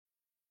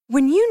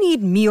When you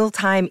need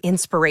mealtime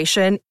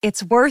inspiration,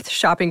 it's worth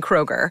shopping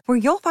Kroger, where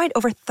you'll find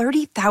over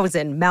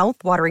 30,000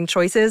 mouth-watering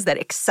choices that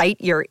excite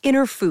your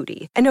inner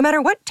foodie. And no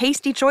matter what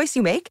tasty choice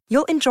you make,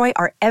 you'll enjoy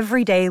our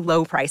everyday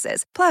low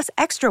prices, plus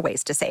extra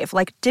ways to save,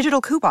 like digital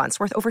coupons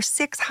worth over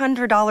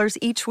 $600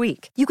 each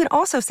week. You can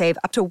also save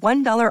up to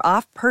 $1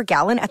 off per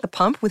gallon at the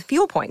pump with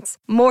fuel points.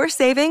 More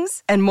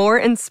savings and more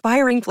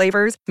inspiring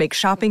flavors make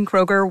shopping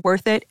Kroger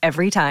worth it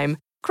every time.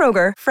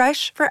 Kroger,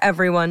 fresh for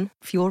everyone.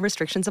 Fuel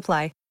restrictions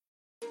apply.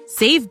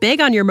 Save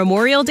big on your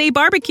Memorial Day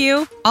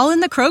barbecue, all in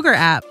the Kroger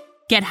app.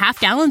 Get half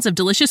gallons of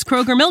delicious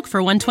Kroger milk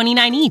for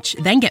 $1.29 each.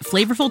 Then get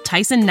flavorful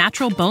Tyson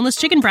natural boneless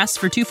chicken breasts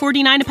for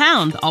 $2.49 a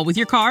pound, all with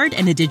your card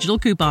and a digital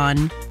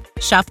coupon.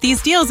 Shop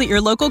these deals at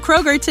your local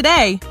Kroger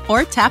today,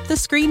 or tap the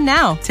screen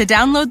now to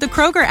download the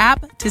Kroger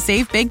app to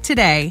save big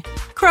today.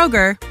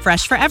 Kroger,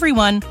 fresh for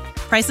everyone.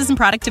 Prices and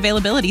product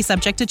availability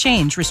subject to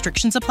change.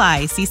 Restrictions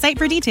apply. See site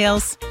for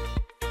details.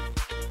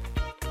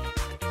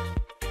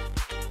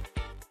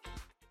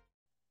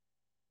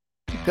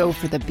 Go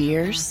for the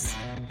beers,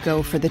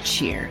 go for the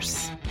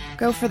cheers,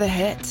 go for the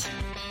hit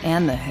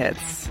and the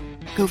hits,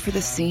 go for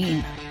the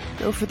scene,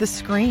 go for the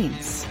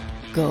screens,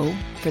 go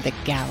for the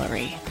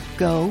gallery,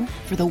 go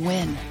for the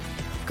win,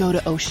 go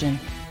to Ocean.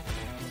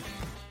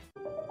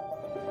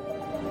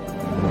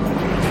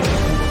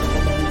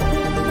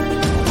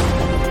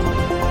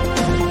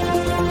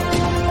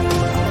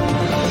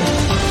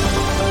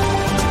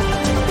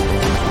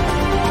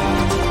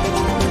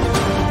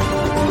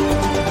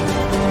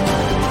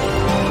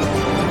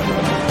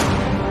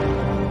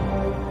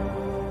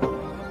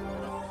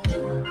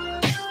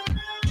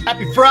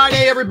 Happy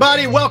Friday,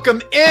 everybody.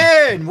 Welcome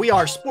in. We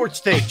are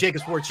Sports Take,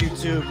 Jacob Sports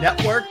YouTube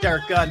Network.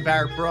 Derrick, Gunn,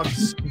 Barrett,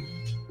 Brooks,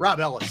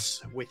 Rob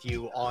Ellis with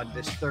you on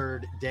this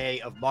third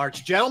day of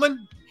March.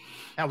 Gentlemen,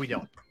 how we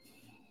doing?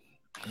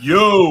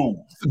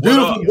 Yo.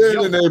 Beautiful day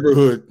in the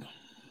neighborhood.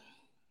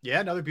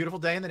 Yeah, another beautiful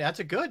day in the That's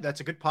a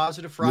good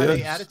positive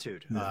Friday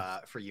attitude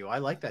for you. I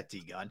like that,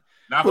 D-Gun.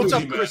 What's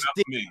up, Chris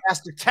D,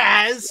 Master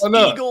Taz,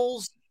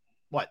 Eagles?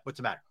 What's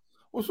the matter?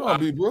 What's wrong,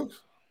 B.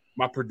 Brooks?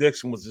 My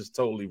prediction was just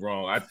totally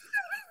wrong.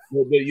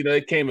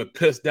 They came and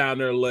pissed down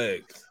their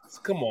legs.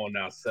 Come on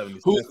now,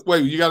 76ers.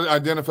 Wait, you got to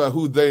identify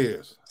who they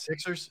is.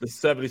 Sixers? The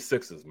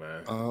 76ers,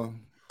 man.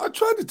 I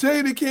tried to tell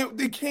you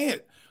they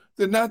can't.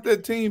 They're not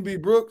that team, B.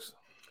 Brooks.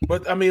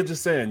 But, I mean, I'm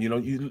just saying,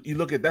 you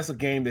look at that's a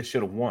game they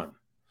should have won.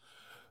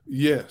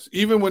 Yes.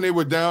 Even when they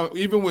were down,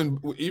 even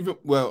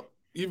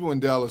when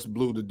Dallas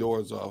blew the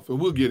doors off, and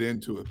we'll get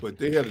into it, but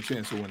they had a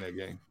chance to win that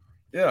game.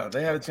 Yeah,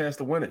 they had a chance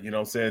to win it. You know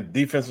what I'm saying?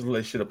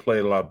 Defensively, they should have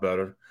played a lot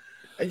better.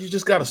 And you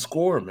just got to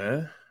score,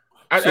 man.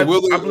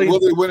 Will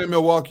they win in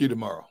Milwaukee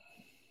tomorrow?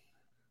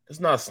 It's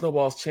not a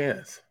snowball's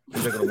chance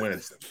they're going to win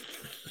it.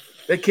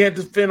 They can't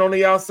defend on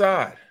the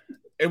outside.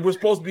 And we're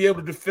supposed to be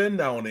able to defend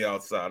now on the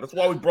outside. That's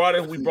why we brought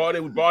in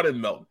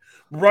Melton.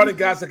 We brought in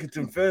guys that can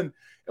defend,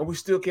 and we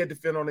still can't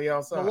defend on the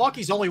outside.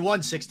 Milwaukee's only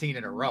won 16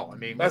 in a row. I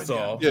mean, that's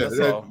all. Yeah,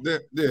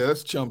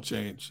 that's chump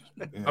change.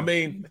 Yeah. I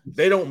mean,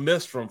 they don't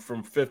miss from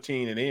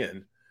 15 and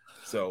in.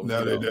 So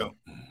no, they don't.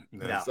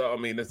 No. So I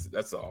mean,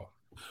 that's all.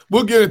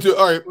 We'll get into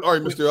all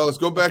right, Mr. Ellis.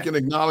 Go back and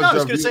acknowledge. I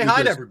was going to say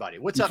hi to everybody.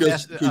 What's up,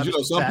 because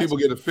some people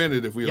get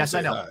offended if we don't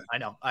say hi.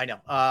 I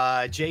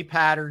know. Jay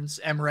Patterns,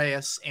 M.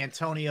 Reyes,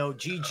 Antonio,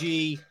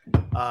 GG,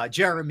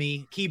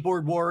 Jeremy,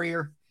 Keyboard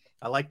Warrior.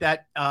 I like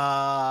that.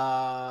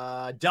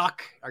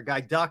 Duck, our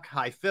guy Duck.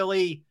 Hi,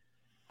 Philly.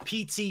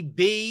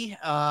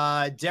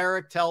 PTB,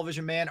 Derrick,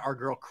 Television Man, our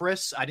girl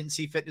Chris. I didn't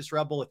see Fitness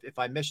Rebel. If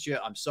I missed you,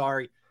 I'm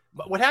sorry.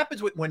 But what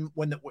happens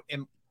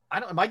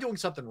am I doing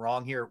something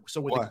wrong here?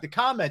 So with the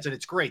comments, and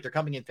it's great, they're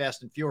coming in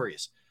fast and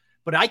furious,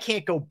 but I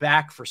can't go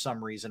back for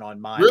some reason on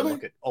mine. Really?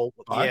 Look at,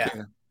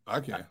 I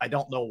can. I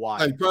don't know why.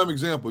 Hey, prime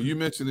example. You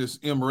mentioned this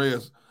M.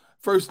 Reyes.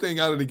 First thing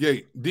out of the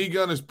gate,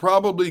 D-Gun is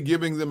probably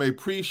giving them a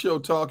pre-show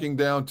talking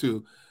down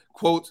to,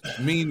 quote,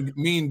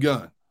 mean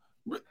gun.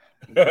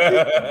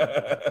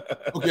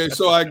 Okay,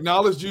 so I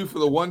acknowledged you for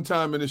the one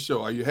time in the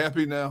show. Are you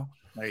happy now?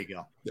 There you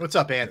go. What's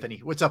up,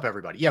 Anthony? What's up,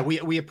 everybody? Yeah,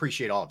 we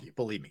appreciate all of you,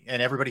 believe me.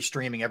 And everybody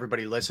streaming,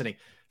 everybody listening.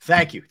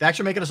 Thank you. Thanks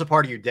for making us a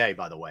part of your day,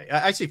 by the way.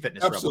 I see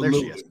Fitness Absolutely.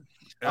 Rebel. There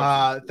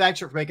she is. Thanks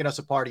for making us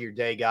a part of your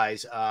day,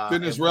 guys.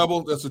 Fitness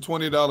Rebel, that's a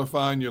 $20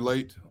 fine. You're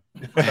late.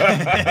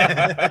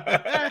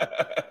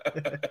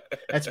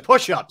 That's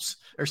push-ups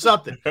or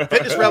something.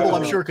 Fitness Rebel,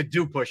 I'm sure, could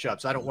do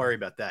push-ups. I don't worry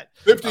about that.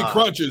 50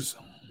 crunches.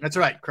 That's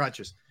right,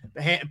 crunches.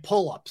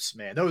 Pull-ups,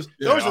 man. Those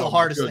are the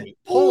hardest thing.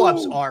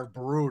 Pull-ups are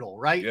brutal,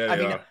 right? Yeah, I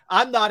mean,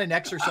 I'm not an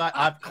exercise.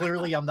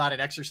 I'm not an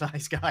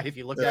exercise guy. If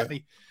you look at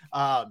me,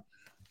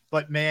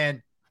 but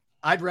man,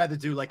 I'd rather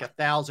do like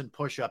 1,000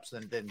 push-ups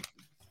than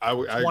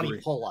 20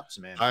 pull-ups,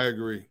 man. I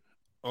agree.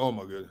 Oh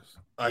my goodness,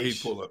 I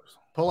hate pull-ups.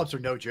 Pull-ups are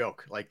no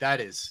joke. Like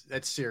that's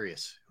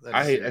serious.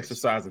 I hate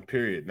exercising.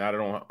 Period.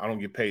 Now I don't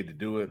get paid to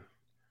do it.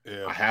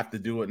 Yeah, I have to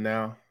do it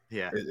now.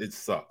 Yeah, it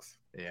sucks.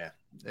 Yeah.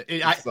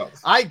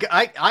 Sucks.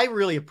 I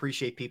really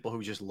appreciate people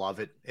who just love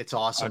it. It's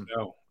awesome. I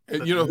know.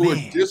 And who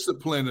are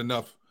disciplined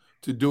enough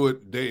to do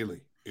it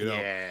daily.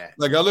 Yeah.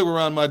 Like I look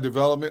around my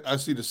development, I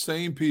see the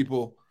same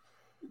people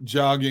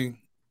jogging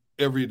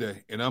every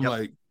day. And I'm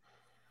like,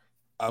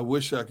 I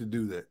wish I could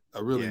do that. I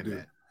really do.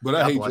 Man. But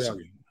I hate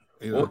jogging.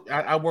 You know?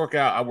 Well, I work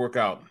out. I work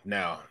out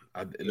now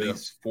at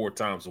least 4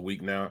 times a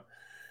week now.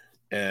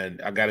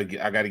 And I gotta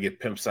get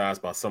pimp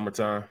sized by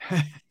summertime.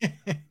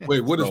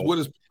 Wait, what is?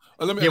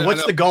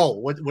 What's the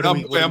goal? What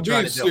I'm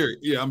being serious.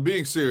 Yeah, I'm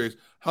being serious.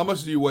 How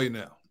much do you weigh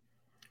now?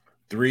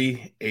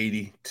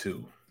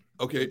 382.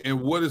 Okay,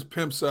 and what is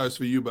pimp size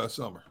for you by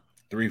summer?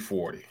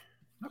 340.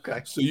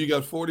 Okay, so you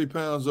got 40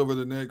 pounds over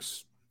the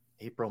next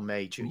April,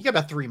 May, June. You got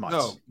about 3 months.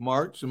 No,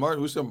 March.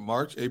 We said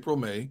March, April,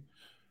 May.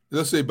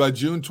 Let's say by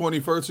June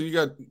 21st. So you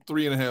got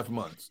 3.5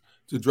 months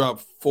to drop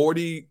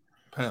 40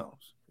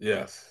 pounds.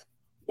 Yes.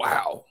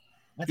 Wow.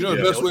 You know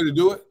the best way to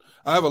do it?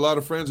 I have a lot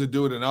of friends that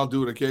do it, and I'll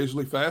do it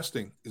occasionally.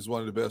 Fasting is one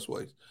of the best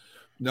ways.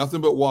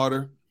 Nothing but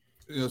water.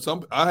 You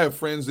know, I have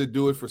friends that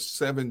do it for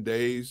 7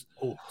 days.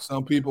 Oh.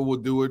 Some people will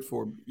do it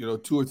for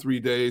 2 or 3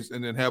 days,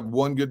 and then have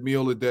one good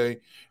meal a day,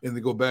 and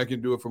then go back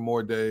and do it for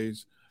more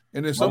days.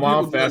 And then some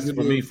people fasted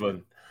for me for.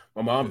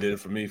 My mom did it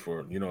for me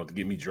for to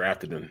get me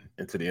drafted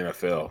into the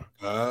NFL.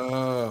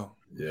 Oh.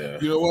 Yeah.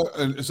 You know what?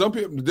 And there's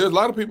a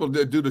lot of people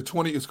that do the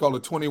 20, it's called a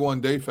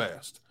 21-day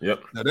fast.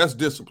 Yep. Now that's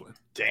discipline.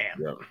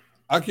 Damn. Yep.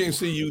 I can't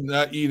see you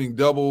not eating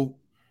double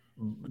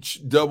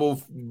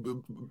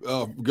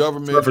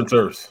government. Surf and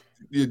turfs.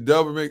 Yeah,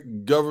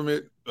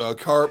 government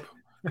carp,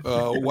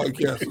 White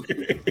Castle.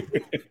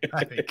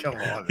 I mean, come on,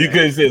 man. You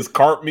couldn't say it's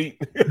carp meat.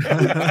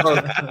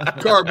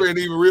 Carp ain't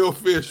even real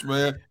fish,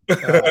 man.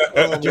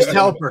 Just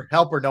helper,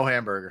 no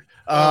hamburger.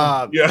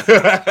 Yeah,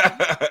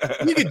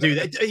 you can do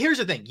that. Here's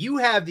the thing: you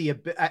have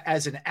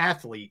as an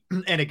athlete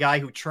and a guy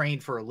who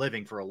trained for a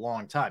living for a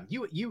long time.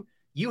 You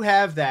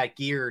have that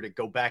gear to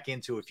go back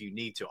into if you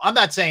need to. I'm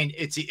not saying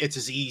it's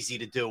as easy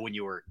to do when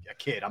you were a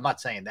kid. I'm not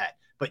saying that,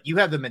 but you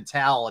have the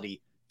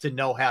mentality to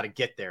know how to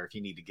get there if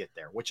you need to get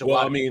there, which a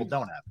lot of people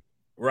don't have.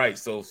 Right.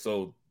 So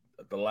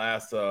the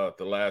last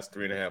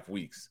 3.5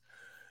 weeks,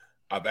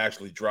 I've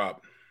actually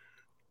dropped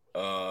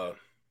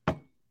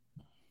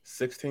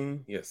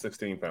 16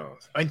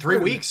 pounds in 3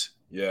 weeks.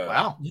 Yeah.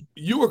 Wow.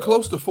 You were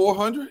close to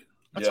 400.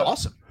 That's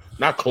awesome.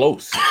 Not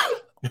close.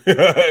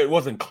 It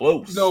wasn't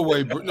close. No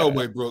way, Brooke. No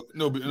way.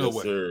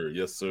 Sir.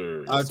 Yes,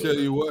 sir. I tell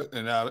you what,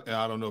 and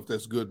I don't know if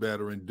that's good, bad,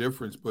 or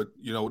indifference, but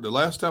the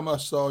last time I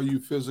saw you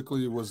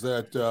physically was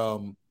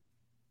that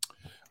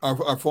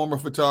our former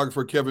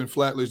photographer Kevin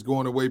Flatley's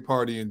going away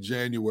party in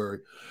January.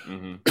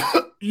 Mm-hmm.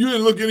 You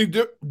didn't look any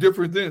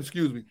different then,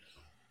 excuse me,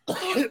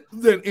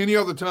 than any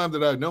other time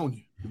that I'd known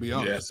you. To be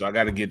honest. Yeah, so I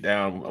got to get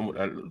down.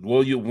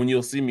 When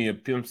you'll see me in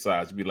pimp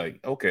size, you'll be like,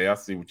 okay, I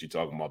see what you're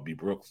talking about, B.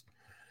 Brooks.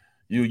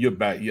 You're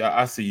back. Yeah,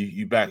 I see you.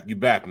 You back. You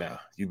back now.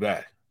 You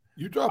back.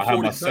 You dropped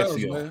 40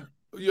 pounds, man.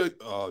 Yeah.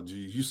 Oh,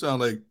 geez. You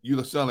sound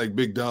like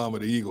Big Dom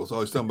of the Eagles.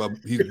 Always talking about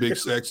he's big,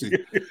 sexy.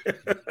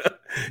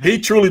 He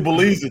truly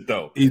believes it,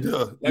 though. He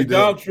does.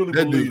 Dom truly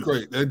that believes dude's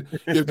great.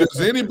 If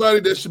there's anybody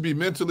that should be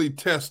mentally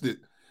tested,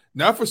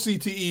 not for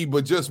CTE,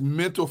 but just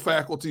mental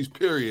faculties,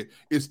 period,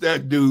 it's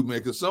that dude, man.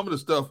 Because some of the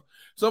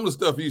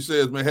stuff he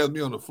says, man, has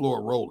me on the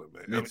floor rolling,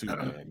 man. Me too,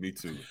 man. Me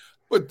too.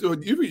 But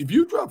if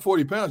you drop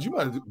 40 pounds, you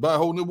might buy a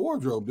whole new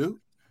wardrobe, dude.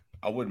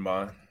 I wouldn't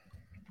mind.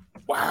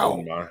 Wow. I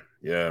wouldn't mind.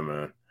 Yeah,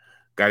 man.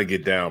 Got to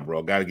get down,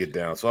 bro. Got to get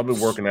down. So I've been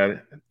working at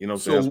it. You know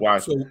what I'm saying? That's why.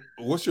 So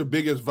what's your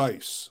biggest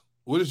vice?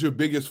 What is your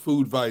biggest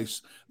food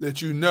vice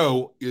that you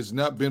know is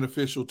not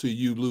beneficial to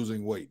you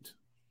losing weight?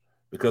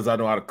 Because I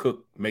know how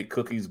to make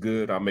cookies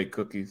good. I'll make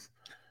cookies.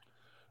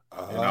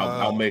 And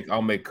I'll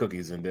make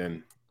cookies and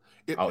then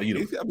I'll eat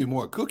them. It's got to be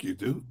more a cookie,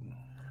 dude.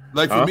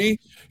 For me,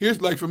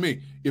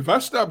 if I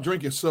stop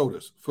drinking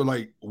sodas for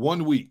like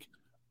 1 week,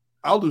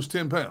 I'll lose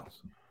 10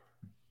 pounds.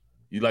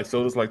 You like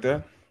sodas like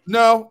that?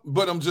 No,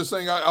 but I'm just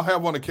saying I'll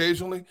have one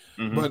occasionally.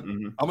 Mm-hmm, but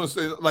I'm gonna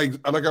say like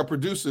our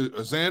producer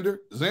Xander.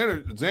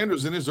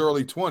 Xander's in his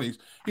early 20s.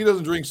 He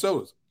doesn't drink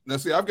sodas. Now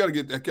see, I've got to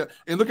get that guy.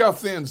 And look how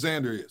thin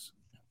Xander is.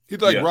 He's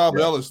like Rob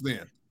Ellis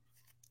thin.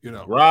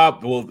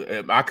 Rob. Well,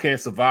 I can't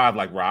survive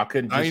like Rob. I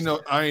couldn't. I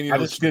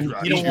just couldn't.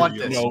 You don't want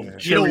this.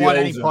 You don't want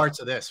any parts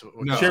of this.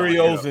 No,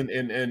 Cheerios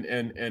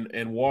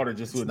and water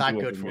just it's not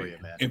good for you,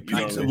 man. And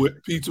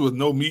pizza with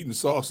no meat and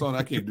sauce on.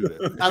 I can't do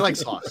that. I like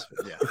sauce.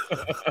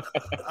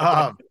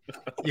 Yeah.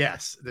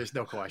 Yes, there's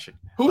no question.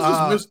 Who's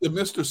this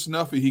Mr.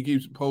 Snuffy? He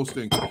keeps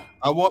posting.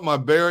 I want my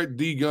Barrett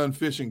D Gunn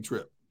fishing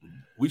trip.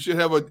 We should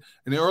have and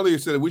earlier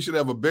said we should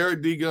have a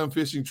Barrett D Gunn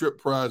fishing trip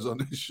prize on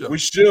this show. We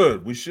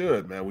should,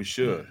 man. We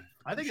should.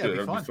 I think that'd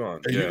be fun.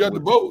 And you got the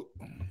boat.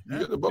 You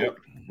got the boat. Yep.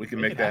 We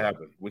can make that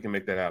happen. We can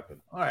make that happen.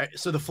 All right.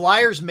 So the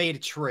Flyers made a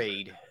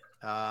trade.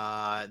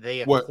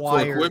 They acquired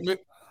for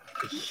equipment?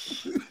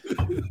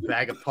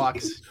 Bag of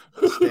pucks,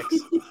 sticks.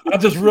 I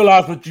just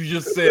realized what you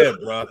just said,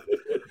 bro.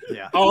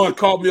 Yeah. Oh, it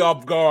caught me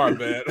off guard,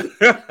 man.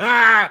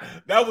 that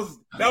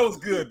was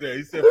good there.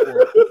 He said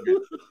for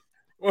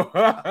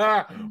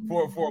a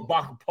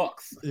box of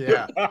pucks.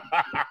 Yeah.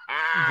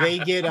 They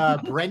get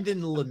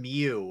Brendan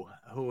Lemieux,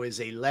 who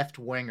is a left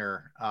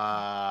winger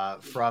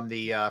from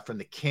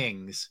the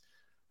Kings.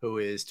 who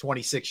is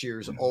 26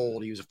 years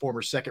old. He was a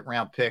former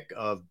second-round pick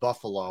of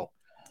Buffalo.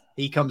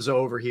 He comes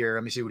over here.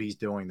 Let me see what he's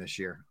doing this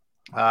year.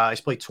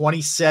 He's played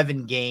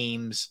 27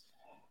 games.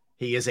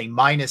 He is a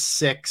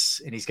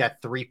 -6, and he's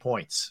got 3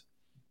 points.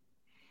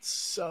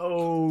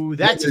 So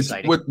that's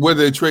exciting. What did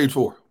they trade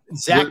for?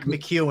 Zach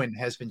McEwen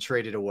has been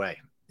traded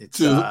away. It's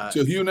to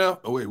Hugh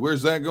now. Oh wait, where's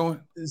Zach going?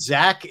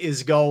 Zach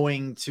is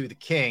going to the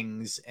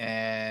Kings,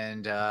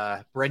 and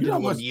Brendan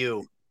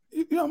Lemieux.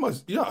 You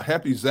know how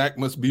happy Zach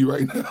must be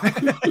right now.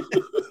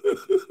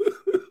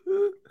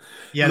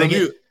 Yeah,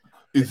 Lemieux,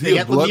 they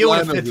get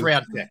Lemieux a 5th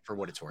round pick for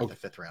what it's worth. Okay. A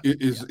 5th round.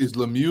 Is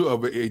Lemieux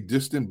of a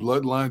distant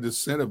bloodline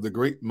descent of the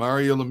great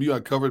Mario Lemieux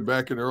I covered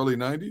back in the early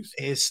 90s?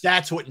 His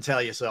stats wouldn't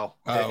tell you so,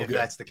 if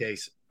that's the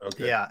case.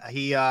 Okay. Yeah,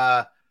 he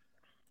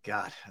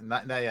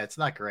it's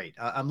not great.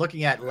 I'm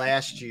looking at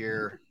last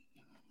year.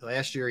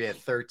 Last year he had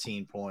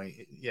 13 points.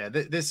 Yeah,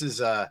 this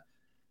is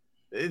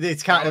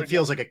it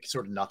feels like a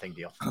sort of nothing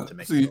deal to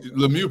me. See,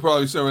 Lemieux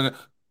probably said right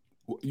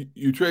now,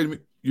 you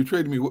traded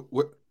me.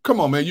 What? Come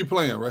on, man, you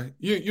playing right?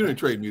 You didn't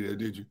trade me there,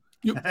 did you?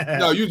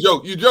 No, you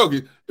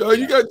joking.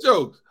 You got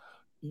jokes.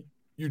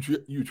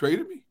 You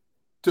traded me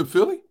to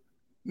Philly?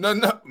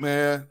 No,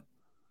 man.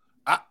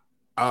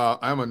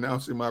 I'm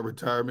announcing my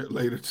retirement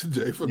later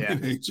today from the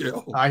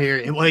NHL. I hear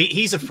you. Well,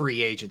 he's a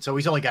free agent, so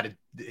he's only got to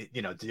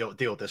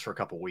deal with this for a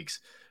couple of weeks.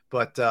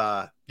 But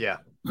so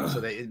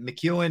they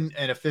McEwen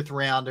and a 5th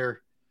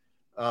rounder,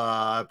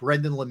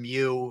 Brendan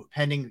Lemieux,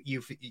 pending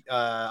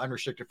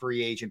unrestricted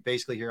free agent,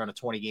 basically here on a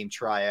 20-game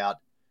tryout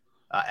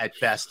at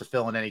best to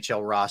fill an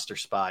NHL roster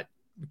spot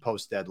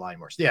post deadline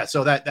worst. Yeah,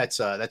 so that's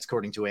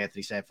according to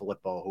Anthony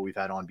Sanfilippo, who we've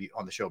had on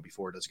the show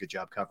before, does a good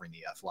job covering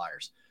the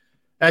Flyers.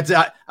 That's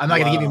I'm not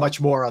going to give you much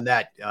more on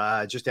that.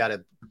 Just out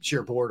of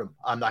sheer boredom,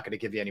 I'm not going to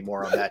give you any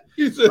more on that.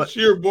 He said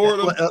sheer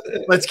boredom.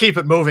 Let's keep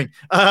it moving.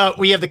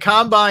 We have the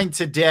combine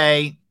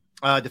today.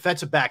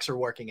 Defensive backs are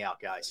working out,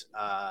 guys.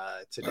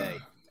 Today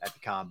at the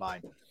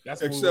combine.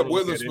 Except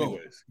Witherspoon.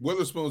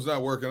 Witherspoon's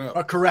not working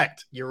out.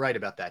 Correct. You're right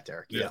about that,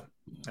 Derrick. Yeah.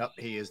 Nope,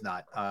 he is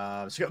not.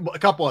 So a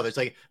couple others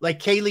like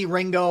Kaylee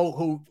Ringo,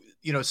 who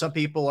some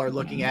people are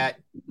looking at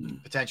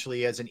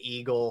potentially as an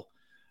Eagle.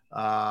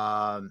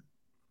 I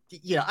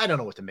don't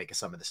know what to make of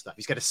some of this stuff.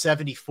 He's got a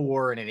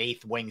 74 and an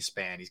 8th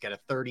wingspan. He's got a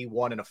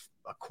 31 and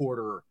a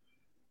quarter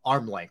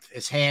arm length.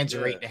 His hands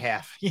are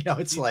 8.5.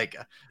 It's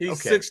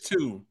he's okay.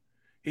 6'2".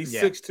 He's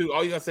 6'2".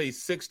 All you gotta say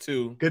he's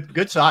 6'2".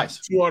 Good size.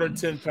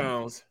 210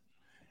 pounds,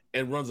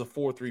 and runs a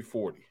 4.3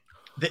 40.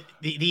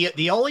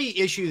 The only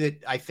issue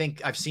that I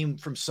think I've seen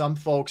from some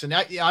folks, and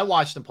I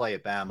watched him play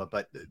at Bama,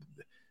 but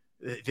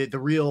the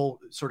real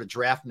sort of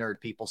draft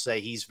nerd people say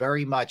he's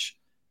very much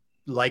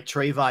like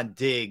Trayvon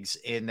Diggs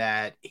in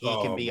that he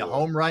can be a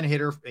home run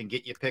hitter and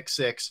get you pick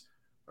 6,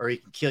 or he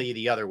can kill you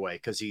the other way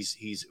because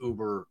he's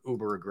uber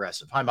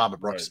aggressive. Hi, Mama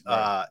Brooks.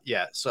 Right.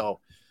 So,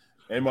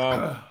 hey,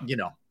 Mom.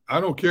 I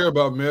don't care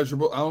about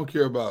measurable. I don't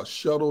care about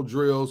shuttle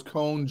drills,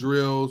 cone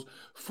drills,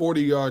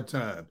 40-yard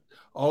time.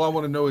 All I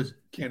want to know is,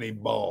 can he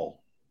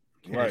ball?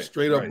 Can he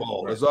straight up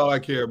ball? That's all I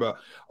care about.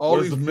 All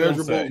these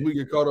measurables we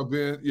get caught up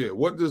in. Yeah,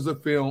 what does the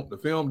film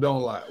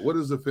don't lie. What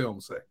does the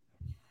film say?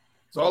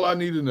 That's all I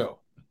need to know.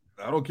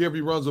 I don't care if he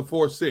runs a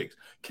 4.6.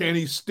 Can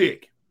he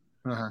stick?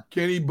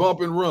 Can he bump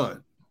and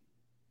run?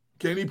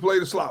 Can he play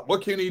the slot?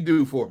 What can he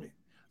do for me?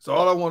 That's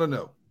all I want to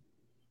know.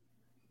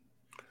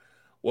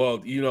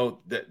 Well,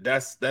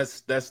 that's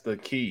the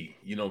key.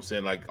 You know what I'm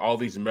saying? Like all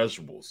these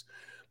measurables.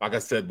 Like I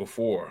said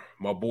before,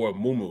 my boy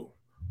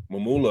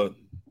Mamula,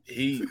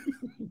 he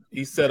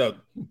set a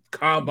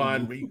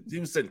combine. He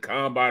was setting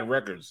combine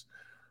records,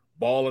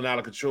 balling out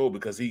of control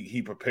because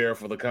he prepared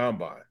for the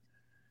combine.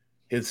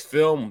 His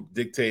film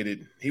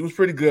dictated he was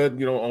pretty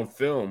good, on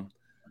film,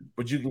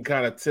 but you can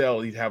kind of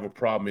tell he'd have a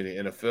problem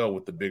in the NFL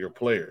with the bigger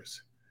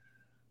players.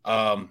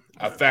 In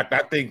fact,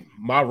 I think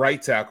my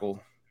right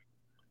tackle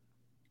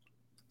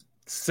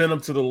sent him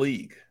to the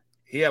league.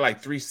 He had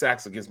like 3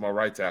 sacks against my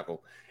right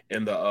tackle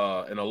in the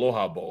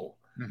Aloha Bowl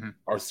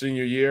our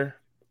senior year.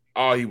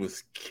 Oh, he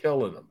was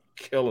killing him.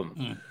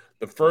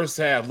 The first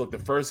half,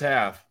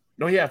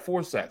 he had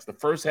 4 sacks. The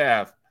first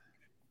half,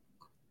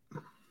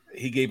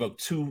 he gave up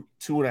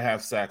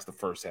 2.5 sacks the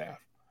first half.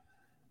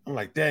 I'm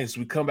like, dang, so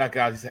we come back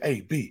out. He said,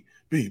 hey, B,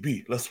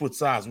 let's switch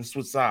sides. We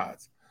switch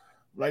sides.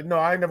 I'm like, no,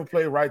 I ain't never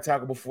played right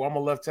tackle before. I'm a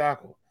left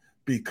tackle.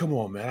 B, come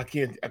on, man. I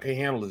can't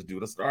handle this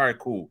dude. I said, all right,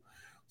 cool.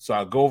 So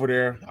I go over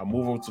there. I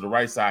move over to the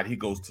right side. He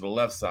goes to the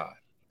left side.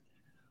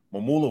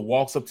 Mamula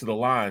walks up to the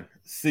line,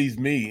 sees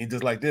me, and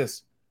just like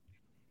this.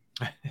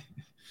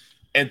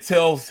 And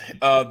tells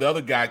the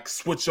other guy,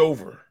 switch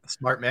over.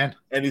 Smart man.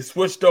 And he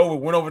switched over,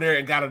 went over there,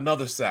 and got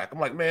another sack. I'm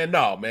like, man,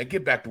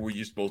 get back to where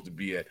you're supposed to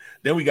be at.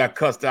 Then we got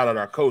cussed out at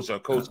our coach. Our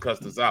coach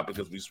cussed us out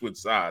because we switched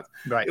sides.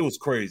 Right. It was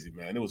crazy,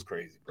 man. It was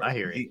crazy. Bro. I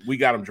hear you. We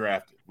got him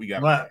drafted.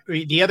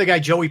 The other guy,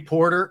 Joey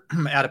Porter,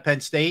 out of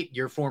Penn State,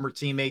 your former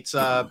teammate's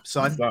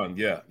son.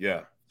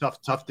 Yeah.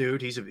 Tough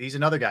dude. He's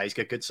another guy. He's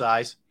got good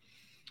size.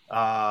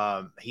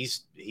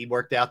 He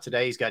worked out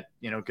today. He's got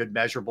good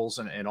measurables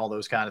and all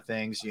those kind of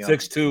things.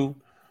 6'2",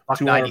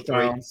 200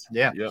 pounds.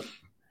 Yeah. Yep.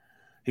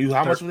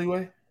 How much was he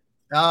weigh?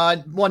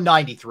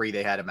 193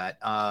 they had him at.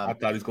 I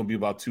thought he's going to be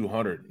about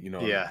 200,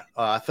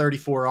 Yeah.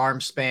 34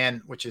 arm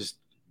span, which is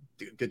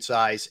good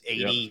size,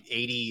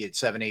 80 at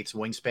 7/8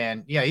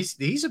 wingspan. Yeah,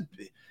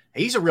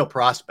 he's a real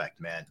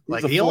prospect, man.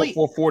 He's like a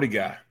 440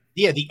 guy.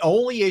 Yeah, the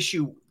only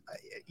issue,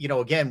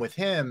 again with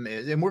him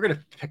is, and we're going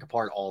to pick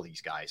apart all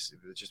these guys,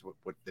 it's just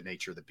what the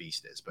nature of the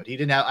beast is. But I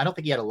don't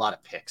think he had a lot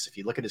of picks. If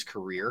you look at his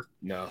career,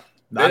 not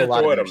a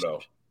lot of him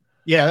though.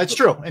 Yeah, that's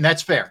true, and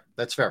that's fair.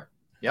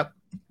 Yep.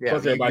 Yeah.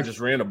 Plus, everybody just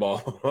ran the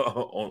ball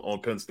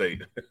on Penn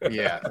State.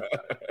 Yeah.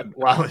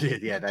 Well,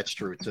 yeah, that's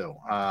true too.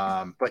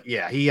 But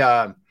yeah, he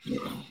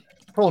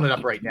pulling it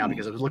up right now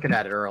because I was looking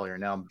at it earlier.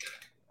 Now I'm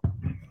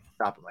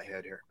top of my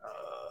head here.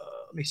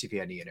 Let me see if he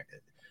had any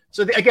internet.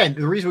 So again,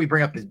 the reason we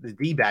bring up the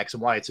D-backs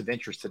and why it's of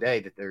interest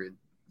today that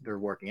they're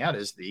working out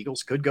is the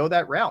Eagles could go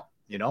that route.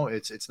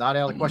 It's not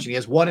out of the question. He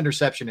has one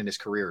interception in his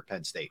career at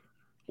Penn State.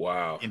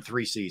 Wow. In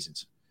 3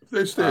 seasons. If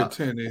they stay at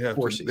 10, they have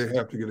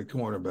to get a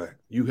cornerback.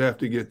 You have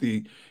to get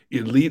the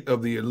elite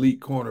of the elite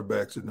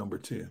cornerbacks at number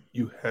 10.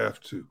 You have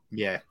to.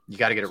 Yeah, you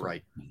got to get it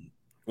right.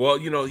 Well,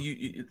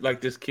 you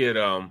like this kid,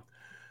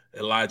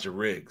 Elijah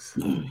Riggs.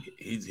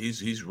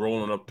 He's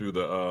rolling up through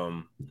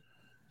the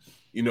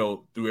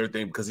through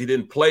everything because he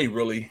didn't play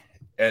really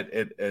at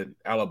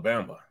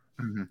Alabama.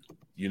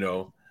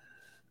 Mm-hmm.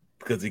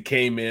 Because he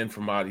came in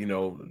from out,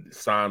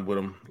 signed with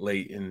him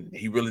late, and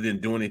he really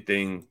didn't do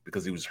anything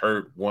because he was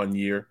hurt 1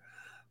 year.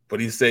 But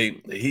he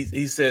said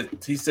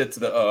to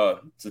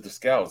the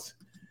scouts,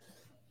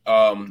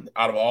 out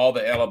of all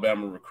the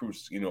Alabama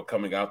recruits,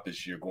 coming out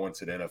this year going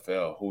to the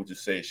NFL, who would you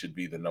say should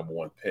be the number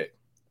 1 pick?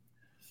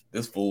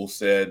 This fool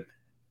said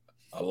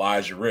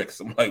Elijah Ricks.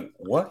 I'm like,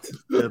 what?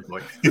 Oh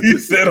boy. He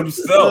said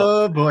himself.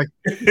 Oh boy.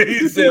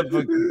 He said,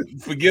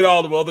 forget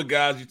all the other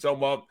guys you talking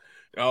about.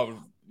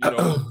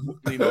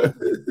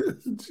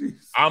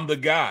 I'm the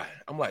guy.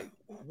 I'm like,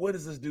 what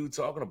is this dude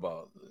talking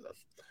about?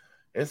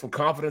 There's some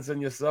confidence in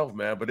yourself,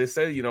 man. But they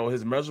say,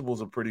 his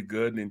measurables are pretty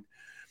good. And,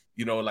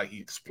 like he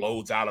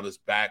explodes out of his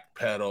back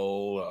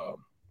pedal,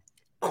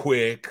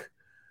 quick,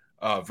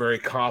 very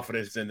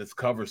confident in his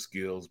cover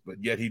skills,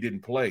 but yet he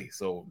didn't play.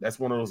 So that's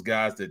one of those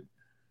guys that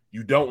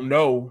you don't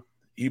know.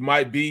 He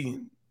might be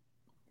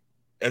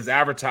as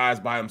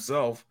advertised by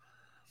himself,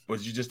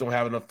 but you just don't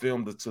have enough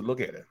film to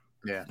look at it.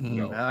 Yeah,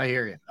 I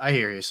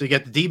hear you. So you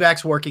get the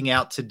D-backs working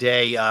out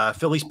today.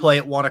 Phillies play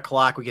at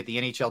 1:00. We get the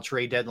NHL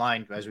trade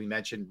deadline. As we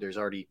mentioned,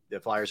 the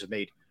Flyers have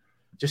made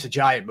just a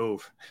giant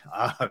move.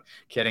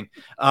 Kidding.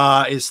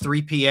 Is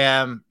 3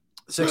 p.m.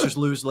 Sixers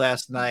lose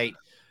last night.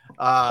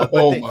 My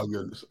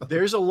goodness.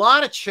 There's a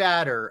lot of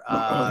chatter.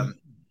 I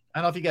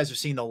don't know if you guys have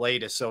seen the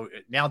latest. So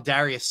now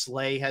Darius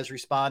Slay has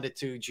responded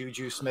to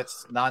Juju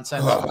Smith's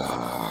nonsense.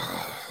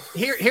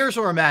 Here's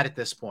where I'm at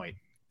this point.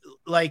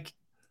 Like,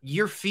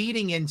 you're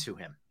feeding into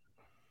him.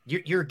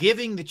 You're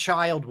giving the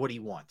child what he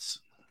wants.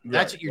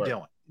 That's what you're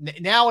doing.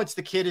 Now it's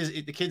the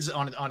kid's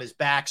on his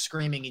back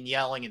screaming and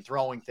yelling and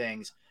throwing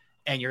things.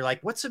 And you're like,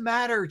 what's the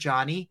matter,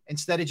 Johnny?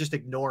 Instead of just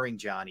ignoring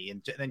Johnny.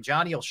 And then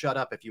Johnny will shut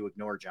up if you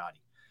ignore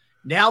Johnny.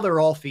 Now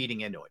they're all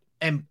feeding into it.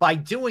 And by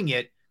doing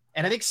it,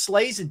 and I think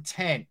Slay's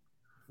intent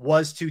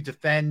was to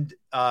defend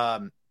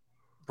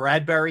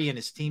Bradbury and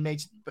his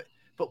teammates, but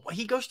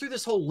he goes through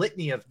this whole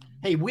litany of,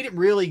 hey, we didn't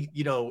really,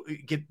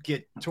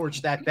 get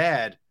torched that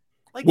bad.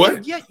 Like,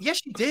 what? Yeah,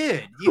 yes, you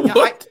did.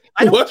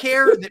 I don't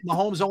care that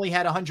Mahomes only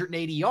had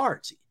 180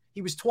 yards.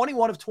 He was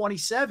 21 of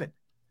 27.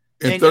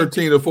 And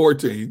 13 of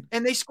 14.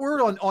 And they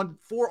scored on all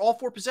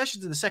 4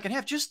 possessions in the second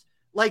half. Just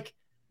like,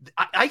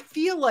 I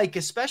feel like,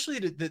 especially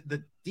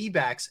the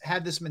D-backs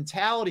had this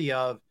mentality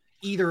of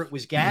either it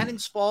was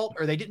Gannon's fault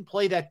or they didn't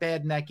play that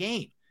bad in that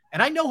game.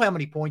 And I know how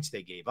many points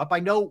they gave up. I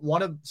know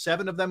 1 of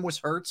 7 of them was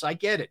Hurts. I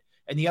get it.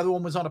 And the other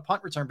one was on a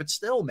punt return. But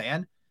still,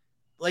 man,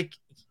 like,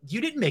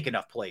 you didn't make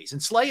enough plays.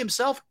 And Slay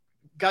himself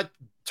got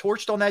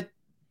torched on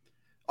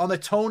the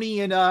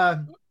Tony and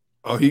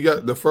he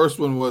got the first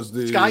one was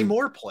the Sky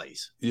Moore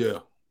plays. Yeah.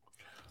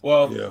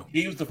 Well, yeah.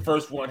 He was the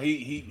first one.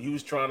 He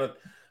was trying to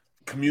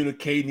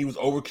communicate, and he was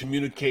over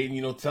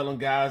communicating, telling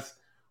guys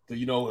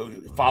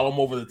to, follow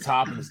him over the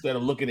top, and instead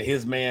of looking at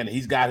his man,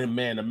 he's got him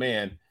man to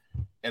man.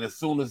 And as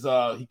soon as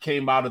he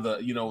came out of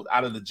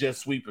the jet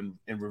sweep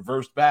and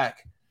reversed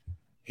back,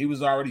 he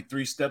was already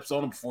 3 steps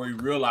on him before he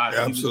realized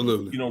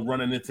Absolutely. He was,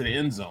 running into the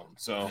end zone.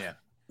 So, yeah.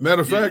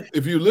 Matter of fact,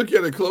 if you look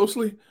at it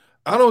closely,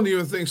 I don't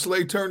even think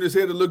Slay turned his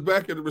head to look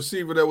back at the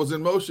receiver that was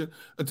in motion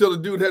until the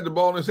dude had the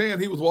ball in his hand.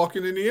 He was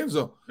walking in the end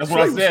zone. That's Slay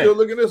what I said. Was still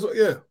looking this way.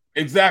 Yeah.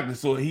 Exactly.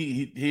 So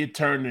he had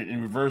turned it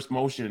in reverse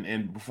motion,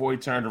 and before he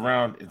turned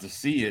around and to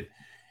see it,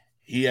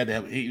 he had to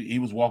have he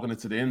was walking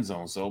into the end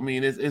zone. So I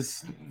mean,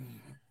 it's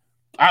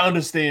I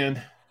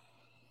understand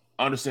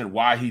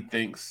why he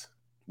thinks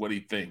what he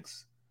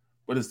thinks,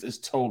 but it's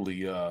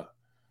totally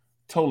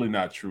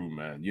not true,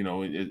 man.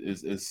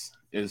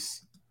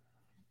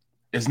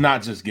 It's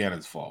not just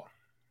Gannon's fault.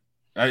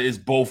 It's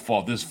both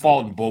fault. There's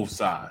fault on both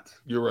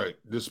sides. You're right.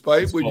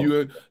 Despite what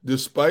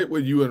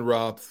you and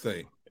Rob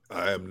think,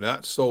 I am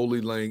not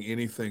solely laying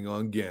anything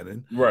on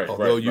Gannon. Right.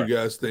 Although you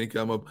guys think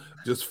I'm a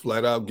just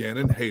flat out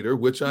Gannon hater,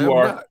 which I am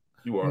not.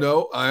 You are.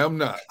 No, I am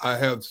not. I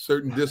have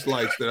certain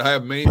dislikes that I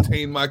have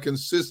maintained my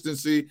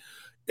consistency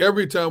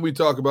every time we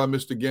talk about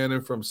Mr.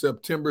 Gannon from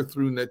September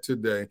through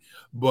today.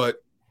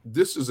 But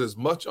this is as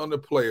much on the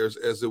players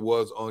as it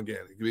was on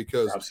Gannon,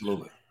 because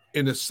absolutely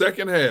in the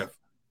second half,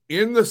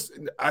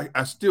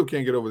 I still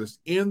can't get over this.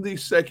 In the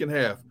second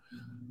half,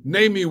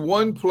 name me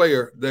one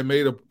player that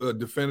made a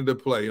definitive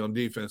play on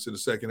defense in the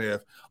second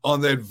half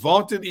on that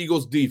vaunted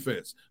Eagles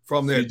defense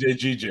from that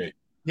GJ.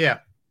 Yeah.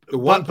 The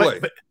one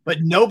play.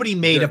 But nobody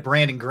made a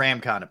Brandon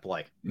Graham kind of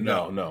play.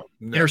 No.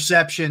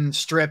 Interception,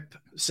 strip,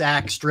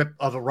 sack, strip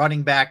of a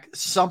running back,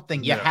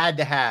 something you had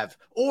to have,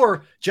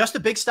 or just a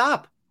big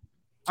stop.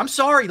 I'm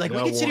sorry. Like, we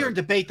can sit here and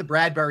debate the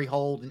Bradbury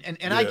hold,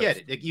 and I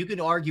get it. You can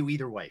argue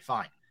either way,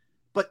 fine.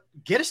 But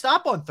get a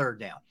stop on third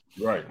down.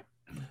 Right.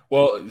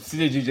 Well,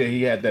 CJGJ,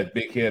 he had that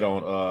big hit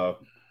on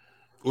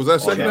was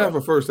that second half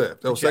or first half?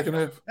 That was second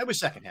half? That was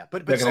second half.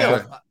 But second still,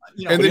 half.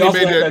 And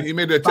then he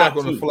made that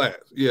tackle on the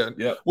flats. Yeah.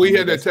 Yep. We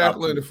had that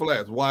tackle in the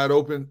flats, wide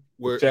open,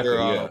 where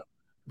Pacheco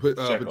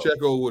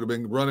would have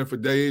been running for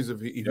days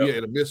if he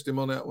had missed him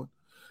on that one.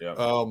 Yeah.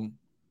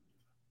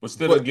 But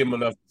still didn't give him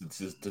enough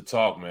to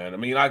talk, man. I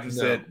mean, like you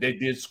said, they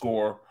did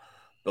score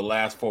the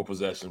last 4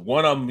 possessions.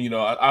 One of them,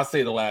 I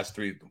say the last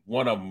 3.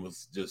 One of them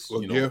was just,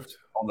 on the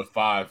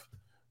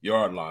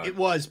 5-yard line. It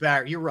was,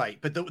 Barrett. You're right.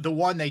 But the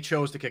one they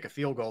chose to kick a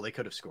field goal, they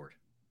could have scored.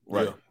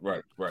 Right.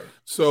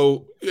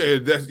 So,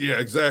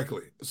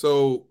 exactly.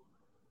 So,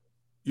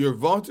 your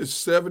vaunted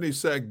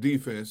 70-sack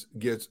defense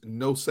gets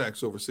no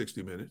sacks over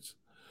 60 minutes.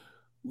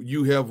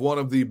 You have one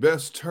of the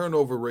best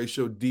turnover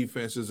ratio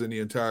defenses in the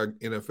entire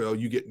NFL.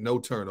 You get no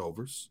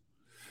turnovers.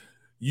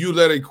 You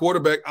let a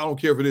quarterback, I don't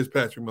care if it is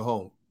Patrick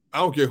Mahomes, I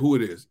don't care who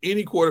it is,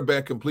 any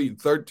quarterback completing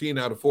 13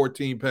 out of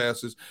 14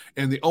 passes,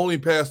 and the only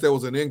pass that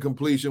was an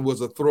incompletion was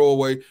a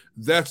throwaway,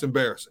 that's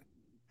embarrassing.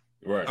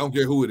 Right. I don't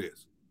care who it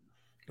is.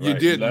 You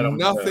did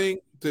nothing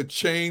to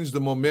change the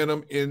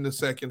momentum in the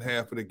second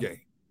half of the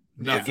game.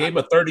 They gave him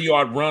a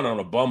 30-yard run on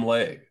a bum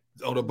leg.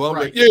 On a bum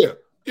leg, yeah.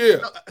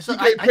 So you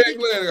gave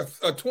Pegler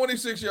a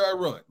 26-yard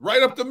run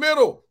right up the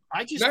middle.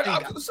 I just think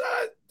up to the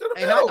side, to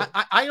the middle.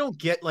 I don't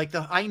get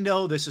I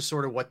know this is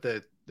sort of what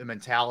the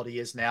mentality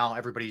is now.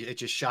 Everybody, it's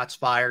just shots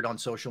fired on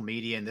social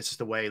media, and this is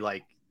the way a lot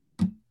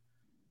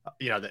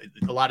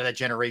of that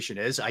generation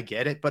is. I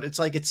get it, but it's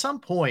like at some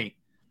point,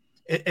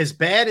 as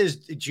bad as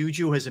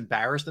Juju has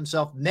embarrassed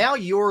himself, now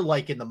you're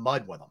like in the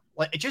mud with him.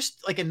 Like,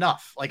 just like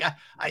enough. Like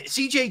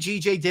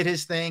CJGJ did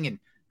his thing, and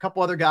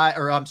couple other guys,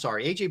 or I'm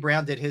sorry, AJ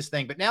Brown did his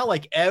thing, but now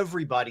like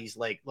everybody's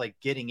like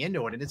getting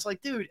into it, and it's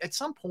like, dude, at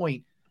some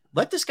point,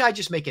 let this guy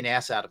just make an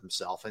ass out of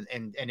himself and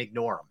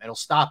ignore him. It'll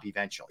stop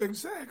eventually.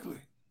 Exactly.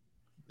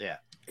 Yeah.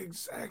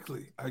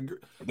 Exactly. I agree.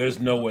 There's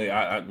no way.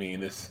 I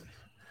mean, it's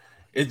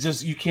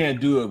just, you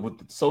can't do it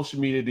with social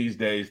media these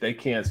days. They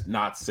can't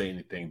not say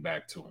anything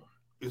back to him.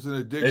 It's an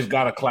addiction. They've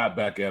got to clap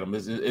back at him.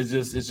 It's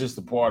just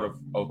a part of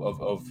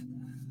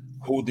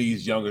who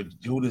this younger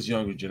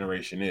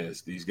generation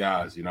is. These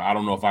guys, I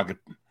don't know if I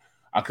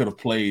could have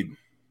played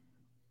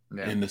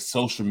in the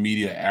social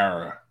media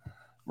era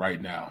right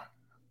now.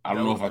 I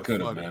don't know if I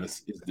could have, man.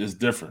 It's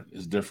different.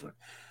 It's different.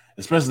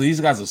 Especially these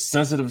guys are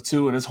sensitive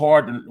too, and it's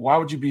hard. Why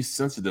would you be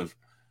sensitive?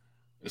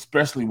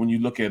 Especially when you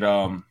look at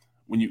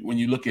when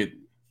you look at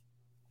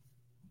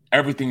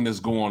everything that's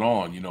going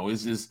on.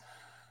 It's just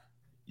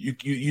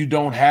you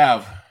don't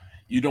have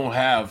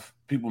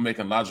people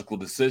making logical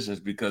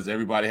decisions because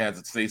everybody has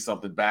to say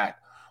something back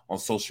on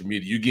social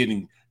media. You're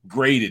getting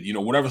graded.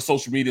 Whatever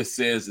social media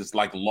says is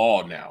like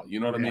law now. You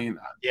know what I mean?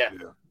 Yeah.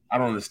 I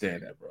don't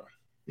understand that, bro.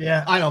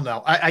 Yeah, I don't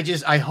know.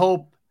 I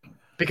hope,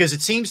 because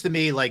it seems to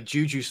me like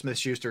Juju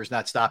Smith-Schuster is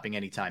not stopping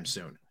anytime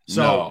soon.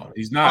 So no,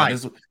 he's not.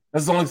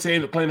 That's the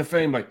only claim to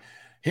fame. Like,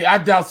 hey, I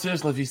doubt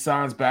seriously if he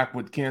signs back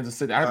with Kansas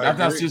City. I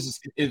doubt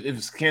seriously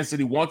if Kansas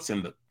City wants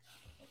him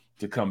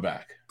to come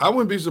back. I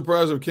wouldn't be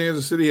surprised if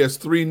Kansas City has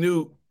 3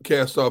 new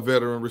cast-off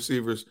veteran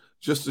receivers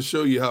just to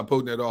show you how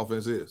potent that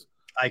offense is.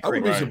 I agree.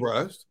 I wouldn't be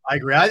surprised. I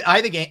agree. I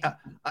think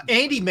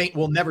Andy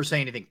will never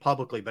say anything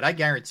publicly, but I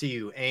guarantee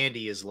you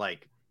Andy is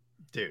like,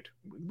 dude,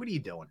 what are you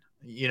doing?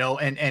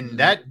 And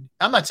that,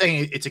 I'm not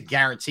saying it's a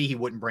guarantee he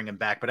wouldn't bring him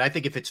back, but I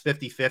think if it's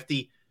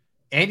 50-50,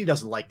 Andy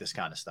doesn't like this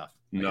kind of stuff.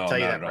 I can tell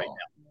you that right now.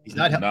 He's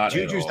not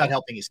Juju's not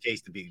helping his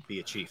case to be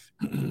a chief.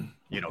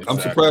 Exactly. I'm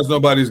surprised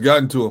nobody's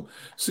gotten to him.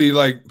 See,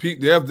 like,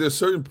 there's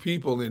certain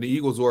people in the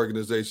Eagles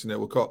organization that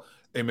will call,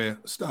 hey man,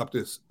 stop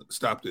this.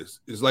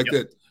 It's like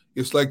that.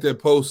 It's like that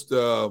post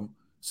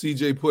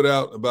CJ put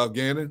out about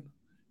Gannon.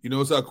 You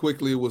notice how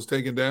quickly it was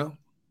taken down?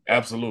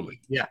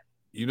 Absolutely. Yeah.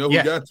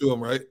 Who got to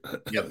him, right?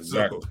 Yeah,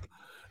 exactly.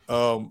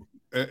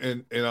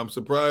 And I'm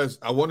surprised.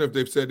 I wonder if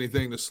they've said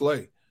anything to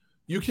Slay.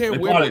 You can't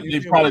win.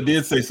 They probably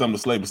did say something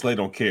to Slay, but Slay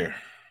don't care.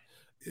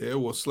 Yeah,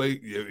 well, Slay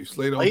don't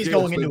care. He's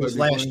going into his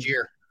last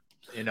year.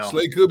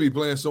 Slay could be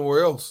playing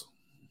somewhere else.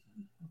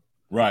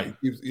 Right.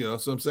 You know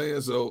what I'm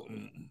saying? So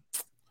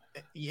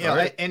yeah,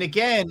 right. And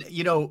again,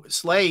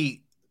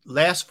 Slay,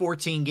 last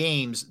 14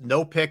 games,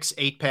 no picks,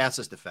 8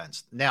 passes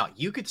defense. Now,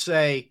 you could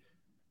say,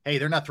 hey,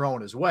 they're not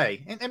throwing his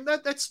way. And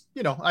that's,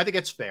 I think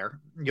it's fair.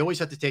 You always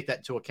have to take that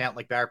into account,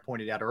 like Barrett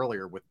pointed out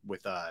earlier with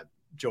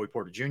Joey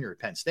Porter Jr. at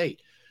Penn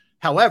State.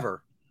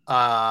 However,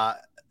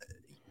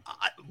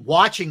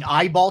 watching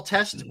eyeball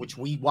test, which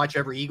we watch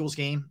every Eagles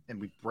game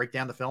and we break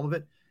down the film of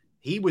it,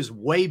 he was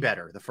way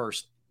better the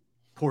first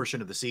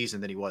portion of the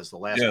season than he was the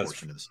last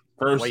portion of the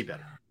season. Way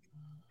better.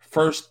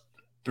 First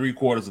 3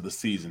 quarters of the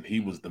season, he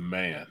was the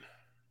man.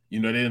 They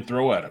didn't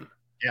throw at him.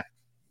 Yeah.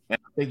 And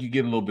I think you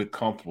get a little bit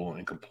comfortable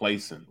and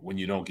complacent when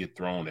you don't get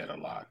thrown at a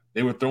lot.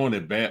 They were throwing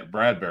at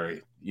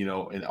Bradbury,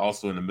 and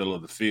also in the middle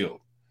of the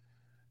field,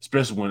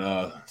 especially when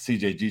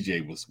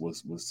CJGJ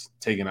was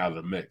taken out of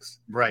the mix.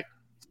 Right.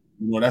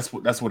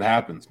 That's what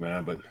happens,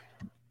 man. But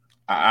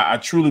I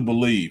truly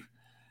believe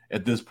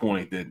at this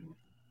point that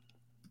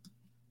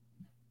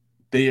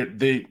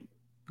they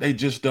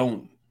just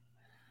don't.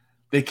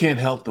 They can't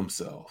help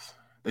themselves.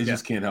 They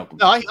just can't help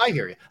themselves. No, I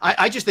hear you.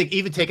 I just think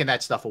even taking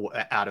that stuff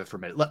out of it for a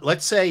minute,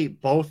 let's say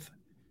both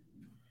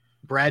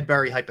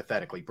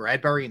hypothetically,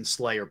 Bradbury and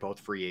Slay are both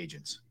free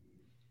agents.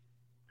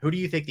 Who do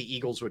you think the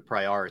Eagles would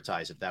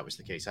prioritize if that was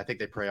the case? I think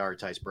they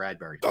prioritize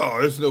Bradbury.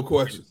 Oh, there's no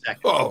question.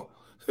 Oh,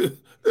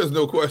 there's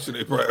no question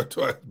they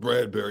prioritize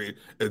Bradbury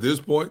at this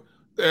point.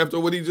 After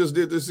what he just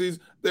did this season,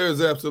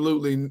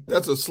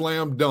 that's a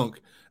slam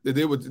dunk that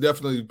they would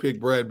definitely pick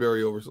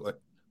Bradbury over Slay.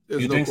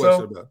 There's no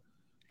question about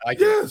it.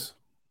 Yes.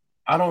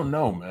 I don't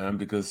know, man,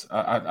 because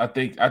I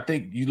think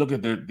you look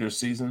at their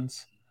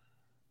seasons,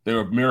 they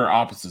were mirror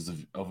opposites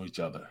of each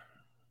other.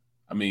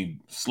 I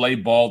mean, Slay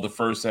balled the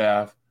first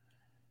half,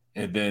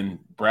 and then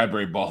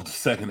Bradbury balled the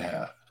second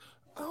half.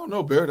 I don't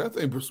know, Barrett.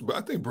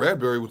 I think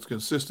Bradbury was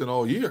consistent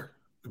all year,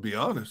 to be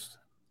honest.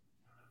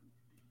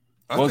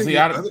 I think he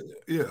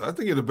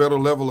had a better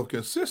level of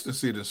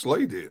consistency than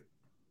Slay did.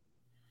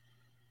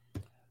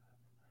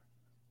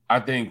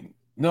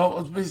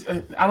 No,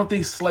 I don't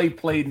think Slay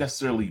played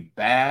necessarily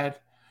bad.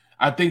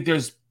 I think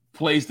there's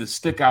plays that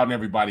stick out in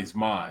everybody's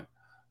mind,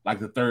 like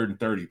the 3rd and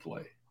 30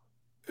 play.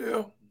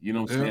 Yeah. You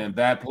know what I'm saying?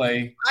 That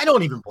play. I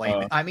don't even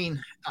blame him. I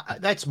mean,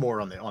 that's more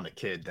on the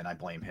kid than I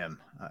blame him.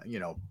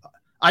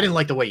 I didn't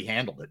like the way he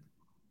handled it.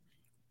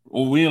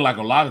 Well, we didn't like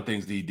a lot of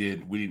things that he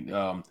did.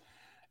 And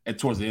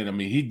towards the end, I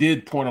mean, he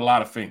did point a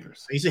lot of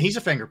fingers. He's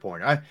a finger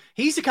pointer.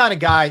 He's the kind of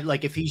guy,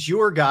 like, if he's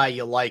your guy,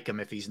 you like him.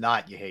 If he's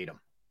not, you hate him.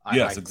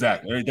 Yes,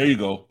 exactly. There you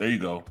go. There you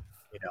go.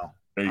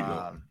 But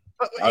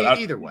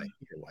either way.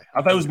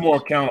 I thought he was more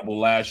accountable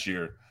last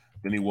year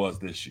than he was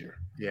this year.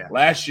 Yeah.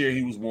 Last year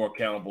he was more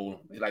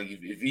accountable. Like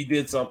if he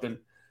did something,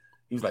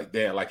 he was like,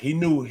 damn, like he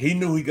knew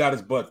he got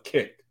his butt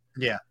kicked.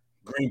 Yeah.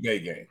 Green Bay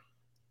game.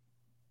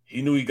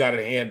 He knew he got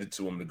it handed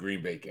to him the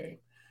Green Bay game.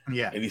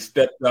 Yeah. And he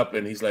stepped up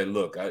and he's like,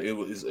 look,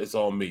 it's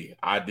on me.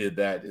 I did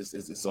that.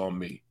 It's on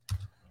me.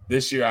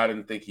 This year I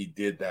didn't think he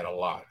did that a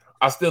lot.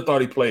 I still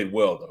thought he played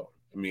well though.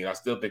 I mean, I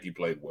still think he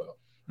played well.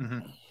 Mm-hmm.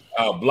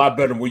 A lot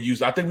better than we're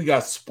used. I think we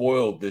got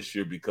spoiled this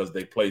year because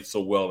they played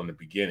so well in the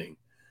beginning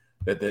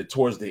that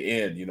towards the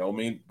end, you know what I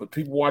mean? But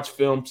people watch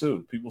film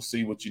too. People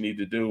see what you need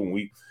to do.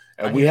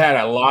 And we had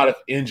a lot of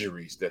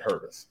injuries that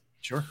hurt us.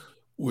 Sure.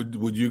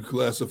 Would you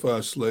classify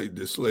Slay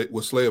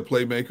was Slay a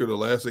playmaker the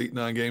last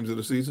 8-9 games of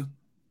the season?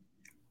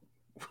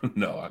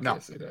 No, I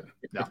can't say that.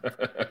 No.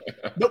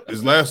 Nope.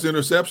 His last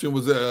interception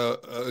was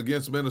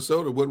against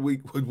Minnesota. What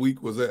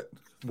week was that?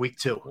 Week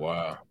 2.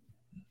 Wow.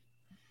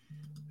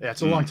 Yeah,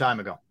 it's a long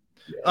time ago.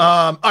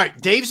 All right,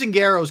 Dave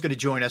Zingaro is going to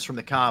join us from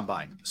the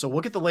Combine. So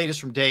we'll get the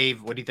latest from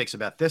Dave, what he thinks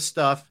about this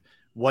stuff,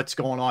 what's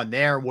going on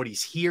there, what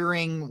he's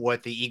hearing,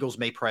 what the Eagles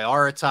may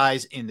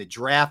prioritize in the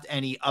draft,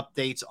 any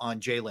updates on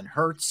Jalen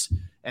Hurts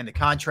and the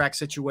contract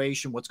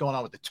situation, what's going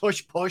on with the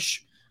tush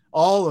push,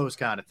 all those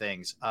kind of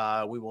things.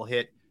 We will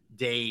hit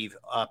Dave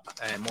up,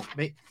 and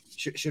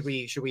should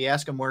we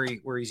ask him where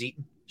he's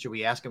eating? Should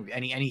we ask him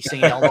any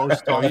St. Elmo's?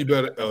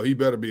 He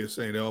better be at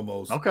St.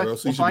 Elmo's. Okay, we'll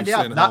find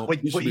out. Not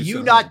with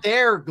you not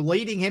there,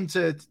 leading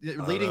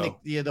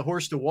the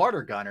horse to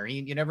water, Gunner.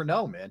 You never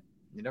know, man.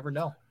 You never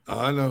know.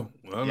 I know.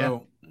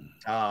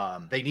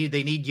 They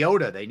need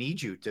Yoda. They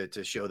need you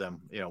to show them,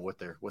 what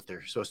they're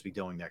supposed to be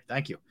doing there.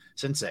 Thank you,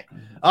 Sensei.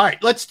 All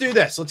right, let's do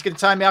this. Let's get a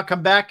timeout.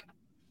 Come back,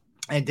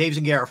 and Dave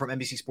Zingaro from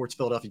NBC Sports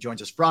Philadelphia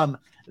joins us from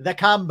the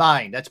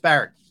Combine. That's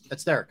Barrett.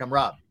 That's Derrick. I'm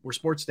Rob. We're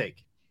Sports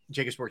Take,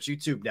 Jacob Sports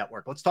YouTube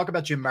Network. Let's talk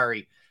about Jim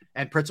Murray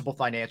and Principal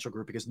Financial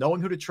Group, because knowing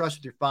who to trust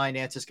with your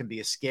finances can be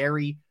a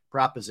scary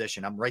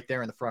proposition. I'm right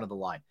there in the front of the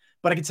line.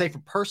 But I can say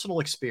from personal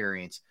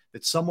experience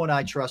that someone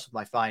I trust with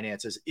my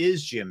finances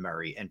is Jim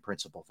Murray and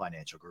Principal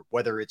Financial Group.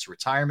 Whether it's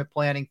retirement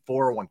planning,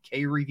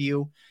 401k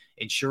review,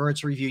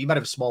 insurance review, you might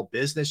have a small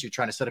business, you're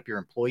trying to set up your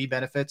employee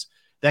benefits.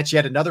 That's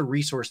yet another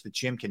resource that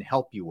Jim can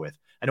help you with.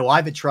 I know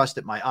I've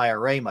entrusted my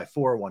IRA, my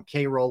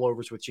 401k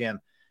rollovers with Jim,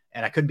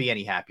 and I couldn't be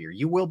any happier.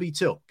 You will be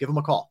too. Give him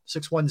a call,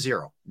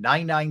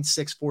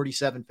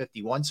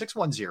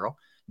 610-996-4751,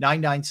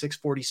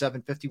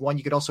 610-996-4751.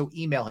 You could also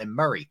email him,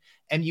 Murray,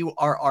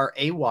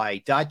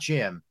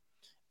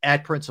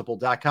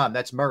 MURRAY.Jim@principal.com.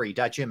 That's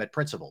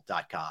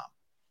Murray.Jim@principal.com.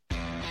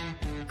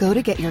 Go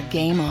to get your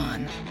game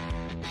on.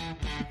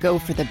 Go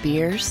for the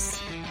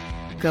beers.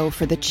 Go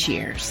for the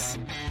cheers.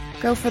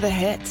 Go for the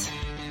hit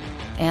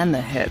and the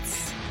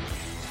hits.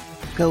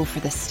 Go for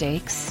the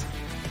stakes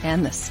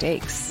and the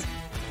stakes.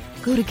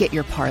 Go to get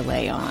your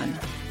parlay on.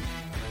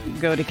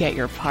 Go to get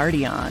your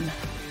party on.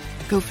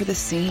 Go for the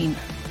scene.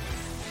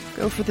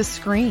 Go for the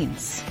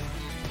screens.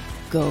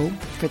 Go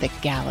for the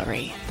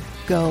gallery.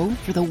 Go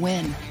for the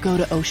win. Go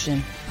to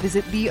Ocean.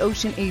 Visit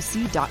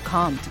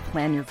theoceanac.com to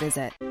plan your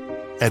visit.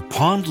 At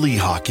Pond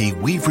Lehocky,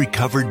 we've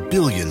recovered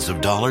billions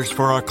of dollars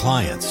for our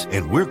clients,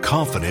 and we're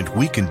confident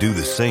we can do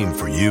the same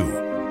for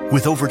you.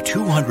 With over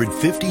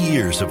 250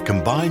 years of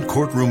combined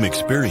courtroom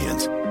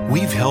experience,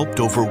 we've helped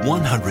over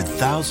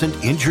 100,000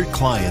 injured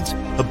clients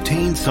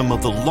obtain some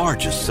of the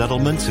largest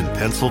settlements in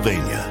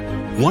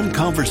Pennsylvania. One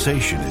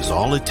conversation is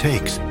all it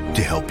takes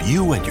to help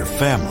you and your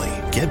family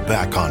get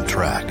back on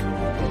track.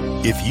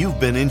 If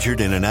you've been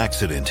injured in an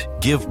accident,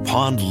 give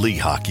Pond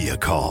Lehocky a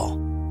call.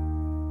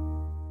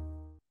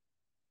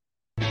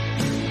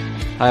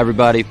 Hi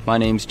everybody, my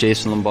name's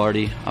Jason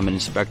Lombardi. I'm an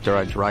inspector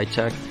at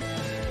DryTech.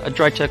 At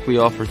DryTech we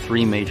offer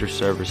 3 major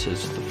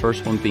services, the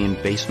first one being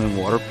basement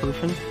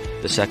waterproofing.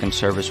 The second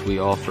service we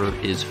offer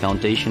is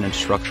foundation and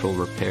structural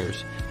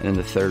repairs. And then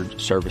the third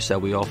service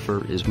that we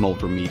offer is mold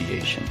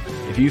remediation.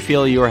 If you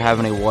feel you are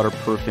having a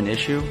waterproofing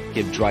issue,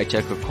 give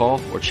DryTech a call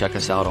or check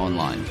us out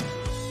online.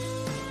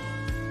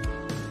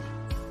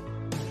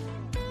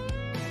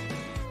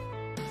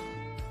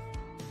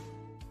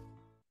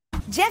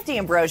 Jeff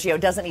D'Ambrosio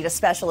doesn't need a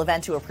special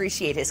event to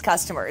appreciate his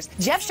customers.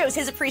 Jeff shows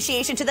his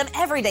appreciation to them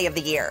every day of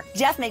the year.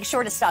 Jeff makes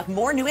sure to stock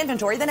more new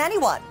inventory than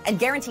anyone and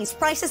guarantees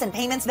prices and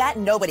payments that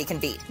nobody can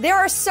beat. There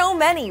are so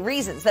many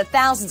reasons that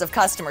thousands of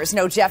customers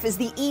know Jeff is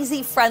the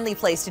easy, friendly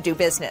place to do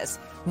business.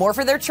 More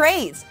for their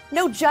trades.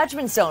 No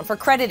judgment zone for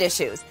credit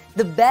issues.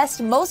 The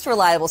best, most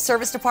reliable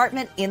service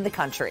department in the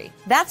country.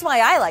 That's why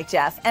I like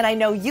Jeff, and I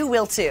know you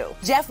will too.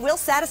 Jeff will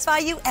satisfy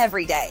you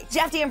every day.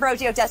 Jeff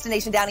D'Ambrosio,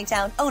 Destination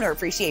Downingtown, Owner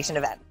Appreciation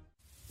Event.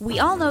 We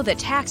all know that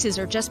taxes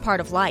are just part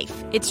of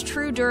life. It's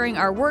true during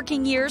our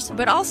working years,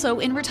 but also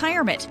in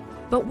retirement.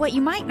 But what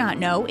you might not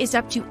know is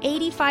up to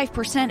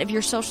 85% of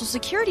your Social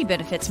Security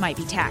benefits might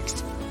be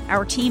taxed.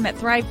 Our team at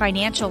Thrive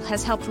Financial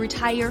has helped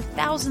retire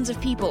thousands of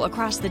people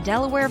across the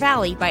Delaware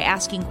Valley by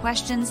asking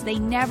questions they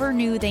never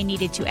knew they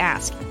needed to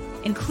ask,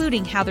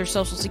 including how their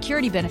Social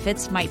Security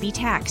benefits might be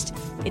taxed.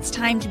 It's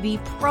time to be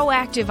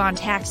proactive on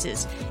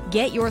taxes.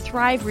 Get your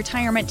Thrive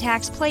Retirement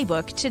Tax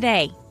Playbook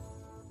today.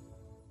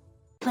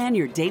 Plan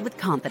your day with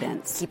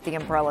confidence. Keep the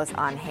umbrellas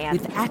on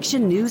hand. With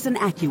Action News and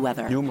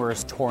AccuWeather.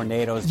 Numerous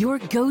tornadoes. Your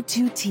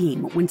go-to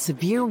team when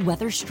severe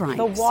weather strikes.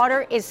 The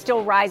water is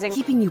still rising.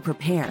 Keeping you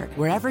prepared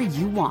wherever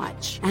you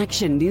watch.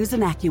 Action News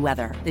and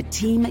AccuWeather, the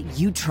team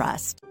you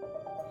trust.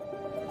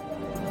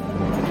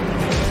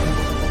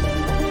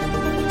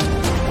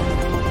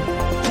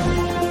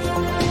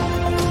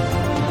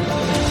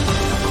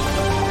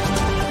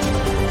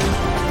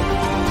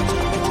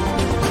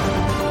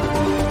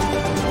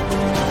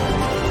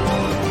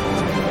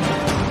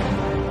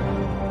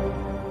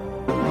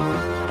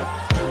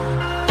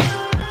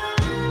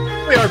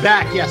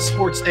 Back, yes,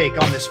 Sports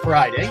Take on this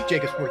Friday.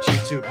 Jacob Sports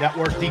YouTube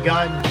Network, the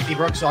Gunn, the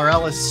Brooks, our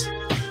Ellis.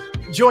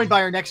 Joined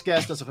by our next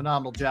guest, does a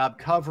phenomenal job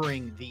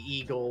covering the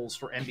Eagles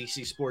for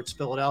NBC Sports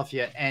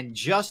Philadelphia, and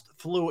just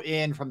flew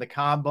in from the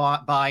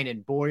combine,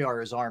 and boy, are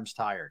his arms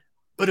tired.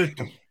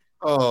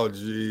 Oh,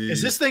 geez.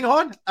 Is this thing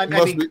on? It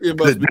must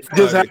be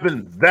just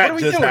happened. That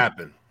just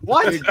happened.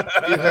 What? It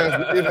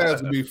has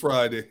to be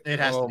Friday. It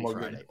has to be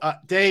Friday.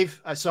 Dave,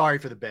 sorry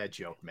for the bad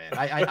joke, man.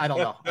 I don't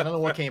know. I don't know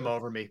what came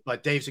over me,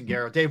 but Dave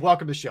Zingaro. Dave,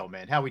 welcome to the show,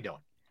 man. How we doing?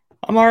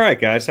 I'm all right,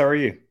 guys. How are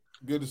you?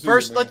 Good to see you.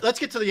 First, let's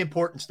get to the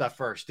important stuff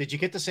first. Did you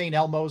get the St.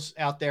 Elmo's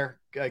out there?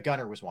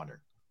 Gunner was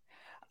wondering.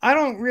 I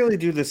don't really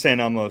do the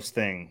St. Elmo's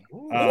thing.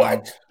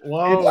 What?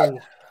 Whoa.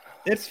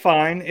 It's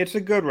fine. It's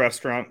a good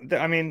restaurant.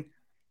 I mean,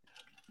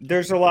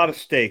 there's a lot of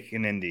steak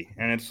in Indy,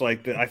 and it's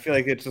like I feel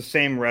like it's the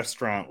same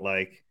restaurant,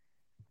 like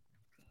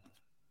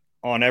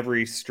on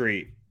every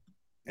street.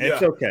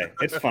 It's okay.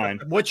 It's fine.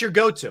 What's your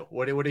go-to?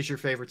 What is your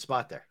favorite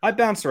spot there? I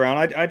bounce around.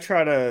 I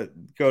try to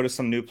go to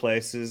some new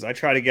places. I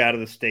try to get out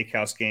of the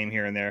steakhouse game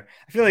here and there.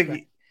 I feel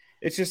like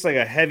it's just like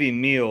a heavy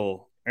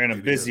meal in a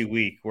busy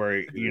week where,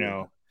 you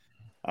know,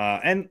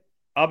 and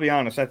I'll be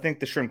honest, I think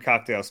the shrimp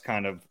cocktail is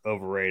kind of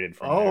overrated.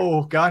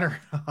 Gunner.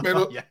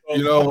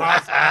 You know,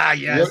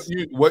 yes.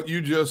 What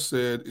you just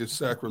said is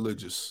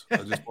sacrilegious. I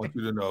just want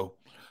you to know.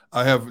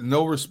 I have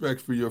no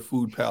respect for your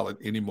food palate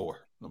anymore.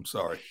 I'm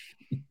sorry.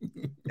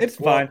 It's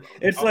fine.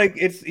 It's like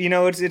it's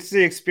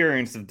the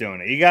experience of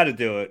doing it. You got to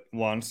do it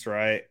once,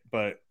 right?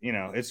 But you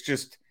know, it's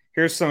just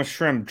here's some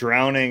shrimp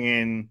drowning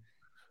in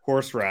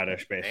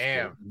horseradish, basically.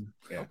 Damn.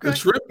 Yeah. Okay.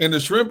 The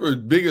shrimp are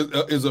big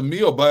is a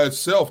meal by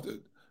itself.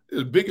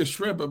 The biggest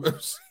shrimp I've ever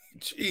seen.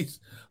 Jeez.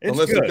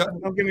 It's good.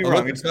 Don't get me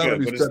wrong. It's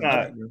good, but it's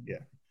not. Yeah.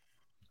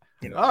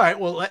 You know. All right.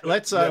 Well,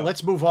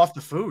 let's move off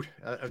the food.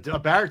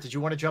 Barrett, did you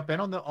want to jump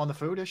in on the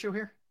food issue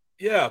here?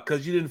 Yeah,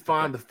 because you didn't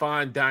find the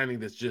fine dining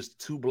that's just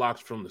 2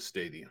 blocks from the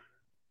stadium.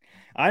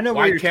 I know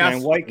where you're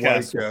saying White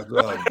Castle.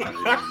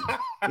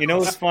 You know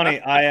what's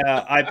funny?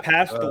 I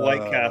passed the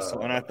White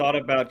Castle and I thought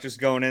about just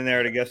going in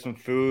there to get some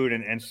food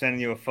and sending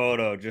you a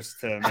photo just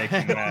to make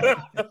you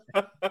mad.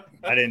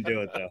 I didn't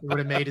do it though. You would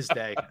have made his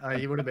day.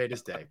 You would have made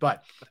his day.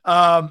 But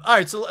all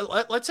right,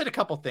 so let's hit a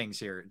couple things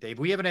here, Dave.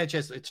 We haven't had a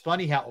chance. It's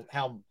funny how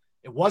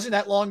it wasn't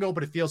that long ago,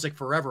 but it feels like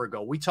forever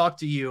ago. We talked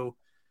to you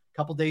a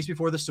couple days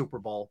before the Super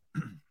Bowl.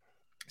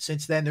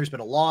 Since then, there's been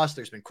a loss.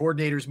 There's been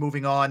coordinators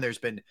moving on. There's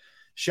been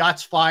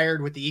shots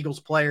fired with the Eagles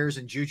players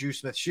and Juju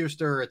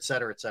Smith-Schuster, et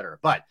cetera, et cetera.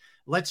 But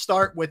let's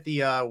start with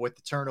the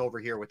turnover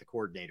here with the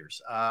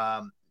coordinators.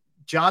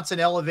 Johnson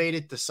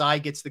elevated.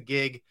 Desai gets the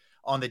gig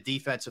on the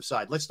defensive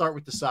side. Let's start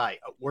with Desai.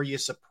 Were you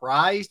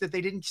surprised that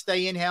they didn't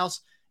stay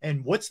in-house?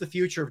 And what's the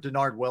future of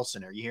Denard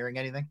Wilson? Are you hearing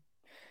anything?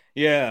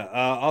 Yeah,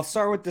 I'll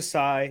start with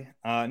Desai.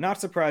 Not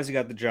surprised he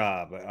got the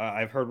job.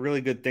 I've heard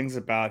really good things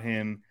about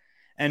him.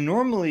 And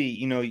normally,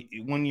 you know,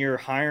 when you're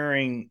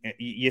hiring,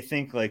 you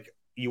think like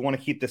you want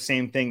to keep the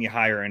same thing you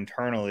hire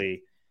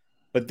internally.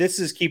 But this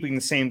is keeping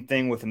the same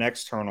thing with an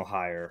external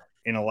hire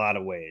in a lot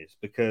of ways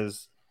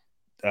because,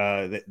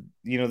 the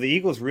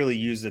Eagles really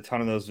used a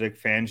ton of those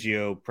Vic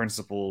Fangio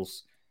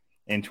principles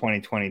in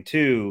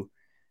 2022.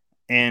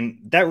 And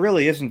that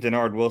really isn't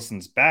Denard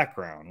Wilson's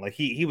background. Like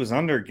he was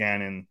under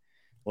Gannon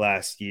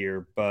last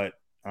year, but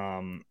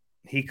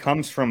he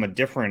comes from a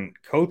different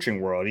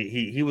coaching world.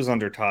 He was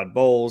under Todd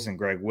Bowles and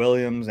Greg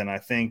Williams, and I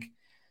think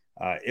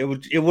it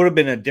would have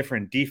been a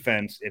different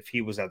defense if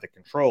he was at the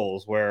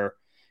controls. Where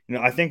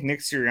I think Nick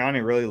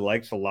Sirianni really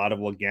likes a lot of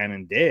what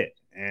Gannon did,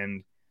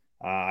 and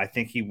I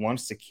think he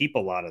wants to keep a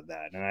lot of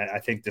that. And I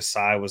think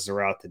Desai was the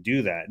route to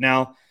do that.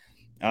 Now,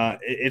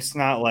 it's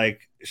not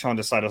like Sean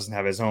Desai doesn't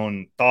have his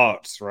own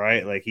thoughts,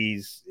 right? Like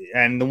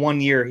and the 1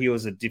 year he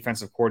was a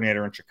defensive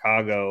coordinator in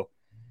Chicago.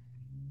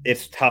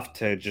 It's tough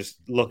to just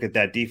look at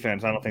that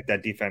defense. I don't think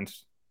that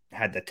defense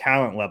had the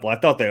talent level. I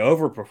thought they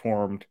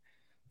overperformed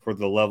for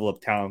the level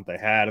of talent they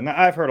had. And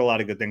I've heard a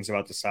lot of good things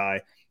about Desai.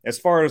 As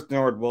far as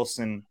Denard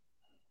Wilson,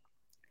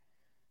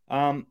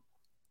 I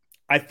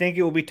think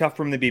it will be tough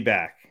for him to be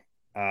back,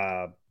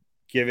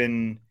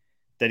 given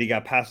that he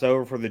got passed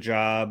over for the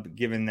job,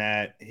 given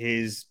that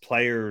his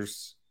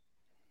players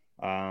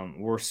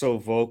were so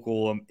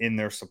vocal in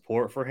their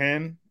support for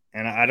him.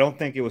 And I don't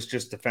think it was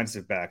just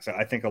defensive backs.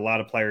 I think a lot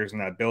of players in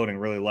that building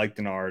really liked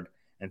Denard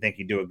and think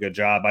he'd do a good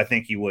job. I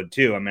think he would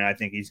too. I mean, I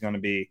think he's going to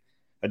be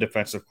a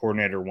defensive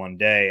coordinator one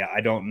day. I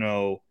don't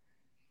know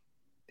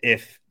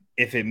if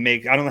it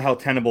makes – I don't know how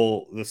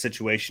tenable the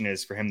situation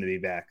is for him to be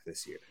back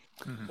this year.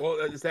 Mm-hmm. Well,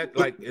 is that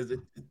like – do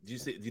you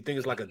think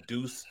it's like a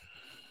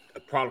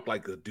product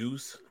like a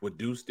Deuce, what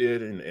Deuce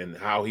did and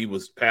how he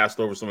was passed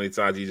over so many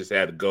times he just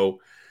had to go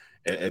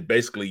and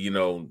basically,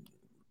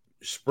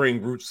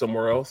 spring roots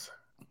somewhere else?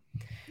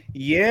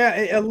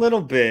 Yeah, a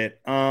little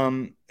bit.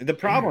 The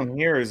problem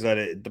here is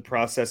that the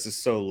process is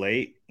so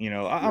late.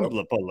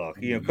 Look,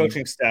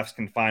 coaching staffs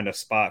can find a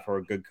spot for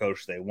a good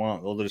coach they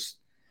want. They'll just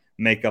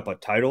make up a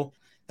title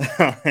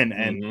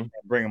and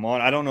bring him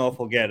on. I don't know if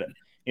we'll get it.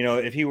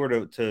 If he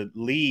were to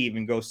leave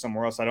and go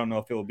somewhere else, I don't know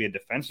if it will be a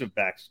defensive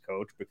backs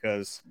coach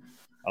because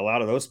a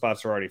lot of those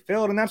spots are already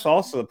filled. And that's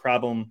also the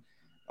problem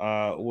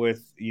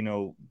with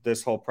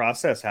this whole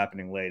process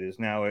happening late is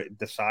now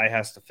Desai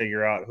has to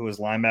figure out who his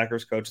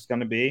linebackers coach is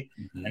going to be,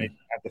 and he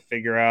have to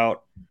figure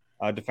out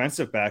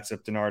defensive backs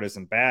if Denard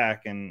isn't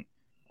back, and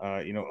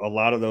a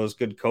lot of those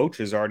good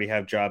coaches already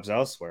have jobs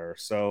elsewhere,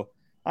 so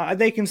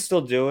they can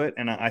still do it,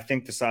 and I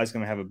think Desai is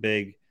going to have a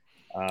big.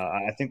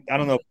 I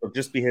don't know if it'll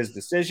just be his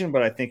decision,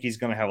 but I think he's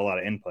going to have a lot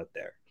of input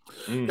there.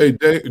 Hey,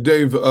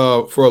 Dave,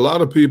 for a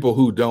lot of people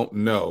who don't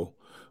know.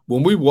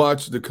 When we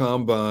watch the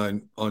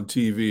Combine on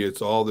TV,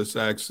 it's All This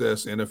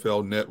Access,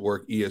 NFL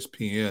Network,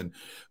 ESPN.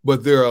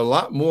 But there are a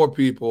lot more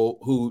people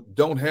who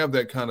don't have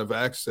that kind of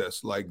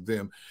access like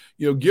them.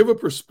 Give a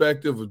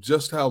perspective of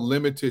just how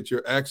limited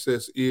your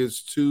access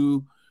is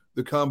to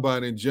the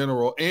Combine in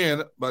general,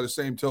 and by the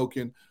same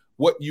token,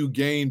 what you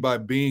gain by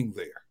being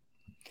there.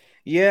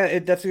 Yeah,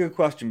 that's a good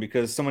question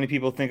because so many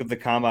people think of the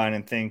Combine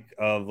and think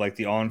of like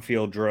the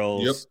on-field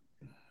drills. Yep.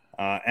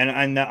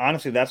 And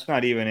honestly, that's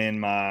not even in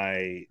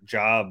my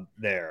job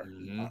there.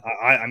 Mm-hmm.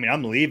 I mean,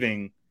 I'm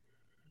leaving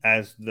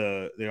as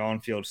the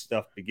on-field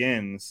stuff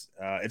begins.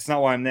 It's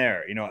not why I'm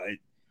there.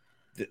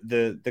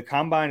 The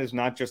Combine is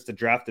not just a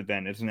draft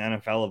event; it's an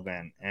NFL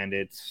event, and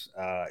it's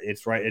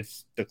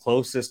the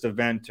closest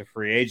event to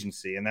free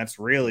agency, and that's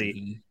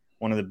really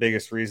one of the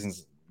biggest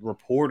reasons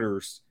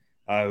reporters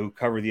who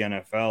cover the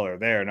NFL are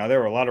there. Now,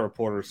 there are a lot of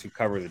reporters who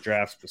cover the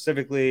draft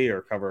specifically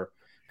or cover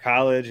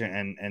college,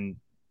 and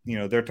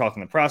they're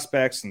talking to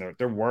prospects and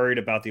they're worried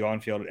about the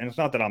on-field. And it's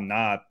not that I'm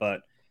not,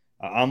 but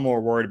I'm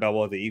more worried about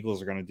what the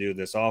Eagles are going to do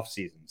this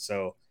offseason.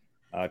 So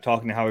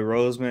talking to Howie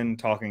Roseman,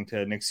 talking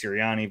to Nick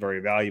Sirianni, very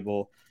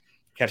valuable.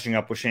 Catching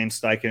up with Shane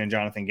Steichen and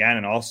Jonathan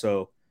Gannon,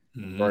 also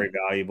very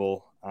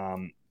valuable.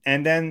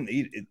 And then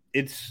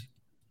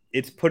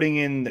it's putting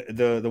in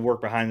the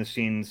work behind the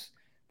scenes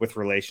with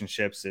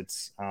relationships.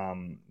 It's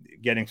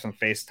getting some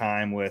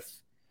FaceTime with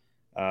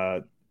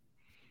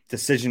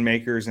decision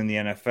makers in the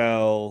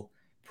NFL,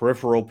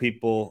 peripheral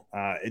people.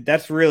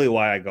 That's really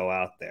why I go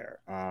out there.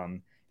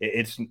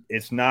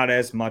 It's not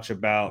as much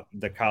about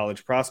the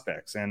college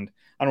prospects, and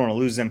I don't want to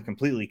lose them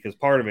completely because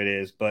part of it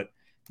is, but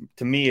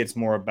to me, it's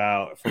more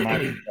about, from my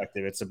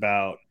perspective, it's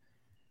about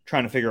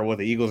trying to figure out what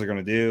the Eagles are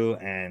going to do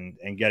and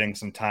getting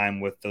some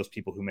time with those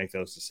people who make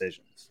those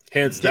decisions.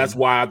 Hence, that's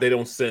why they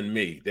don't send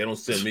me. They don't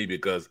send me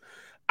because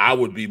I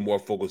would be more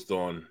focused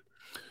on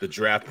the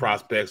draft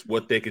prospects,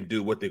 what they can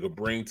do, what they could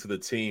bring to the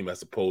team,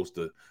 as opposed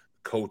to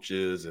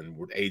coaches and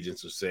what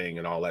agents are saying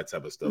and all that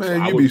type of stuff.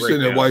 Man, you be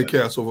sitting at White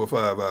Castle for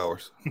 5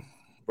 hours.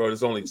 Bro,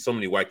 there's only so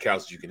many White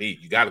Castles you can eat.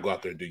 You got to go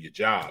out there and do your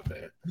job,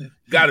 man. You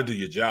got to do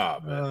your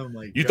job, man. Oh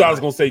my God. You thought I was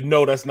going to say,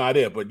 no, that's not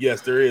it. But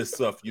yes, there is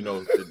stuff,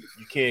 that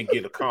you can't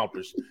get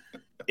accomplished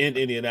in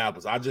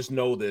Indianapolis. I just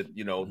know that,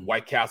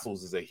 White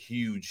Castles is a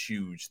huge,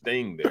 huge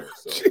thing there.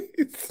 So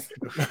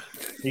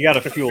you got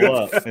to fuel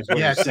up, is what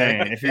you're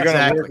saying. If you're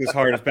going to work as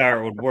hard as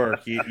Barrett would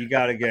work, you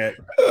got to get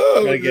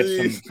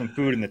some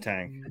food in the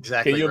tank.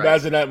 Exactly. Can you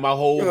imagine that? My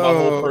whole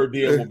per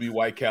diem will be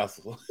White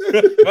Castle.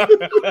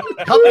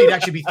 Company would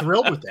actually be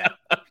thrilled with that.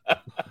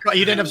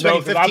 You'd end up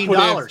spending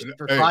 $15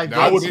 for 5 days.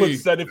 I would put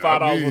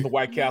 $75 worth of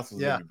White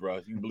Castles in me, bro.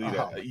 You can believe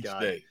that each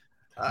day.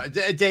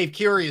 Dave,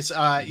 curious,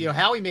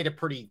 Howie made it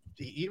pretty.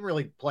 He didn't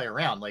really play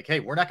around. Like,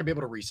 hey, we're not going to be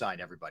able to re-sign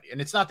everybody, and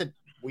it's not that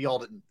we all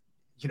didn't,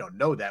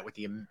 know that with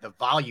the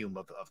volume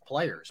of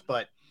players.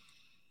 But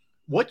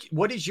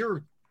what is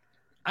your,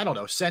 I don't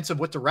know, sense of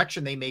what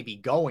direction they may be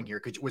going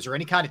here? Was there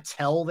any kind of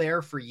tell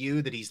there for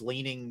you that he's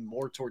leaning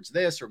more towards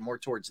this or more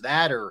towards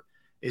that, or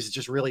is it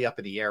just really up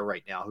in the air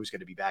right now? Who's going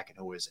to be back and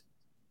who isn't?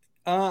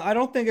 I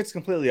don't think it's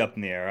completely up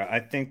in the air.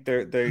 I think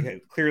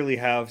they clearly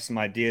have some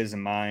ideas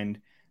in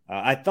mind.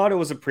 I thought it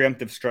was a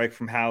preemptive strike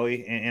from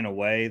Howie in a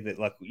way that,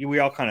 like, we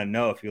all kind of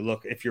know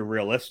if you're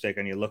realistic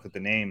and you look at the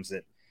names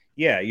that,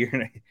 yeah, you're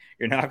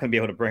not going to be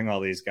able to bring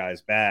all these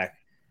guys back.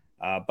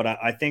 But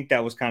I think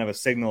that was kind of a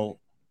signal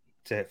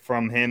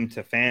from him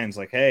to fans,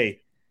 like,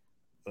 hey,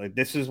 like,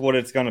 this is what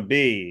it's going to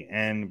be,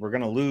 and we're going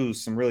to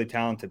lose some really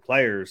talented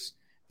players.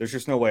 There's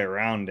just no way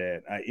around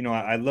it.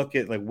 I look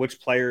at, like,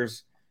 which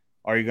players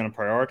are you going to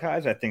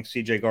prioritize? I think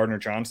C.J.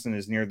 Gardner-Johnson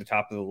is near the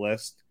top of the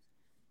list.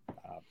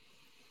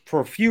 For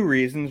a few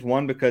reasons.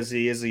 One, because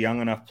he is a young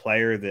enough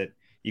player that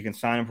you can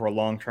sign him for a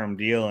long-term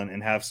deal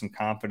and have some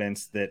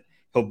confidence that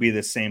he'll be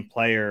the same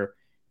player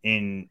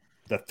in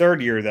the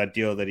third year of that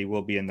deal that he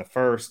will be in the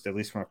first, at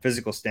least from a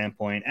physical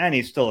standpoint. And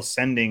he's still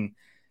ascending,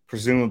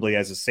 presumably,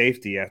 as a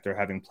safety after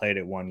having played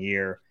it 1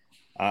 year.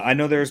 I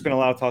know there's been a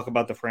lot of talk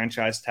about the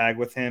franchise tag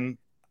with him.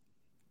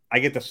 I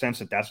get the sense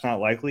that that's not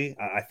likely.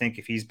 I think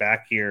if he's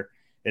back here,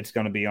 it's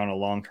going to be on a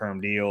long-term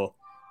deal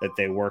that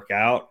they work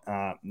out.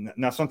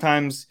 Now,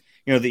 sometimes –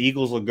 the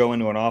Eagles will go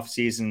into an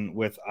offseason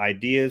with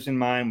ideas in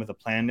mind, with a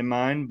plan in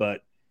mind,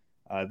 but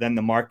then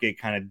the market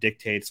kind of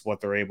dictates what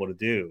they're able to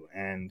do.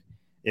 And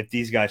if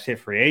these guys hit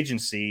free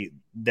agency,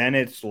 then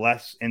it's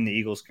less in the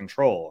Eagles'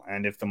 control.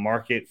 And if the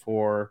market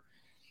for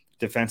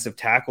defensive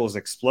tackles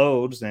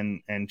explodes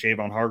and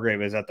Javon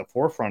Hargrave is at the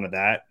forefront of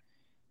that,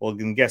 well,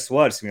 then guess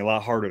what? It's going to be a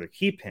lot harder to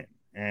keep him.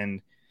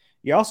 And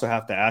you also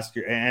have to ask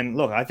and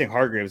look, I think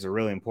Hargrave is a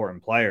really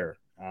important player.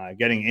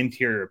 Getting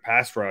interior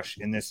pass rush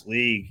in this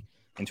league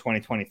in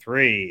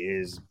 2023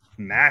 is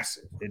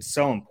massive. It's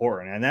so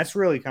important. And that's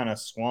really kind of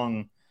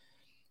swung,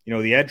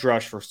 the edge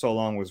rush for so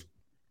long was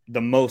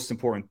the most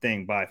important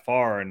thing by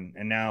far. And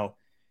now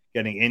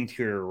getting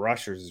interior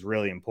rushers is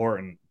really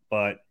important,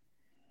 but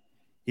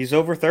he's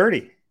over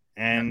 30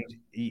 and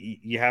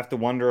you have to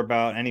wonder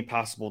about any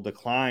possible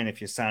decline if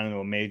you sign into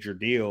a major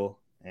deal.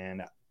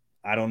 And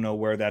I don't know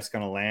where that's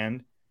going to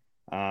land.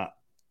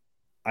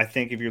 I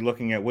think if you're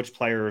looking at which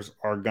players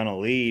are going to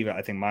leave,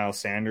 I think Miles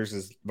Sanders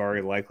is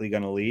very likely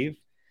going to leave.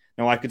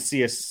 Now, I could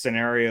see a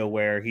scenario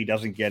where he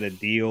doesn't get a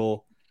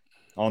deal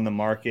on the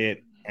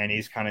market and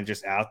he's kind of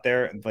just out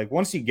there. Like,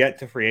 once you get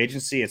to free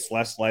agency, it's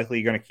less likely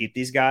you're going to keep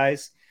these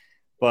guys.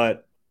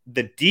 But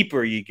the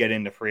deeper you get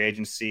into free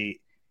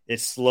agency, it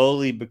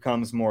slowly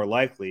becomes more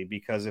likely,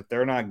 because if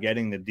they're not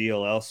getting the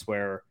deal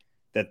elsewhere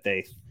that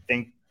they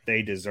think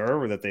they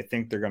deserve or that they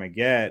think they're going to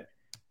get,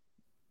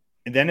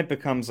 and then it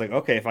becomes like,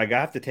 okay, if I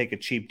have to take a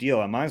cheap deal,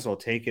 I might as well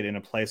take it in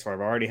a place where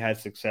I've already had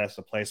success,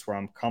 a place where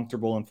I'm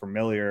comfortable and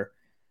familiar.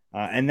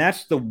 And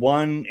that's the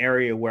one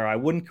area where I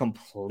wouldn't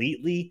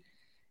completely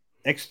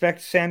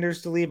expect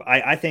Sanders to leave.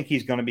 I think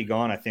he's going to be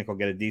gone. I think he'll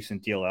get a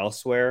decent deal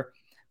elsewhere.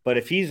 But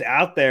if he's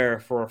out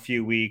there for a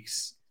few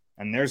weeks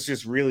and there's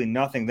just really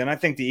nothing, then I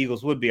think the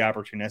Eagles would be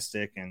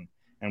opportunistic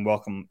and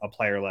welcome a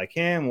player like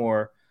him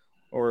or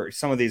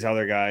some of these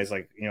other guys.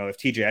 Like, if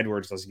TJ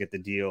Edwards doesn't get the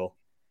deal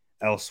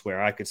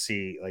elsewhere, I could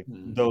see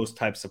those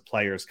types of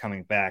players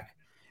coming back.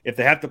 If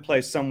they have to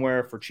play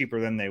somewhere for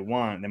cheaper than they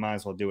want, they might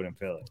as well do it in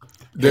Philly.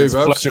 Dave,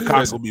 Fletcher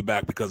Cox will be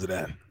back because of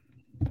that.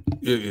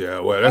 Yeah,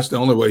 well, that's the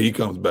only way he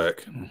comes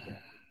back.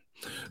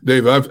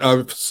 Dave,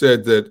 I've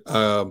said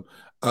that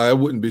I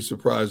wouldn't be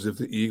surprised if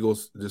the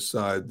Eagles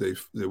decide they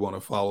want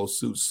to follow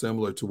suit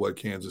similar to what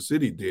Kansas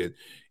City did,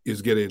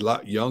 is get a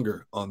lot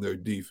younger on their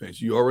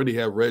defense. You already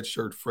have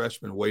redshirt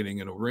freshmen waiting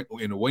in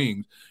the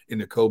wings in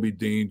the Kobe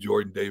Dean,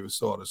 Jordan Davis,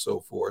 so on and so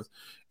forth.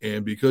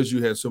 And because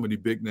you had so many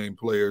big-name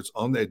players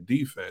on that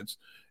defense,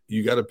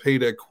 you got to pay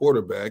that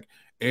quarterback.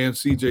 And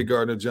C.J.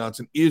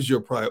 Gardner-Johnson is your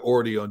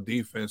priority on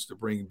defense to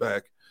bring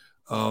back.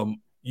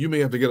 You may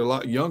have to get a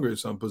lot younger in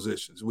some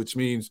positions, which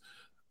means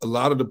a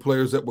lot of the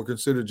players that were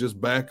considered just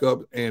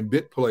backup and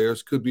bit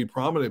players could be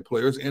prominent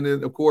players. And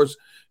then, of course,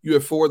 you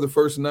have 4 of the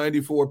first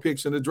 94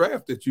 picks in the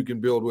draft that you can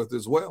build with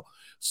as well.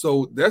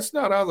 So that's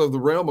not out of the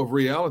realm of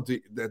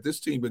reality that this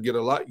team would get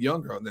a lot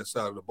younger on that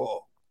side of the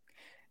ball.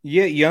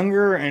 Yeah,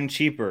 younger and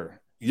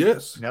cheaper.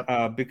 Yes.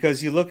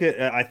 Because you look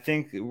at, I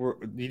think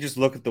you just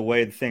look at the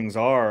way things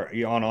are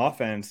on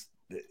offense,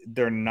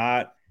 they're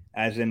not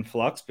as in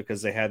flux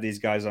because they have these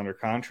guys under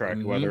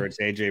contract, whether it's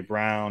A.J.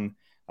 Brown,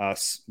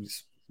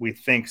 we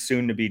think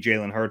soon to be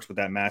Jalen Hurts with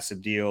that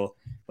massive deal.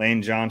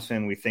 Lane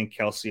Johnson, we think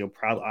Kelsey will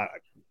probably, I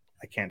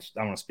don't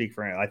want to speak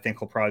for him. I think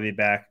he'll probably be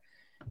back.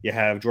 You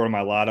have Jordan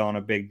Mailata on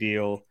a big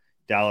deal,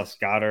 Dallas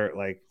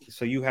Goedert.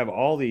 So you have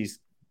all these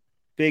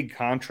big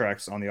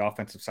contracts on the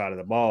offensive side of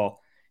the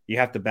ball. You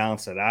have to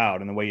balance it out.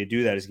 And the way you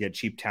do that is get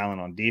cheap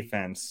talent on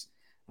defense.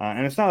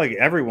 And it's not like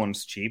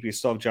everyone's cheap. You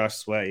still have Josh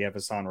Sweat, you have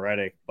Hassan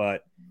Reddick,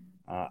 but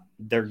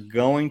they're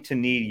going to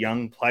need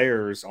young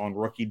players on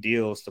rookie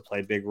deals to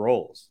play big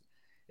roles.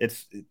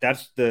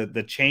 That's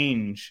the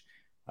change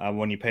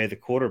when you pay the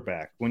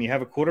quarterback. When you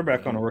have a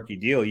quarterback on a rookie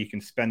deal, you can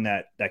spend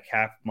that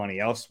cap money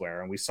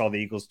elsewhere. And we saw the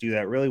Eagles do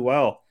that really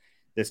well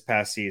this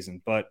past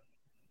season. But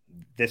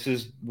this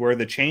is where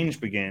the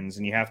change begins,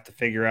 and you have to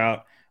figure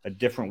out a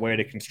different way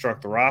to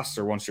construct the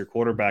roster once your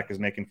quarterback is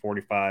making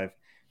 $45+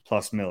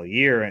 million a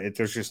year.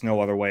 There's just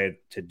no other way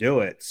to do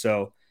it.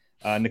 So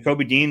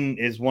Nakobe Dean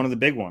is one of the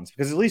big ones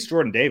because at least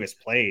Jordan Davis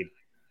played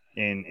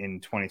in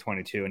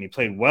 2022, and he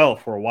played well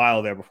for a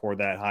while there before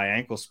that high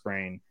ankle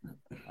sprain.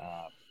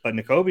 But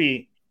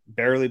Nakobe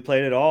barely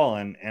played at all,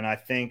 and I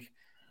think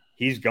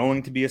he's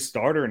going to be a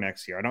starter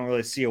next year. I don't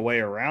really see a way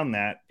around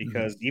that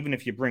because even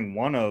if you bring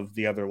one of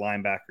the other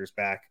linebackers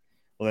back,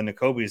 well, then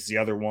Nakobe is the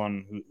other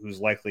one who's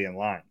likely in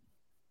line.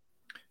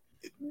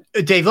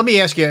 Dave, let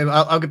me ask you,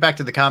 I'll get back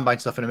to the combine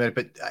stuff in a minute,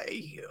 but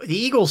the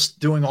Eagles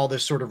doing all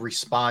this sort of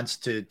response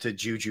to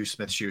Juju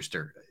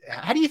Smith-Schuster,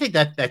 how do you think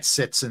that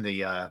sits in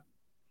the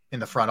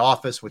front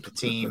office with the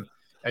team?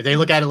 They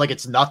look at it like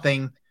it's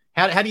nothing.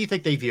 How do you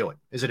think they view it?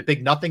 Is it a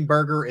big nothing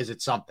burger? Is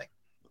it something?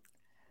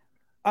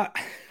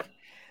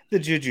 The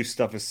Juju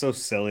stuff is so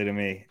silly to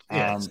me.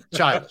 Yeah, it's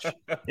childish.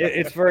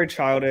 It's very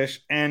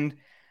childish. And,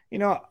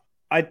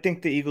 I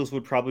think the Eagles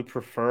would probably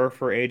prefer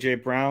for A.J.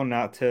 Brown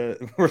not to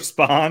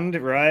respond,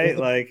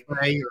 right?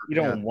 You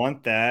don't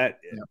want that.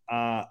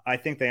 Yeah. I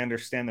think they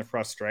understand the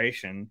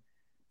frustration.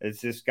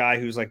 It's this guy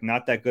who's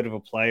not that good of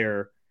a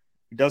player.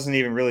 He doesn't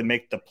even really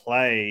make the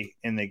play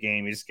in the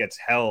game. He just gets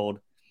held.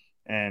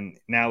 And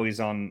now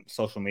he's on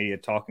social media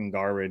talking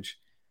garbage.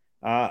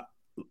 They'd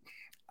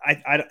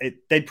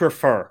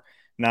prefer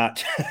not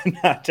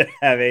to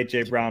have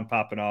A.J. Brown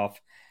popping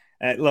off.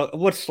 Look,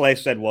 what Slay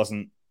said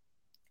wasn't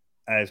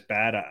as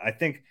bad. I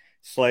think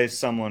Slay's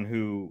someone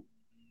who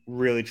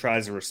really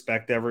tries to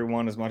respect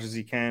everyone as much as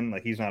he can.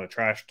 He's not a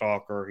trash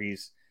talker.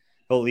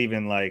 He'll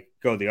even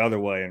go the other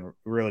way and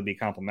really be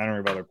complimentary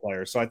of other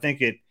players. So I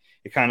think it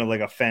kind of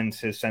offends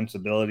his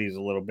sensibilities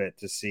a little bit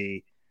to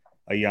see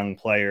a young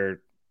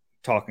player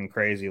talking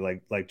crazy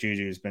like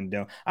Juju's been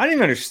doing. I didn't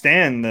even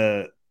understand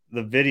the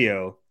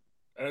video.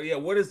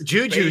 What is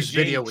Juju's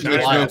video? Was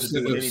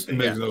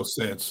makes no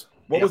sense.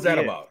 What was that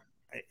about?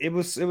 It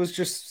was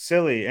just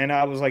silly, and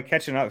I was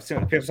catching up.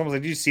 Someone was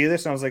like, "Did you see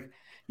this?" And I was like,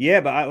 "Yeah,"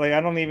 but I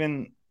don't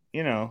even,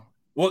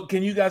 Well,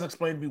 can you guys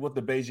explain to me what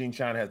the Beijing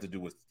China has to do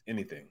with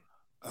anything?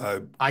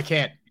 I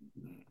can't.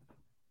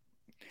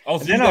 Oh,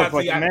 so then I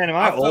was man, am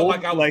I old?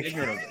 I was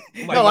ignorant of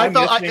it.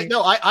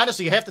 I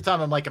honestly, half the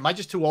time I'm am I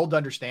just too old to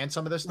understand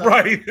some of this stuff?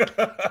 Right.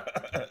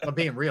 I'm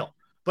being real.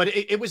 But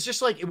it was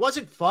just it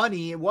wasn't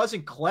funny. It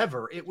wasn't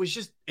clever. It was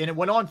just, and it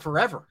went on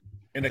forever.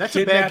 And that's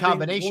a bad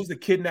combination. What was the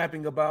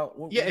kidnapping about?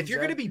 If you're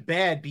going to be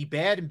bad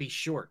and be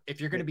short. If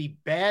you're going to be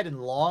bad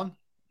and long,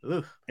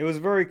 ugh. It was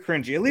very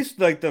cringy. At least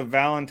the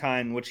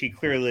Valentine, which he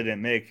clearly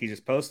didn't make, he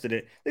just posted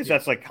it. At least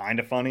that's kind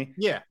of funny.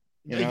 Yeah.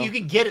 You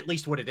can get at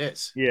least what it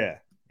is. Yeah.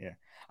 Yeah.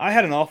 I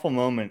had an awful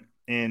moment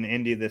in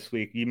Indy this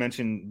week. You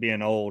mentioned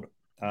being old.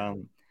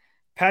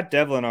 Pat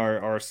Devlin,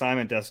 our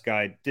assignment desk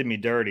guy, did me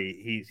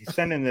dirty. He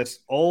sent in this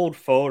old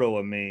photo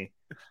of me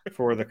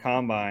for the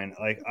combine.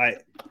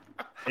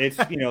 It's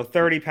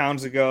 30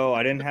 pounds ago.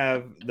 I didn't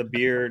have the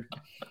beard,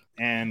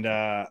 and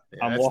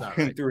I'm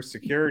walking through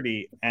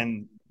security,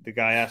 and the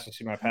guy asked to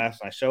see my pass,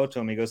 and I show it to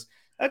him. He goes,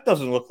 "That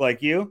doesn't look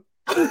like you."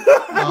 I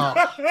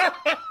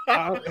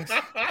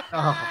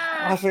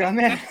was like,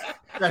 man,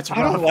 I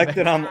don't like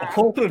that I'm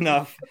old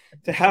enough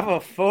to have a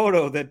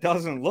photo that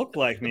doesn't look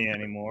like me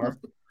anymore.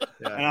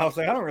 Yeah. And I was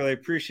like, I don't really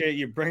appreciate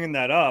you bringing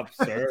that up,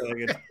 sir. Like,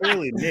 it's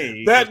clearly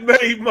me. That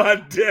made my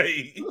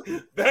day.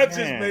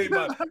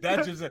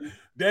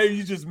 Dave,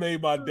 you just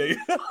made my day.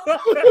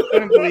 I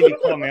couldn't believe you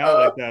called me out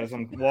like that as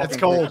I'm walking. That's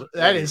cold.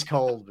 That is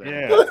cold,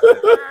 man.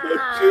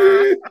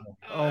 Yeah.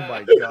 Oh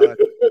my God.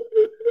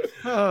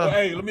 Well,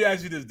 hey, let me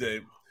ask you this,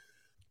 Dave.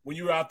 When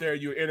you were out there,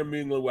 you were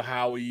intermingling with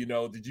Howie,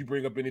 did you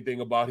bring up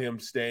anything about him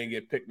staying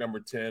at pick number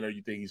 10, or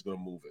you think he's going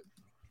to move it?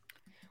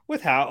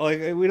 With Howie,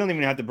 like, we don't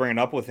even have to bring it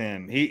up with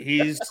him.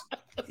 He's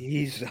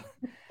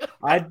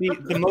I'd be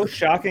the most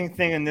shocking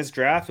thing in this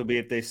draft would be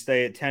if they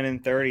stay at 10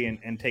 and 30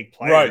 and take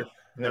players.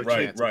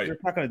 Right. They're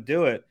not going to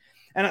do it.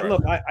 And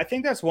look, I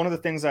think that's one of the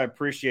things I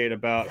appreciate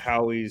about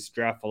Howie's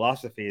draft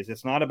philosophy is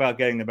it's not about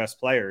getting the best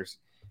players.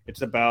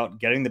 It's about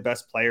getting the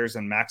best players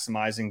and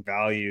maximizing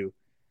value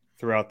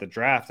throughout the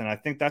draft. And I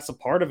think that's a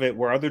part of it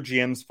where other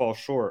GMs fall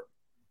short.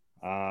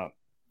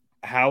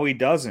 Howie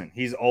doesn't.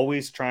 He's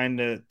always trying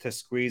to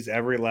squeeze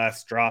every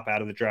last drop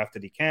out of the draft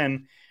that he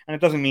can. And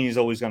it doesn't mean he's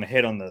always going to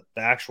hit on the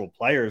actual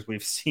players.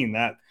 We've seen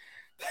that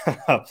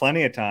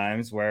plenty of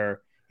times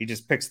where he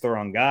just picks the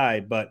wrong guy.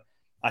 But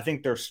I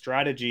think their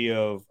strategy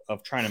of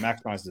trying to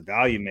maximize the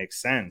value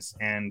makes sense.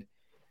 And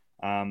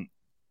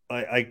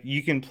like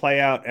you can play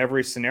out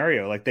every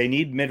scenario. Like they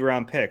need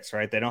mid-round picks,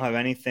 right? They don't have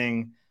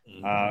anything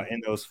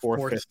in those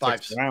fourth, fifth,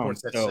 sixth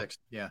rounds. Sixth.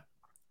 Yeah.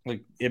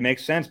 Like it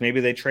makes sense. Maybe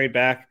they trade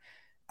back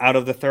out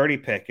of the 30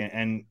 pick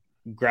and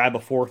grab a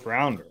fourth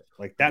rounder.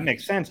 Like that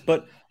makes sense.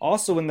 But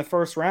also in the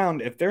first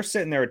round, if they're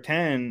sitting there at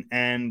 10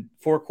 and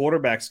 4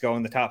 quarterbacks go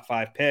in the top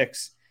 5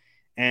 picks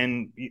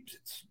and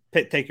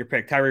take your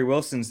pick, Tyree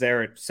Wilson's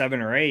there at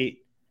 7 or 8,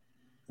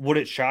 would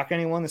it shock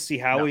anyone to see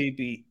Howie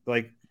be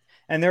like,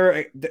 and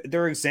there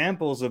are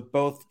examples of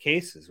both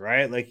cases,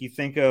 right? Like you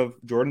think of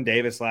Jordan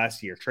Davis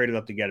last year, traded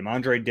up to get him.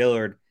 Andre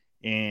Dillard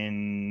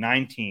in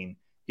 19,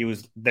 he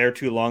was there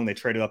too long. They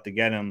traded up to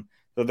get him.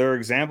 So there are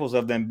examples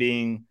of them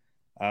being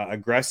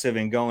aggressive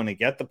and going to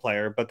get the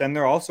player, but then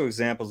there are also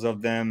examples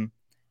of them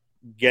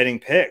getting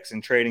picks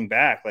and trading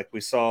back, like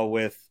we saw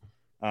with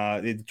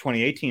the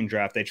 2018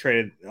 draft. They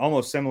traded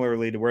almost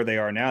similarly to where they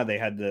are now. They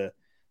had the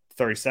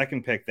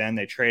 32nd pick then.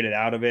 They traded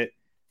out of it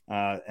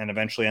and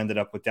eventually ended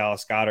up with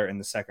Dallas Goedert in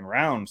the second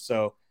round.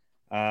 So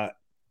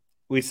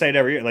we say it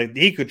every year, like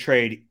he could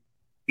trade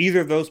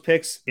either of those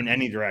picks in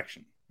any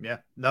direction. Yeah,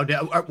 no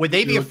doubt. Would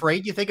they be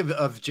afraid, you think,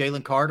 of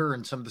Jalen Carter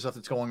and some of the stuff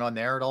that's going on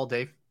there at all,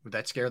 Dave? Would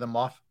that scare them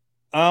off?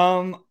 I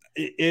don't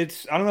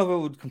know if it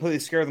would completely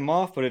scare them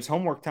off, but it's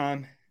homework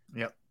time.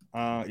 Yep.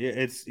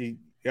 You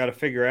got to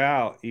figure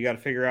out. You got to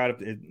figure out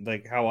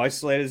like how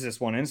isolated is this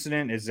one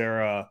incident? Is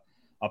there a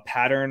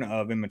pattern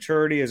of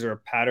immaturity? Is there a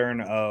pattern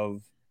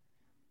of,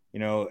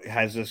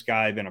 has this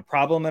guy been a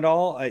problem at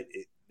all?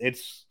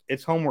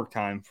 It's homework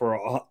time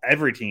for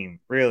every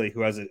team really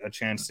who has a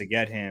chance to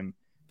get him.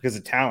 Because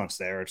the talent's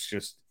there. It's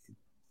just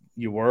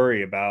you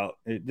worry about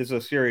it. This is a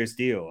serious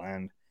deal,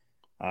 and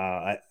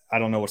I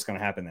don't know what's going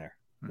to happen there.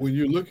 When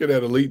you look at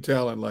elite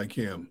talent like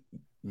him,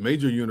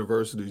 major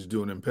universities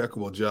do an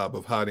impeccable job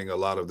of hiding a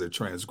lot of their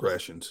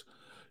transgressions,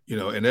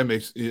 and that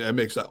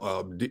makes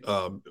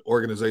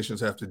organizations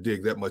have to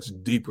dig that much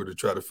deeper to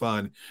try to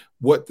find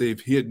what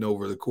they've hidden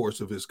over the course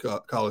of his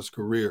college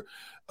career.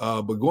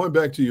 But going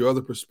back to your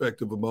other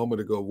perspective a moment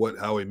ago, what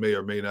Howie may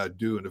or may not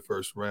do in the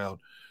first round.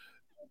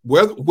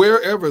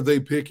 Wherever they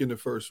pick in the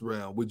first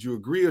round, would you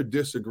agree or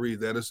disagree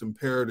that it's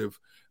imperative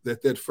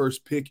that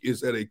first pick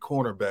is at a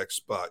cornerback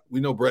spot? We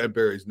know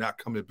Bradbury's not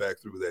coming back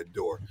through that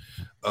door.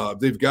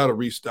 They've got to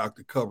restock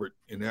the cupboard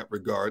in that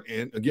regard.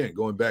 And again,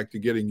 going back to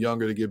getting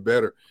younger to get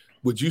better,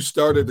 would you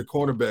start at the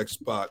cornerback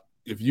spot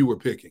if you were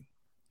picking?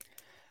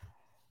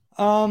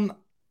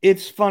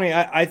 It's funny.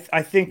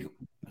 I think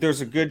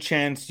there's a good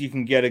chance you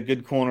can get a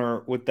good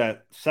corner with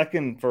that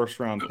second first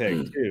round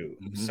pick too.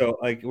 So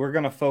like we're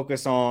going to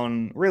focus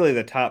on really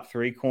the top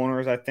 3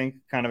 corners. I think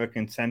kind of a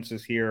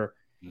consensus here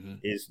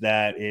is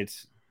that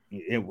it's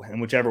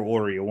in whichever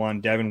order you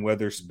want, Devin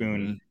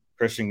Witherspoon,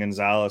 Christian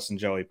Gonzalez, and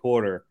Joey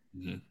Porter.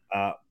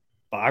 But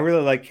I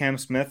really like Cam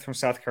Smith from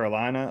South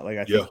Carolina. Like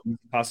I think he's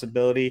a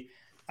possibility.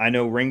 I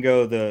know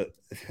Ringo,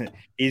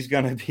 he's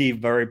going to be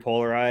very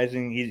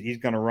polarizing. He's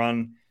going to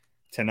run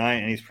tonight,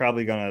 and he's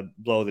probably going to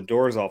blow the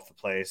doors off the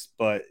place.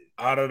 But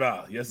I don't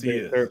know. Yes, he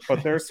is.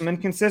 But there's some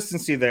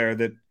inconsistency there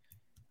that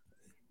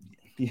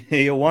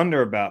you'll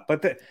wonder about.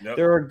 But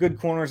there are good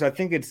corners. I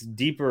think it's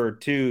deeper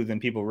too than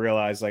people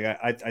realize. Like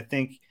I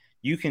think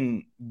you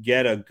can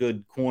get a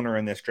good corner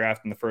in this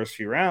draft in the first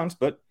few rounds,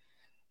 but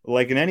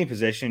like in any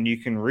position, you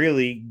can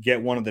really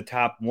get one of the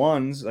top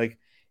ones. Like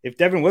if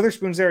Devin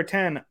Witherspoon's there at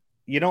 10,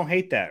 you don't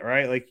hate that,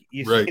 right? Like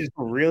he's a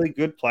really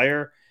good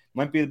player,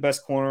 might be the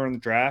best corner in the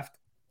draft.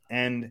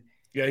 And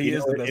yeah, he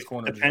is the best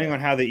corner. Depending on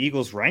how the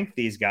Eagles rank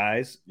these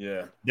guys,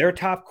 their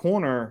top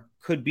corner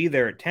could be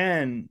there at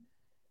 10.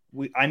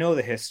 I know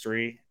the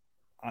history.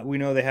 We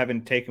know they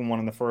haven't taken one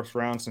in the first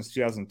round since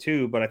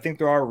 2002, but I think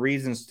there are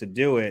reasons to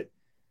do it.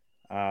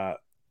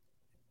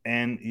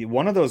 And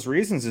one of those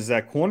reasons is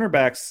that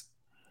cornerbacks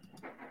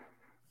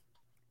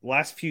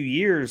last few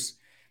years,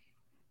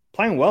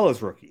 playing well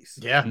as rookies.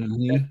 Yeah.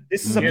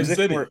 This is a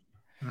position where,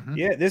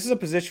 this is a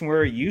position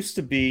where it used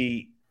to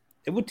be,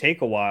 it would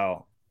take a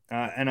while.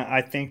 And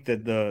I think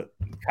that the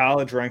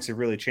college ranks have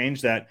really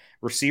changed that.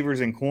 Receivers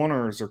and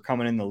corners are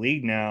coming in the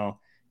league now,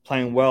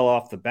 playing well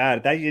off the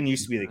bat. That didn't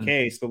used to be the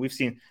case, but we've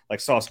seen like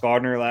Sauce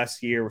Gardner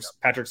last year,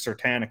 Patrick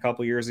Surtain a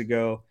couple years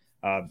ago,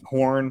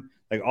 Horn,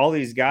 like all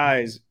these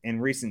guys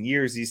in recent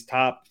years, these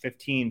top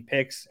 15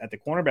 picks at the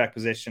cornerback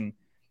position,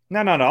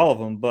 not all of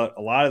them, but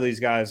a lot of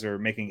these guys are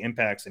making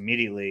impacts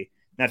immediately.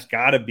 That's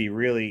got to be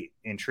really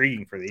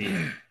intriguing for the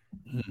Eagles.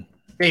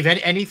 Dave,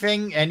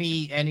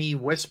 any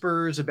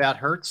whispers about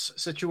Hurts'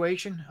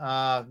 situation?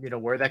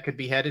 Where that could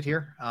be headed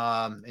here,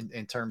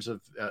 in terms of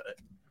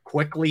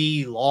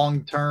quickly,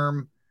 long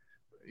term.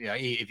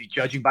 If you're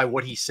judging by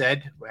what he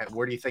said,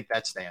 where do you think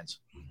that stands?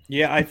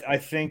 Yeah, I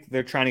think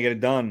they're trying to get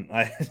it done.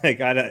 I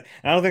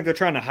don't think they're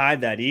trying to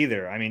hide that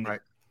either. I mean,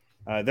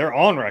 they're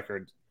on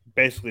record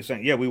basically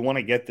saying, "Yeah, we want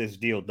to get this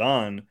deal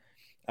done."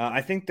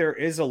 I think there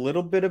is a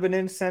little bit of an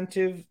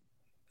incentive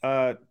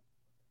to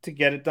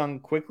get it done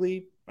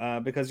quickly.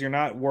 Because you're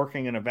not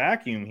working in a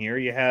vacuum here.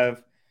 You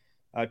have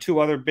two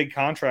other big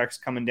contracts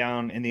coming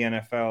down in the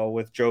NFL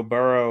with Joe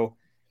Burrow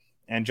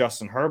and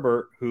Justin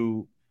Herbert,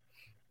 who,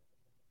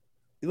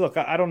 look,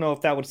 I don't know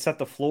if that would set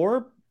the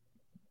floor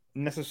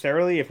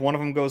necessarily if one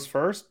of them goes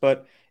first,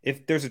 but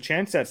if there's a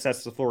chance that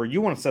sets the floor, you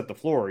want to set the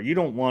floor. You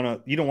don't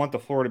want the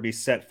floor to be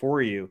set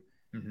for you.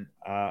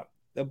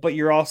 But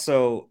you're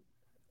also,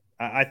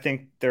 I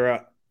think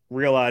they're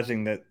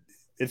realizing that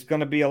it's going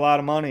to be a lot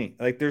of money.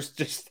 Like there's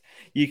just,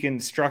 you can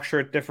structure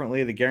it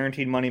differently. The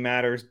guaranteed money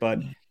matters, but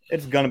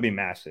it's going to be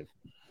massive,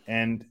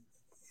 and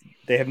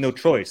they have no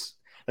choice.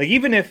 Like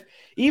even if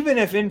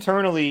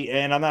internally,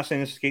 and I'm not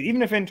saying this is case,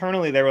 even if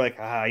internally they were like,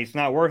 he's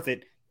not worth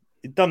it.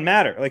 It doesn't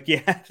matter. Like,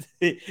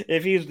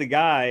 if he's the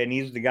guy and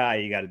he's the guy,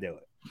 you got to do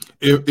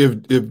it.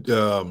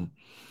 If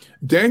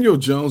Daniel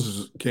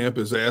Jones's camp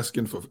is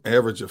asking for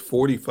average of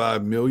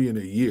 $45 million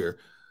a year,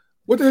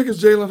 what the heck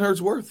is Jalen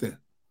Hurts worth then?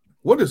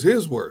 What is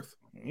his worth?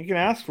 You can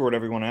ask for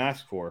whatever you want to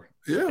ask for.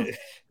 Yeah.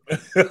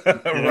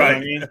 Right. I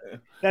mean?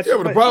 But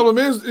the problem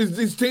is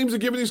these teams are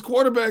giving these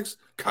quarterbacks,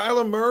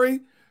 Kyler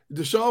Murray,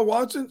 Deshaun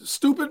Watson,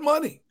 stupid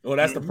money. Well,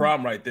 that's the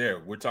problem right there.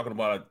 We're talking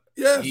about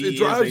it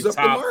drives up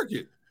the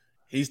market.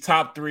 He's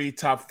top 3,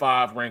 top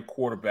 5 ranked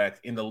quarterback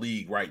in the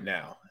league right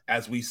now.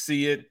 As we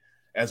see it,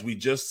 as we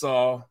just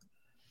saw,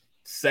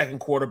 second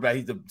quarterback.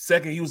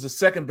 He was the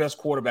second best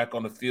quarterback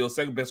on the field,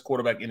 second best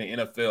quarterback in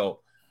the NFL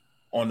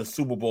on the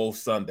Super Bowl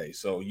Sunday.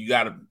 So you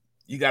gotta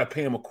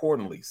pay him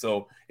accordingly.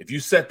 So if you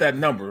set that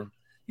number,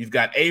 you've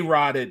got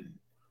A-Rod at,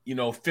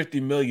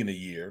 $50 million a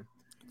year.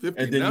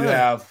 59. And then you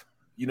have,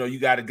 you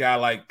got a guy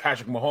like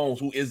Patrick Mahomes,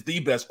 who is the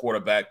best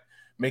quarterback,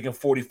 making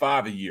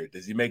 $45 a year.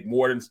 Does he make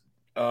more than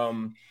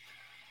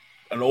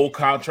an old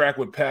contract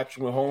with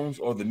Patrick Mahomes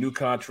or the new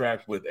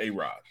contract with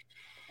A-Rod?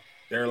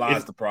 There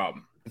lies the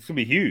problem. It's going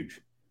to be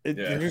huge.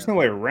 There's no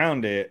way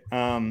around it.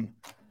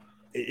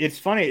 It's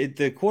funny.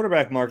 The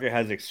quarterback market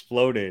has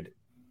exploded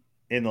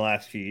in the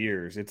last few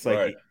years. It's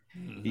like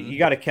you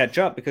got to catch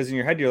up, because in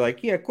your head you're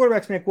like, yeah,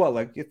 quarterbacks make what,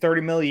 like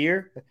 $30 million a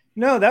year?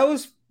 No,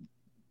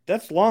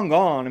 that's long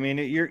gone. I mean,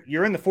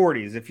 you're in the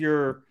 40s. If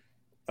you're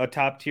a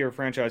top tier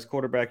franchise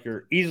quarterback,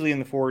 you're easily in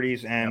the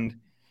 40s, and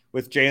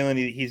with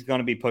Jalen, he's going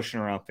to be pushing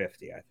around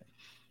 50, I think.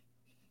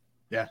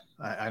 Yeah,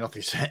 I don't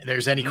think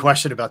there's any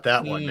question about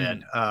that one,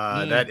 man.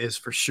 That is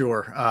for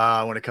sure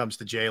when it comes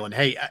to Jalen.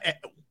 Hey,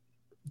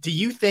 do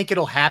you think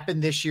it'll happen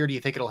this year? Do you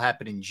think it'll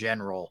happen in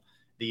general?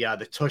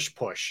 The tush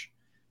push,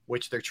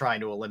 which they're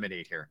trying to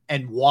eliminate here,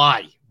 and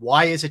why?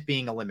 Why is it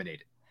being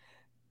eliminated?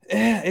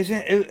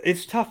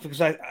 It's tough,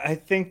 because I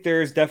think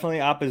there's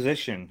definitely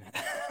opposition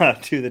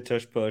to the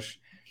tush push,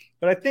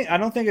 but I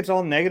don't think it's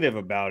all negative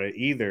about it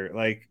either.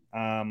 Like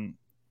a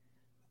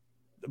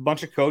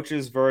bunch of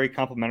coaches very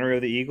complimentary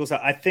of the Eagles.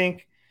 I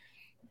think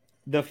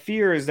the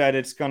fear is that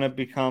it's going to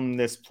become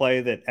this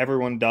play that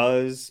everyone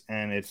does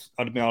and it's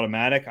going to be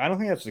automatic. I don't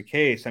think that's the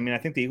case. I mean, I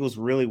think the Eagles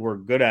really were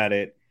good at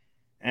it,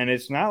 and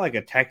it's not like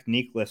a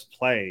technique-less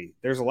play.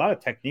 There's a lot of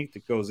technique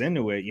that goes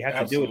into it. You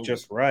have to do it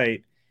just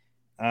right.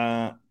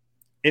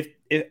 If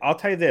I'll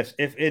tell you this,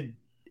 if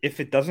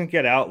it doesn't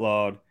get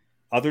outlawed,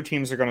 other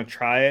teams are going to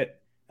try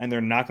it, and they're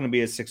not going to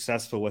be as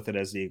successful with it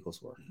as the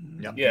Eagles were.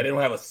 Yep. Yeah, they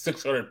don't have a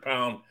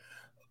 600-pound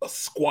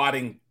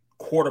squatting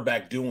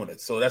quarterback doing it.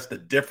 So that's the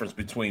difference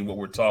between what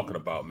we're talking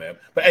about, man.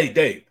 But hey,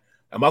 Dave,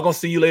 am I going to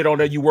see you later on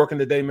there? You working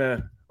today,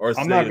 man? Or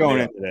I'm not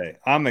going in today.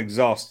 I'm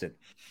exhausted.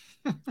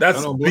 That's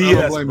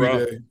BS,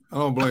 bro. I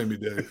don't blame you,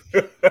 Dave.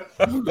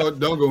 Don't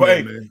go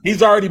in, man.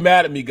 He's already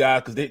mad at me,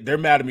 guys, because they're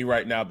mad at me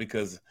right now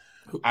because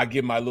I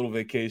get my little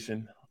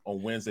vacation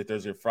on Wednesday,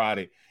 Thursday,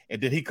 Friday. And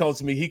then he comes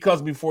to me. He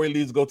comes before he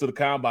leaves to go to the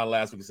combine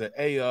last week and said,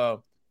 hey,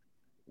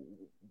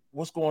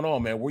 what's going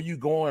on, man? Where you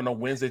going on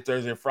Wednesday,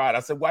 Thursday, and Friday?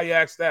 I said, why you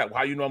ask that?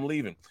 How you know I'm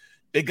leaving?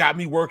 They got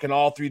me working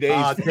all 3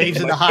 days.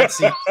 Dave's in the hot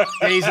seat.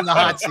 Dave's in the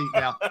hot seat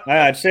now.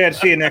 I'd say I'd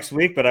see you next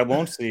week, but I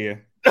won't see you.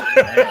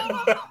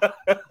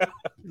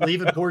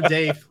 leaving poor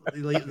Dave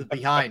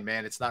behind,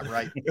 man. It's not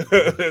right.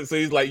 So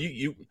he's like,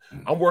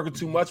 I'm working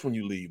too much when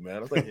you leave, man. I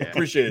was like,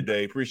 appreciate it,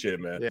 Dave. Appreciate it,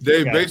 man. Yeah.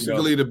 Dave,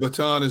 basically the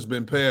baton has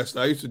been passed.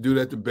 I used to do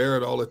that to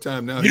Barrett all the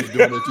time. Now he's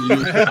doing it to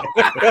you.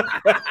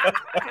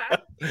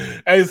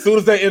 Hey, as soon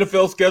as that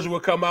NFL schedule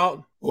would come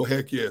out, oh,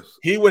 heck yes.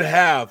 He would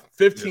have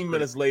 15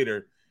 minutes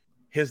later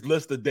his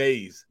list of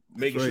days,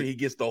 making sure he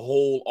gets the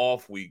whole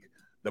off week,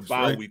 the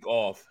bye week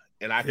off.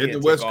 And I can't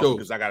take off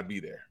because I got to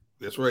be there.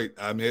 That's right.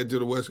 I'm headed to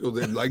the West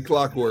Coast like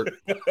clockwork.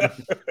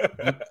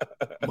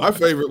 My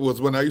favorite was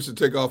when I used to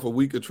take off a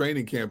week of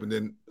training camp, and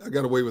then I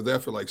got away with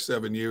that for like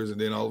 7 years, and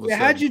then all of a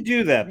sudden. How'd you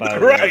do that, by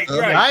the way?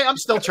 Right. I'm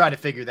still trying to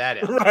figure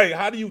that out. Right.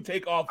 How do you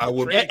take off?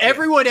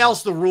 Everyone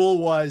else, the rule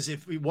was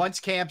once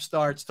camp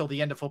starts till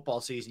the end of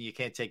football season, you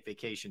can't take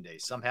vacation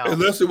days somehow.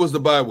 Unless it was the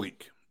bye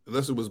week.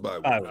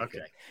 Okay.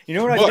 You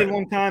know what I did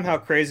one time? How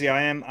crazy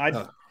I am?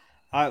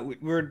 We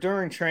were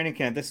during training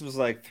camp. This was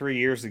like 3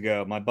 years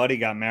ago. My buddy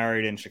got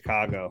married in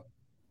Chicago.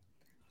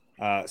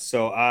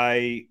 So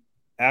I,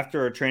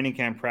 after a training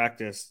camp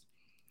practice,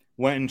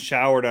 went and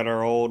showered at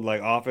our old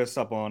office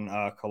up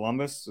on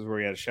Columbus. This is where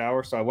we had a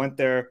shower. So I went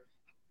there,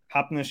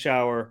 hopped in the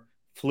shower,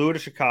 flew to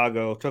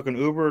Chicago, took an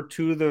Uber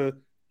to the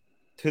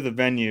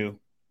venue,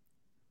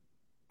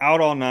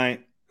 out all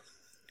night,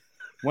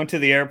 went to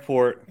the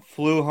airport,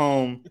 flew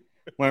home,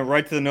 went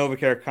right to the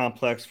NovaCare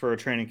complex for a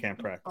training camp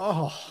practice.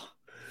 Oh.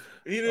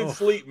 He didn't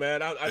sleep,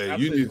 man.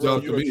 You need to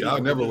talk to me. I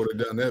never would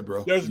have done that,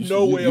 bro. There's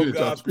no way on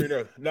God's green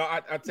earth. No,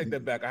 I take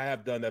that back. I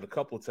have done that a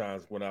couple of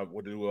times when I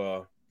would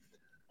do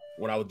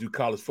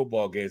college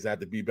football games. I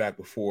had to be back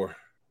before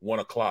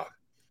 1:00.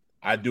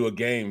 I'd do a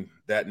game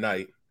that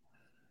night,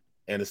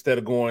 and instead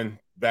of going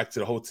back to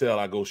the hotel,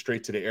 I go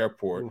straight to the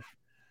airport,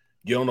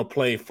 get on a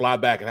plane, fly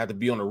back, and have to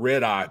be on a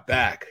red eye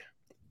back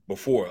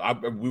before.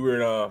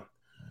 It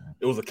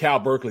was a Cal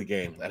Berkeley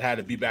game. I had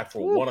to be back for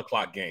a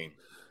 1:00 game.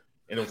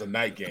 And it was a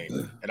night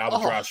game. And I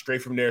would drive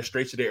straight from there,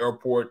 straight to the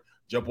airport,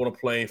 jump on a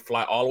plane,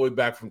 fly all the way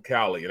back from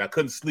Cali. And I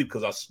couldn't sleep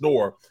because I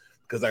snore,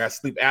 because I got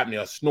sleep apnea.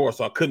 I snore,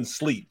 so I couldn't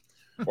sleep.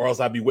 Or else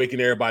I'd be waking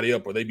everybody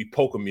up, or they'd be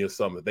poking me or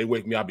something. If they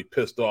wake me, I'd be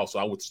pissed off. So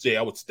I would stay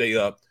up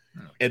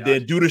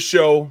then do the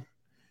show,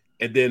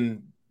 and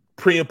then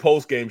pre and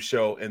post game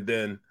show, and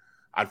then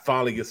I'd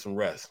finally get some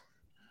rest.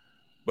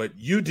 But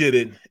you did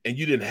it, and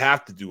you didn't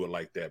have to do it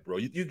like that, bro.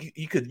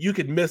 You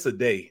could miss a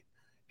day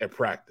at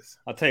practice.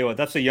 I'll tell you what,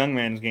 that's a young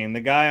man's game.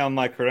 The guy on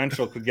my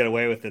credential could get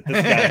away with it.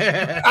 This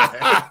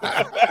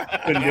guy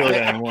couldn't do it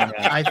anymore, man.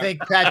 I think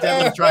Pat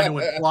Devin's trying to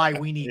imply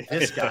we need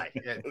this guy.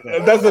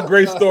 That's a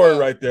great story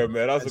right there,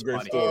 man. That's a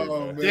great story.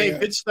 Oh, Dave,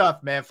 good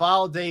stuff, man.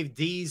 Follow Dave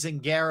D.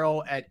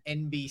 Zingaro at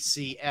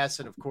NBCS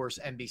and, of course,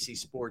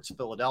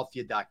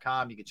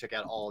 NBCSportsPhiladelphia.com. You can check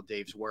out all of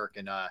Dave's work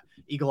and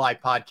Eagle Eye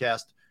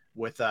Podcast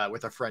with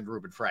our friend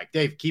Ruben Frank.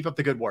 Dave, keep up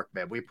the good work,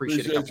 man. We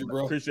appreciate it. You,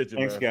 bro. Appreciate you,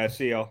 Thanks, man. guys.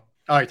 See y'all.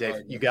 All right, Dave,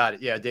 you got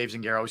it. Yeah, Dave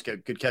Zingaro, always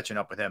good catching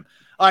up with him.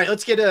 All right,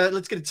 let's get a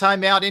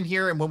timeout in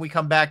here, and when we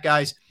come back,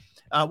 guys,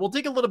 we'll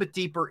dig a little bit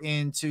deeper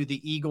into the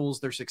Eagles,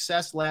 their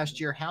success last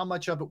year, how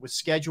much of it was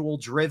schedule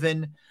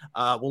driven.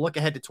 We'll look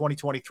ahead to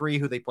 2023,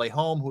 who they play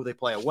home, who they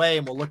play away,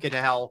 and we'll look at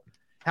how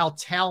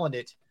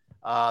talented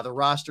the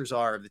rosters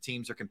are of the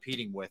teams they're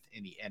competing with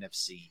in the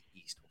NFC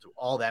East. We'll do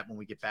all that when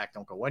we get back.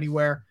 Don't go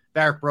anywhere.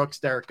 Barrett Brooks,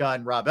 Derrick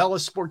Gunn, Rob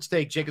Ellis, Sports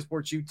Take, Jacob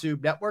Sports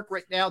YouTube Network.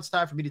 Right now, it's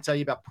time for me to tell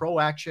you about Pro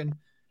Action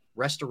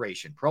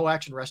Restoration. Pro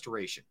Action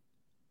Restoration.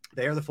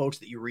 They are the folks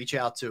that you reach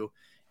out to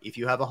if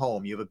you have a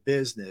home, you have a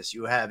business,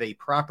 you have a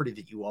property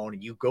that you own,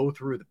 and you go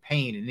through the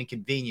pain and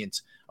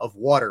inconvenience of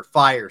water,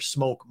 fire,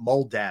 smoke,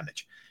 mold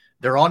damage.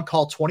 They're on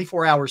call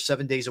 24 hours,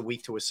 7 days a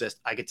week to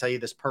assist. I can tell you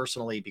this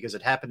personally because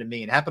it happened to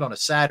me. It happened on a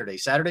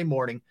Saturday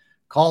morning.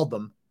 Called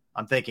them.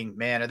 I'm thinking,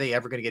 man, are they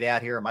ever going to get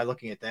out here? Am I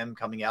looking at them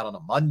coming out on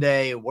a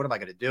Monday? What am I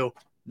going to do?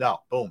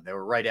 No, boom, they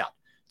were right out.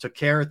 Took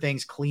care of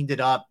things, cleaned it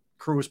up.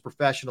 Crew was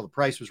professional. The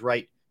price was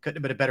right. Couldn't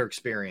have been a better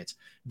experience.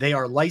 They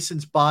are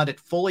licensed,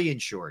 bonded, fully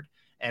insured.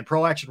 And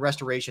Pro Action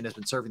Restoration has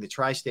been serving the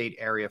tri-state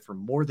area for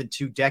more than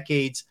 2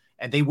 decades.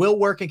 And they will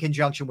work in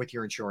conjunction with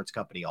your insurance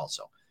company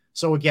also.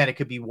 So again, it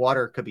could be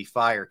water, it could be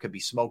fire, it could be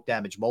smoke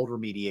damage, mold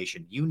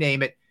remediation. You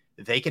name it,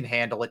 they can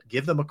handle it.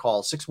 Give them a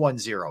call,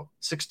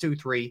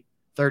 610-623-3760,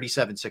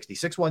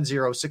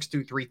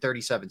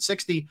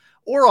 610-623-3760,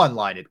 or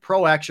online at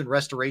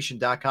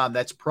proactionrestoration.com.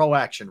 That's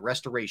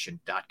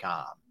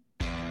proactionrestoration.com.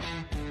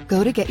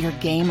 Go to get your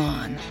game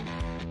on.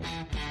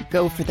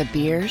 Go for the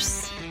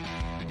beers.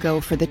 Go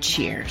for the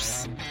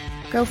cheers.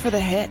 Go for the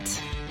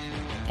hit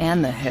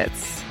and the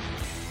hits.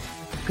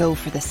 Go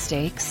for the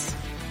stakes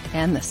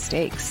and the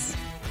stakes.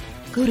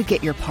 Go to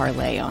get your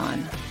parlay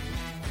on.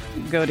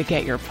 Go to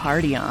get your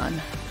party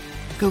on.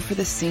 Go for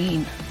the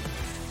scene.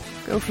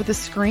 Go for the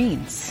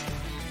screens.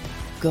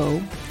 Go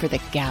for the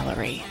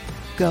gallery.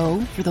 Go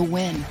for the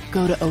win.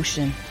 Go to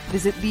Ocean.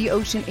 Visit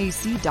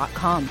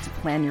theoceanac.com to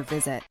plan your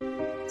visit.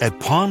 At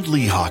Pond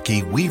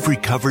Lehocky, we've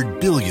recovered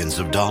billions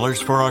of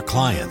dollars for our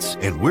clients,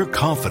 and we're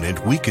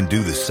confident we can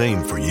do the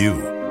same for you.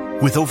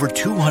 With over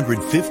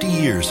 250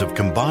 years of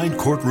combined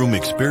courtroom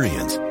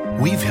experience,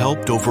 we've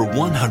helped over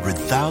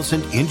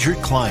 100,000 injured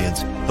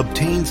clients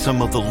obtain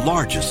some of the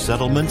largest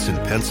settlements in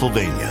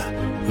Pennsylvania.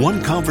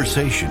 One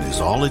conversation is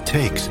all it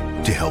takes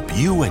to help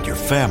you and your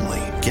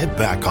family get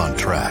back on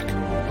track.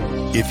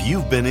 If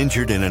you've been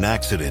injured in an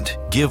accident,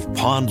 give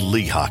Pond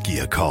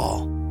Lehocky a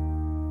call.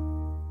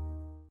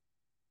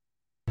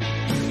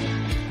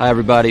 Hi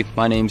everybody,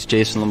 my name's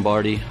Jason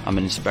Lombardi. I'm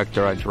an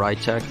inspector at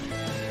DryTech.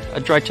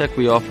 At DryTech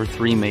we offer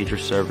three major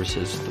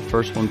services, the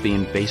first one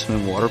being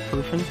basement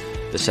waterproofing.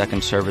 The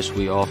second service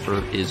we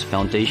offer is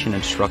foundation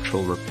and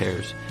structural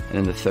repairs. And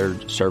then the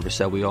third service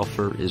that we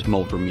offer is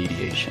mold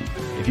remediation.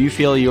 If you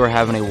feel you are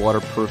having a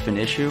waterproofing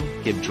issue,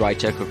 give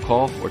DryTech a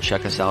call or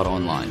check us out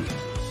online.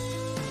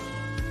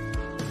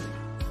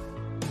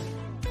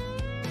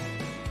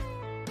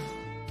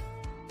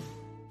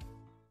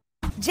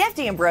 Jeff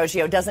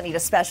D'Ambrosio doesn't need a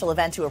special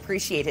event to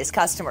appreciate his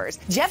customers.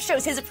 Jeff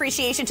shows his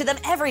appreciation to them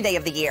every day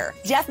of the year.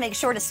 Jeff makes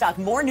sure to stock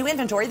more new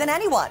inventory than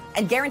anyone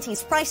and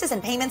guarantees prices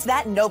and payments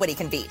that nobody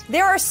can beat.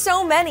 There are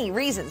so many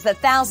reasons that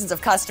thousands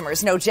of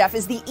customers know Jeff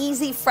is the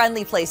easy,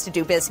 friendly place to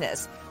do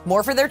business.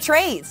 More for their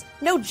trades.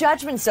 No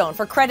judgment zone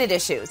for credit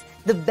issues.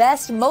 The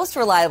best, most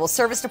reliable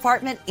service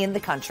department in the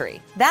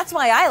country. That's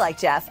why I like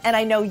Jeff, and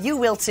I know you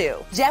will too.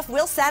 Jeff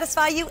will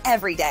satisfy you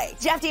every day.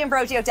 Jeff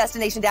D'Ambrosio,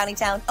 Destination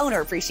Downingtown,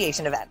 Owner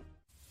Appreciation Event.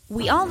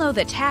 We all know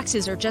that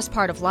taxes are just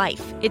part of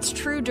life. It's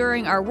true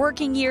during our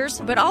working years,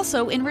 but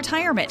also in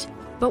retirement.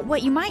 But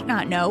what you might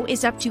not know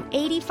is up to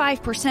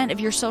 85% of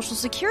your Social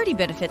Security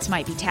benefits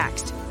might be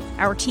taxed.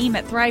 Our team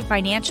at Thrive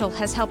Financial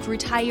has helped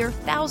retire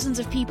thousands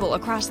of people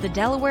across the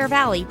Delaware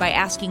Valley by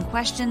asking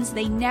questions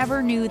they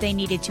never knew they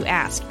needed to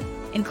ask,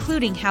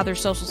 including how their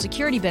Social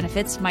Security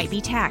benefits might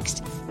be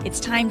taxed. It's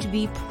time to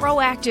be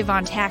proactive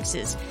on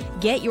taxes.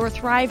 Get your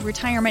Thrive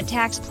Retirement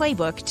Tax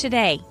Playbook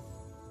today.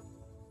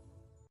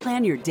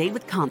 Plan your day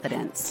with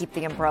confidence. Keep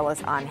the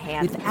umbrellas on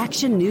hand. With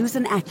Action News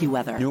and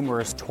AccuWeather.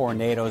 Numerous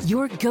tornadoes.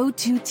 Your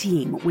go-to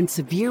team when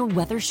severe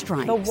weather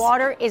strikes. The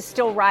water is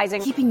still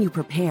rising. Keeping you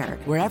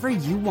prepared wherever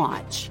you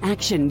watch.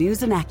 Action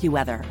News and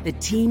AccuWeather, the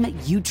team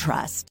you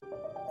trust.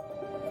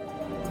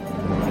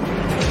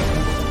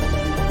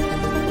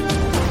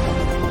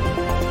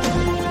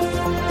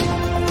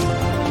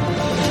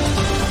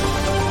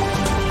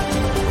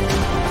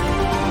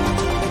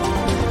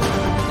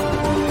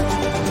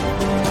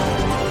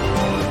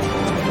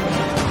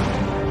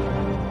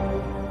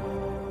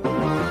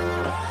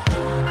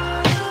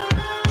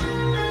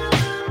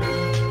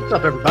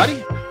 What's up, everybody?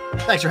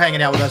 Thanks for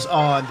hanging out with us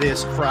on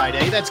this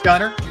Friday. That's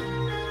Gunner.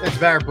 That's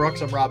Barrett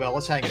Brooks. I'm Rob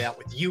Ellis, hanging out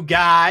with you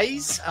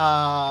guys.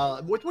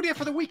 What do you have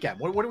for the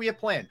weekend? What do we have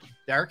planned?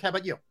 Derrick, how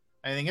about you?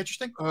 Anything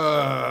interesting?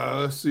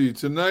 Let's see.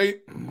 Tonight,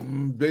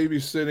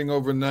 babysitting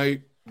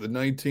overnight, the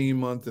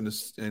 19-month and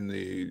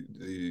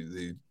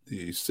the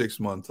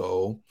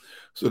 6-month-old.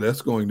 So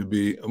that's going to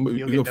be. I'm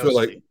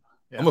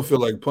gonna feel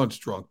like punch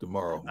drunk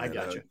tomorrow. I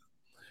got you.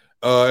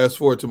 As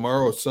for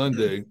tomorrow,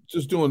 Sunday,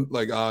 just doing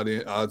like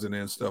odds and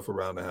ends stuff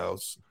around the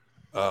house.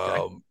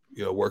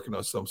 Working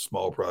on some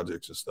small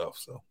projects and stuff.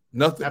 So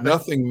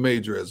nothing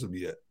major as of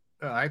yet.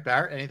 All right,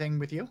 Barrett, anything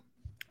with you?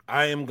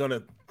 I am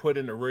gonna put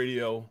in the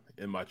radio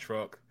in my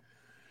truck,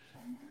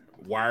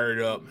 wire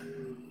it up,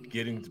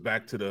 getting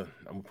back to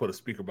I'm gonna put a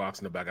speaker box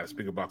in the back. I got a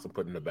speaker box I'm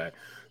putting in the back.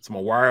 So I'm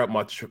gonna wire up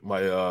my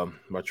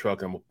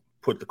truck and I'm gonna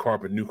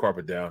put new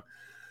carpet down,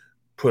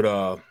 put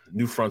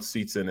new front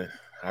seats in it.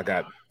 I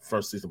got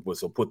front seats to put,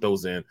 so put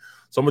those in.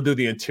 So I'm gonna do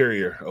the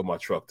interior of my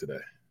truck today.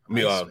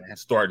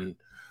 Starting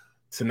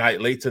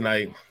tonight, late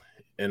tonight,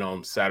 and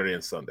on Saturday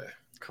and Sunday.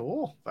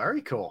 Cool,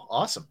 very cool,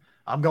 awesome.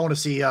 I'm going to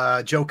see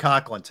Joe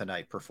Coughlin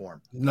tonight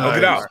perform. Nice.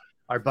 Get out.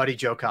 Our buddy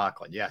Joe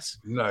Coughlin, yes,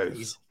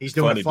 nice. He's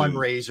doing a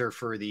fundraiser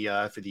for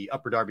the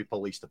Upper Darby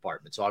Police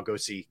Department. So I'll go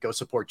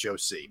support Joe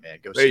C. Man,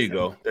 there you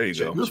go.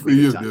 Good for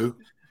you, dude.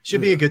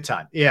 Should be a good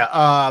time.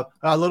 Yeah.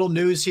 A little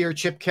news here.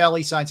 Chip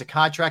Kelly signs a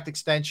contract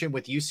extension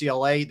with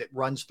UCLA that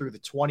runs through the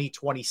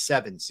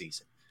 2027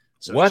 season.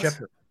 So what?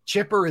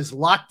 Chipper is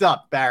locked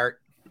up, Barrett.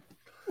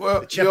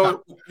 Well,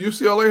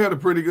 UCLA had a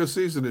pretty good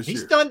season this year.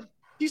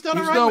 He's done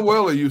all right. Done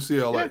well at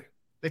UCLA. Yeah.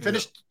 They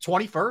finished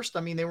 21st.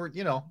 I mean, they were,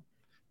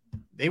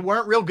 they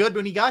weren't real good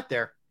when he got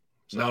there.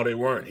 So. No, they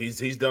weren't.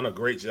 He's done a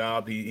great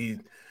job. He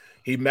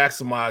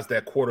maximized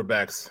that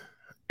quarterback's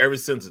every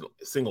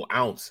single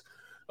ounce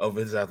of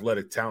his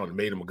athletic talent,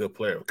 made him a good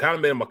player. Kind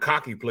of made him a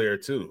cocky player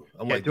too.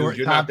 I'm like, dude,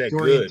 you're not that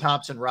Dorian good.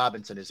 Thompson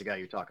Robinson is the guy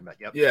you're talking about.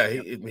 Yep. Yeah,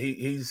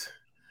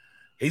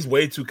 he's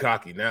way too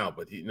cocky now,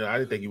 but I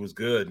didn't think he was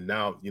good.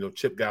 Now,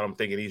 Chip got him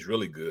thinking he's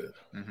really good.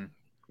 Mm-hmm.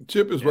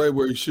 Chip is right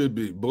where he should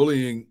be,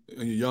 bullying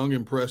young,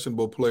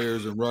 impressionable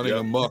players and running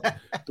amok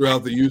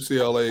throughout the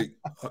UCLA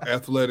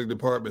athletic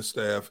department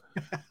staff,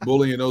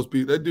 bullying those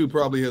people. That dude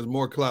probably has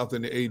more clout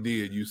than the AD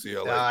at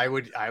UCLA.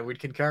 I would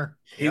concur.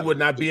 He would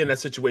not be in that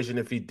situation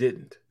if he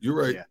didn't. You're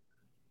right.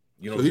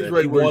 Yeah. So he's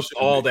right. He wants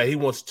all that. He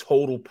wants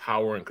total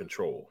power and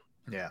control.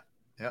 Yeah.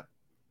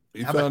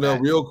 He found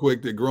out real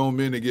quick that grown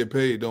men that get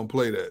paid don't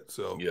play that.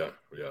 So yeah.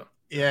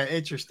 Yeah,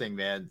 interesting,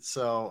 man.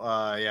 So,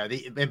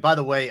 and by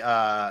the way,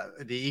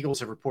 the Eagles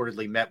have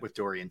reportedly met with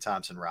Dorian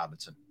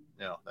Thompson-Robinson.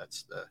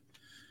 That's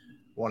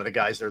one of the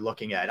guys they're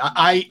looking at.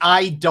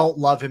 I don't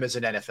love him as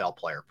an NFL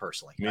player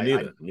personally. Me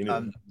neither.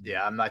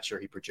 I'm not sure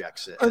he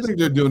projects it. I think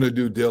they're doing a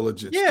due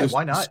diligence. Yeah,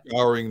 why not?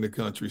 Scouring the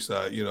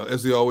countryside,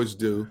 as they always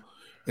do.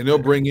 And they'll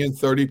bring in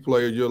 30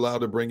 players. You're allowed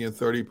to bring in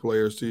 30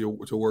 players to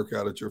work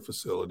out at your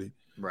facility.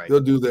 Right. They'll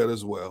do that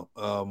as well.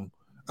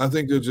 I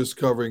think they're just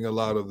covering a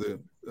lot of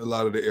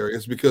the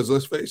areas because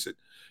let's face it,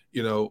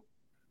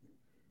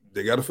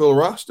 they got to fill a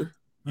roster.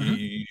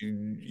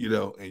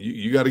 Mm-hmm. And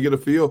you got to get a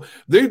feel.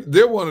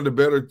 They're one of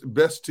the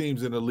best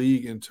teams in the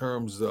league in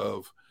terms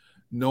of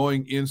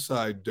knowing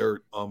inside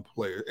dirt on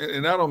players.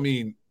 And I don't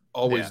mean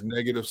always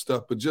negative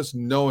stuff, but just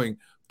knowing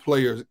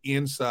players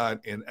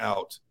inside and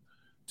out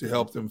to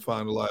help them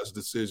finalize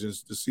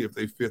decisions to see if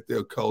they fit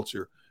their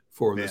culture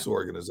for this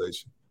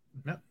organization.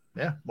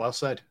 Yeah. Well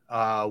said.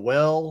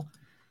 Well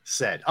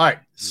said. All right.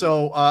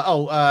 So,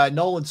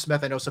 Nolan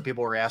Smith, I know some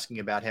people were asking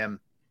about him.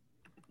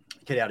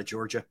 Kid out of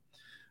Georgia.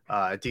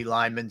 D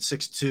lineman,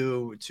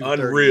 6'2",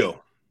 230.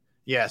 Unreal.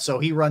 Yeah. So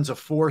he runs a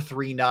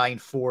 4.39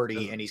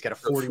 40 and he's got a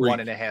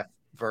 41.5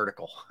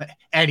 vertical.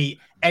 and he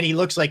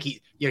looks like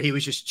he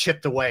was just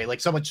chipped away.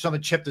 Like someone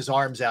chipped his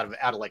arms out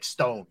of like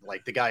stone.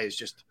 Like the guy is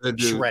just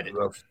shredded.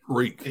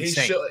 Freak. He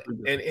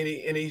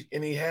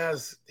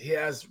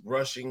has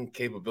rushing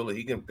capability.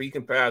 He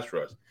can pass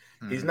rush.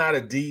 Mm-hmm. He's not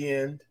a D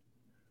end,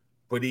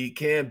 but he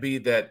can be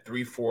that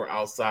 3-4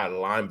 outside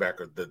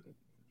linebacker that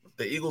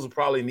the Eagles will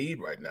probably need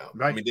right now.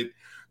 Right. I mean,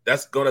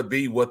 that's going to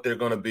be what they're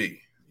going to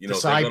be.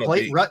 Desai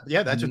plate.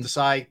 Yeah, that's what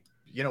Desai,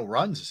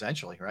 runs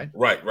essentially, right?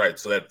 Right.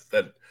 So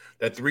that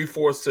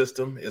 3-4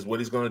 system is what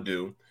he's going to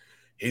do.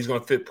 He's going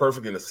to fit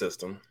perfectly in the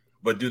system.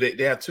 But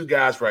they have two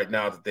guys right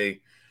now that they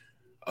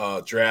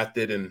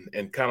drafted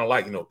and kind of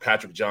like,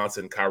 Patrick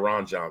Johnson,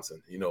 Kyron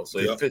Johnson, so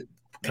they fit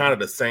kind of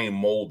the same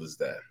mold as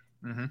that.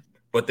 Mm-hmm.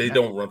 But they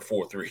don't run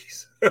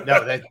 4.3s.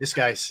 No, this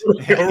guy's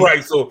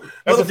right. So that's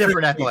a little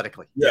different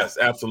athletically. Yes,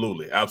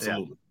 absolutely. Yeah,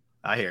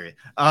 I hear you.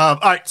 All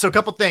right. So a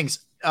couple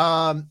things.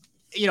 A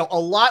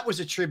lot was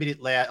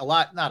attributed not a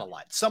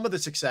lot. Some of the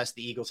success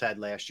the Eagles had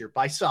last year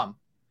by some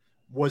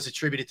was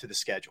attributed to the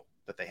schedule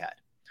that they had.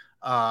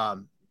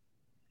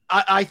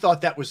 I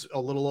thought that was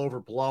a little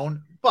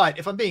overblown, but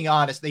if I'm being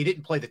honest, they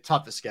didn't play the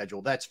toughest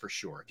schedule. That's for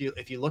sure.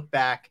 If you look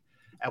back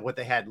at what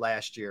they had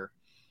last year,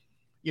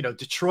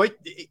 Detroit,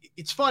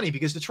 it's funny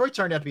because Detroit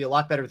turned out to be a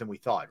lot better than we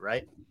thought.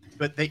 Right.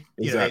 But they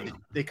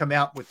come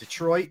out with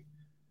Detroit.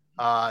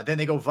 Then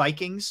they go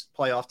Vikings,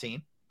 playoff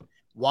team.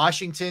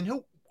 Washington,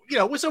 who,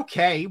 was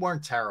okay,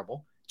 weren't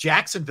terrible.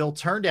 Jacksonville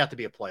turned out to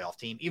be a playoff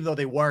team, even though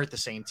they weren't the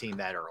same team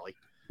that early.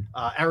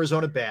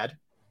 Arizona, bad.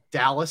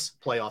 Dallas,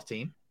 playoff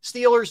team.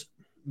 Steelers,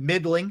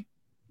 middling,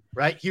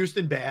 right?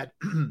 Houston, bad.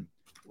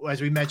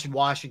 As we mentioned,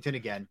 Washington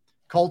again.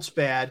 Colts,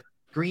 bad.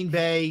 Green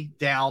Bay,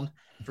 down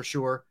for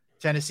sure.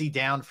 Tennessee,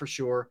 down for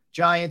sure.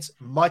 Giants,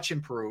 much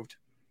improved.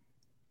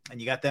 And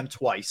you got them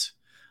twice.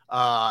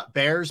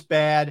 Bears,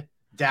 bad.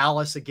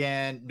 Dallas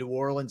again, New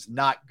Orleans,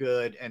 not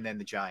good, and then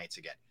the Giants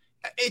again.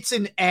 It's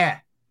an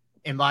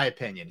in my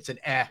opinion. It's an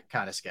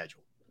kind of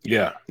schedule.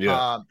 Yeah.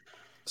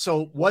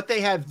 So what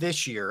they have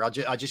this year, I'll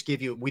just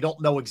give you, we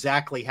don't know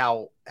exactly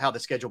how the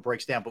schedule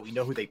breaks down, but we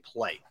know who they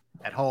play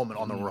at home and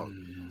on the road.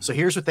 So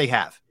here's what they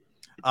have.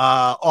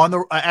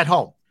 At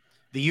home,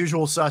 the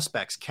usual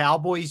suspects,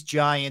 Cowboys,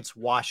 Giants,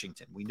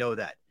 Washington. We know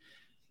that.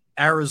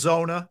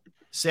 Arizona,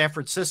 San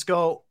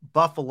Francisco,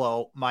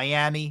 Buffalo,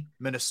 Miami,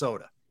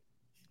 Minnesota.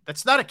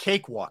 That's not a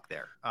cakewalk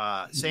there.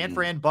 San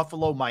Fran,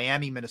 Buffalo,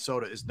 Miami,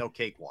 Minnesota is no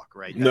cakewalk,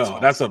 right?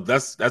 That's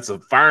a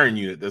firing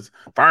unit. That's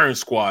firing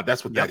squad.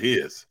 That's what that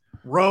is.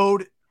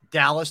 Road,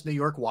 Dallas, New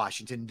York,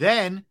 Washington.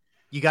 Then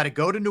you got to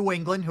go to New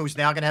England, who's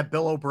now going to have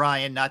Bill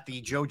O'Brien, not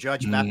the Joe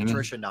Judge, Matt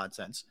Patricia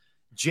nonsense.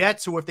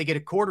 Jets, who if they get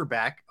a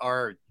quarterback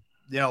are,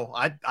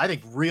 I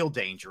think real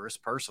dangerous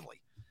personally.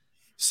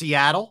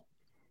 Seattle,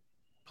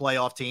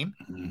 playoff team.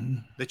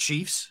 The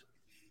Chiefs.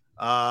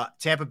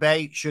 Tampa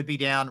Bay should be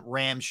down.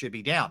 Rams should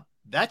be down.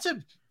 That's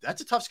a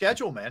tough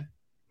schedule, man.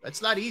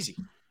 That's not easy.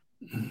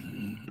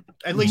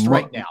 At least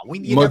right now.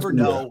 You never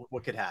know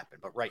what could happen,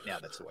 but right now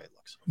that's the way it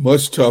looks.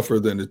 Much tougher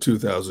than the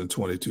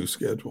 2022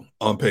 schedule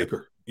on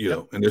paper,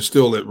 and there's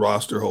still at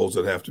roster holes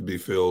that have to be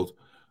filled.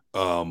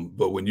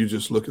 But when you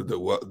just look at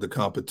the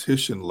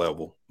competition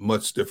level,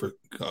 much different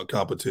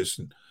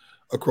competition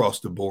across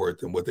the board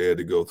than what they had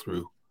to go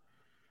through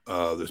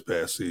this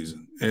past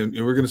season. And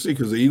we're going to see,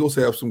 because the Eagles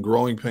have some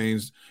growing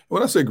pains.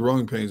 When I say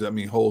growing pains, I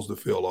mean holes to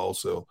fill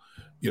also.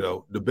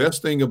 The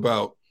best thing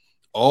about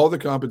all the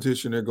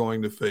competition they're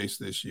going to face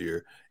this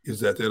year is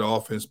that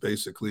offense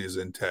basically is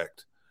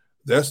intact.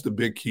 That's the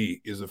big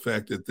key, is the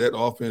fact that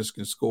offense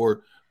can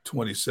score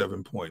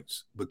 27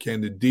 points, but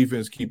can the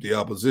defense keep the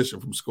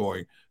opposition from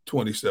scoring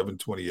 27,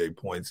 28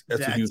 points?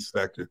 That's a huge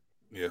factor.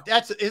 Yeah.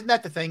 Isn't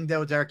that the thing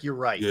though, Derrick? You're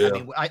right. Yeah. I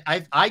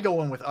mean, I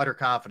go in with utter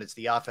confidence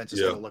the offense is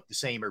going to look the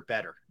same or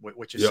better,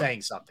 which is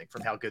saying something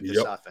from how good this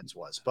offense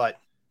was. But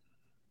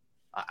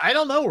I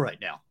don't know right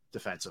now.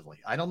 defensively.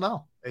 I don't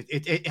know.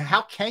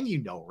 How can you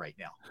know right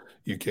now?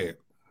 You can't.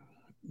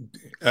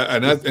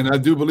 And I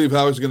do believe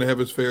Howard's going to have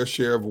his fair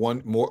share of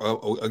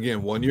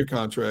 1 year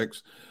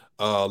contracts.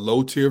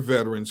 Low tier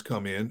veterans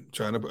come in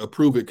trying to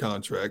approve it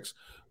contracts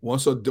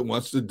once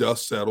the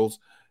dust settles.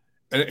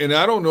 And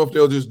I don't know if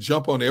they'll just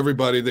jump on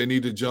everybody they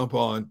need to jump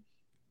on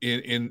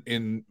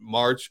in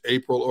March,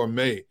 April, or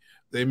May.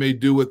 They may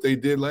do what they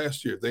did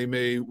last year. They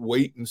may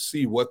wait and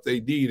see what they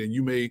need, and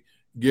you may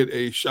get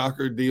a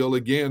shocker deal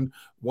again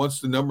once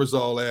the numbers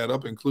all add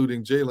up,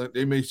 including Jalen.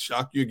 They may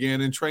shock you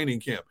again in training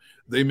camp.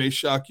 They may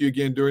shock you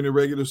again during the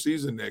regular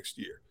season next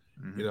year.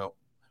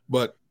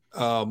 But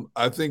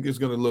I think it's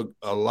going to look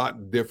a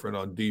lot different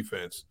on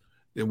defense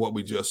than what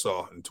we just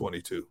saw in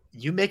 22.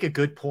 You make a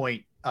good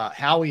point.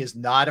 Howie is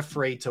not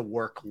afraid to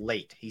work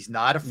late. He's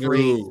not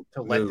afraid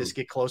to let this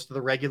get close to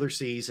the regular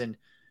season,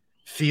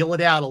 feel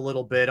it out a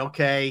little bit.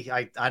 Okay,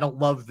 I don't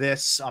love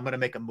this. I'm going to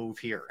make a move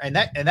here, and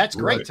that's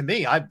great to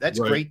me. That's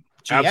great.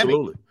 GMing.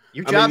 Absolutely.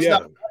 Your job's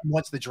not done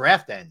once the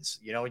draft ends.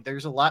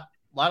 There's a lot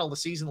of the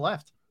season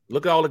left.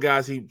 Look at all the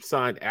guys he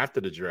signed after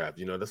the draft.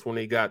 That's when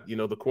he got the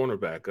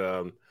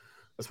cornerback.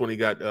 That's when he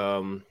got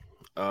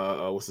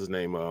what's his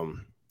name?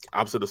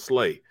 Opposite of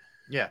Slay.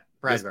 Yeah.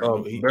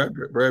 Bradbury.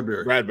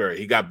 Bradbury.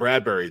 He got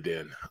Bradbury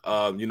then.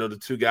 The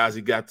two guys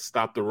he got to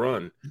stop the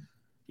run.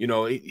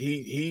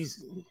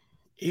 He's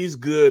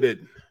good at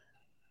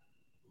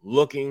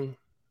looking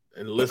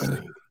and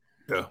listening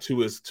to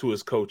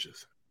his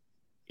coaches.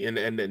 And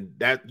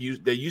that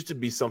used to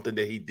be something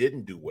that he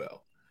didn't do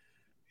well.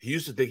 He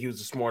used to think he was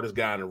the smartest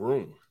guy in the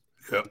room.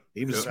 Yep.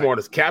 He was the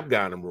smartest cap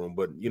guy in the room,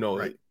 but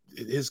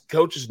his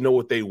coaches know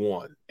what they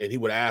want, and he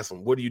would ask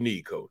them, "What do you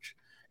need, coach?"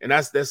 And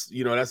that's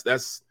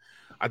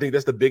I think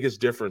that's the biggest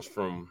difference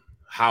from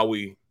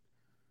Howie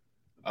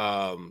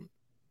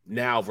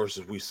now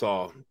versus we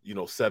saw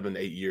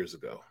 7-8 years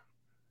ago.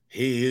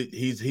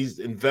 He's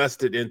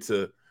invested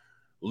into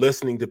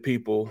listening to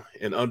people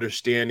and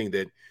understanding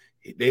that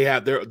they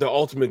have their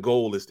ultimate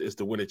goal is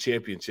to win a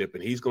championship,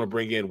 and he's going to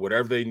bring in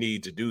whatever they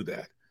need to do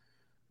that,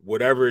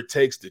 whatever it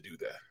takes to do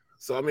that.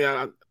 So I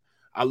mean,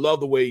 I love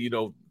the way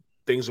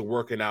things are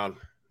working out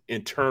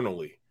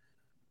internally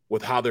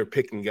with how they're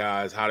picking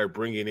guys, how they're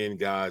bringing in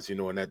guys,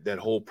 and that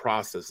whole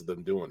process of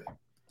them doing it.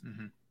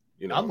 Mm-hmm.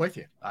 I'm with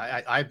you.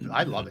 I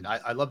love it.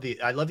 I love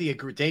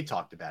the Dave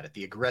talked about it,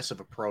 the aggressive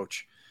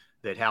approach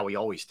that Howie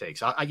always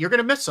takes. You're going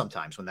to miss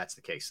sometimes when that's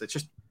the case. That's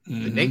just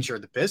the nature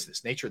of the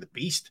business, nature of the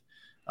beast.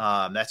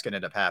 That's going to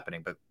end up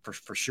happening, but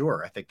for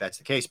sure, I think that's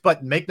the case.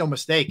 But make no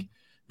mistake,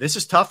 this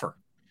is tougher.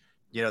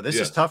 This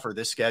is tougher,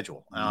 this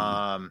schedule.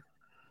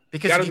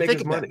 Because if you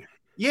think about it,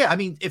 I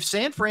mean, if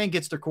San Fran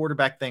gets their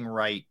quarterback thing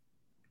right,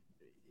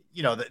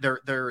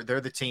 they're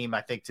the team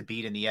I think to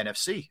beat in the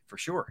NFC for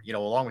sure.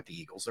 Along with the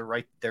Eagles,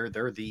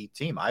 they're the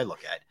team I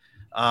look at.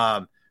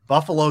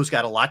 Buffalo's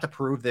got a lot to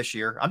prove this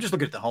year. I'm just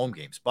looking at the home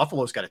games.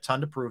 Buffalo's got a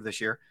ton to prove this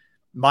year.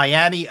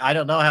 Miami, I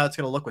don't know how it's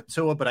going to look with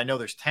Tua, but I know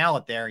there's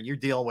talent there, and you're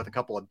dealing with a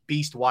couple of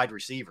beast wide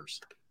receivers.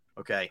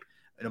 Okay,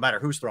 no matter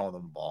who's throwing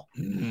them the ball.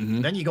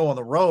 Mm-hmm. Then you go on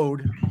the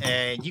road,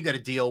 and you got to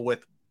deal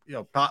with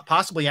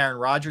possibly Aaron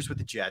Rodgers with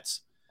the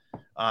Jets,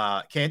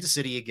 Kansas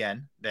City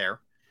again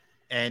there.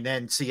 And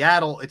then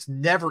Seattle, it's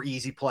never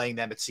easy playing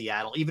them at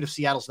Seattle. Even if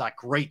Seattle's not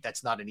great,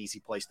 that's not an easy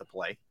place to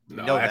play.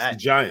 That's the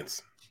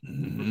Giants.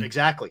 Mm-hmm.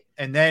 Exactly.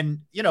 And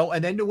then,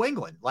 and then New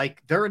England.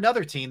 Like, they're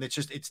another team that's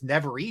it's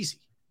never easy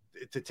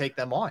to take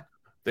them on.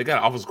 They got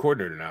an offensive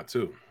coordinator now,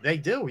 too. They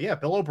do, yeah.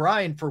 Bill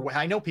O'Brien,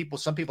 I know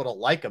some people don't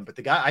like him, but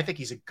the guy, I think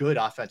he's a good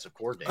offensive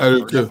coordinator. I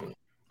do, too.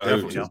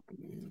 Definitely.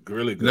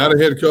 Really good. Not a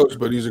head coach,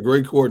 but he's a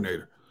great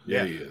coordinator.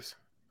 Yeah, he is.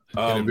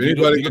 And if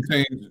anybody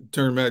can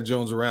turn Matt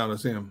Jones around,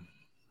 it's him.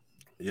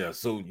 Yeah,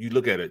 so you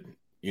look at it,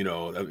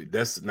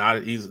 that's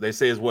not easy. They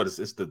say it's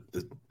the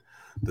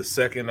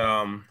second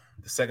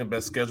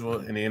best schedule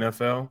in the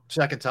NFL.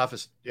 Second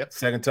toughest. Yep.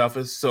 Second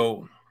toughest.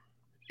 So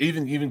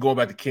even going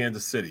back to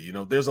Kansas City,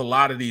 there's a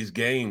lot of these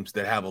games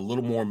that have a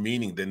little more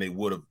meaning than they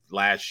would have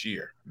last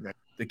year. Right.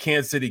 The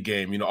Kansas City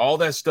game, all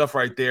that stuff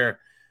right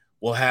there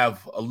will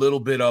have a little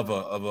bit of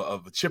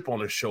a chip on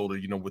their shoulder,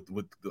 with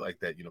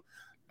like that,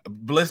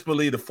 Let's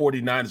believe the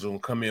 49ers will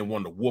come in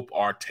wanting to whoop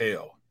our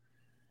tail.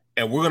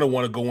 And we're going to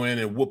want to go in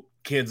and whoop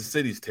Kansas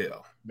City's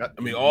tail.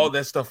 I mean, all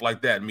that stuff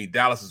like that. I mean,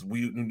 Dallas is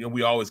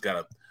we always got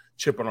a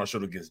chip on our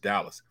shoulder against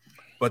Dallas.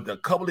 But a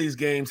couple of these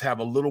games have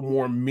a little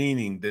more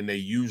meaning than they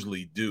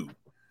usually do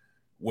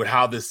with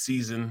how this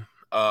season,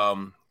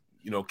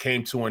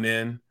 came to an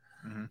end,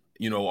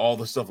 all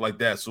the stuff like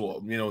that.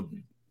 So,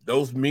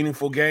 those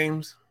meaningful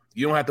games,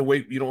 you don't have to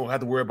wait. You don't have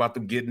to worry about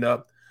them getting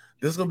up.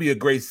 This is going to be a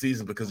great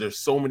season because there's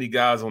so many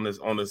guys on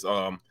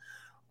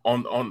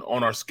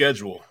our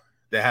schedule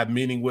that have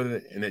meaning with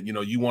it, and that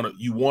you want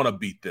to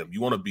beat them. You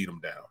want to beat them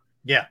down.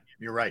 Yeah,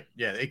 you're right.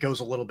 Yeah, it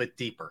goes a little bit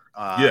deeper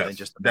than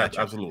just the matchup.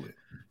 Absolutely.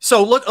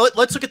 So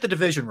let's look at the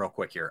division real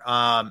quick here.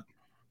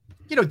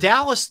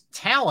 Dallas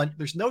talent.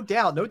 There's no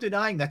doubt, no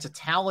denying that's a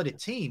talented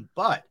team,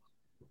 but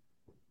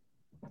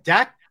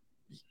Dak,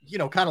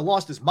 kind of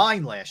lost his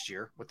mind last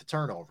year with the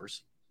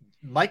turnovers.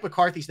 Mike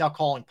McCarthy's now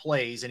calling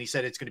plays, and he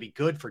said it's going to be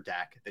good for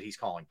Dak that he's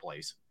calling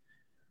plays.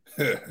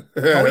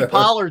 Tony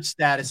Pollard's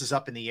status is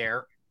up in the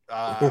air.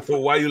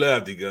 Why you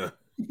laughing, Gunn?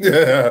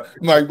 Yeah,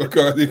 Mike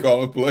McCarthy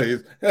calling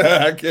plays.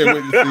 I can't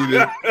wait to see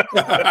this.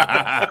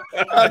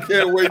 I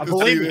can't wait to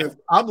see this.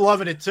 I'm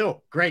loving it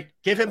too. Great.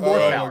 Give him more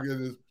power. My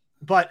goodness.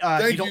 But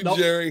Thank you,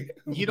 Jerry.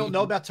 You don't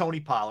know about Tony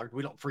Pollard.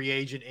 We don't free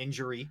agent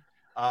injury.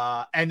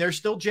 And there's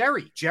still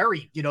Jerry.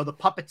 Jerry, the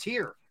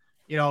puppeteer,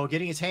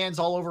 getting his hands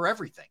all over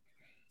everything.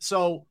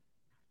 So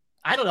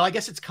I don't know. I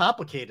guess it's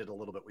complicated a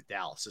little bit with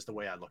Dallas is the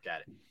way I look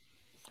at it.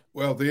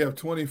 Well, they have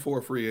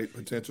 24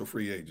 potential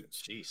free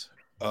agents. Jeez.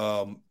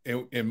 And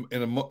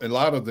a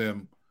lot of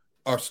them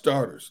are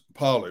starters.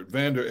 Pollard,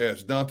 Vander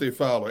Esch, Dante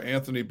Fowler,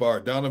 Anthony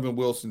Barr, Donovan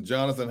Wilson,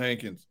 Jonathan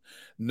Hankins,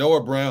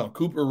 Noah Brown,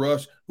 Cooper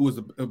Rush, who was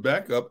a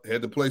backup,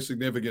 had to play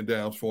significant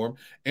downs for him,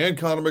 and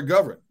Connor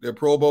McGovern, their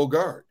Pro Bowl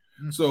guard.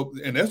 So,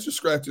 and that's just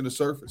scratching the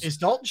surface. Is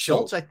Dalton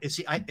Schultz? Is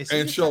he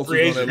Schultz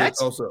is on that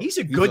list also. He's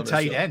a good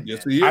tight end.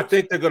 Yes, he is. I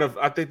think they're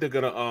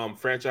gonna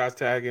franchise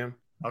tag him.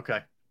 Okay.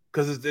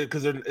 Because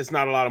it's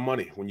not a lot of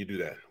money when you do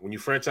that. When you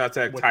franchise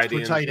tag tight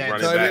end, tight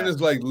end is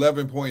like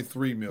 $11.3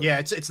 million. Yeah,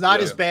 it's not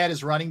as bad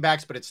as running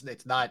backs, but it's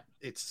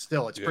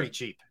pretty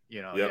cheap.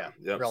 And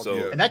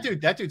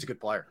that dude's a good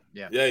player.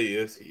 Yeah, he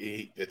is.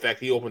 In fact,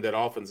 he opened that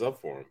offense up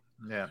for him.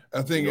 Yeah,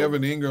 I think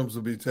Evan Ingram's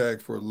will be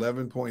tagged for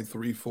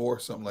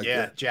 11.34, something like that.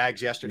 Yeah,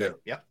 Jags yesterday.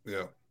 Yeah.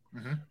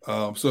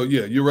 Mm-hmm. So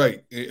you're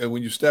right. And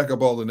when you stack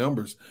up all the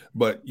numbers,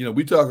 but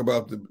we talk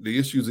about the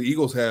issues the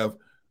Eagles have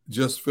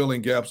just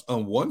filling gaps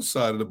on one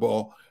side of the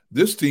ball.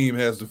 This team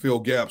has to fill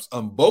gaps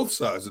on both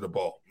sides of the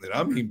ball, and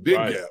I mean big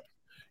gaps.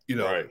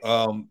 Right.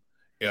 I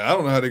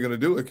don't know how they're going to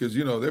do it because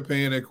they're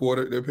paying their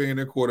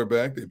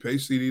quarterback. They pay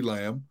CeeDee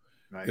Lamb.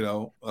 Right.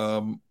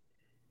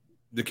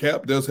 The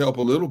cap does help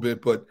a little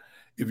bit, but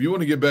if you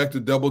want to get back to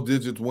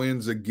double-digit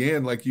wins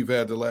again, like you've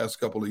had the last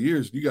couple of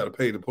years, you got to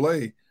pay to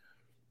play.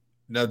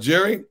 Now,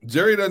 Jerry's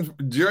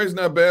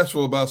not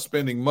bashful about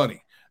spending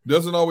money.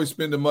 Doesn't always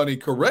spend the money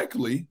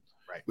correctly,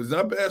 right? But he's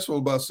not bashful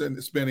about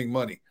spending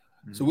money.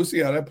 Mm-hmm. So we'll see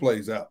how that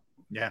plays out.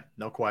 Yeah,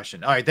 no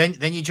question. All right, then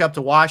you jump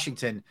to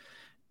Washington,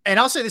 and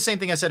I'll say the same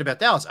thing I said about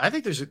Dallas. I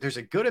think there's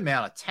a good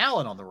amount of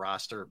talent on the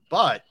roster,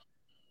 but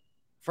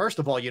first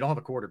of all, you don't have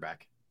a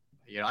quarterback.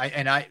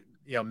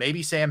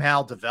 Maybe Sam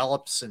Howell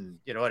develops and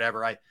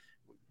whatever.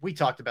 We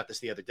talked about this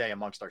the other day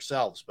amongst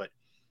ourselves, but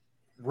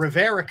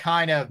Rivera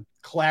kind of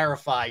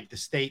clarified the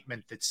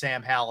statement that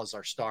Sam Howell is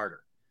our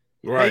starter.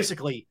 Right.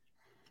 Basically,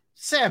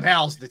 Sam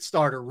Howell's the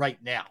starter right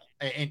now,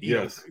 and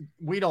yes,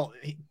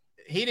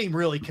 he didn't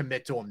really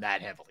commit to him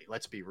that heavily.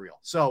 Let's be real.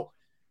 So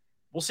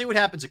we'll see what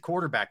happens at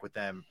quarterback with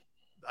them.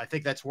 I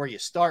think that's where you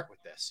start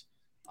with this.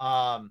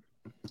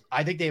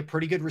 I think they have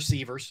pretty good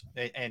receivers,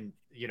 and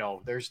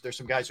there's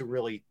some guys who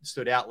really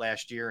stood out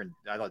last year, and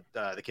I thought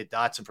the kid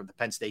Dotson from the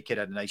Penn State kid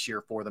had a nice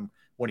year for them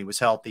when he was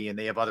healthy, and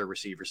they have other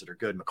receivers that are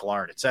good,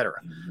 McLaurin, et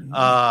cetera.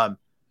 Mm-hmm.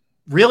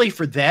 Really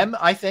for them,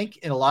 I think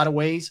in a lot of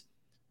ways,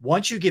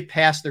 once you get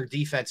past their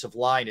defensive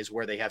line is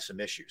where they have some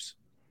issues.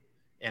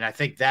 And I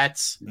think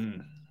that's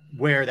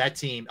where that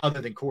team,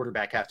 other than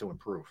quarterback, have to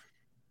improve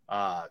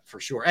for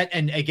sure.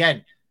 And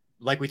again,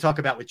 like we talk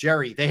about with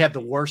Jerry, they have the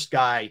worst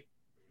guy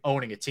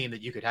owning a team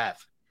that you could have.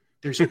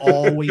 There's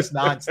always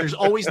nonsense. There's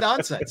always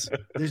nonsense.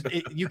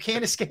 You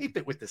can't escape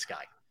it with this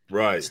guy.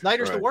 Right.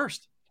 Snyder's the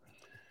worst.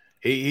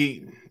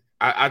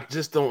 I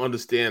just don't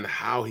understand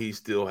how he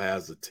still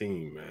has a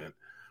team, man.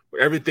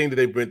 Everything that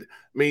they've been.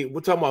 I mean,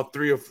 we're talking about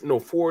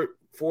 4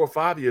 or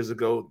 5 years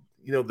ago.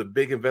 The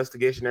big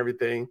investigation,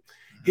 everything.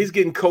 He's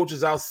getting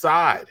coaches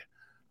outside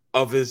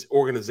of his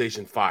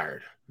organization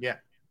fired. Yeah.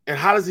 And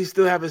how does he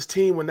still have his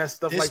team when that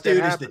stuff like that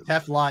happens? This dude is the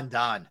Teflon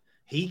Don.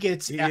 He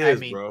gets.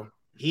 Bro.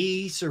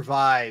 He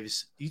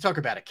survives. You talk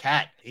about a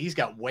cat. He's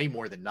got way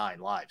more than 9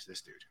 lives.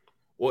 This dude.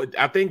 Well,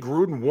 I think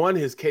Gruden won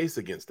his case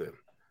against him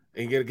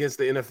and get against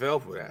the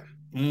NFL for that.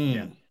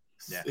 Yeah.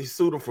 He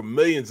sued him for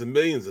millions and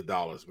millions of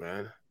dollars,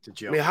 man.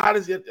 I mean, how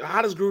does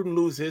Gruden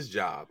lose his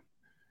job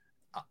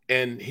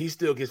and he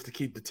still gets to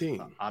keep the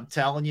team? I'm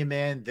telling you,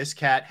 man, this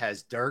cat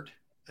has dirt.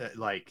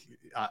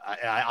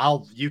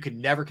 You can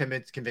never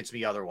convince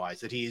me otherwise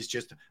that he is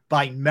just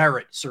by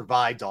merit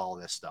survived all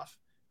of this stuff.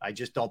 I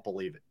just don't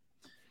believe it.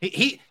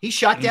 He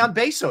shot down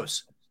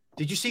Bezos.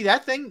 Did you see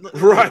that thing?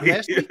 Right.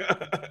 Last week?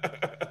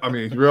 I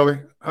mean, really?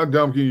 How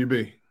dumb can you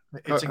be?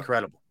 It's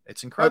incredible.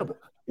 It's incredible.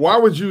 Why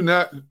would you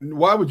not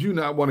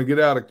want to get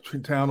out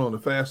of town on the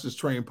fastest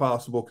train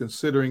possible,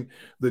 considering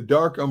the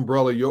dark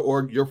umbrella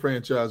your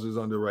franchise is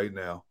under right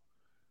now?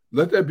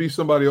 Let that be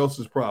somebody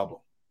else's problem.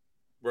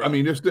 Right. I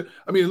mean, the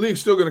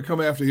league's still going to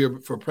come after here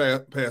for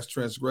past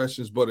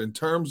transgressions, but in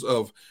terms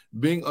of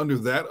being under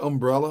that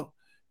umbrella,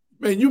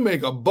 man, you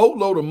make a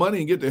boatload of money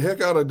and get the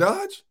heck out of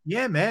Dodge.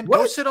 Yeah, man. What?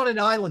 Go sit on an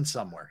island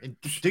somewhere and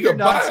do your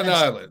nonsense. Buy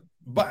an island.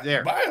 Buy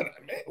an island,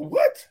 man.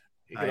 What?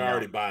 He can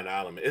already buy an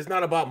island. It's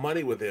not about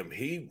money with him.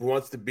 He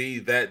wants to be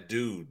that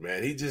dude,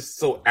 man. He's just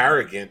so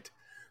arrogant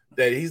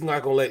that he's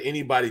not going to let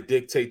anybody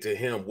dictate to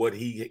him what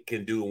he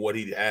can do and what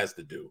he has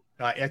to do.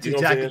 That's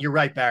exactly. You're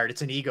right, Barrett.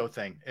 It's an ego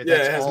thing. It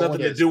has nothing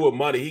to do with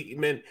money.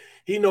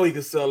 He know he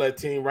can sell that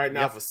team right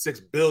now for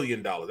 $6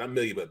 billion. Not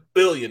million, but $1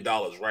 billion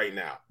right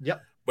now.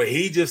 Yep. But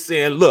he just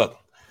saying, look,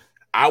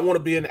 I want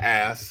to be an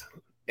ass,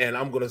 and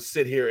I'm going to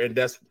sit here, and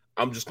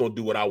I'm just going to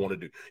do what I want to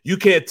do. You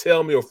can't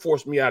tell me or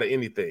force me out of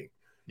anything.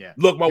 Yeah.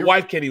 Look, my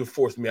wife can't even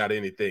force me out of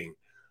anything,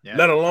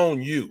 let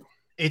alone you.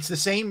 It's the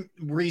same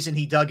reason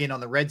he dug in on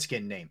the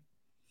Redskin name.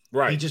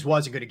 Right. He just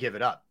wasn't going to give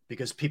it up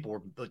because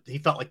he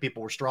felt like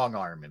people were strong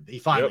arming him. He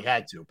finally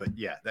had to, but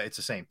it's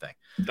the same thing.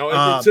 No,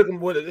 it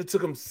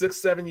took him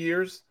 6-7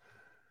 years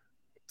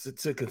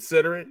to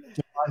consider it.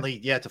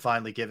 To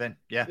finally give in.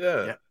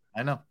 Yeah.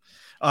 I know.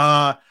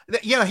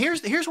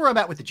 Here's where I'm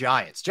at with the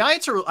Giants.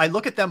 I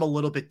look at them a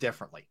little bit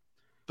differently.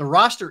 The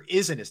roster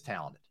isn't as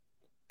talented.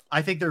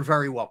 I think they're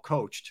very well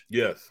coached.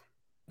 Yes.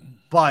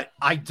 But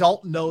I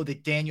don't know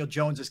that Daniel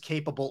Jones is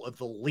capable of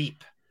the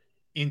leap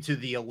into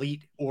the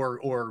elite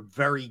or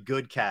very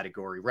good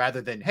category rather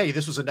than, hey,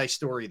 this was a nice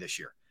story this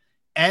year.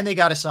 And they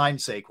got to sign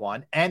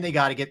Saquon and they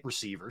got to get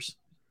receivers.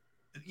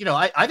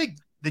 I think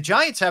the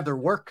Giants have their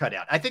work cut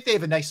out. I think they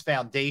have a nice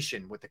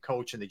foundation with the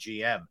coach and the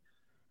GM,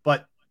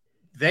 but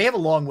they have a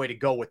long way to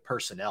go with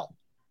personnel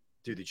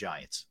through the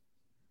Giants.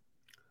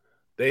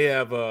 They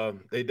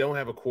don't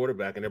have a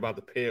quarterback and they're about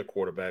to pay a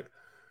quarterback.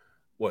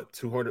 What,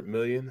 $200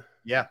 million?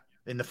 Yeah.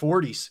 In the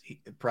 40s,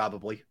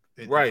 probably.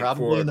 Right.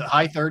 Probably in the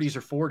high 30s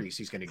or 40s,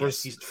 he's going to get.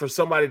 For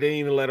somebody, they didn't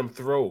even let him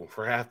throw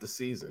for half the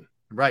season.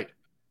 Right.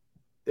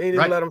 They didn't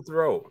even let him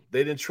throw.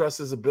 They didn't trust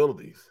his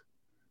abilities.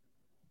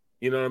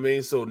 You know what I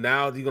mean? So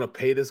now you're going to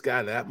pay this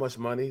guy that much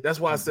money? That's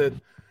why I said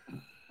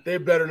they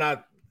better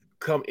not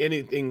come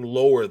anything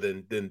lower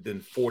than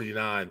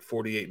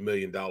 $48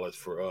 million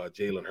for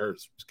Jalen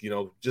Hurts,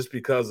 just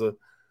because of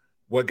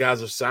what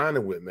guys are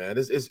signing with, man.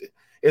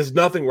 It's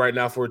nothing right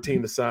now for a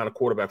team to sign a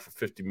quarterback for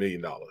 $50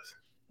 million.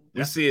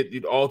 We see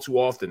it all too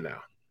often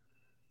now.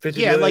 $50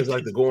 million is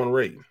like the going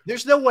rate.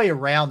 There's no way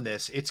around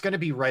this. It's going to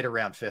be right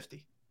around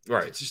 50.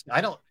 Right. It's just,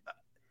 and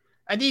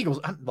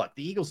the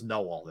Eagles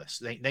know all this.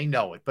 They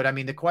know it. But I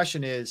mean, the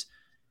question is,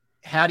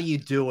 how do you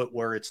do it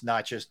where it's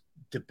not just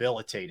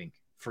debilitating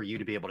for you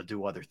to be able to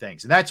do other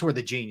things? And that's where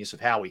the genius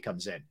of Howie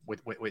comes in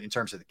with in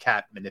terms of the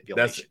cap manipulation.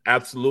 That's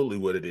absolutely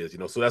what it is.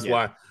 So that's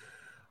why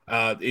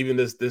even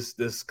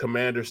this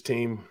Commanders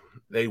team,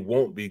 they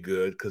won't be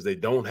good because they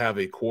don't have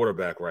a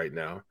quarterback right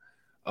now.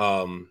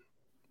 And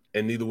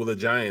neither will the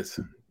Giants.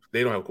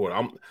 They don't have a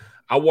quarterback.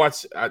 I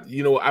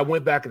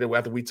went back and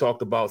after we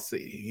talked about,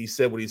 he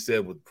said what he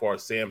said with far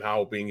as Sam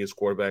Howell being his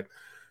quarterback.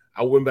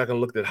 I went back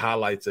and looked at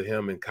highlights of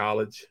him in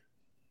college,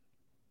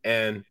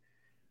 and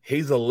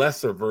he's a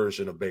lesser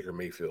version of Baker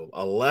Mayfield.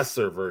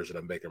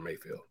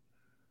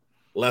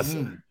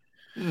 Lesser.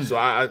 So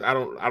I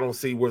don't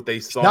see what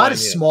they saw. Not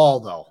as small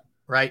though,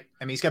 right?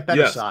 I mean, he's got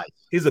better size.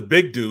 He's a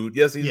big dude.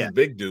 Yes, he's a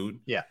big dude.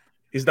 Yeah.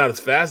 He's not as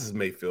fast as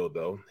Mayfield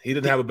though. He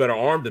didn't have a better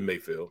arm than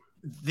Mayfield.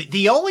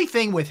 The only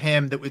thing with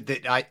him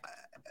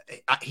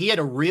he had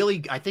a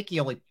really, I think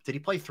did he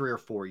play 3 or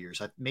 4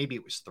 years? Maybe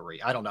it was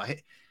 3. I don't know.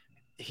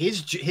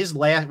 His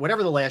last,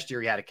 whatever the last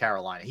year he had at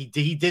Carolina,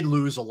 he did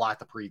lose a lot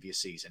the previous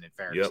season, in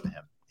fairness to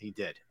him. He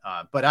did.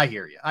 But I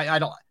hear you.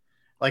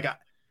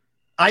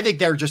 I think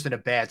they're just in a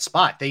bad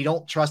spot. They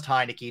don't trust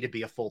Heineke to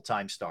be a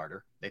full-time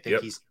starter. They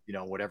think he's,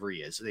 whatever he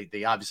is.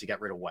 They obviously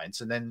got rid of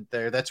Wentz, and then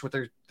that's what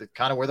they're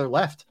kind of where they're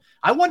left.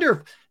 I wonder if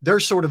they're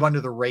sort of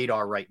under the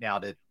radar right now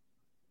to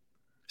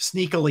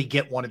sneakily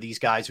get one of these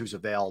guys who's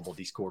available,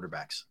 these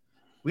quarterbacks.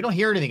 We don't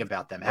hear anything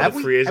about them. Have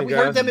we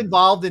heard them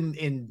involved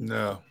in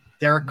no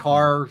Derek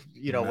Carr,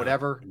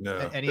 whatever?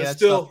 No. Any of that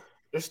stuff?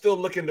 They're still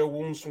licking their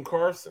wounds from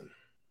Carson.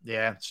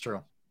 Yeah, it's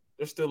true.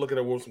 They're still looking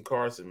at wounds from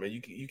Carson, man.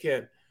 You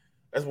can't.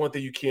 That's one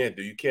thing you can't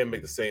do. You can't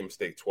make the same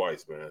mistake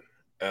twice,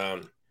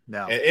 man.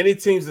 No. And any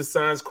teams that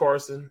signs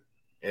Carson,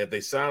 and if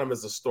they sign him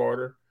as a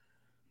starter,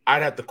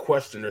 I'd have to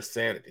question their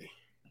sanity.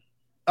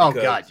 Oh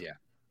God, yeah.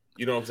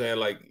 You know what I'm saying?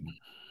 Like,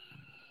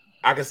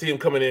 I can see him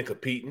coming in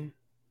competing,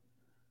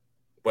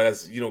 but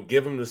as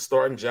give him the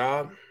starting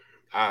job,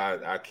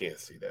 I can't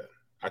see that.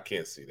 I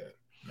can't see that.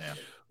 Yeah.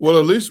 Well,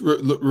 at least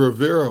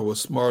Rivera was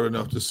smart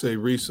enough to say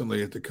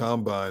recently at the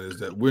Combine is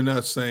that we're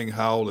not saying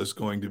Howell is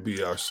going to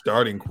be our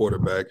starting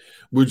quarterback.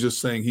 We're just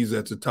saying he's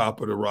at the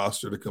top of the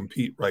roster to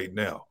compete right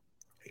now.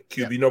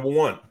 QB number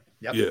 1.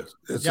 Yep. Yes,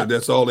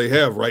 that's all they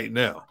have right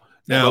now.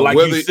 Now,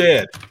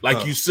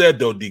 but you said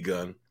though, D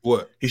Gunn,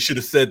 what he should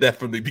have said that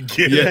from the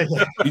beginning. Yeah.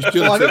 Well,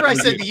 I remember I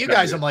said to you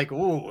guys, I'm like,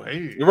 "Ooh,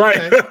 hey,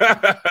 right."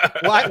 Okay.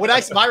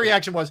 Well, my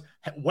reaction was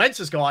Wentz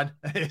is gone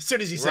as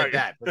soon as he said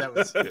that. But that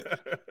was.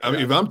 I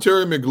mean, if I'm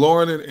Terry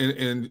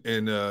McLaurin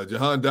and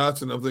Jahan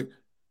Dotson, I'm thinking,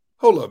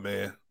 hold up,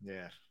 man.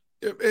 Yeah.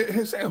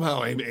 Sam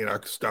Howell ain't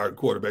our starting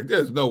quarterback.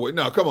 There's no way.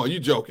 No, come on, you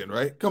joking,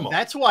 right? Come on.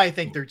 That's why I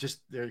think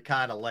they're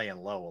kind of laying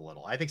low a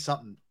little. I think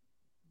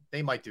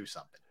they might do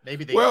something.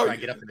 Maybe they try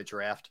and get up in the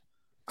draft.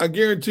 I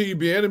guarantee you,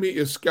 Bieniemy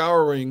is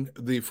scouring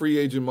the free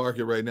agent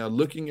market right now,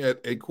 looking at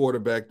a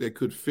quarterback that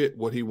could fit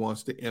what he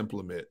wants to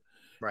implement.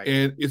 Right,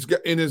 and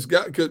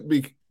could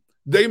be.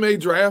 They may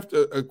draft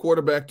a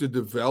quarterback to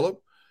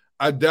develop.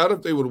 I doubt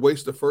if they would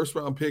waste a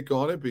first-round pick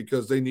on it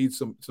because they need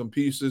some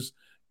pieces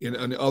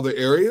in other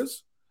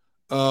areas.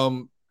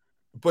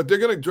 But they're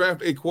going to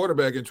draft a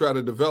quarterback and try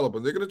to develop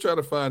him. They're going to try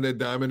to find that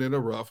diamond in the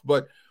rough.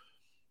 But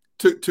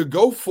to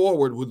go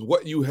forward with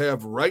what you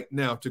have right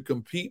now to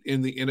compete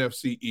in the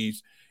NFC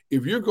East,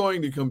 if you're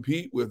going to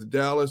compete with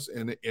Dallas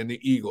and the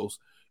Eagles,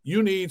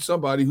 you need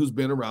somebody who's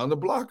been around the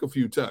block a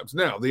few times.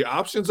 Now, the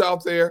options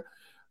out there,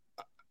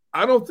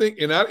 I don't think,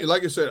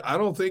 like I said, I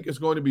don't think it's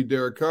going to be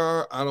Derrick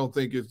Carr. I don't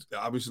think it's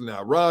obviously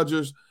not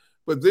Rodgers,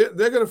 but they're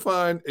going to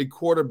find a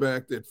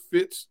quarterback that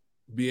fits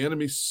the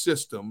enemy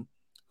system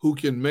who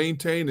can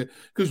maintain it.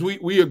 Because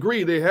we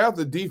agree they have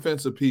the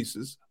defensive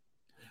pieces.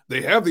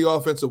 They have the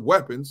offensive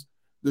weapons.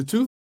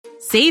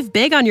 Save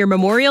big on your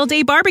Memorial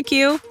Day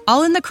barbecue,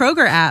 all in the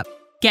Kroger app.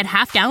 Get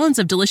half gallons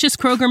of delicious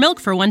Kroger milk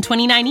for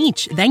 $1.29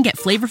 each. Then get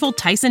flavorful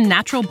Tyson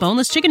natural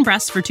boneless chicken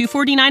breasts for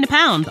 $2.49 a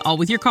pound, all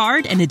with your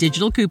card and a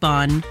digital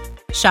coupon.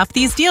 Shop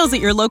these deals at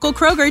your local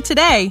Kroger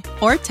today,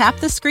 or tap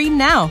the screen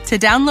now to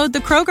download the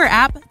Kroger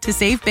app to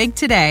save big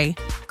today.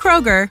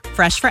 Kroger,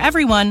 fresh for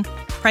everyone.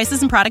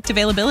 Prices and product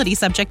availability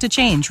subject to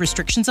change.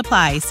 Restrictions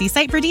apply. See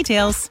site for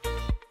details.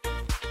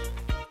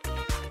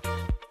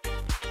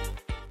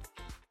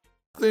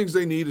 Things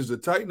they need is to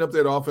tighten up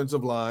that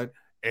offensive line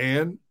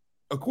and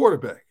a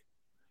quarterback.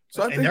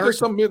 So I think there's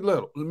some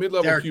mid-level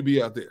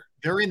QB out there.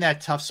 They're in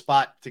that tough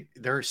spot.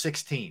 They're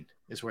 16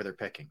 is where they're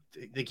picking.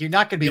 Like, you're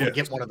not going to be able to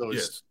get one of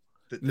those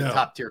the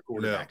top tier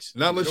quarterbacks.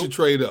 Not unless you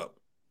trade up.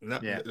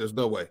 There's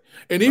no way.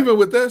 And even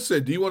with that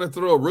said, do you want to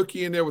throw a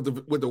rookie in there with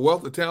the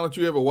wealth of talent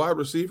you have, a wide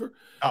receiver?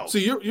 Oh.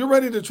 See, you're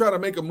ready to try to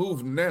make a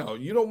move now.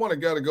 You don't want a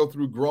guy to go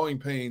through growing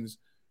pains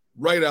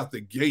right out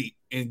the gate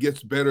and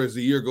gets better as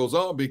the year goes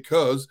on,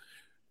 because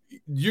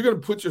you're going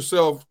to put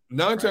yourself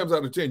 9 times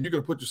out of 10, you're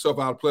going to put yourself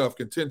out of playoff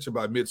contention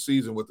by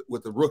midseason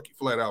with a rookie,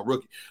 flat out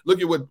rookie. Look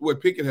at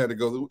what Pickett had to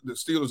go through. The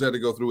Steelers had to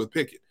go through with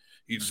Pickett.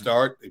 He'd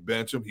start, they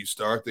bench him. He'd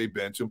start, they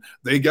bench him.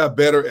 They got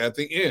better at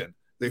the end.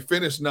 They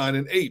finished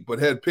 9-8, but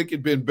had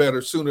Pickett been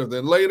better sooner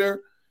than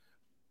later,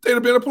 they'd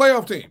have been a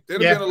playoff team.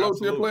 They'd have been a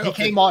low-tier playoff team.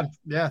 He came on.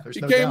 Yeah,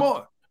 he came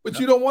on. But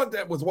you don't want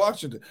that with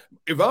Washington.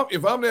 If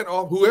I'm that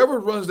off,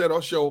 whoever runs that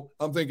off show,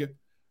 I'm thinking,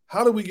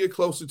 how do we get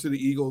closer to the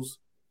Eagles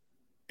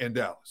and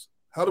Dallas?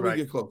 How do we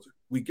get closer?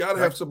 We got to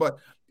have somebody.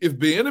 If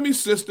the enemy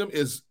system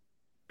is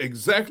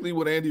exactly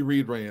what Andy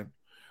Reid ran,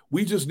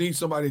 we just need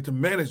somebody to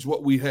manage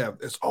what we have.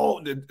 That's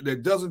all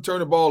that doesn't turn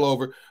the ball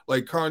over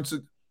like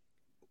Carson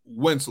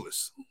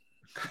Wentzless.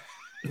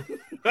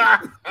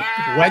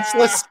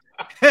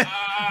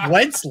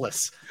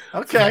 Wentzless.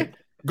 Okay.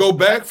 Go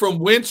back from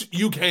whence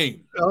you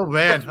came. Oh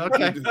man.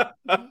 Okay.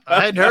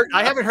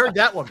 I haven't heard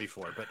that one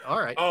before, but all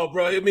right. Oh,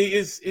 bro. I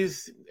mean,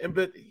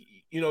 but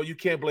you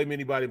can't blame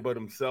anybody but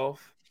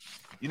himself.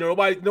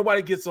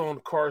 Nobody gets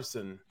on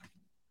Carson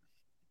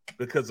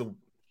because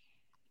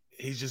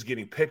he's just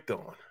getting picked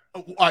on.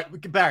 All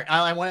right, Barrett,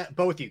 I want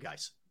both of you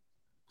guys.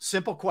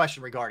 Simple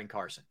question regarding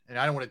Carson,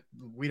 and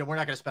we're not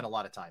going to spend a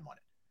lot of time on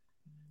it.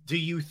 Do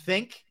you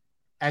think,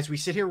 as we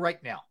sit here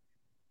right now,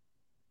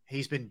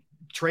 he's been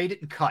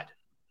traded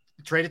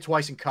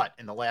twice and cut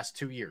in the last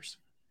 2 years?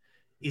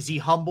 Is he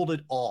humbled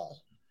at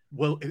all?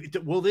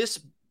 Will this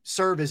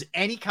serve as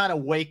any kind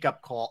of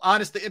wake-up call?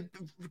 Honestly,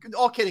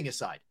 all kidding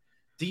aside,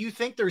 do you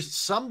think there's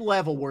some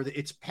level where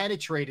it's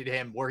penetrated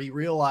him, where he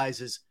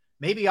realizes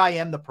maybe I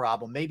am the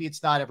problem, maybe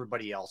it's not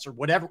everybody else, or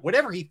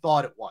whatever he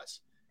thought it was?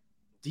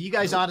 Do you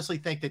guys honestly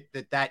think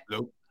that?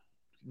 Nope.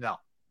 No.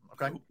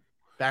 Okay. Nope.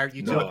 Barrett,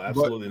 you do? No,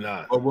 absolutely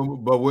not.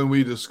 But when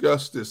we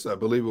discussed this, I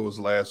believe it was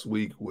last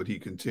week, would he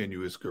continue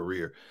his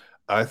career?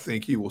 I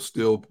think he will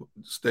still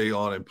stay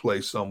on and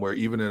play somewhere,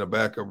 even in a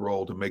backup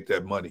role, to make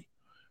that money.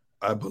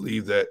 I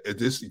believe that at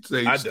this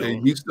stage,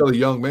 he's still a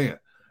young man.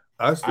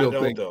 I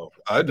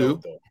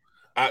do.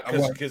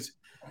 Because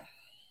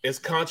it's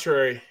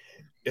contrary.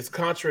 It's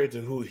contrary to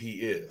who he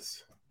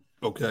is.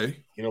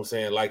 Okay. You know what I'm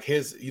saying? Like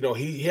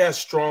he has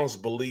strong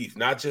belief,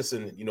 not just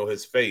in,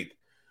 his faith,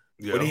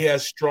 but he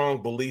has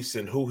strong beliefs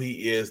in who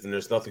he is, and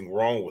there's nothing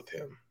wrong with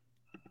him.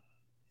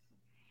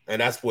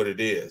 And that's what it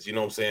is. You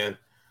know what I'm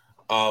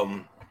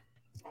saying?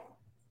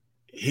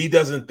 He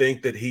doesn't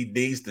think that he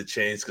needs to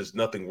change because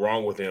nothing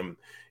wrong with him.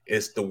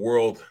 It's the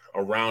world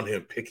around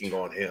him picking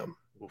on him.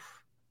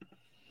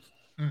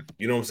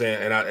 You know what I'm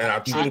saying? And I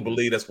truly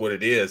believe that's what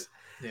it is.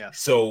 Yeah.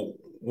 So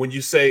when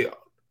you say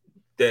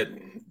that,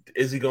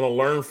 is he going to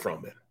learn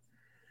from it?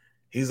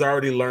 He's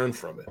already learned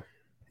from it.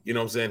 You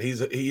know what I'm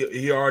saying?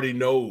 He already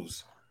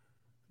knows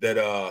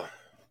that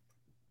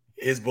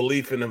his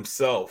belief in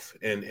himself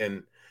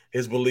and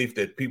his belief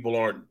that people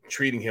aren't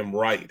treating him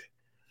right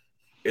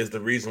is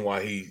the reason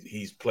why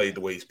he's played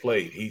the way he's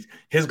played.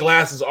 His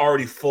glass is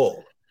already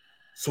full,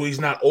 so he's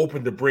not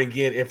open to bring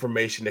in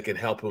information that can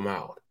help him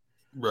out.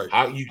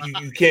 Right.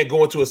 You can't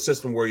go into a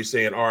system where you're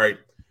saying, all right,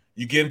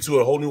 you get into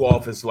a whole new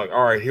offense, like,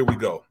 all right, here we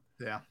go.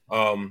 Yeah.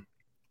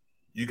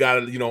 You got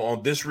to,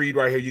 on this read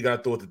right here, you got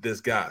to throw it to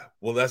this guy.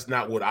 Well, that's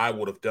not what I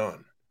would have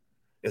done.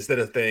 Instead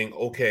of saying,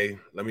 okay,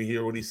 let me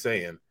hear what he's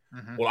saying.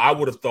 Mm-hmm. Well, I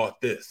would have thought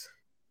this.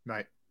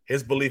 Right.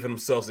 his belief in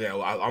himself,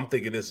 saying, I'm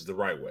thinking this is the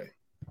right way.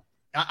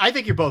 I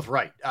think you're both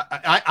right.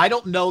 I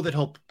don't know that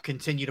he'll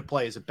continue to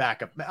play as a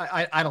backup.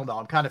 I don't know.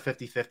 I'm kind of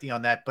 50-50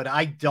 on that, but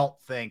I don't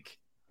think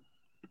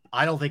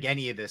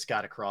any of this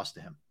got across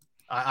to him.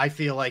 I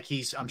feel like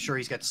I'm sure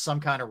he's got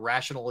some kind of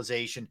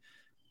rationalization,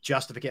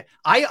 justification.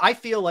 I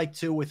feel like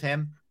too with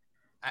him,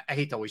 I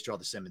hate to always draw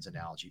the Simmons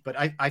analogy, but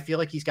I feel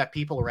like he's got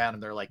people around him.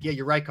 They're like, yeah,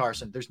 you're right,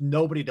 Carson. There's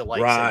nobody to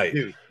say,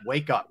 dude,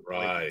 wake up.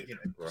 Right.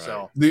 Right.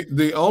 So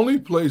the only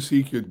place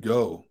he could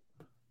go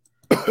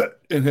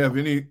and have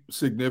any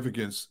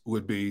significance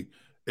would be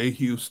a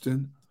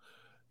Houston.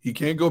 He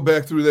can't go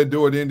back through that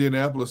door at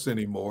Indianapolis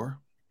anymore.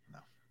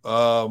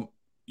 No.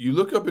 You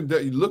look up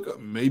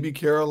maybe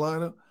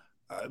Carolina,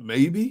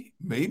 maybe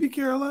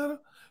Carolina.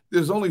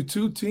 There's only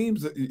two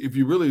teams that, if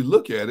you really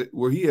look at it,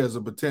 where he has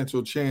a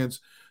potential chance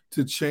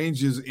to change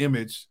his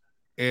image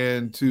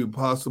and to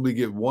possibly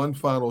get one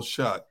final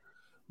shot.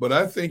 But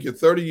I think at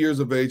 30 years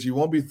of age, he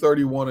won't be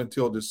 31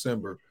 until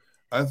December.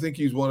 I think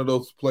he's one of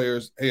those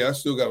players, hey, I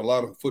still got a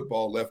lot of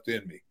football left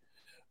in me.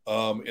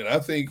 And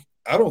I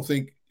don't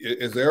think,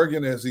 as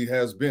arrogant as he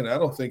has been, I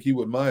don't think he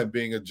would mind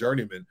being a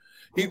journeyman.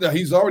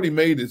 He's already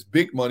made his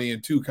big money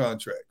in 2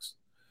 contracts.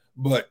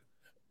 But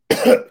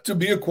to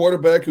be a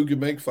quarterback who can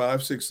make $5,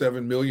 $6,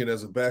 $7 million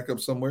as a backup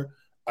somewhere,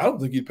 I don't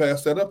think he'd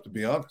pass that up, to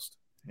be honest.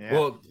 Yeah.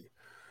 Well,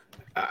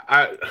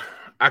 I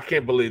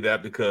can't believe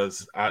that,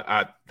 because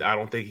I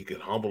don't think he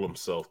can humble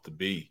himself to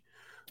be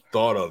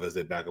thought of as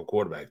a backup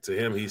quarterback. To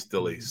him, he's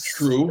still a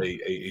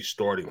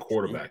starting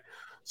quarterback.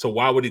 So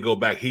why would he go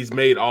back? He's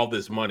made all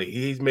this money.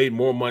 He's made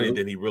more money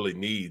than he really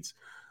needs,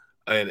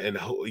 and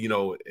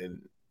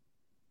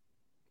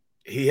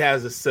he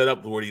has a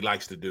setup what he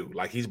likes to do.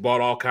 Like, he's bought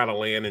all kind of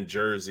land in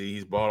Jersey.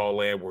 He's bought all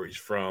land where he's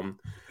from,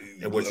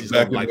 and which he's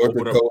going to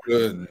open up.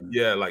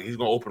 Like he's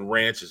going to open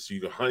ranches, so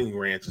you can hunting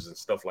ranches and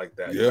stuff like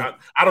that. Yeah.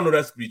 I don't know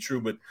that's to be true,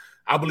 but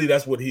I believe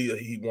that's what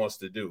he wants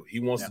to do. He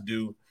wants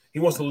to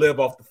live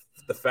off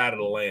the fat of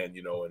the land,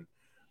 and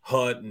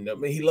hunt. And I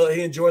mean,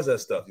 he enjoys that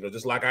stuff,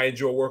 just like I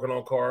enjoy working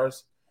on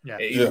cars and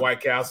eating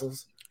White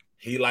Castles.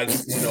 He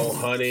likes,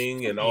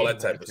 hunting and all that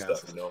type of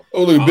stuff,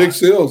 Oh, look, Big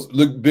Sills.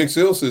 Look, Big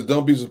Sills says,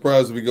 don't be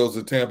surprised if he goes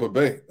to Tampa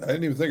Bay. I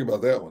didn't even think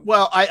about that one.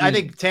 Well, I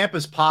think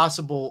Tampa's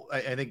possible.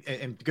 I think,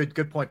 and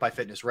good point by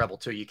Fitness Rebel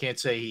too. You can't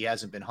say he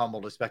hasn't been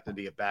humbled, expecting to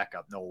be a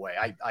backup. No way.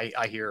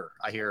 I hear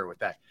her with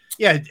that.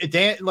 Yeah,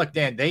 Dan. Look,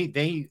 Dan.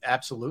 They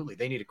absolutely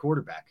they need a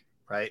quarterback,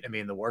 right? I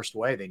mean, the worst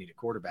way they need a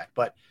quarterback.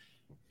 But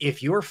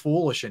if you're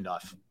foolish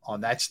enough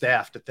on that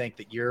staff to think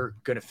that you're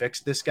going to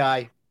fix this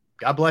guy,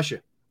 God bless you.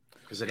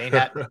 Because it ain't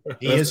happening.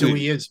 He is who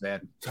he is,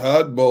 man.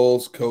 Todd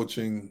Bowles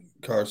coaching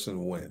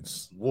Carson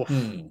Wentz.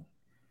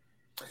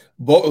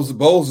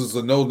 Bowles is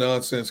a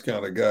no-nonsense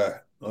kind of guy.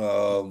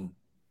 I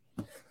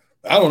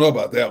don't know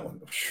about that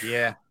one.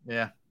 Yeah.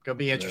 Gonna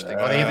be interesting.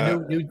 Well, they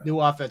have a new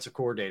offensive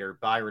coordinator.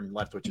 Byron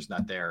Leftwich is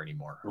not there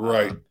anymore.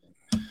 Right.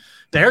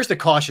 There's the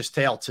cautious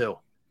tale, too.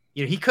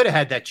 He could have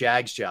had that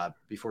Jags job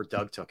before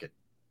Doug took it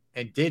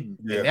and didn't.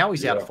 Yeah, and now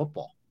he's out of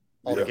football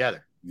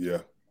altogether.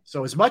 Yeah.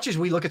 So as much as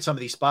we look at some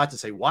of these spots and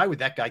say, why would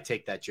that guy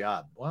take that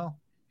job? Well,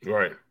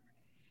 right.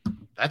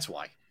 That's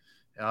why.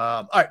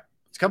 All right,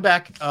 let's come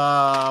back.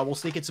 We'll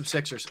sneak in some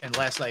Sixers and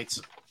last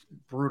night's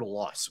brutal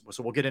loss.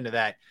 So we'll get into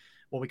that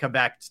when we come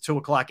back to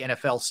 2:00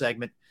 NFL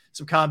segment.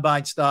 Some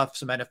combine stuff,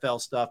 some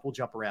NFL stuff. We'll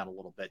jump around a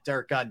little bit.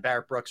 Derrick Gunn,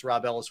 Barrett Brooks,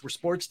 Rob Ellis. We're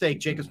Sports Take,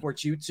 Jacob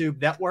Sports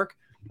YouTube Network.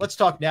 Let's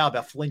talk now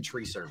about Flynn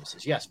Tree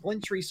Services. Yes, Flynn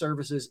Tree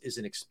Services is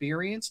an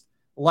experienced,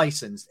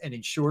 licensed, and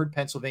insured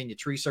Pennsylvania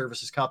tree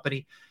services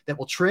company that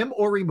will trim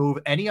or remove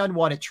any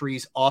unwanted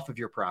trees off of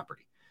your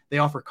property. They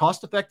offer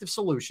cost-effective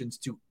solutions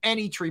to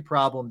any tree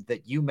problem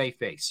that you may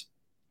face.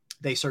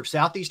 They serve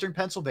southeastern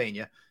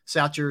Pennsylvania,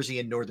 South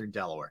Jersey, and northern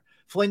Delaware.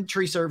 Flynn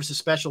Tree Services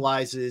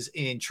specializes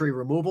in tree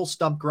removal,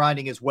 stump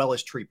grinding, as well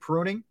as tree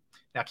pruning.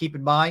 Now, keep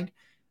in mind,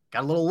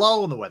 got a little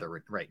lull in the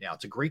weather right now.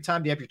 It's a great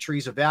time to have your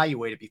trees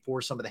evaluated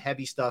before some of the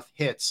heavy stuff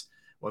hits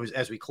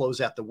as we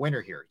close out the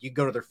winter here. You can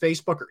go to their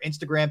Facebook or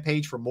Instagram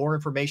page for more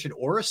information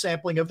or a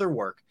sampling of their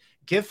work.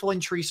 Give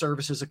Flynn Tree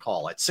Services a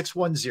call at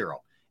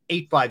 610-850-2848,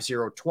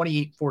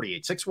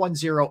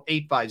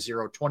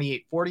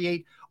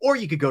 610-850-2848, or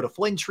you could go to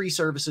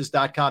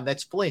flynntreeservices.com.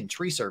 That's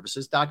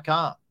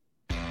flynntreeservices.com.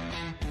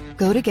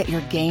 Go to get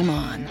your game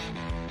on.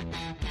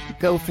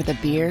 Go for the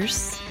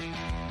beers.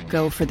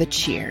 Go for the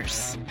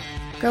cheers.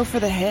 Go for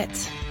the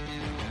hit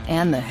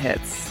and the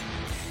hits.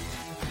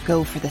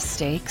 Go for the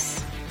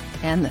stakes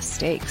and the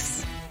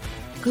stakes.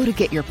 Go to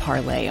get your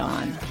parlay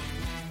on.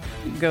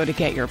 Go to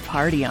get your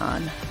party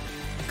on.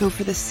 Go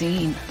for the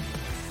scene.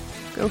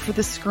 Go for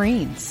the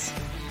screens.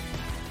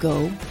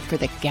 Go for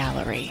the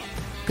gallery.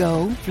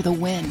 Go for the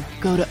win.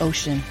 Go to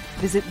Ocean.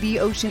 Visit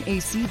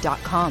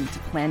theoceanac.com to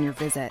plan your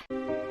visit.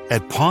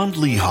 At Pond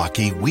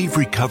Lehocky, we've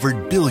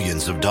recovered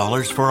billions of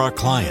dollars for our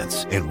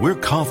clients, and we're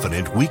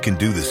confident we can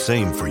do the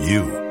same for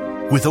you.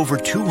 With over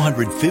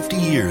 250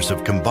 years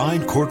of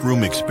combined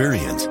courtroom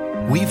experience,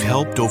 we've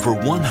helped over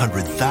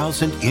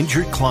 100,000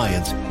 injured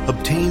clients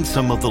obtain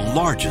some of the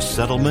largest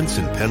settlements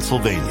in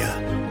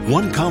Pennsylvania.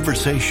 One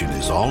conversation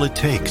is all it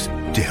takes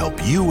to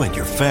help you and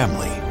your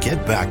family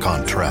get back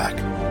on track.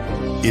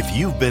 If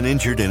you've been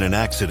injured in an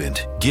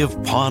accident, give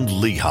Pond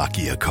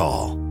Lehocky a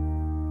call.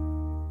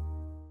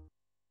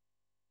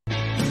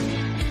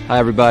 Hi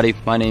everybody,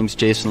 my name's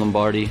Jason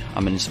Lombardi.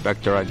 I'm an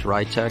inspector at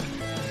DryTech.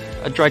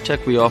 At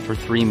DryTech we offer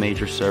three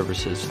major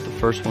services, the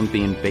first one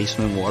being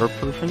basement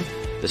waterproofing.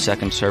 The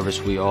second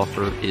service we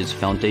offer is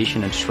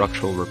foundation and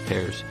structural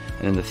repairs.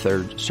 And then the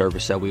third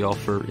service that we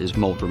offer is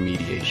mold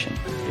remediation.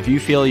 If you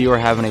feel you are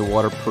having a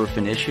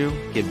waterproofing issue,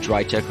 give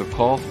DryTech a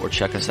call or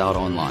check us out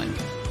online.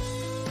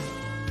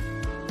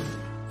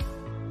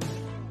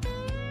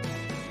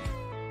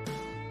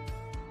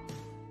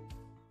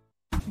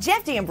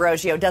 Jeff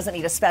D'Ambrosio doesn't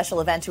need a special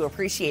event to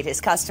appreciate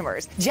his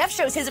customers. Jeff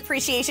shows his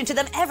appreciation to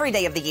them every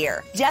day of the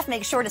year. Jeff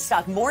makes sure to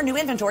stock more new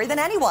inventory than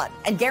anyone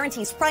and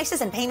guarantees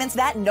prices and payments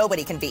that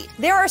nobody can beat.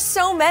 There are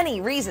so many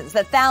reasons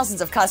that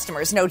thousands of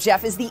customers know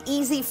Jeff is the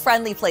easy,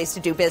 friendly place to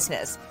do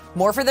business.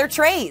 More for their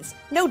trades.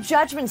 No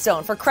judgment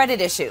zone for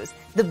credit issues.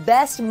 The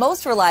best,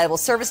 most reliable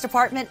service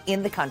department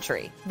in the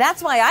country.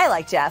 That's why I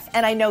like Jeff,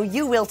 and I know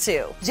you will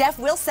too. Jeff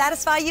will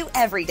satisfy you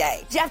every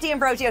day. Jeff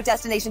D'Ambrosio,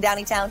 Destination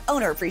Downingtown,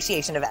 Owner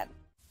Appreciation Event.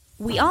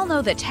 We all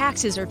know that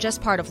taxes are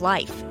just part of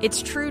life.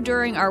 It's true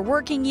during our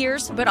working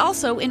years, but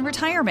also in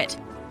retirement.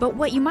 But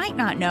what you might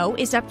not know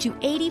is up to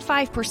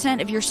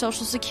 85% of your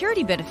Social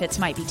Security benefits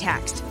might be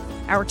taxed.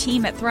 Our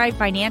team at Thrive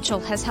Financial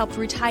has helped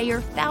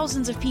retire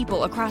thousands of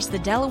people across the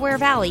Delaware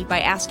Valley by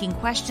asking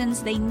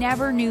questions they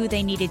never knew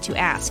they needed to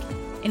ask,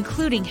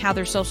 including how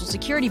their Social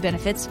Security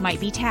benefits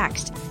might be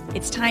taxed.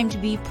 It's time to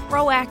be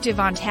proactive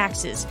on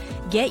taxes.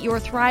 Get your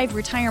Thrive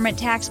Retirement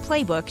Tax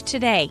Playbook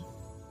today.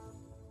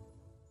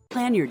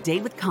 Plan your day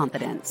with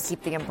confidence.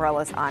 Keep the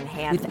umbrellas on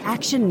hand. With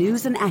Action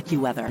News and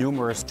AccuWeather.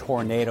 Numerous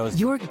tornadoes.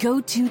 Your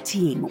go-to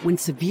team when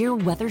severe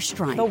weather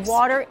strikes. The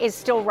water is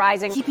still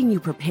rising. Keeping you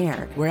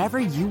prepared wherever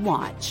you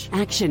watch.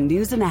 Action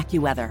News and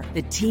AccuWeather,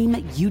 the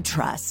team you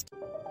trust.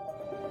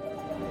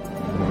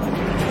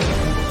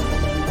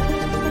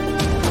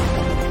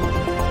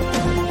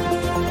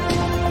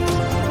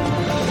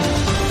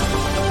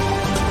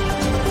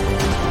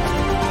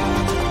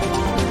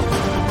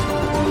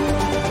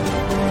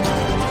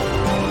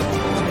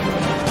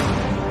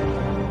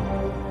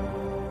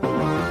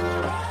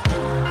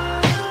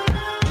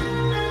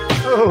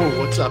 Oh,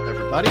 what's up,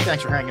 everybody?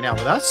 Thanks for hanging out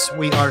with us.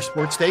 We are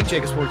Sports Take,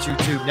 Jacob Sports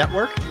YouTube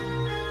Network,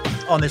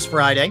 on this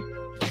Friday.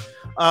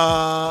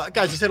 Guys,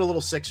 let's hit a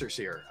little Sixers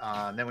here.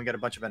 And then we got a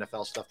bunch of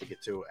NFL stuff to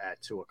get to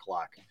at 2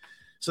 o'clock.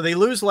 So they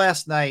lose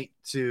last night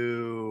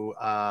to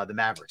the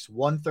Mavericks,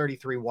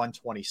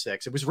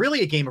 133-126. It was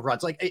really a game of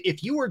runs. Like,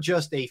 if you were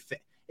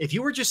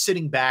just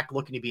sitting back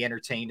looking to be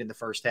entertained in the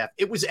first half,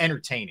 it was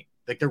entertaining.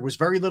 Like, there was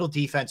very little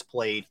defense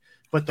played,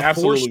 but the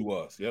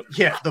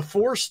the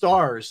four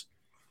stars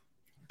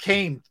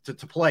came to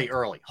play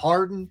early.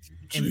 Harden,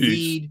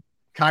 Embiid,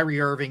 Kyrie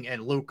Irving,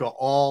 and Luka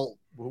all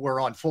were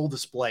on full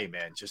display,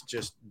 man,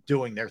 just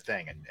doing their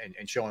thing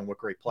and showing what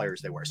great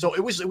players they were. So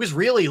it was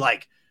really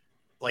like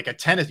a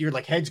tennis. You're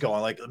like heads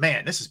going like,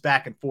 man, this is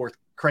back and forth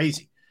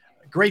crazy.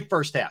 Great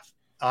first half.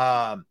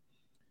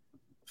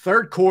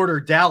 Third quarter,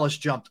 Dallas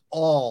jumped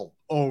all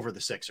over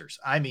the Sixers.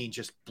 I mean,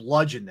 just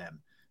bludgeoned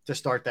them to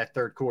start that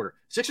third quarter.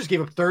 Sixers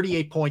gave up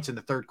 38 points in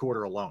the third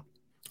quarter alone.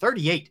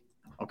 38.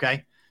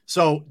 Okay.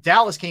 So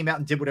Dallas came out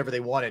and did whatever they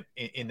wanted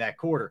in that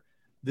quarter.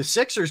 The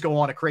Sixers go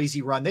on a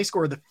crazy run. They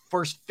scored the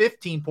first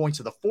 15 points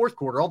of the fourth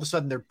quarter. All of a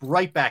sudden, they're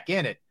right back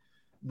in it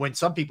when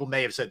some people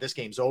may have said this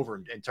game's over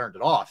and turned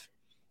it off.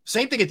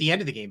 Same thing at the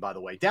end of the game, by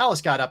the way. Dallas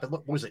got up at,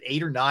 what was it,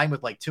 8 or 9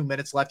 with like 2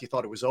 minutes left? You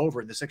thought it was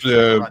over, and the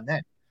Sixers run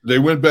then. They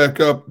went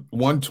back up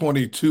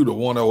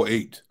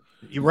 122-108.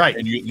 You're right.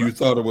 And you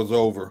thought it was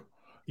over.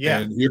 Yeah.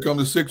 And here come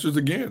the Sixers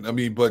again. I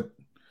mean, but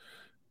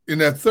in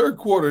that third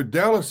quarter,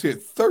 Dallas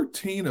hit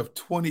 13 of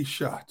 20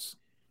 shots.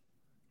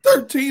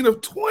 13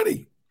 of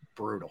 20.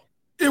 Brutal.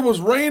 It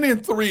was raining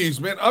threes,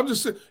 man. I'm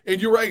just saying,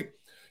 and you're right.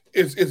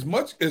 As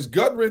much as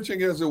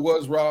gut-wrenching as it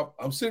was, Rob,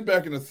 I'm sitting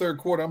back in the third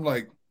quarter. I'm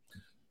like,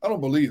 I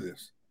don't believe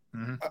this.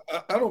 Mm-hmm.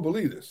 I don't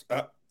believe this.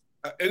 And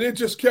it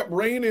just kept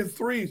raining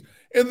threes.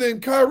 And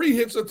then Kyrie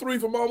hits a three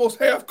from almost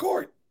half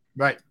court.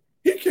 Right.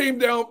 He came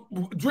down,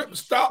 drip,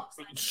 stop,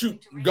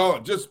 shoot,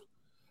 gone.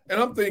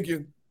 And I'm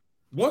thinking,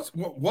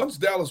 once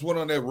Dallas went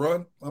on that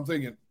run, I'm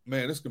thinking,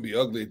 man, this can be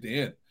ugly at the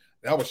end.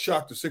 And I was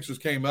shocked the Sixers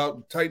came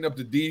out, tightened up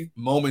the D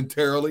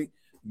momentarily,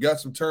 got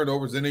some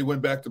turnovers, then they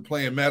went back to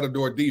playing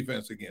Matador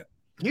defense again.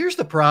 Here's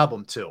the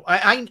problem, too.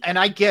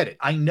 I get it.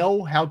 I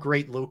know how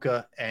great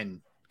Luka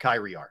and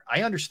Kyrie are.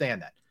 I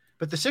understand that.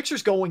 But the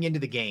Sixers going into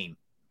the game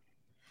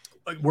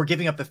were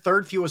giving up the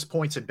third fewest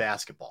points in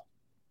basketball.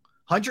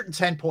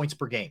 110 points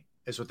per game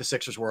is what the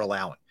Sixers were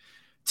allowing.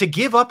 To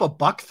give up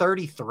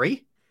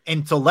 $133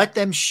 and to let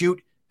them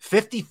shoot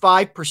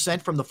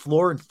 55% from the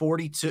floor and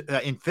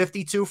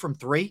 52 from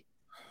three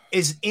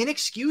is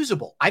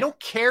inexcusable. I don't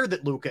care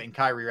that Luka and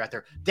Kyrie are out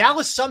there.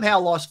 Dallas somehow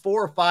lost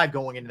 4 or 5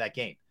 going into that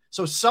game.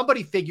 So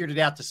somebody figured it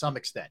out to some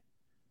extent.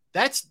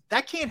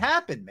 That can't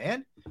happen,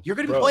 man. You're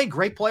going to be playing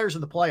great players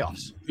in the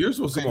playoffs. Here's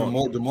what's even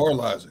more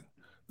demoralizing.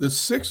 The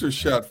Sixers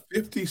shot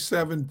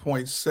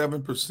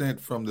 57.7%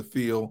 from the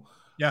field.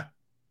 Yeah.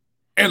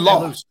 And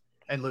lost.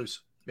 And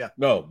lose. Yeah.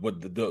 No,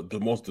 but the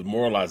most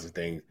demoralizing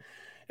thing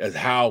is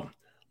how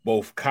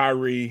both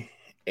Kyrie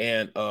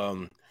and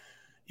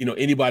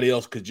anybody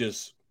else could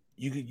just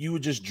you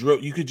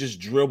could just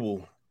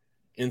dribble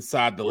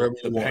inside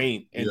the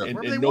paint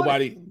and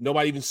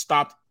nobody even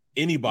stopped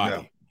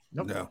anybody.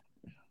 No.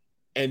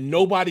 And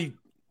nobody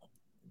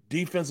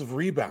defensive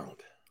rebound.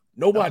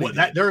 Nobody.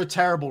 They're a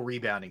terrible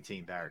rebounding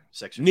team, Barrett.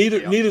 Sixers.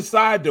 Neither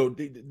side though.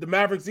 The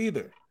Mavericks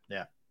either.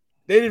 Yeah.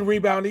 They didn't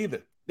rebound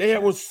either.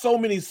 There was so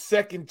many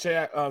second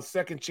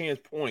chance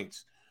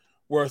points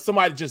where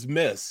somebody just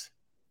miss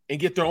and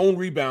get their own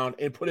rebound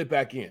and put it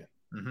back in.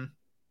 Mm-hmm.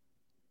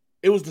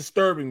 It was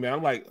disturbing, man.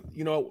 I'm like,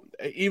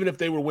 even if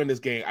they would win this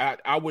game,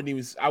 I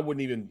wouldn't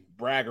even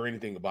brag or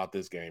anything about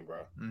this game,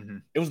 bro. Mm-hmm.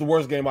 It was the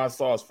worst game I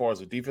saw as far as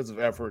a defensive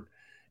effort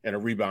and a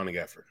rebounding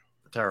effort.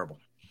 Terrible.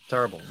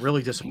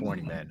 Really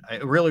disappointing, man.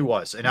 It really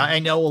was. And I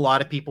know a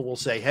lot of people will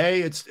say,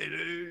 hey,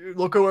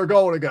 look who we're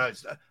going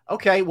against.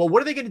 Okay, well,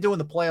 what are they going to do in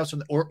the playoffs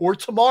or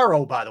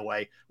tomorrow, by the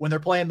way, when they're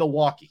playing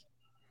Milwaukee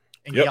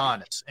and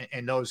Giannis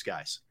and those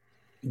guys?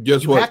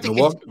 Guess what?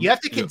 You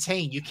have to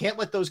contain. You can't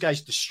let those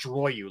guys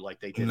destroy you like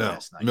they did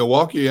last night.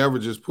 Milwaukee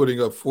averages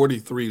putting up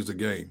 43s a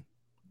game.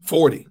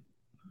 40.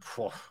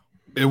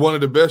 And one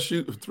of the best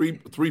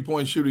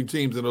three-point shooting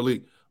teams in the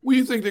league. What do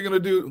you think they're going to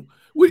do?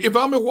 If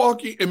I'm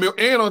Milwaukee, and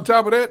on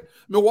top of that,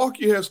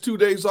 Milwaukee has 2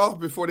 days off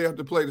before they have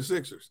to play the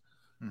Sixers.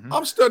 Mm-hmm.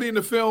 I'm studying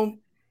the film.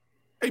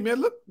 Hey,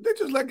 man, look, they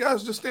just let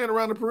guys just stand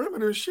around the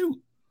perimeter and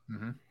shoot.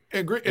 Mm-hmm.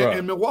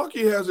 And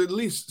Milwaukee has at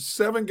least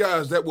 7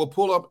 guys that will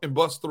pull up and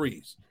bust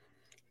threes.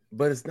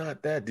 But it's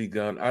not that,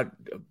 D-Gun.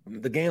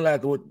 The game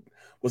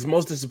was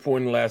most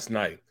disappointing last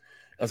night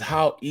is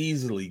how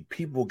easily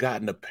people got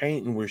in the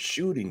paint and were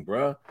shooting,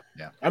 bro.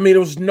 Yeah. I mean,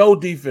 there was no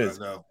defense.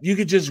 You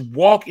could just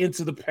walk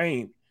into the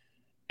paint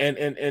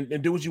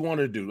and do what you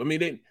wanted to do. I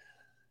mean,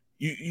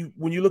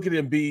 when you look at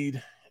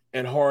Embiid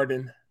and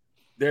Harden,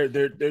 they're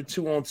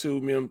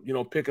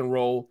 2-on-2, pick and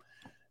roll.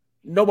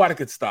 Nobody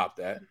could stop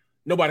that.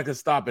 Nobody could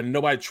stop it. And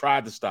nobody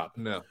tried to stop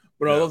it. No.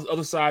 But on the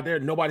other side there,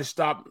 nobody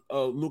stopped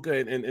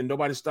Luka and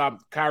nobody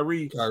stopped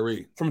Kyrie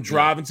from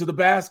driving to the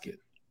basket.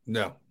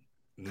 No.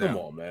 Come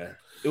on, man.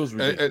 It was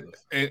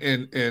ridiculous.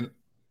 And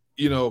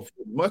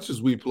much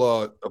as we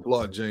applaud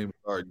James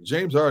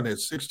Harden had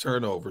 6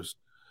 turnovers,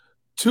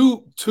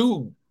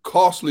 two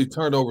costly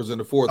turnovers in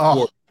the fourth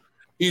quarter.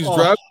 He's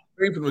driving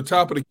from the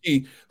top of the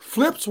key,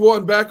 flips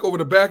one back over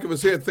the back of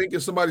his head,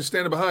 thinking somebody's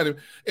standing behind him,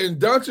 and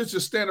Doncic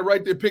is standing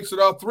right there, picks it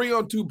off,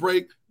 3-on-2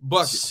 break,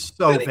 bucket.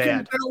 So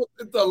bad.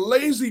 With a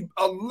lazy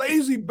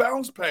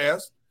bounce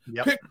pass,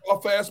 pick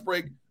off fast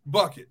break,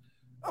 bucket.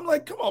 I'm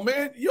like, come on,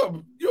 man,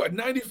 you're a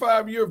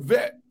 95-year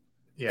vet.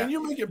 Yeah. And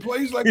you're making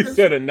plays like this. You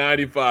said a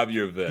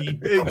 95-year vet.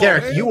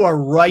 Derrick, you are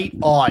right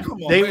on.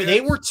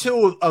 They were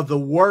 2 of the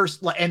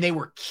worst, and they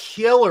were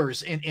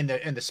killers in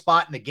the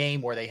spot in the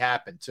game where they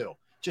happened too.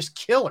 Just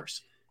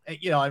killers.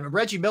 And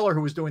Reggie Miller,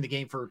 who was doing the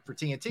game for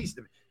TNT,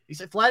 he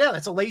said flat out,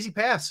 that's a lazy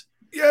pass.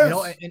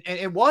 Yes. And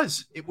it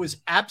was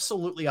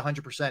absolutely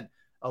 100%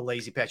 a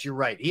lazy pass. You're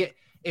right.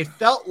 It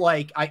felt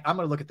like I'm going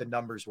to look at the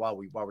numbers while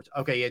we're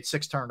okay. He had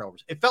 6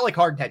 turnovers. It felt like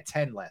Harden had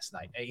 10 last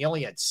night, and he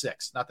only had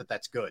 6. Not that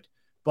that's good,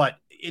 but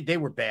they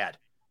were bad.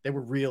 They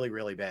were really,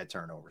 really bad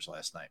turnovers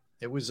last night.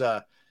 It was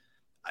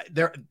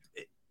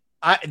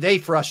they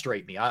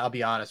frustrate me. I'll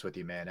be honest with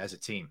you, man. As a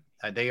team,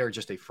 they are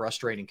just a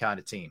frustrating kind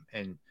of team.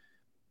 And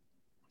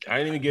I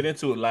didn't even get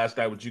into it last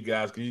night with you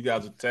guys because you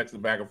guys were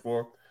texting back and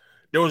forth.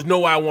 There was no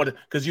way I wanted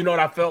because you know what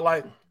I felt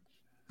like.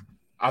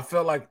 I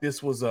felt like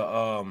this was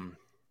an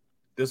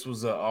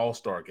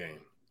all-star game.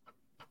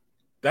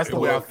 That's the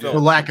way I felt. The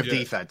lack of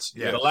defense.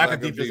 Yeah, the lack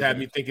of defense had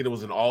me thinking it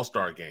was an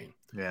all-star game.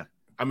 Yeah.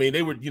 I mean,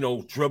 they were,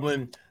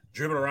 dribbling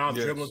around,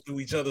 dribbling through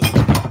each other's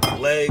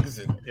legs.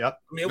 And I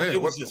mean,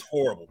 it was just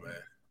horrible, man.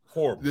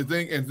 Horrible. The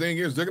thing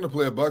is, they're going to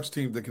play a Bucks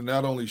team that can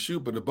not only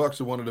shoot, but the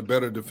Bucks are one of the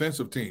better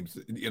defensive teams.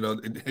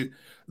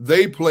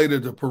 They play to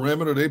the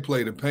perimeter, they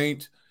play the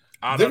paint.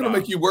 They're going to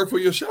make you work for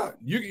your shot.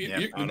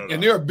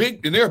 And they're a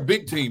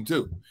big team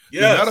too.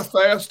 Yes. They're not a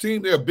fast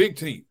team; they're a big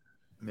team.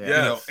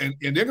 Yes. And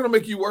they're going to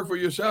make you work for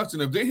your shots.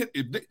 And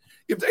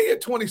if they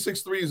hit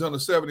 26 threes on the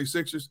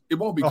 76ers, it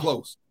won't be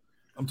close.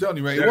 I'm telling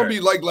you, man, it won't be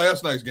like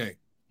last night's game.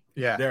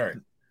 Yeah, Derrick.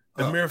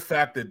 The mere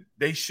fact that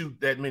they shoot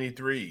that many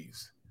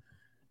threes,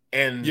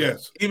 and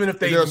even if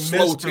they miss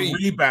the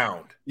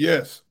rebound,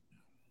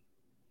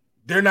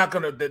 they're not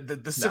gonna.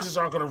 The Sixers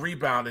aren't gonna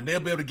rebound, and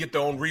they'll be able to get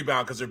their own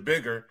rebound because they're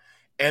bigger,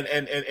 and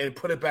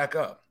put it back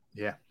up.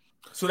 Yeah.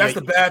 So that's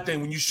the bad thing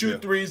when you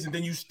shoot threes and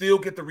then you still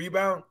get the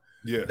rebound.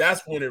 Yeah,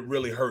 that's when it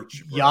really hurts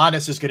you. Bro.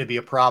 Giannis is going to be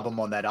a problem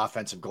on that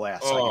offensive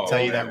glass. I can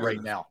tell you that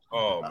right now.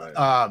 Oh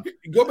man!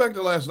 Go back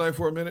to last night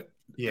for a minute.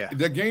 Yeah,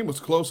 that game was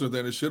closer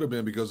than it should have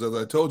been because, as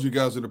I told you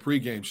guys in the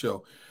pregame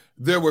show,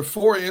 There were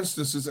 4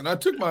 instances, and I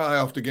took my eye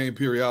off the game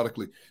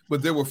periodically,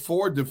 but there were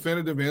 4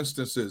 definitive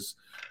instances.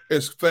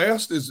 As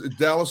fast as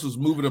Dallas was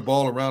moving the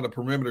ball around the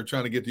perimeter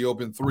trying to get the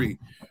open 3,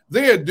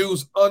 they had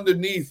dudes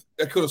underneath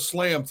that could have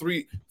slammed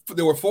 3.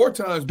 There were 4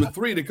 times, but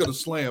 3 they could have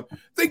slammed.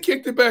 They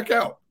kicked it back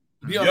out.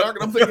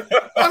 I'm thinking,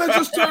 why not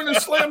just turn and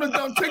slam it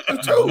down, take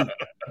the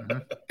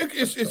 2?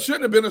 It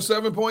shouldn't have been a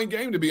 7-point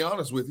game, to be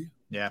honest with you.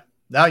 Yeah.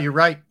 No, you're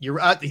right.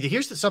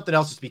 Here's something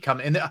else that's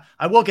becoming, and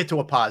I will get to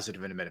a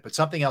positive in a minute, but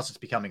something else that's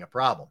becoming a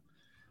problem.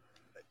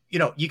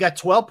 You got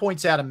 12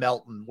 points out of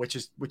Melton, which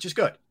is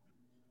good.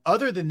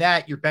 Other than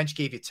that, your bench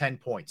gave you 10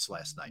 points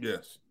last night.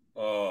 Yes.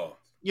 Oh.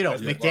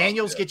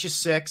 McDaniels get you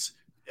 6.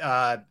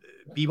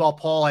 B-Ball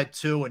Paul had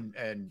 2,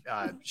 and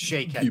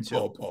Shake had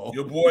 2. Paul.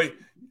 Your boy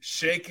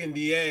Shake and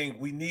Dieng,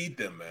 we need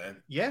them,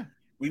 man. Yeah.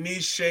 We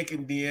need Shake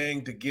and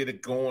Dieng to get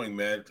it going,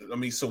 man. I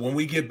mean, so when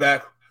we get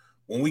back to,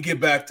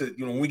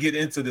 when we get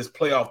into this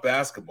playoff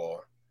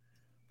basketball,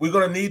 we're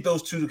going to need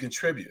those 2 to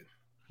contribute.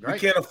 Right. We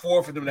can't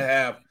afford for them to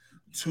have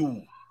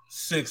 2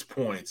 6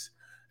 points,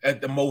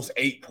 at the most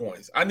 8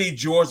 points. I need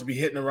George to be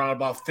hitting around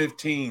about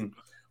 15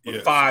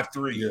 with 5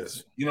 threes.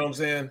 Yes. You know what I'm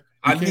saying?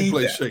 You can't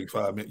play Shake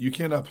 5 minutes. You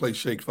cannot play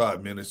Shake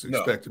 5 minutes and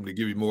expect him to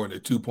give you more than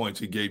the 2 points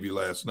he gave you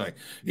last night.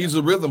 He's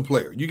a rhythm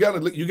player. You got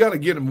to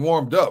get him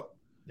warmed up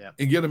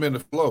and get him in the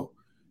flow.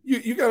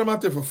 You got him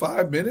out there for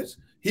 5 minutes.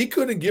 He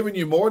couldn't have given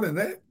you more than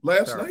that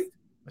last night.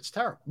 It's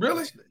terrible.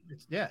 Really?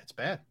 It's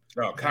bad.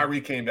 No,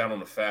 Kyrie came down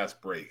on a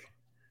fast break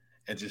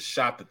and just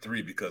shot the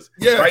 3 because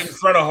right in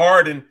front of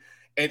Harden,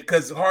 and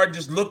because Harden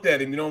just looked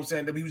at him. You know what I'm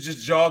saying? He was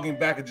just jogging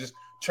back and just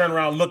turned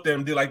around, looked at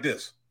him, did like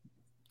this.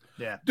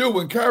 Yeah, dude.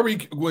 When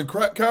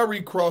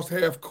Kyrie crossed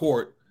half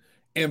court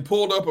and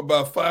pulled up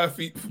about 5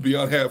 feet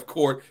beyond half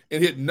court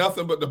and hit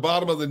nothing but the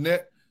bottom of the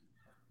net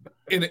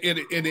in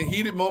a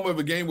heated moment of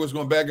a game was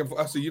going back and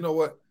forth, I said, you know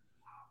what?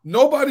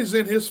 Nobody's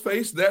in his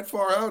face that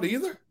far out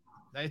either.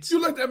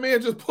 You let that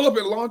man just pull up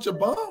and launch a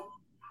bomb.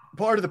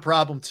 Part of the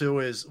problem too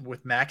is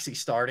with Maxey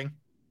starting.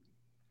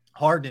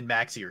 Harden and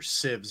Maxey are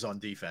sieves on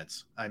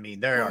defense. I mean,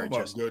 they are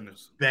just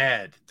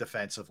bad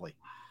defensively.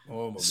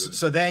 Oh my goodness.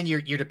 So then you're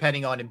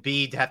depending on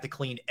Embiid to have to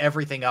clean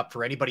everything up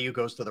for anybody who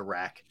goes to the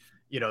rack.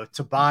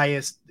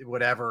 Tobias,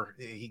 whatever.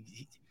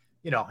 He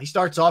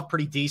starts off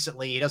pretty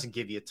decently. He doesn't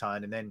give you a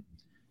ton, and then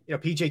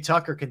PJ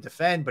Tucker can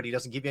defend, but he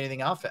doesn't give you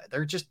anything off it.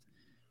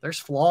 There's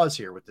flaws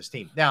here with this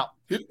team. Now,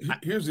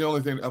 here's the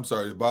only thing. I'm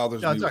sorry, it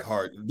bothers me with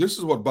Harden. This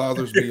is what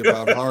bothers me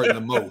about Harden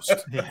the most.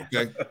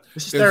 Okay,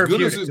 this is as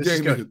good as his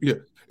game is.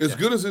 As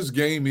good as his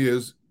game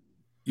is,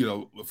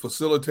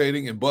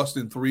 facilitating and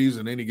busting threes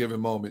in any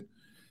given moment.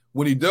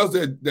 When he does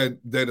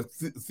that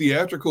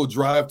theatrical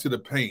drive to the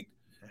paint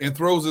and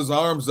throws his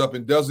arms up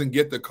and doesn't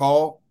get the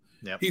call,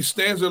 he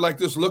stands there like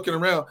this looking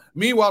around.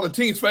 Meanwhile, the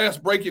team's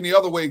fast breaking the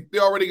other way. They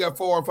already got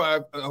 4 on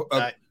 5,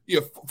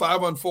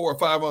 5 on 4 or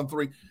 5 on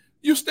 3.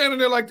 You're standing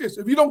there like this.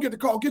 If you don't get the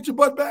call, get your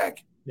butt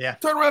back. Yeah.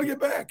 Turn around and get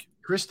back.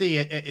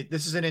 Christy,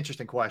 this is an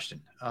interesting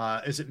question.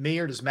 Is it me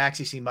or does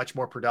Maxey seem much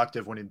more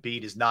productive when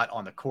Embiid is not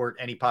on the court?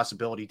 Any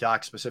possibility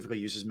Doc specifically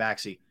uses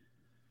Maxey?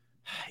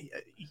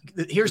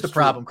 Here's the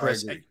problem,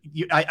 Chris.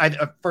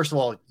 I first of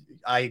all,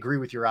 I agree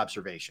with your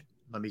observation.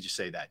 Let me just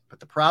say that.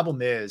 But the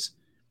problem is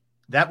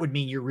that would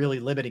mean you're really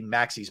limiting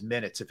Maxey's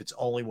minutes if it's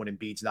only when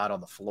Embiid's not on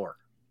the floor.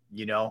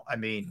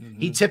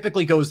 He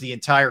typically goes the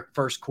entire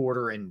first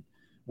quarter and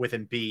with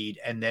Embiid,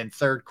 and then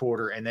third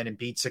quarter, and then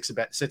Embiid sits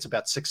about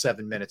 6-7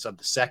 minutes of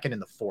the second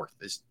and the fourth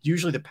is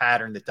usually the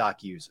pattern that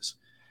Doc uses.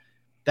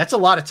 That's a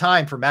lot of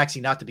time for Maxey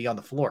not to be on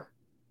the floor.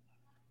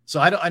 So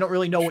I don't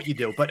really know what you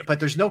do, but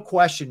there's no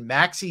question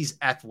Maxey's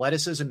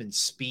athleticism and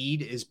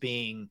speed is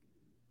being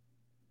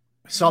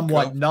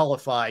somewhat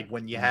nullified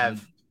when you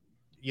have,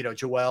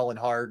 Joel and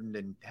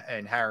Harden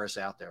and Harris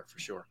out there for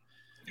sure.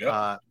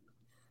 Yeah.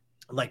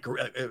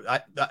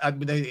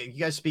 You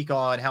guys speak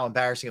on how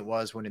embarrassing it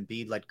was when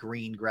Embiid let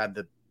Green grab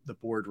the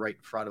board right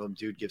in front of him.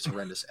 Dude gives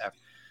horrendous effort.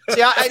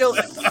 I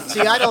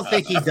don't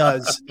think he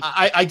does.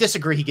 I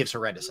disagree. He gives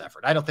horrendous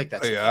effort. I don't think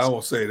that's. I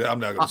won't say that. I'm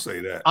not going to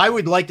say that. I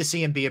would like to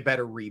see him be a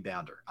better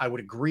rebounder. I would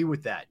agree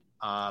with that.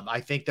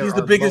 I think he's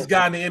the biggest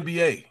guy in the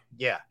NBA.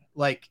 Yeah,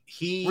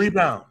 he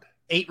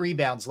 8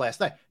 rebounds last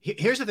night.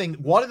 Here's the thing.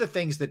 One of the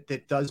things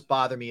that does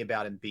bother me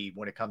about Embiid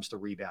when it comes to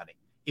rebounding,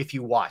 if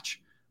you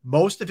watch,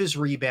 most of his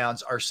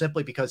rebounds are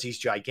simply because he's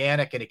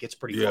gigantic and it gets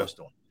pretty close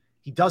to him.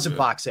 He doesn't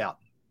box out.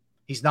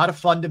 He's not a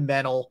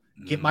fundamental,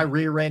 get my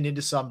rear end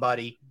into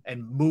somebody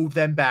and move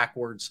them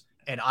backwards,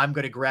 and I'm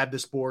going to grab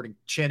this board and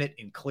chin it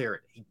and clear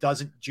it. He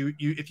doesn't.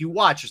 If you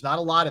watch, there's not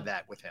a lot of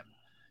that with him.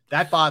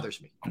 That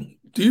bothers me.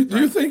 Do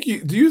you think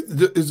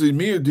is it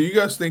me or do you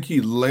guys think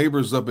he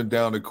labors up and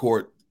down the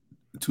court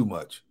too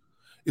much?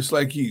 It's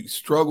like he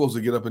struggles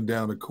to get up and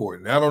down the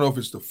court. And I don't know if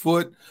it's the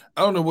foot.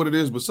 I don't know what it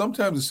is, but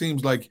sometimes it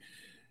seems like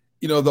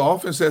the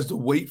offense has to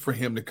wait for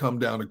him to come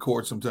down the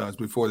court sometimes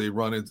before they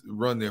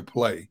run their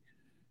play,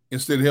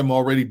 instead of him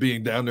already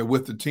being down there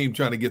with the team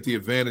trying to get the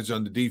advantage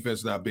on the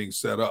defense not being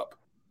set up.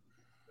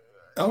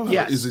 I don't know.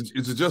 Yes. Is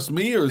it just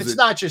me or is it's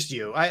not just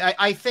you?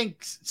 I think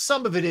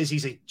some of it is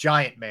he's a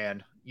giant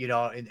man you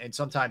know, and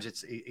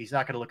sometimes he's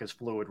not going to look as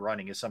fluid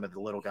running as some of the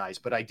little guys,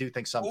 but I do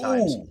think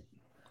sometimes. Ooh.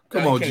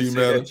 Come on, G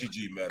Meta.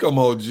 Come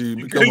on, G.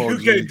 You can't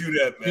do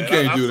that, man. You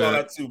can't do saw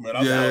that too,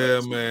 man.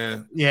 Yeah,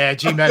 man. Yeah,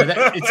 G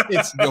Meta.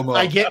 It's. Come on.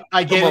 I get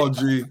Come on, it,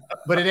 G.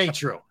 but it ain't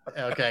true.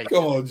 Okay.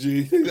 Come on,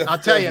 G. I'll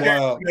tell you,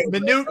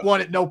 Minute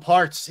won at no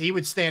parts. He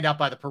would stand out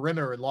by the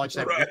perimeter and launch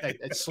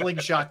that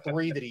slingshot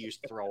 3 that he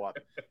used to throw up.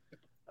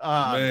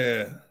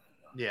 Man.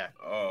 Yeah.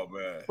 Oh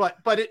man.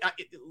 But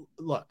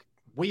look,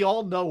 we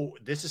all know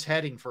this is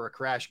heading for a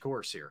crash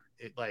course here.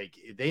 Like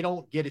they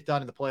don't get it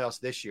done in the playoffs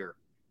this year.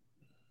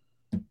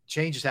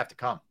 Changes have to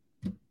come.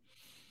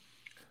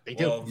 They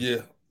do. Well,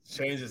 yeah.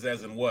 Changes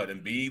as in what?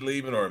 Embiid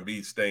leaving or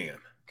Embiid staying?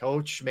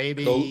 Coach,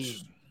 maybe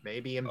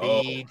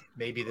Embiid,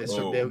 maybe this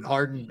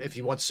Harden if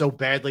he wants so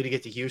badly to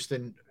get to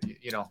Houston,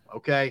 you know,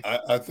 okay.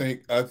 I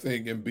think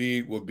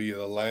Embiid will be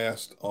the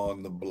last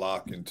on the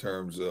block in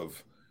terms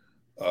of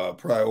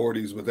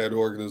priorities with that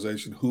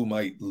organization who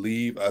might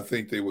leave. I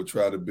think they would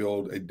try to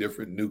build a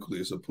different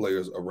nucleus of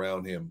players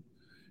around him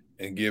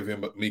and give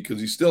him because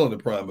he's still in the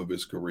prime of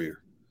his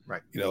career.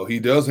 Right. You know, he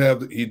does have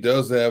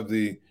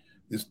the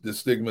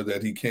stigma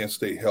that he can't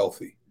stay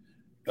healthy.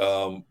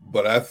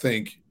 But I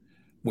think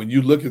when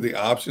you look at the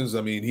options,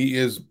 I mean, he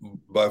is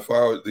by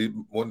far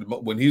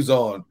when he's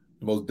on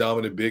the most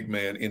dominant big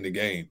man in the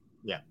game.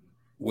 Yeah.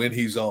 When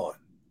he's on,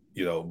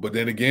 you know, but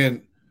then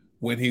again,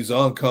 when he's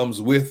on comes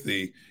with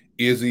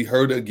is he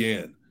hurt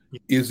again?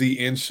 Is he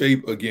in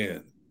shape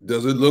again?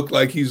 Does it look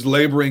like he's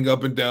laboring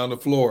up and down the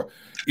floor?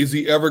 Is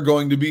he ever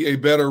going to be a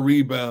better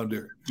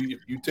rebounder?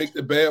 You take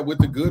the bad with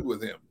the good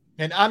with him.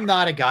 And I'm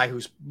not a guy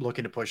who's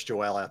looking to push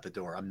Joel out the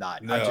door. I'm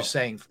not. No. I'm just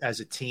saying, as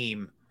a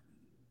team,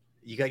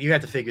 you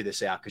have to figure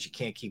this out because you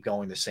can't keep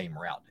going the same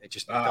route. It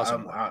just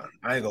doesn't work.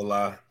 I ain't gonna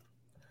lie.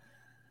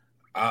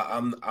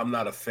 I'm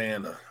not a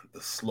fan of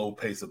the slow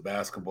pace of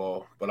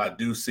basketball, but I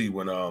do see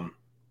when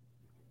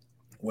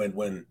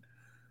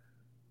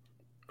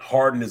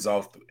Harden is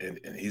off and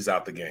he's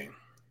out the game.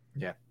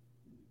 Yeah.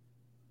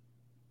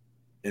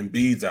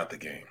 Embiid's out the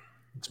game.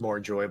 It's more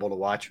enjoyable to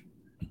watch.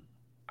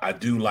 I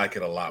do like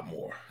it a lot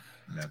more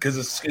because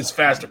it's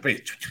faster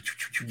paced.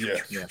 Yeah.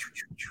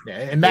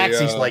 And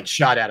Maxi's like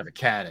shot out of a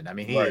cannon. I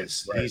mean,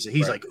 he's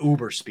like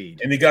uber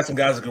speed. And he got some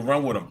guys that can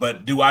run with him.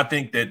 But do I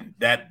think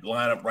that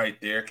lineup right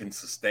there can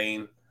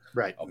sustain a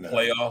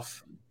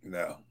playoff?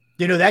 No.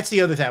 You know, that's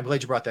the other thing. I'm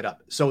glad you brought that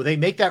up. So they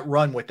make that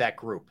run with that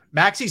group.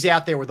 Maxi's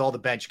out there with all the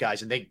bench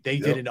guys, and they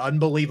did an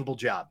unbelievable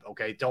job.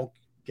 Okay, don't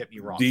get me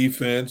wrong.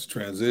 Defense,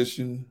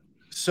 transition.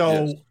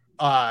 So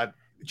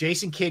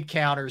Jason Kidd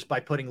counters by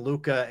putting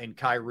Luka and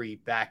Kyrie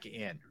back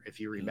in, if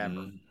you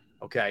remember.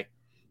 Okay.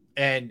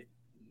 And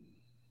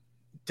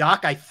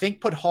Doc, I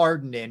think, put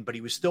Harden in, but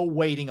he was still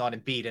waiting on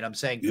Embiid. And I'm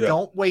saying,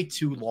 don't wait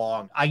too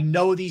long. I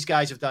know these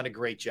guys have done a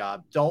great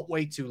job. Don't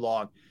wait too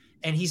long.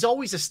 And he's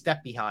always a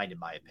step behind, in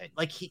my opinion.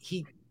 Like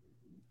he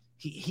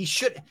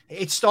should.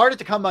 It started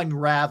to come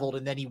unraveled,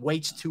 and then he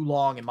waits too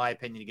long, in my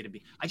opinion, to get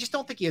be. I just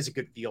don't think he has a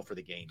good feel for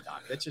the game,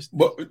 Doc. That's just.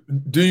 But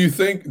do you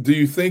think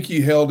he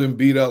held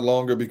Embiid out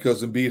longer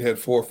because Embiid had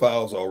 4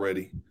 fouls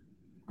already?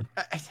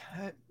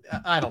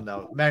 I don't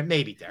know.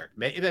 Maybe, Derrick.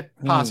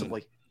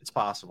 Possibly. It's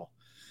possible.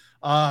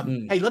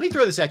 Hey, let me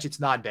throw this at you. It's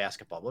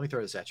non-basketball. Let me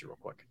throw this at you real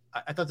quick.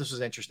 I thought this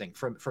was interesting.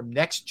 From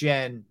Next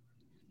Gen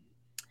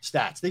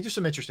Stats, they do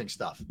some interesting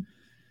stuff.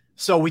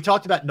 So we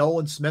talked about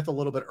Nolan Smith a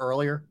little bit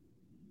earlier.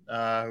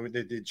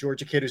 The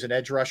Georgia kid who's an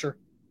edge rusher.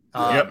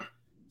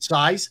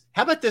 Size.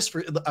 How about this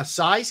for a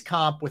size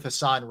comp with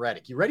Hassan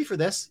Reddick? You ready for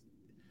this?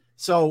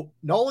 So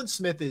Nolan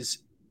Smith is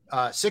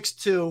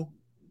 6'2"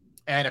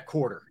 and a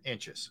quarter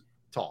inches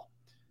tall.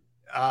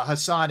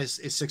 Hassan is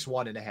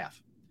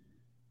 6'1.5".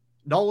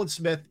 Nolan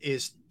Smith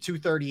is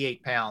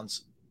 238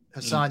 pounds.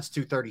 Hassan's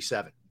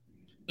 237.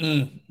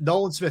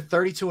 Nolan Smith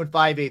 32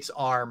 5/8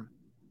 arm.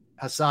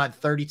 Hassan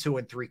 32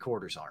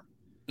 3/4 arm.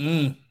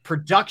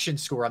 Production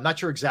score. I'm not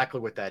sure exactly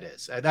what that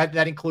is.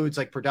 That includes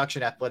like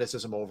production,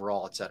 athleticism,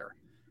 overall, etc.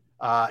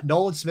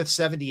 Nolan Smith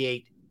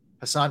 78,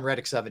 Hassan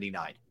Reddick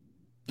 79.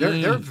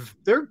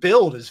 Their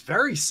build is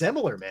very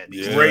similar, man.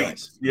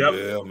 Great. Yep.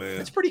 Yeah, man.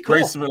 It's pretty cool.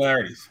 Great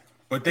similarities.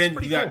 But then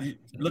you got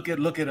look at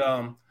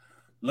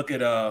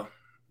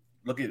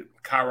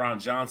Kyron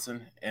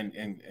Johnson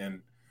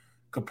and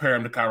compare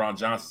him to Kyron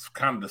Johnson. It's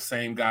kind of the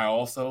same guy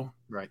also.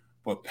 Right.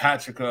 But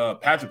Patrick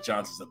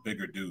Johnson's a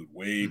bigger dude,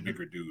 way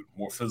bigger dude,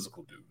 more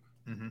physical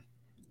dude.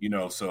 You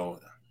know, so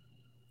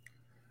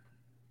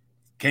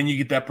can you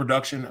get that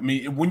production? I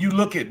mean, when you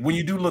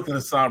do look at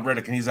Hassan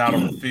Reddick and he's out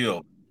on the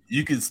field,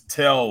 you can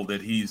tell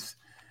that he's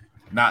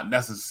not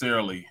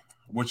necessarily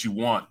what you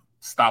want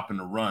stopping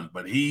the run,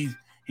 but he's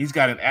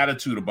got an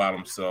attitude about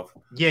himself.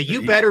 Yeah,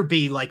 you better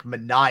be like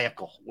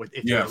maniacal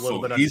if you're a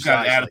little bit. He's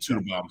got an attitude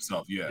about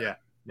himself. Yeah.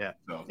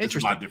 So it's a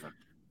lot different.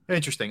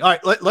 Interesting. All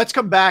right, let's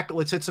come back.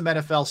 Let's hit some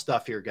NFL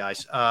stuff here,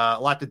 guys. A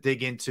lot to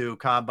dig into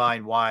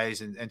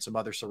combine-wise and some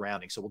other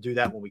surroundings. So we'll do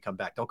that when we come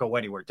back. Don't go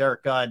anywhere.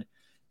 Derrick Gunn,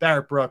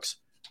 Barrett Brooks,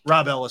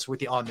 Rob Ellis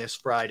with you on this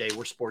Friday.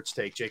 We're Sports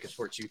Take, Jacob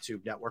Sports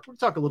YouTube Network. We're going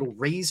to talk a little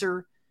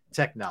Razor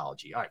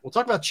technology. All right, we'll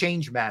talk about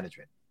change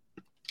management.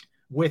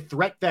 With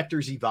threat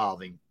vectors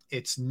evolving,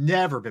 it's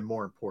never been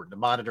more important to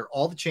monitor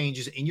all the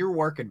changes in your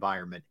work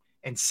environment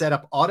and set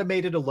up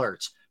automated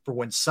alerts for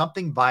when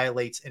something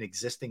violates an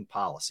existing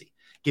policy.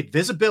 Get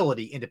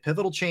visibility into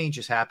pivotal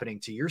changes happening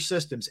to your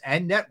systems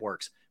and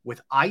networks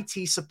with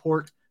IT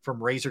support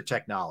from Razor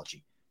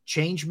Technology.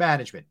 Change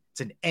management.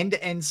 It's an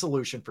end-to-end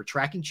solution for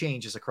tracking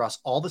changes across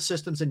all the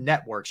systems and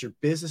networks your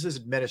business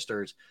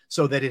administers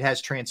so that it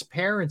has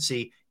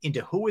transparency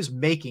into who is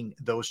making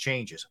those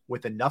changes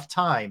with enough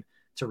time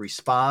to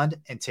respond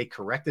and take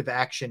corrective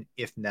action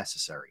if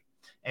necessary.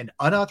 An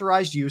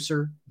unauthorized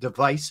user,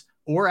 device,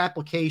 or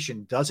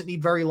application doesn't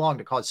need very long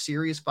to cause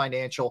serious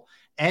financial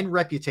and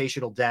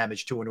reputational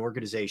damage to an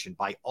organization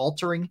by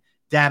altering,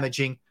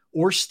 damaging,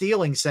 or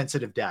stealing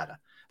sensitive data.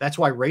 That's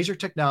why Razor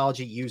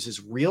Technology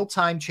uses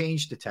real-time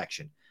change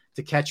detection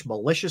to catch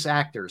malicious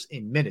actors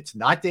in minutes,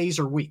 not days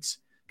or weeks.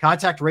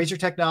 Contact Razor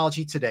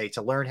Technology today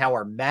to learn how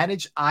our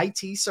managed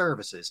IT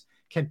services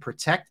can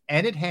protect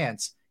and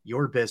enhance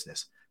your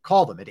business.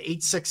 Call them at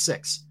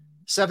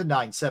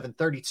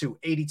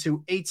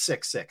 866-797-3282,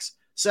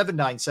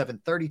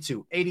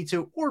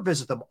 866-797-3282, or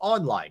visit them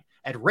online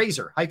at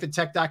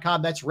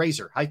razor-tech.com. That's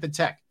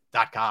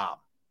razor-tech.com.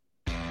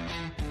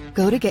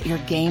 Go to get your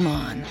game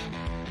on.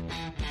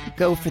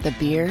 Go for the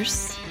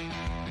beers.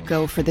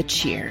 Go for the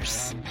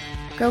cheers.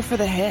 Go for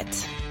the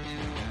hit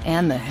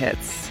and the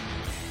hits.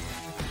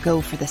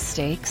 Go for the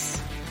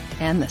stakes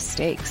and the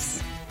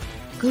stakes.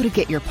 Go to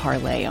get your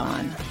parlay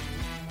on.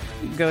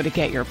 Go to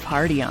get your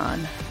party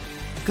on.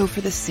 Go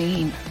for the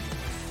scene.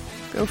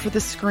 Go for the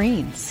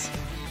screens.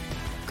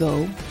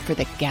 Go for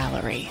the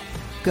gallery.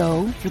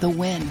 Go for the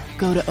win.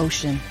 Go to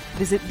Ocean.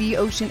 Visit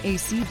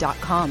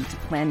theoceanac.com to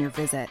plan your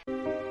visit.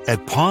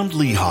 At Pond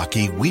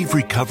Lehocky, we've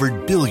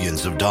recovered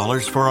billions of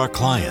dollars for our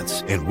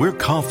clients, and we're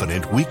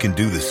confident we can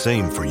do the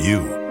same for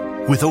you.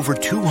 With over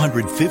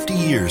 250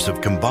 years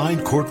of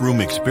combined courtroom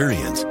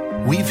experience,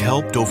 we've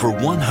helped over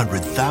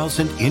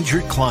 100,000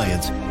 injured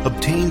clients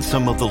obtain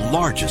some of the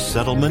largest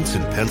settlements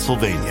in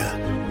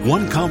Pennsylvania.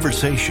 One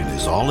conversation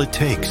is all it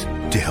takes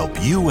to help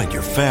you and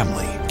your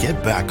family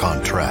get back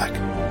on track.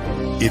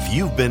 If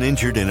you've been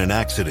injured in an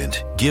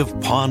accident, give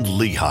Pond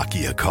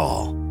Lehocky a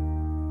call.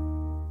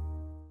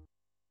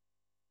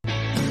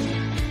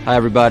 Hi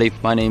everybody,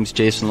 my name's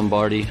Jason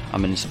Lombardi.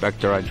 I'm an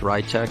inspector at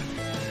DryTech.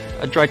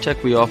 At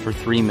DryTech we offer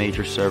three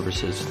major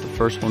services, the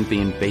first one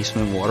being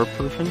basement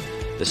waterproofing.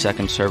 The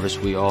second service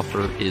we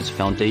offer is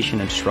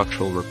foundation and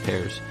structural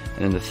repairs.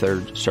 And then the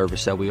third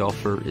service that we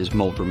offer is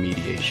mold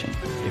remediation.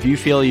 If you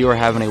feel you are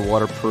having a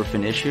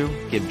waterproofing issue,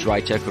 give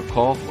DryTech a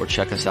call or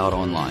check us out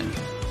online.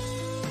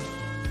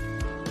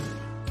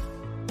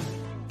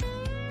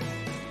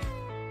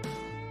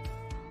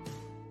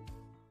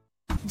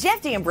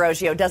 Jeff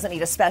D'Ambrosio doesn't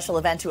need a special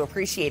event to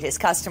appreciate his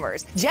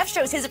customers. Jeff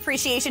shows his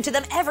appreciation to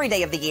them every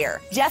day of the year.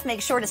 Jeff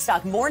makes sure to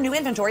stock more new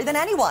inventory than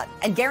anyone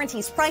and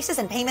guarantees prices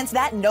and payments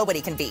that nobody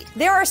can beat.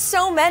 There are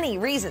so many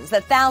reasons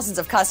that thousands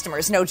of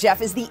customers know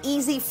Jeff is the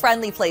easy,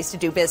 friendly place to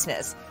do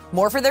business.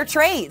 More for their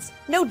trades.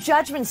 No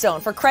judgment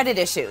zone for credit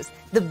issues.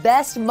 The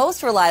best,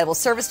 most reliable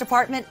service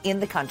department in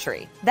the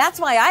country.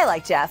 That's why I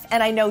like Jeff,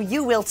 and I know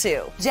you will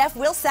too. Jeff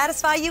will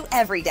satisfy you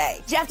every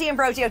day. Jeff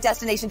D'Ambrosio,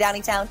 Destination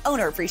Downingtown,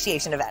 Owner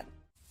Appreciation Event.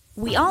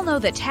 We all know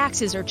that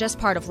taxes are just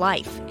part of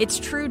life. It's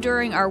true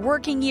during our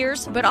working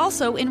years, but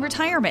also in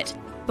retirement.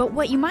 But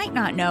what you might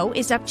not know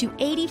is up to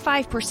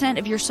 85%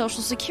 of your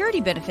Social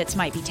Security benefits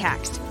might be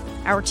taxed.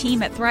 Our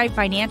team at Thrive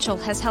Financial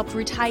has helped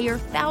retire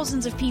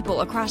thousands of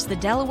people across the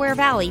Delaware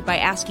Valley by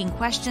asking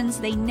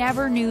questions they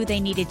never knew they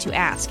needed to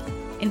ask,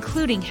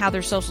 including how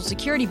their Social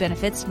Security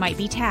benefits might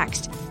be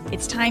taxed.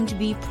 It's time to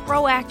be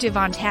proactive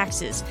on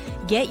taxes.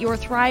 Get your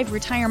Thrive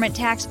Retirement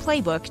Tax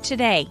Playbook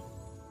today.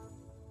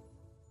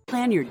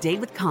 Plan your day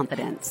with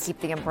confidence. Keep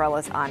the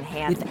umbrellas on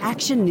hand. With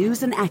Action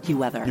News and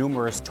AccuWeather.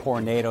 Numerous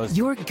tornadoes.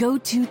 Your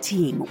go-to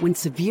team when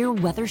severe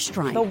weather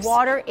strikes. The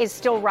water is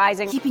still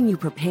rising. Keeping you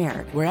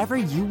prepared wherever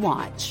you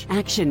watch.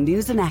 Action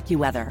News and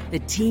AccuWeather. The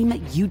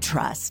team you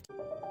trust.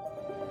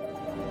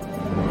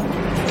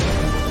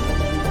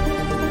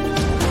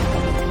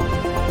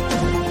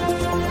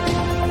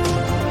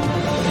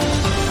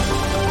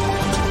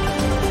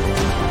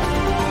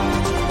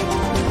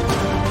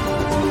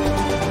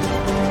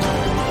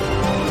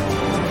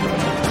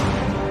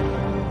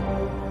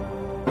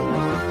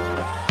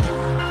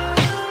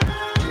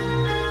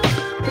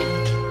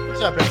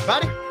 What's up,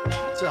 everybody?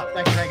 What's up?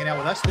 Thanks for hanging out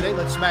with us today.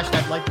 Let's smash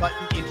that like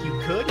button if you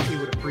could. We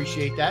would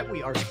appreciate that.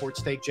 We are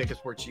Sports Take, Jacob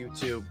Sports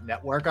YouTube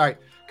Network. All right,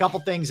 a couple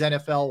things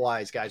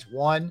NFL-wise, guys.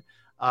 One,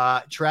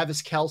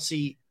 Travis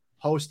Kelce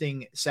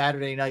hosting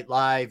Saturday Night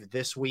Live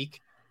this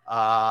week.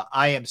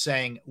 I am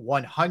saying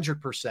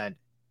 100%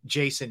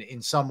 Jason,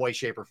 in some way,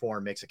 shape, or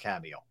form, makes a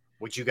cameo.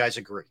 Would you guys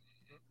agree?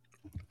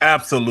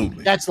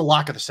 Absolutely. That's the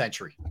lock of the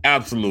century.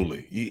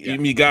 Absolutely.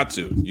 You got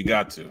to. You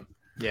got to.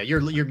 Yeah,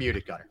 you're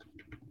muted, Gunner.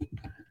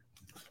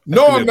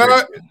 No, I'm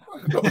not.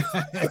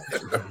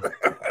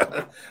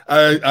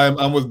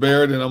 I'm with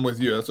Barrett and I'm with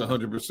you. That's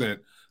 100%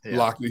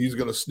 locked. He's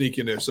going to sneak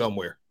in there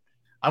somewhere.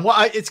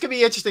 It's gonna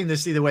be interesting to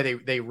see the way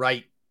they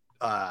write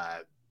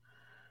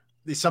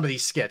some of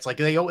these skits. Like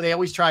they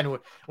always try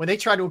to, when they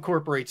try to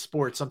incorporate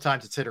sports,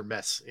 sometimes it's hit or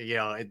miss. You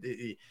know,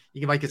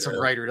 you might get some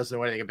writer who doesn't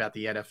know anything about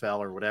the NFL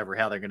or whatever,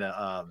 how they're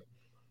gonna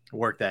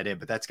work that in.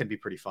 But that's gonna be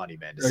pretty funny,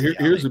 man.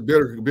 Here's a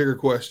bigger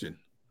question.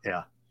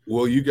 Yeah.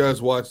 Will you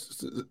guys watch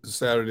the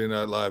Saturday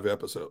Night Live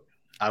episode?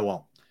 I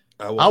won't.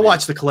 I'll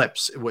watch the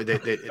clips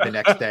the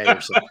next day or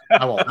so.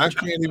 I won't. I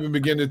can't even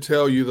begin to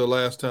tell you the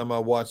last time I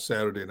watched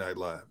Saturday Night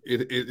Live.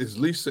 It's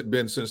at least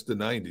been since the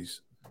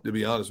 90s, to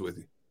be honest with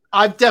you.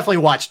 I've definitely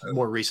watched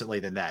more recently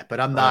than that, but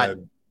I'm not.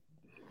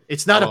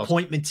 It's not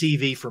appointment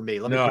TV for me.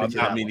 Let me put it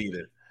not me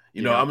neither.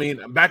 You know, I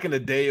mean, back in the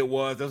day, it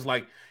was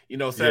like, you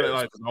know, Saturday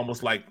Night was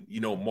almost like, you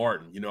know,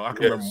 Martin. You know, I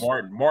can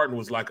remember Martin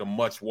was like a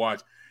much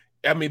watch.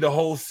 I mean, the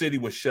whole city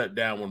was shut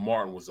down when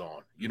Martin was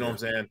on. You know what I'm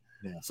saying?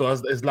 Yeah. So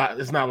it's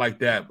not like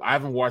that. I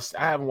haven't watched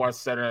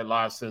Saturday Night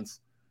Live since,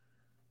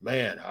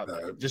 man.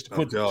 Just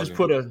put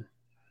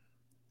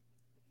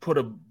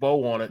a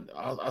bow on it.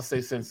 I'll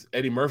say since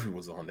Eddie Murphy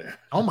was on there.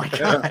 Oh my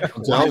God!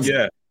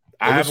 Yeah,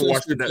 I haven't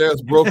watched the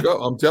cast broke up.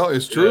 I'm telling you,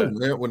 it's true,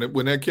 man.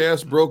 When that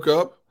cast broke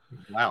up,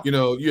 wow. You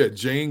know, you had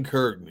Jane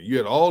Curtin, you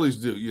had all these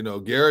dudes. You know,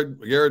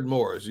 Garrett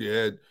Morris, you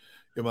had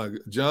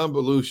John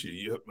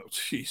Belushi.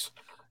 Jeez,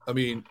 I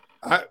mean,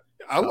 I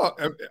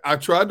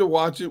tried to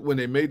watch it when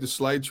they made the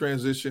slight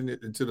transition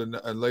into the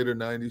later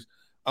 90s.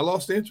 I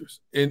lost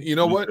interest. And you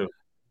know what?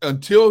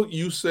 Until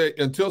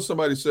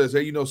somebody says,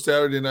 hey, you know,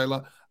 Saturday Night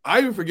Live, I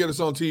even forget it's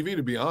on TV,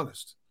 to be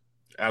honest.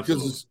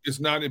 Absolutely. Because it's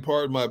not in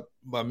part of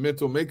my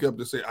mental makeup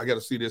to say, I got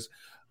to see this.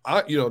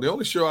 The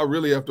only show I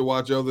really have to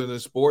watch other than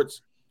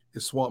sports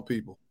is Swamp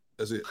People.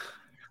 That's it.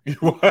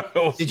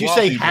 Did you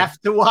say have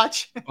to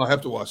watch? I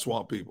have to watch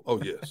Swamp People.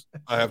 Oh, yes.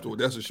 I have to.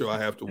 That's a show I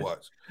have to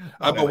watch.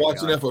 I've been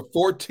watching that for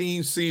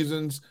 14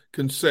 seasons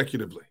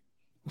consecutively.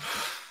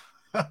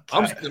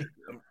 Okay.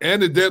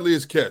 And The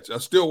Deadliest Catch. I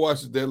still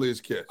watch The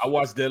Deadliest Catch. I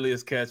watch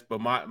Deadliest Catch, but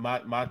my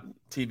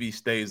TV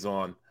stays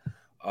on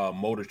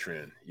Motor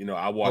Trend. You know,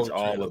 I watch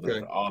all of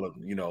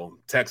you know,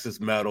 Texas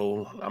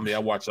Metal. I mean, I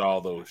watch all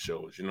those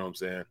shows. You know what I'm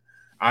saying?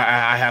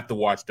 I have to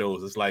watch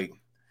those. It's like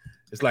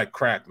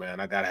crack,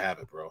 man. I gotta have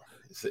it, bro.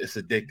 It's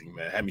addicting,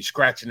 man. Had me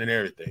scratching and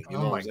everything. You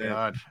know what I'm saying?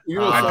 God. You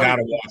know, I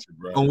gotta watch it,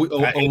 bro.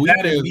 On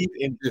weekends,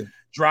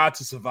 Drive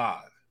to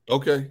Survive.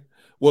 Okay.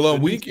 Well,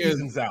 on weekends,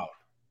 season's out.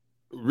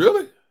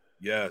 Really?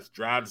 Yes,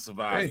 Drive to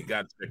Survive. You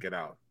got to check it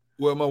out.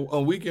 Well,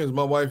 on weekends,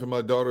 my wife and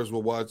my daughters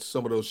will watch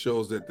some of those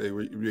shows that they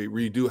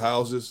redo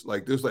houses.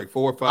 Like there's like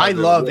 4 or 5. I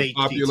love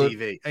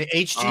HGTV.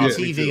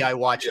 HGTV, I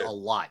watch a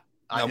lot.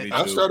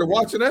 I started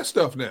watching that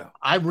stuff now.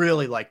 I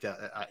really like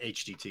the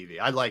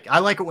HGTV. I like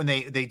it when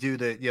they do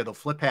the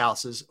flip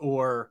houses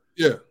or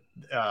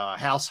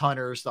house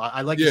hunters.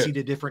 I like to see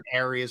the different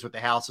areas what the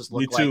houses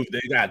look like. Me too.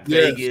 They got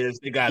Vegas.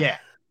 They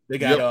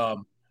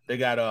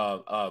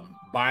got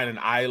buying an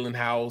island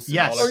house.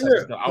 Yes. Or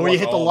you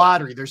hit the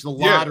lottery. There's the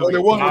lottery. Yeah, they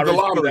won the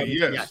lottery.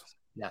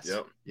 Yes.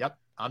 Yep.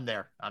 I'm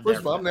there.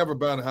 First of all, I'm never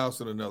buying a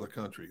house in another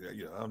country. I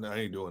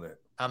ain't doing that.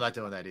 I'm not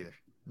doing that either.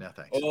 No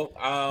thanks.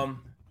 Well,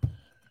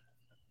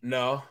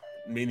 no,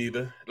 me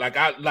neither.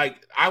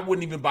 I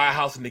wouldn't even buy a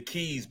house in the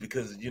Keys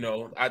because to me it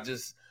don't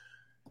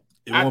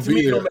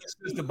make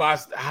sense to buy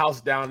a house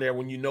down there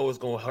when you know it's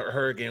going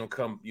hurricane will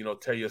come,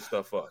 tear your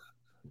stuff up.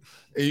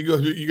 And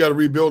you got to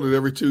rebuild it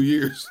every 2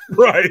 years.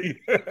 Right.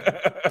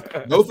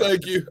 No,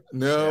 thank you.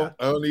 No,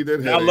 I don't need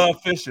that. I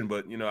love fishing,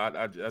 but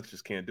I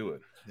just can't do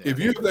it. If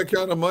you have that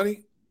kind of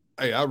money,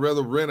 hey, I'd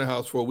rather rent a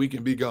house for a week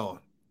and be gone.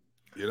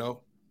 Yeah,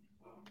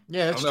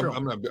 that's true.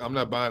 I'm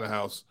not buying a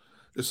house.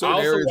 There's I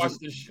also areas watched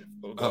this show.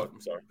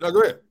 I'm sorry. No,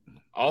 go ahead.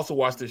 I also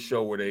watched this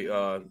show where they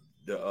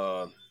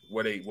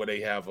where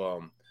they have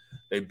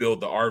they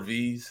build the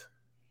RVs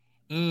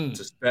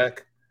to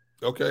spec.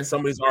 Okay. Some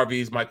of these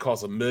RVs might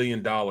cost $1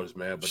 million,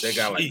 man, but they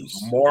got like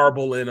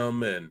marble in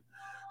them, and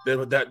the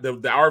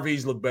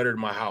RVs look better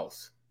than my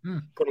house.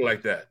 Put it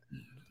like that,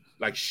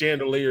 like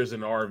chandeliers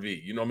in the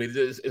RV. You know what I mean?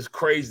 It's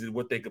crazy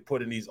what they could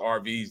put in these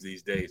RVs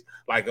these days.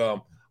 Like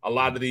a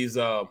lot of these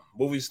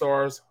movie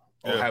stars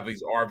will have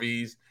these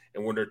RVs,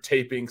 and when they're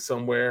taping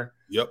somewhere,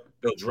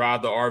 they'll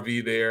drive the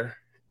RV there,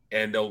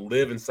 and they'll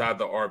live inside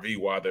the RV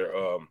while they're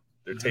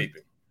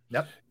taping.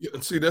 Yep.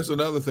 See, that's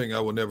another thing I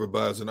will never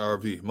buy is an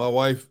RV. My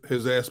wife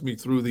has asked me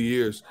through the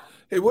years,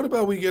 hey, what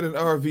about we get an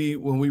RV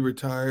when we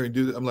retire and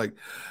do that? I'm like,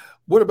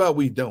 what about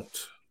we don't?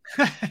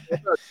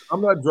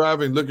 I'm not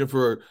driving looking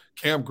for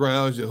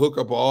campgrounds and hook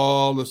up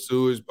all the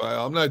sewage.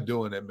 I'm not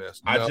doing that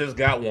mess. No. I just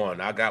got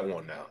one. I got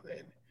one now.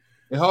 Man.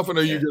 And how often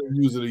are you going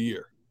to use it a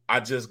year?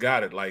 I just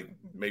got it like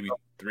maybe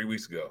 3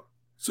 weeks ago.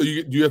 So do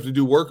you have to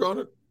do work on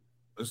it?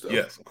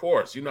 Yes, of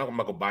course. You're not going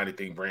to buy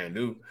anything brand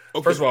new.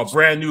 Okay. First of all,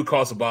 brand new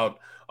costs about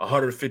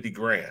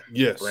 $150,000.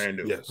 Yes, brand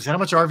new. Yes. Is that how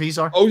much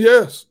RVs are? Oh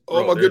yes.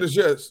 Oh my goodness,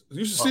 yes.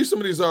 You should see some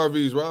of these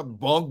RVs, Rob.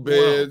 Bunk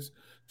beds,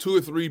 2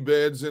 or 3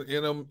 beds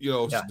in them.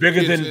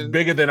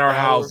 Bigger than our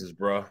houses,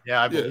 bro.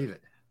 Yeah, I believe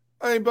it.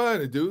 I ain't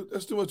buying it, dude.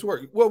 That's too much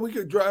work. Well, we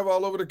could drive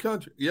all over the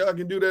country. Yeah, I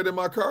can do that in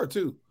my car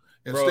too,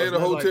 and stay in a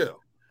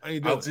hotel. I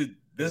ain't doing it.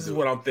 This is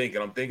what I'm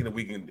thinking. I'm thinking that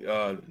we can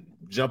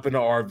jump in the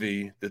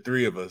RV, the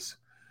three of us,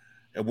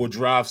 and we'll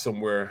drive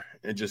somewhere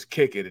and just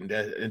kick it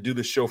and do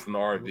the show from the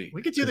RV.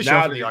 We could do the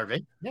show from the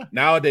RV. Yeah.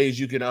 Nowadays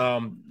you can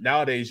have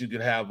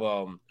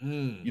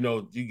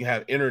you can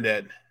have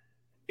internet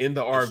in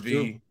the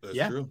RV.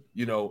 That's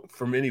true.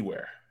 From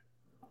anywhere.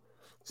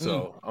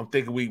 So I'm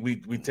thinking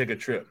we take a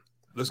trip.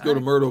 Let's go to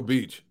Myrtle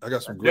Beach. I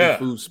got some great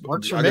food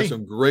spots. I got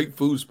some great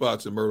food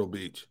spots in Myrtle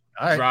Beach.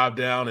 All right. Drive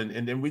down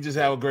and then we just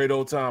have a grand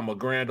old time,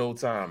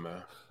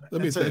 man.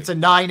 It's a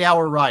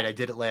 9-hour ride. I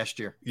did it last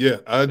year. Yeah,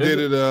 I did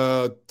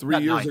it 3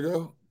 years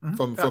ago.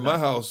 From my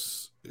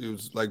house, it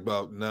was like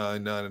about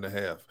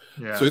 9.5.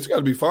 Yeah. So it's got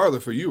to be farther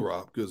for you,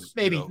 Rob, because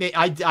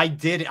I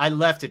did. I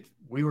left it.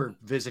 We were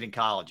visiting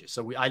colleges,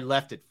 so I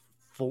left at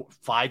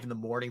 5 in the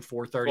morning,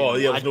 4:30. Oh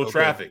yeah, there was no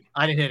traffic.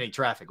 I didn't hit any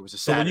traffic. It was a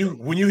Saturday. So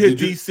when you hit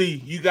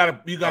DC, you gotta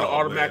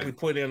automatically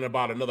put in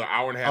about another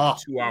hour and a half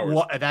to 2 hours.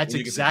 That's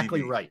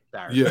exactly right,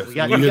 Barrett. Yeah,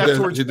 we got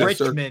towards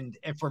Richmond,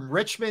 and from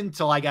Richmond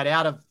till I got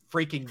out of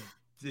freaking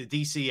the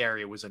DC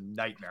area was a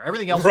nightmare.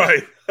 Everything else,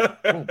 right?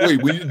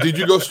 Wait, did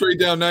you go straight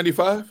down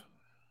 95?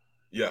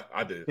 Yeah,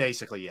 I did.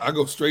 Basically, yeah. I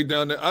go straight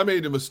down there. I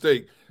made a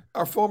mistake.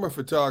 Our former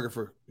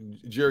photographer,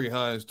 Jerry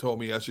Hines, told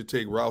me I should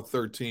take Route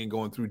 13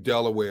 going through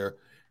Delaware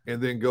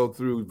and then go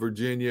through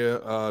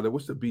Virginia.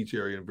 What's the beach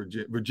area in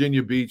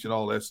Virginia Beach and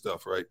all that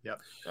stuff, right?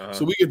 Yep.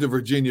 So we get to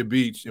Virginia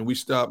Beach and we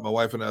stop. My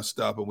wife and I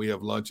stop and we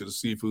have lunch at a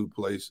seafood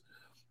place.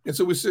 And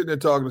so we're sitting there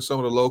talking to some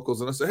of the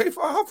locals. And I said, hey,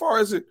 how far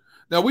is it?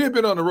 Now, we had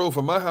been on the road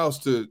from my house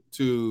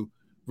to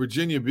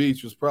Virginia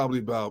Beach was probably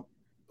about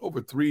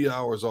over 3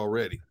 hours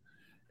already.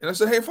 And I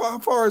said, hey, how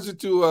far is it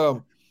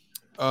to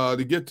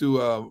get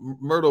to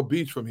Myrtle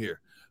Beach from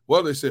here?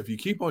 Well, they said, if you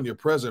keep on your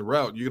present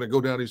route, you're going to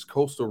go down these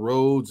coastal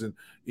roads. And,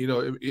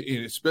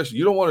 especially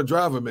you don't want to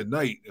drive them at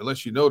night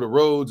unless you know the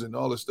roads and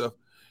all this stuff.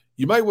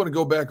 You might want to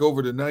go back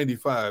over to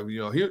 95.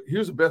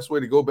 Here's the best way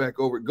to go back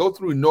over. Go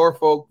through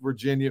Norfolk,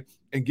 Virginia,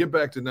 and get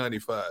back to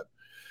 95.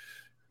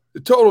 The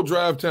total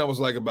drive time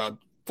was like about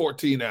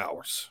 14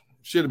 hours.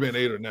 Should have been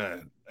 8 or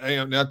 9.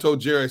 And I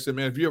told Jerry, I said,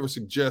 man, if you ever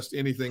suggest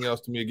anything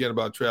else to me again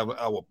about traveling,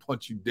 I will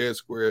punch you dead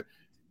square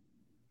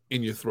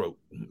in your throat.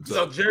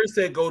 So Jerry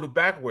said go the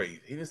back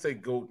way. He didn't say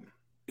go.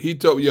 He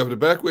told the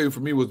back way for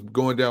me was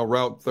going down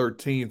Route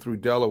 13 through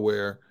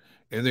Delaware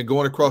and then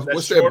going across.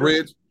 What's shorter? That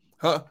bridge?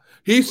 Huh?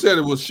 He said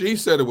it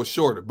was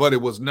shorter, but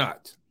it was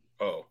not.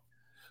 Oh.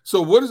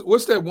 So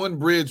what's that one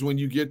bridge when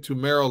you get to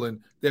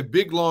Maryland? That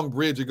big long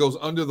bridge, it goes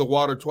under the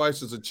water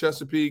twice as a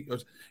Chesapeake.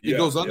 It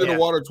goes under the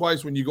water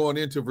twice when you're going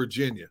into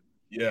Virginia.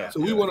 Yeah. So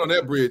we went on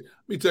that bridge.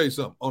 Let me tell you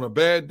something. On a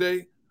bad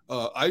day,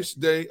 ice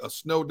day, a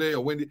snow day, a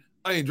windy,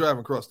 I ain't driving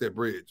across that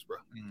bridge, bro.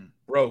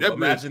 Bro,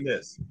 imagine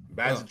this.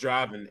 Imagine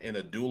driving in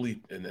a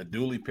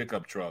dually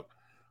pickup truck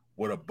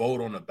with a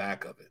boat on the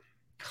back of it.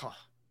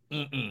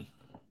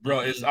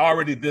 Bro, it's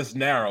already this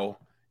narrow.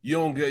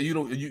 You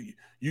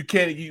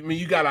can't.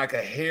 You got like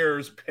a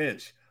hair's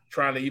pinch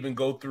trying to even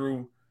go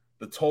through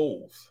the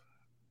tolls.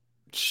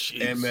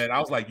 Jeez. And man, I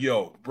was like,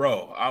 yo,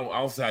 bro, I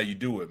don't see how you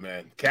do it,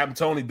 man. Captain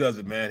Tony does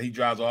it, man. He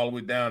drives all the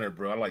way down there,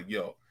 bro. I'm like,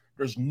 yo,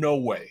 there's no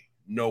way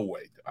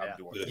I'm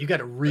doing it. You got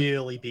to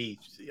really be,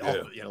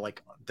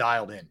 like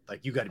dialed in.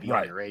 Like you got to be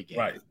on your A game.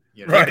 Right.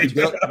 Right.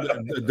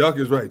 Duck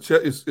is right.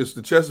 It's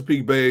the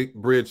Chesapeake Bay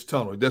Bridge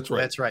Tunnel. That's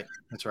right.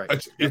 That's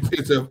right.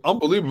 It's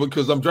unbelievable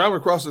because I'm driving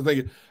across and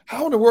thinking,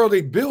 how in the world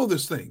they build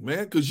this thing,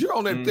 man? Because you're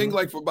on that thing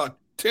like for about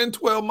 10,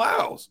 12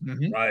 miles.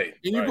 Right.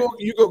 And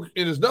you go,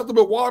 and there's nothing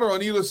but water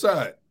on either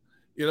side.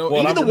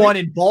 Even the one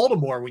in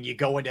Baltimore when you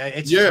go in,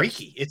 it's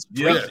freaky. It's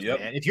freaky,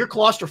 man. If you're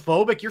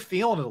claustrophobic, you're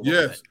feeling it a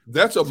little bit.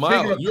 That's a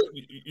mile.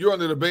 You're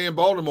under the bay in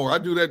Baltimore. I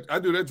do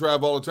that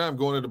drive all the time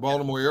going into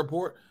Baltimore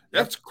Airport.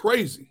 That's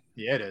crazy.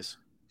 Yeah, it is.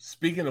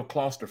 Speaking of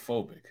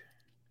claustrophobic,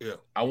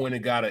 I went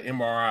and got an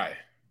MRI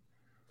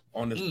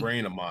on this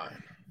brain of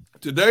mine.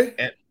 Today?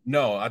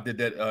 No, I did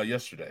that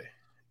yesterday.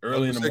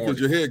 Early in the morning. Because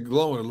your head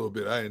glowing a little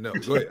bit. I didn't know.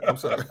 Go ahead. I'm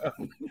sorry.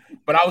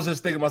 But I was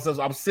just thinking to myself,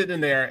 I'm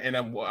sitting there and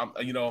I'm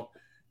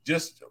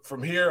just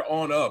from here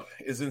on up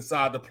is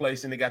inside the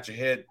place and they got your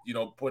head,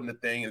 putting the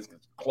thing is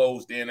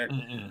closed in it.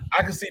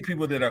 I can see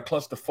people that are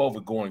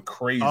claustrophobic going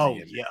crazy. Oh,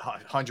 yeah,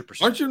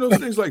 100%. Aren't you those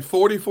things like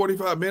 40,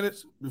 45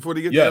 minutes before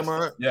they get to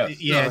MRI?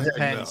 Yes. Yeah, it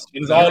depends.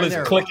 It's all this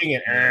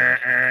clicking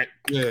and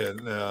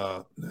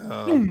no.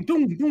 Boom,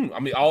 boom, boom.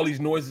 I mean, all these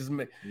noises.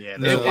 Yeah,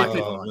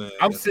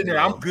 I'm sitting there.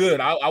 I'm good.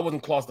 I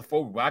wasn't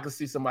claustrophobic, but I could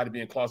see somebody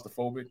being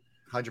claustrophobic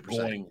 100%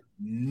 going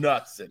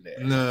nuts in there.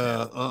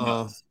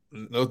 No,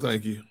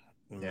 thank you.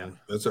 Yeah,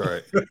 that's all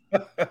right.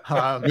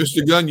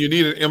 Mr. Gunn, you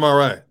need an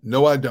MRI.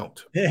 No, I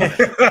don't.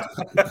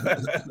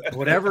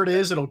 Whatever it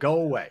is, it'll go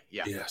away.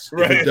 Yeah. Yes.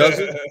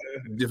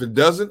 If it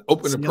doesn't,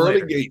 open the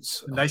pearly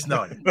gates. Nice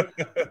knowing.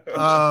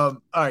 All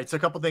right. So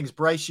a couple things.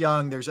 Bryce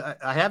Young,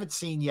 I haven't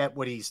seen yet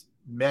what he's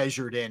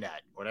measured in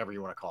at, whatever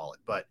you want to call it.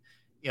 But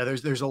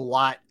there's a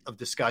lot of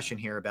discussion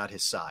here about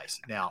his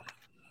size. Now,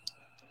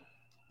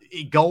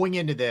 going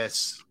into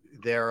this,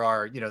 there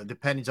are,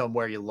 depending on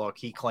where you look,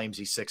 he claims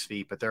he's 6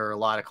 feet, but there are a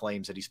lot of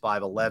claims that he's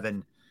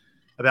 5'11",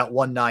 about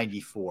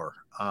 194.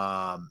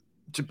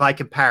 By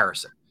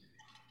comparison,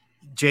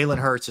 Jalen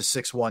Hurts is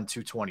 6'1",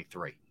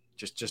 223,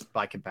 just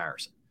by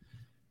comparison.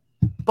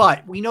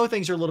 But we know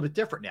things are a little bit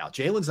different now.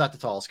 Jalen's not the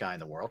tallest guy in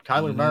the world.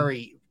 Kyler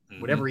Murray,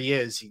 whatever he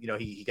is,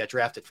 he got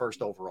drafted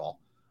first overall.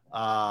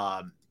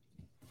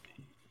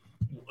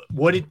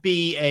 Would it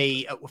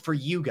be for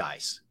you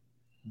guys,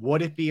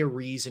 would it be a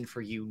reason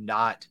for you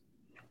not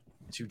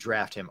to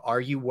draft him? Are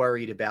you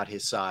worried about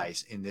his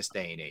size in this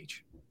day and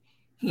age?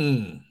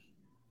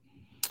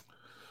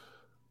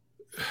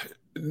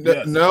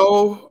 Yes.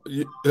 No,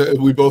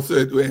 we both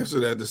said we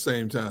answered at the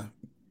same time.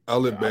 I'll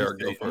let Barrett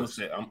go first.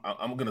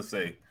 I'm gonna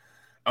say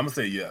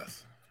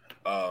yes.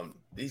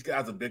 These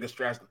guys are bigger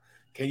stretch.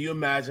 Can you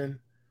imagine?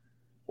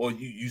 Well,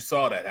 you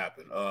saw that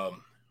happen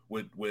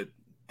with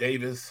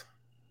Davis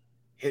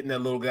hitting that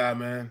little guy,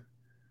 man.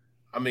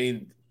 I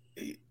mean,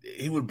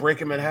 he would break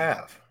him in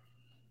half.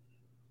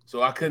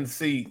 So I couldn't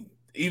see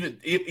even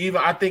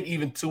I think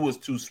even 2 is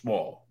too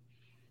small.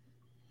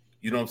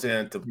 You know what I'm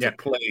saying? To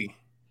play.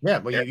 Yeah,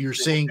 well, you're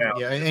seeing,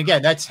 and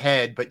again, that's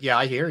head, but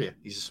I hear you.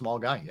 He's a small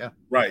guy,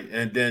 right.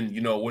 And then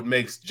what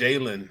makes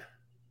Jalen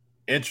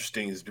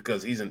interesting is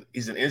because he's an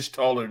inch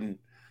taller than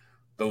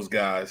those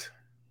guys,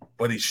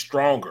 but he's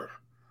stronger,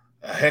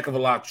 a heck of a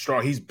lot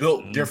stronger. He's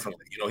built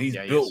differently. He's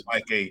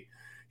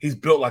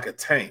built like a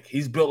tank.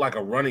 He's built like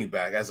a running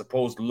back, as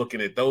opposed to looking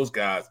at those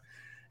guys.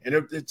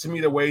 And to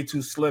me, they're way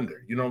too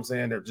slender. You know what I'm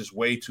saying? They're just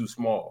way too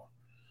small.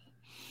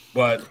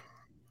 But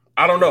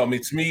I don't know. I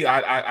mean, to me,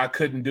 I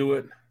couldn't do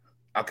it.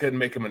 I couldn't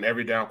make him an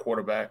every down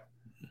quarterback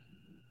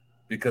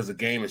because the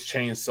game has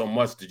changed so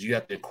much that you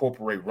have to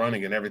incorporate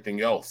running and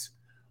everything else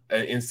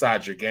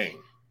inside your game.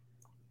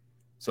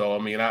 So, I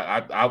mean,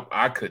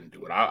 I couldn't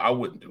do it. I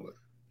wouldn't do it.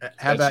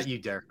 How about you,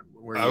 Derrick?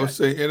 I would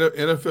say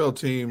NFL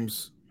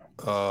teams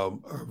are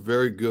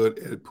very good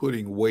at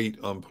putting weight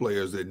on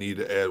players that need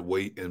to add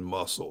weight and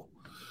muscle.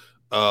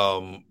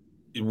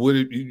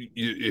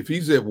 If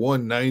he's at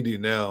 190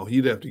 now,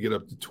 he'd have to get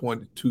up to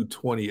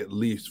 220 at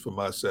least for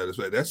my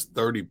satisfaction. That's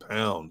 30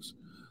 pounds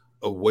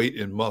of weight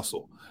and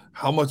muscle.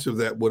 How much of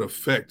that would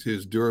affect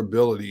his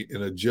durability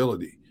and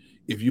agility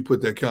if you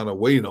put that kind of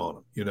weight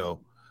on him?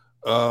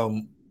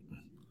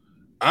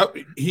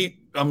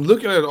 I'm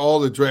looking at all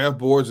the draft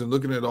boards and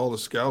looking at all the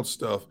scout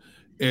stuff,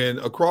 and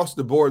across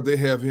the board, they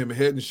have him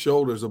head and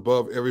shoulders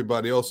above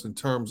everybody else in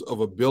terms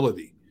of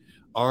ability,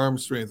 arm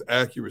strength,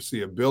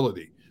 accuracy,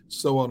 ability,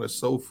 so on and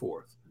so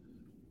forth.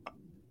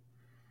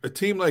 A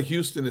team like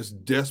Houston is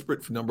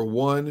desperate for, number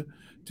one,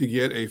 to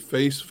get a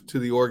face to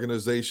the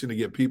organization, to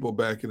get people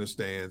back in the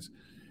stands.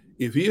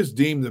 If he is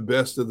deemed the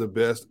best of the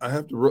best, I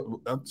have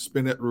to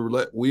spin that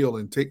roulette wheel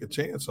and take a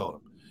chance on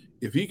him.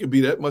 If he could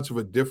be that much of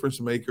a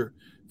difference maker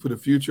for the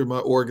future of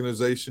my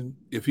organization,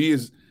 if he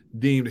is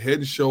deemed head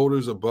and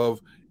shoulders above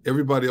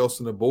everybody else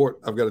on the board,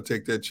 I've got to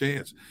take that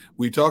chance.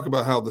 We talk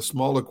about how the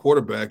smaller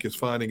quarterback is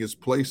finding his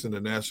place in the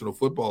National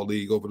Football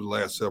League over the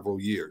last several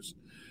years.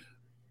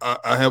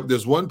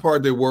 There's one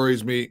part that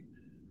worries me.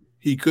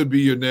 He could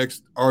be your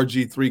next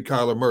RG3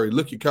 Kyler Murray.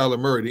 Look at Kyler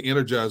Murray, the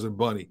Energizer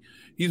Bunny.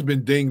 He's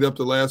been dinged up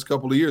the last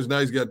couple of years. Now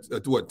he's got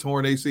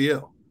torn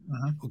ACL.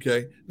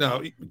 Okay.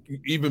 Now,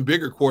 even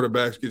bigger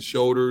quarterbacks get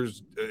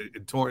shoulders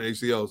and torn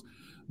ACLs.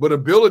 But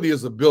ability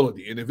is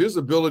ability. And if his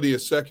ability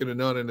is second to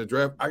none in the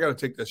draft, I got to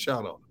take that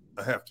shot on him.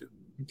 I have to.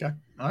 Okay.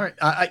 All right.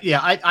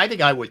 I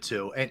think I would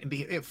too. And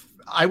if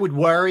I would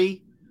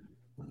worry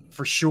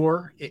for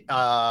sure.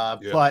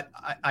 But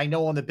I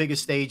know on the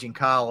biggest stage in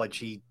college,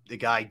 the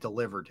guy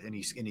delivered and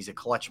he's a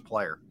clutch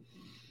player.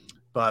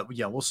 But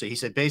we'll see. He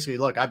said, basically,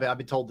 look, I've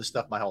been told this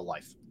stuff my whole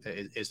life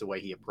is the way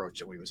he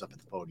approached it when he was up at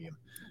the podium.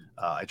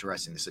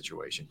 Addressing the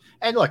situation.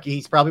 And look,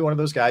 he's probably one of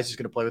those guys who's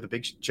going to play with a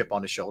big chip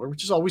on his shoulder,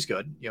 which is always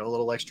good. A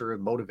little extra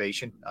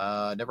motivation.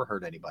 Never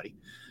hurt anybody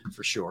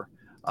for sure.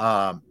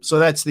 So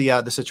that's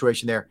the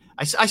situation there.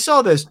 I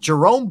saw this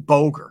Jerome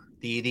Boger,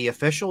 the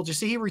official. Did you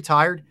see he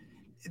retired?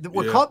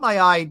 What caught my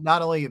eye,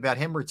 not only about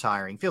him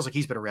retiring, feels like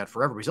he's been around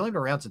forever. He's only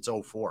been around since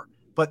 2004,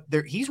 but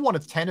he's one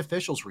of 10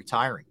 officials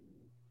retiring.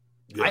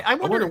 Yeah. I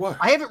wonder why.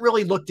 I haven't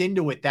really looked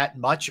into it that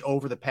much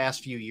over the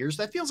past few years.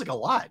 That feels like a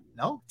lot.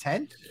 No,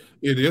 10?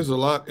 It is a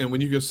lot. And when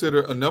you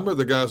consider a number of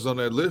the guys on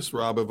that list,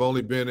 Rob, have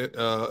only been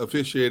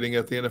officiating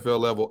at the NFL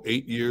level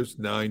 8 years,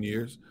 9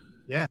 years.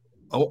 Yeah.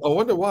 I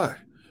wonder why.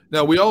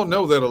 Now, we all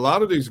know that a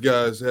lot of these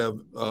guys have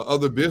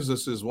other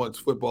businesses once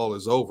football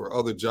is over,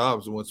 other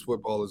jobs once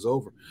football is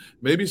over.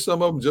 Maybe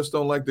some of them just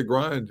don't like the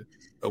grind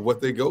of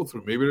what they go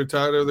through. Maybe they're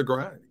tired of the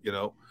grind,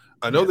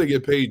 I know they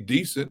get paid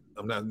decent.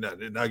 I'm not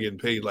getting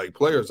paid like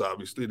players,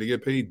 obviously. They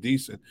get paid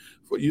decent.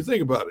 But you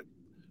think about it.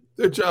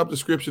 Their job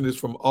description is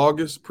from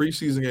August,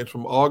 preseason games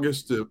from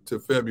August to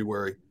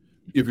February,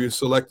 if you're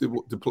selected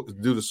to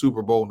do the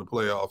Super Bowl and the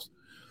playoffs.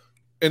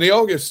 And they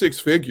all get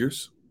six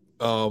figures.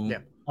 On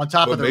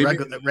top of the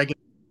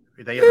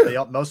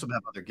regular, most of them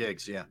have other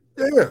gigs, Yeah.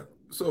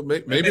 So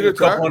maybe they're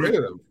tired of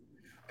them.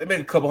 They make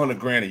a couple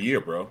 $100,000 a year,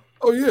 bro.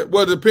 Oh, yeah.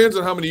 Well, it depends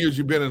on how many years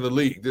you've been in the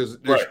league. There's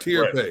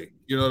tier pay.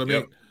 You know what I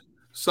mean?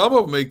 Some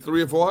of them make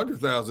 $300,000 or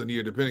 $400,000 a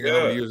year, depending on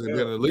how many years they've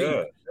been in the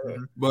league.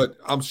 But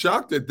I'm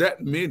shocked at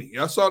that many.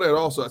 I saw that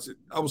also.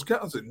 I was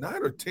counting. I said 9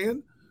 or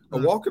 10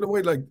 are walking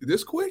away like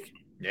this quick.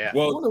 Yeah.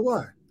 Well, I wonder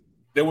why.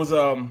 There was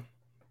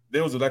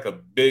like a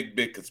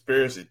big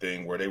conspiracy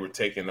thing where they were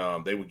taking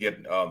they would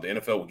get the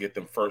NFL would get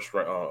them first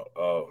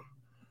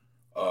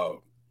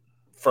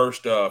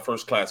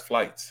class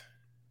flights,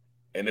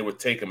 and they would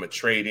take them and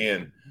trade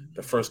in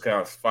the first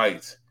class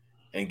flights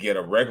and get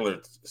a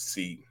regular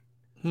seat.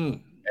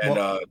 And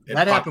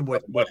that happened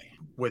with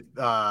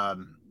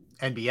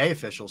NBA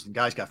officials, and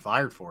guys got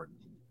fired for it.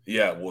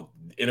 Yeah, well,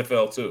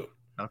 NFL too.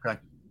 Okay.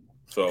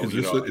 So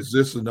is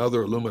this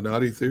another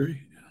Illuminati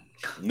theory?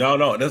 No,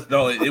 it was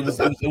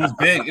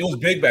big. It was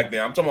big back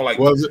then. I'm talking about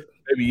was it?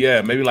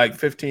 maybe like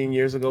 15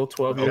 years ago,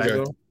 12 years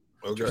ago.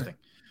 Okay.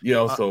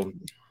 So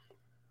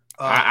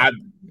I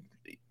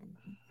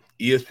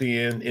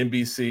ESPN,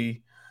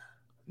 NBC,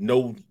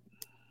 nobody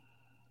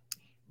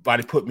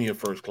put me in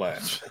first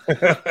class.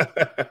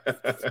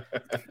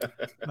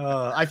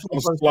 I flew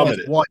first class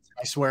once.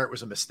 I swear it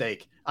was a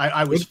mistake.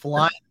 I was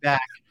flying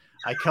back.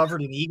 I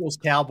covered an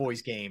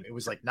Eagles-Cowboys game. It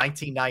was like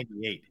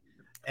 1998,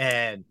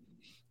 and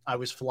I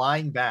was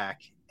flying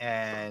back,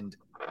 and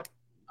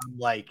I'm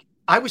like,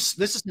 this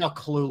is how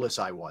clueless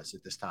I was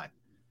at this time.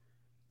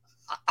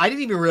 I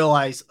didn't even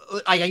realize,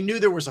 I knew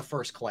there was a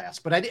first class,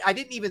 but it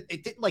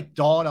didn't like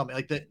dawn on me.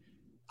 Like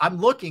I'm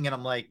looking and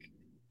I'm like,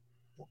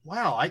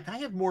 wow, I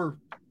have more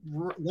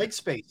leg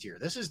space here.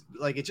 This is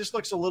like, it just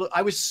looks a little,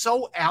 I was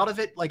so out of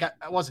it. Like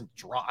I wasn't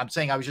drunk. I'm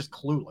saying I was just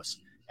clueless.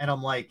 And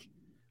I'm like,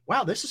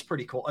 wow, this is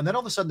pretty cool. And then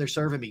all of a sudden they're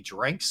serving me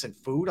drinks and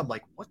food. I'm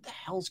like, what the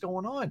hell's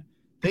going on?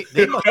 They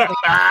must.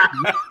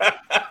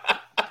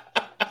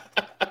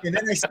 And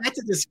then I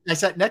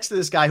sat next to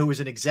this guy who was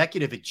an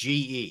executive at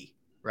GE,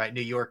 right?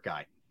 New York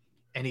guy.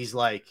 And he's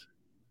like,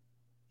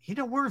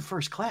 we're in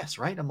first class,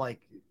 right? I'm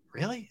like,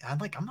 really? I'm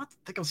like, I'm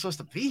supposed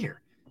to be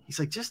here. He's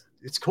like,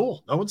 it's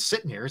cool. No one's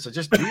sitting here. So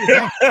just do your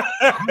thing.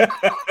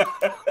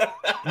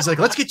 He's like,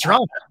 let's get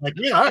drunk. I'm like,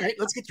 yeah, all right,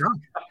 let's get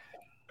drunk.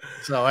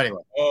 So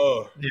anyway.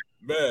 Oh,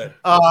 man.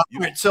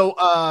 So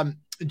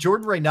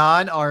Jordan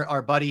Reynon,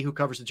 our buddy who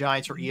covers the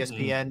Giants for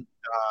ESPN.com,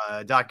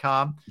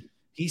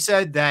 he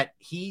said that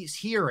he's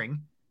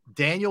hearing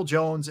Daniel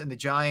Jones and the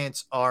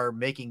Giants are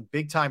making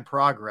big-time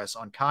progress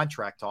on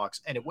contract talks,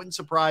 and it wouldn't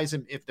surprise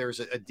him if there's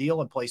a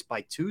deal in place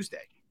by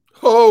Tuesday.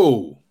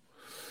 Oh,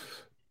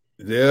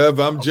 yeah, if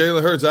I'm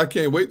Jalen Hurts, I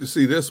can't wait to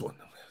see this one.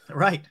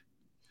 Right.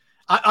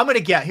 I'm going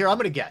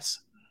to guess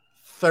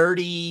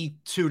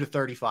 32 to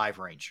 35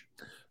 range.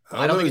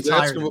 I don't think it's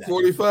higher than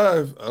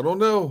 45. I don't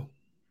know.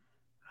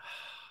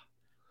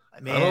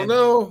 Man, I don't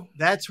know.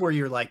 That's where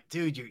you're like,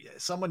 dude,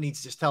 someone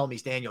needs to just tell him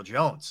he's Daniel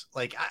Jones.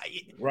 Like,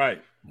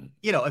 right.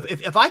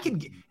 If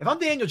I'm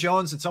Daniel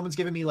Jones and someone's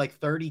giving me like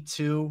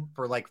 32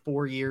 for like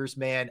 4 years,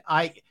 man,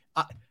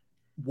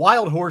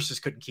 wild horses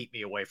couldn't keep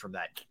me away from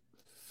that.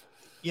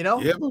 Yeah,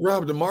 but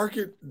Rob, the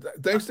market,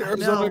 thanks to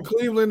Arizona and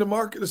Cleveland, the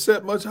market is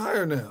set much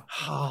higher now.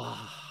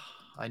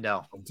 I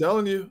know. I'm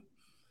telling you.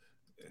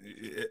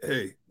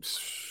 Hey,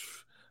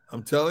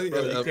 I'm telling you.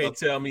 Bro, you can't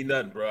tell me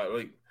nothing, bro.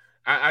 Like,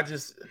 I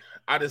just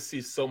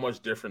see so much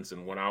difference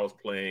in when I was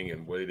playing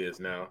and what it is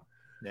now.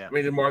 Yeah. I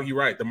mean, you're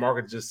right. The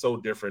market is just so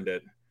different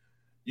that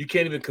you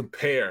can't even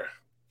compare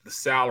the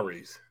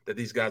salaries that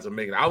these guys are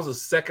making. I was a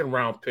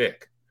second-round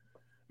pick,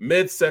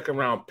 mid-second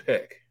round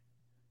pick,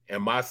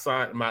 and my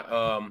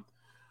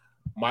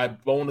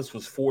bonus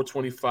was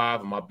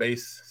 $425 and my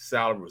base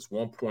salary was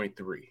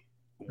 $1.3.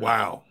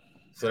 Wow.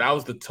 So that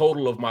was the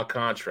total of my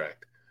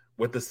contract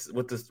with the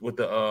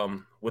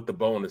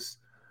bonus.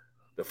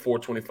 The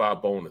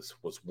 $425 bonus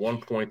was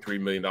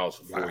 $1.3 million for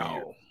 4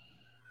 years.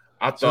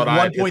 I thought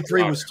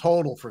 1.3 was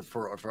total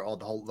for all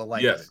the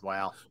length of it.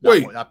 Wow.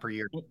 Not per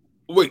year.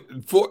 Wait,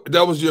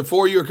 that was your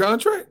 4-year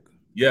contract?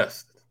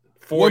 Yes.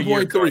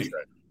 4-year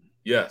contract.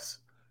 Yes.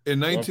 In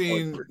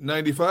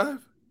 1995?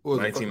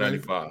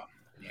 1995.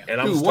 Yeah.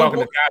 And I was talking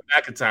to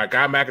Guy McIntyre.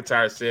 Guy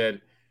McIntyre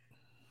said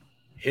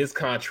his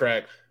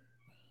contract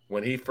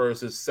when he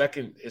his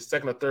second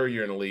or third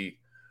year in the league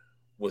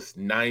was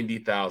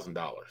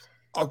 $90,000.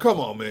 Oh, come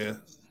on,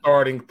 man.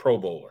 Starting Pro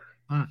Bowler.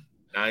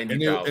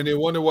 $90,000. And they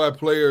wonder why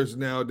players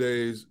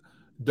nowadays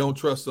don't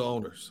trust the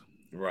owners.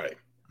 Right.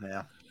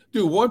 Yeah.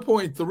 Dude,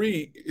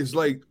 1.3 is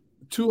like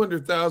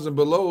 $200,000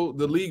 below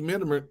the league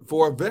minimum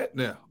for a vet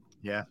now.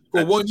 Yeah.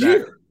 For 1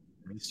 year.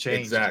 It's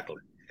changed. Exactly.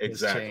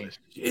 It's changed.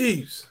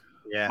 Jeez.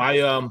 Yeah.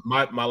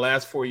 My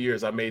last 4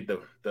 years, I made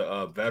the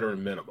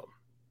veteran minimum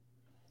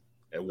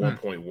at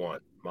 1.1.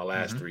 My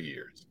last 3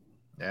 years.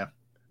 Yeah.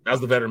 That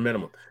was the veteran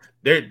minimum.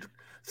 They're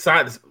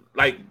sides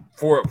like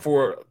for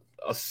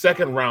a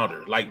second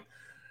rounder. Like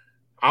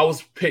I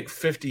was picked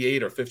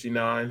 58 or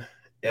 59,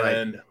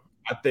 and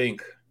I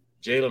think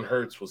Jalen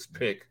Hurts was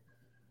picked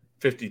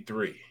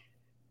 53,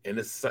 and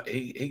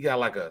he got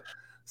like a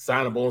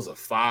signing bonus of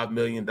 $5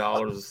 million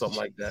or something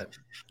like that.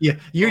 Yeah,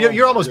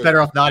 you're almost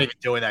better off not even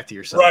doing that to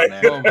yourself, right?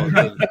 Man. Oh my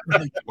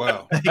goodness.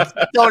 Wow.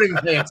 Don't even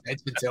pay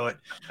attention to it.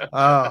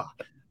 Oh,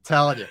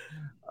 telling you.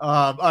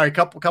 All right,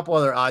 couple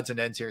other odds and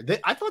ends here.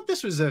 I thought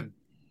this was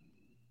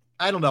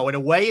I don't know. In a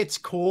way, it's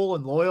cool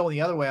and loyal. And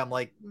the other way, I'm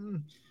like,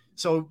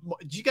 So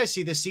did you guys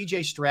see this?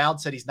 CJ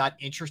Stroud said he's not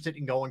interested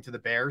in going to the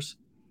Bears,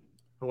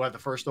 who have the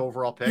first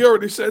overall pick. He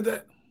already said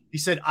that? He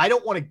said, I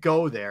don't want to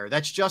go there.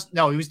 That's just –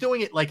 no, he was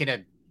doing it like in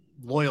a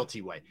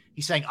loyalty way.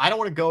 He's saying, I don't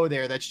want to go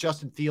there. That's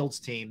Justin Fields'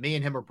 team. Me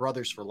and him are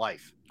brothers for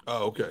life.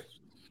 Oh, okay.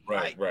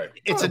 Right.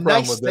 It's a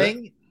nice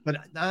thing, but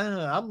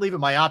I'm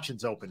leaving my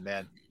options open,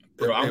 man.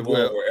 Bro, I'm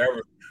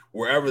going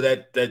wherever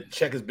that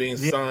check is being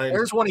signed.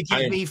 There's one to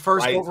give me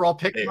first overall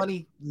pick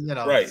money.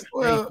 Right.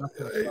 Well,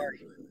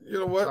 you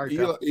know what?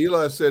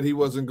 Eli said he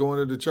wasn't going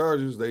to the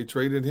Chargers. They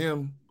traded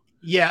him.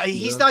 Yeah,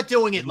 he's not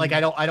doing it like I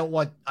don't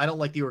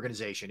like the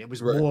organization. It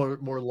was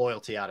more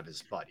loyalty out of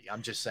his buddy.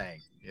 I'm just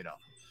saying,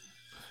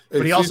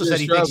 But he also said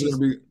he thinks he's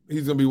going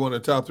to be one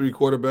of the top 3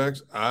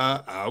 quarterbacks.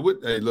 I would.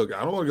 Hey, look,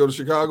 I don't want to go to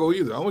Chicago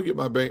either. I want to get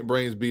my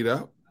brains beat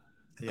out.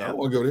 Yeah. I don't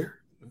want to go there.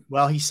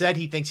 Well, he said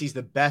he thinks he's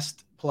the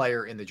best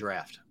player in the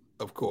draft.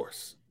 Of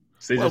course.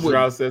 CJ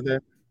Stroud said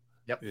that?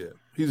 Yep. Yeah.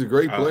 He's a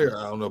great player.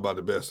 I don't know about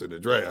the best in the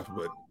draft,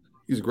 but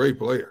he's a great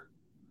player.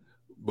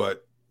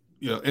 But,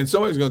 and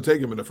somebody's going to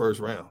take him in the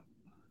first round.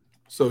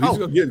 So he's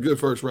going to get good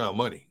first round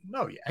money.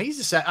 No, yeah.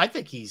 I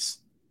think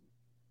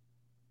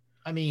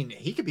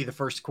he could be the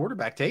first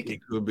quarterback taken. He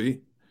could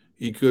be.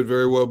 He could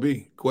very well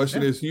be.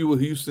 Question is, who will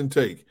Houston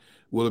take?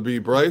 Will it be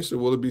Bryce or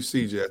will it be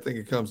CJ? I think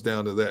it comes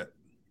down to that.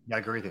 Yeah, I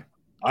agree with you.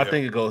 I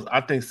think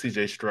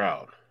CJ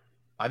Stroud.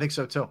 I think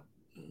so too.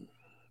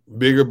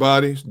 Bigger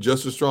bodies,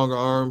 just a stronger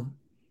arm,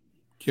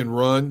 can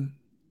run.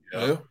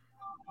 Yeah.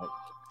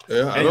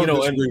 I don't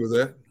disagree with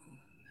that.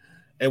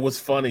 And what's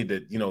funny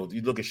that, you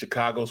look at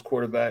Chicago's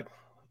quarterback,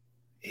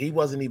 he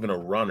wasn't even a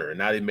runner, and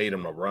now they made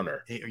him a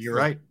runner. You're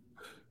right.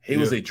 He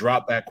was a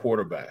drop back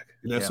quarterback.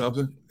 Isn't that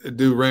something? That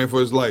dude ran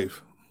for his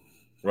life.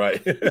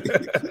 Right.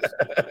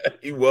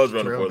 He was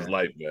running for his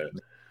life, man.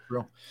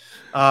 True.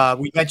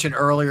 We mentioned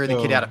earlier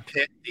the kid out of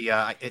Pitt.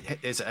 I think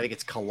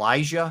it's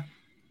Kalijah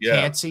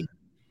Cansey.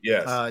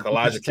 Yes,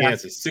 Kalijah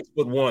Cansey,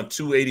 6'1",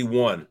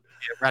 281.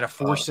 Ran a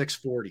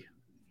 4.640.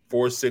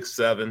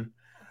 4.67.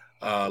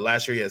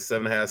 Last year he had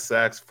 7.5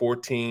 sacks,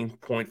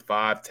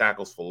 14.5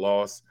 tackles for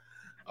loss.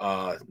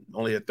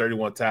 Only had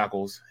 31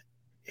 tackles.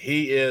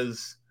 He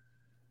is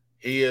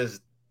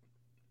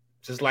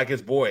just like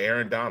his boy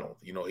Aaron Donald.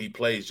 He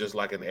plays just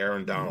like an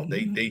Aaron Donald.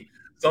 They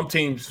some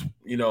teams,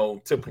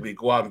 typically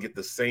go out and get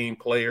the same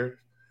player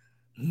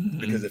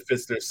because it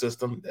fits their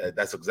system.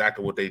 That's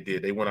exactly what they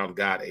did. They went out and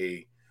got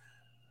a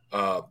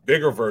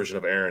bigger version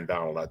of Aaron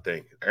Donald. I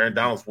think Aaron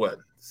Donald's what,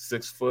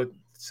 6'1"?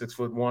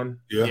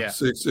 Yeah.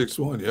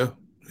 6'1".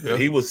 Yeah.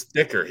 He was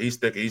thicker. He's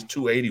thicker. He's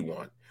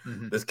 281.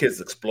 This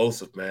kid's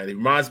explosive, man. He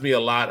reminds me a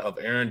lot of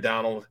Aaron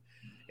Donald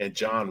and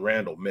John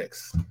Randall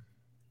mix.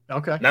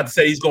 Okay. Not to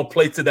say he's going to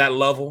play to that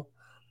level,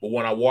 but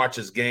when I watch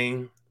his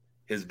game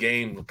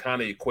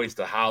kind of equates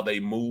to how they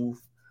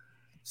move.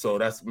 So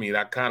that's me.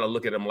 I kind of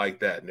look at him like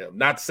that. Now,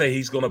 not to say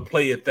he's going to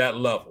play at that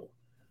level,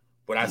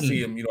 but I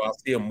see him, I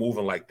see him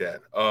moving like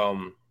that.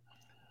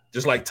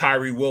 Just like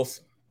Tyree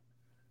Wilson.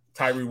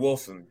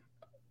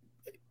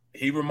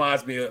 He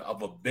reminds me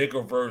of a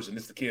bigger version.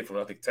 This is the kid from,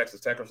 I think,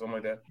 Texas Tech or something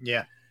like that.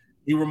 Yeah.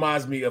 He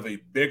reminds me of a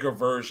bigger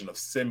version of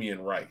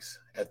Simeon Rice,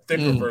 a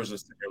thicker version of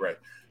Simeon Rice.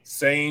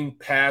 Same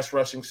pass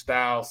rushing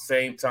style,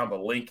 same time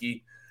of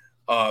lanky.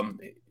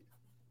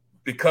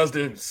 Because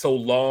they're so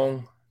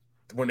long,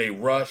 when they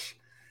rush,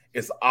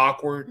 it's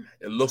awkward.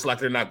 It looks like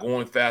they're not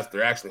going fast.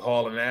 They're actually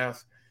hauling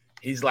ass.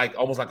 He's like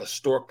almost like a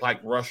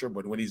stork-like rusher,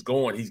 but when he's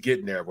going, he's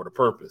getting there with a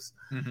purpose.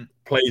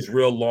 Plays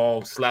real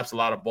long, slaps a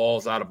lot of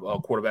balls out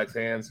of quarterback's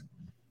hands.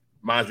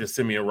 Reminds me of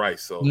Simeon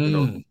Rice. So,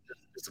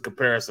 it's a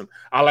comparison.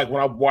 I like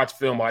when I watch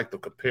film, I like to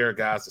compare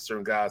guys to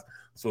certain guys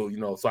so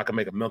I can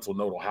make a mental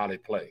note on how they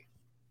play.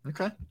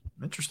 Okay.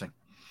 Interesting.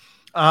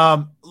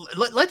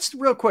 Let's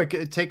real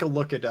quick take a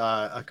look at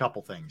a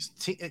couple things.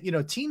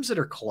 Teams that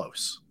are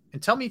close.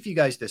 And tell me if you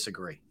guys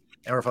disagree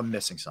or if I'm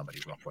missing somebody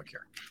real quick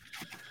here.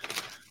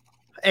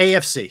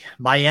 AFC,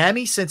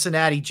 Miami,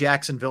 Cincinnati,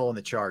 Jacksonville, and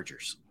the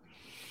Chargers.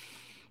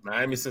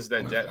 Miami,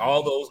 Cincinnati,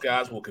 all those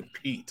guys will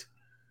compete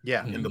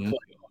in the playoffs.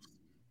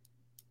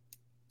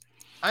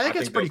 I think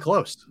it's pretty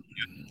close.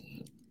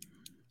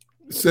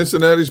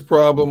 Cincinnati's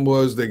problem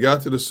was they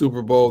got to the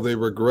Super Bowl, they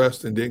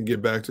regressed and didn't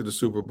get back to the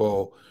Super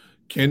Bowl.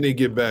 Can they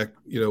get back?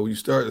 You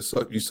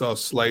saw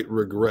slight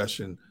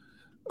regression.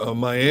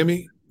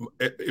 Miami,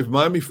 if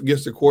Miami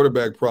gets the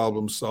quarterback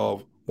problem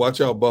solved,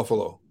 watch out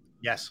Buffalo.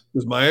 Yes.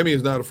 Because Miami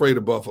is not afraid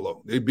of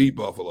Buffalo. They beat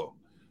Buffalo.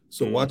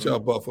 So watch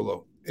out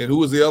Buffalo. And who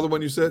was the other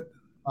one you said?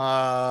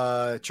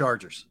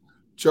 Chargers.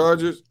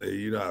 Chargers? Hey,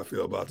 you know how I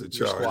feel about the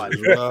Chargers.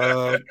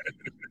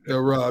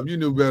 Rob, you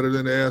knew better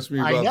than to ask me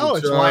about the Chargers. I know.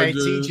 It's why I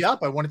teed you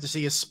up. I wanted to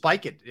see you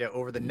spike it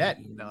over the net.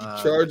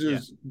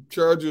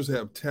 Chargers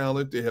have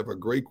talent. They have a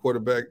great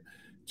quarterback.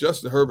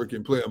 Justin Herbert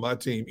can play on my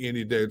team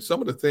any day.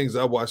 Some of the things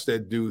I watched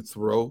that dude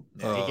throw.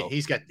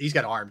 He's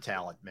got arm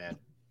talent, man.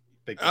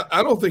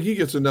 I don't think he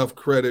gets enough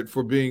credit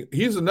for being –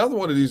 he's another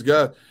one of these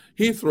guys.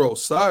 He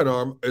throws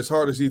sidearm as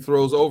hard as he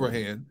throws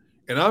overhand,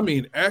 and I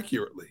mean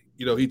accurately.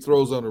 He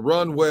throws on the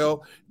run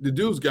well. The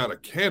dude's got a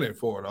cannon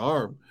for an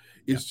arm.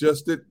 It's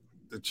just that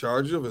the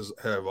Chargers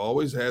have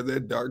always had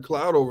that dark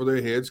cloud over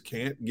their heads,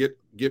 can't get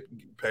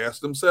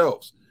past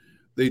themselves.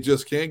 They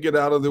just can't get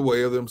out of the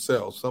way of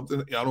themselves.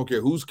 I don't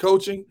care who's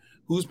coaching,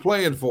 who's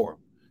playing for them.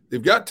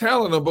 They've got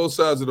talent on both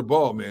sides of the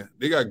ball, man.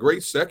 They got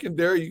great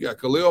secondary. You got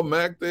Khalil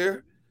Mack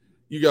there.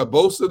 You got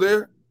Bosa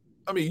there.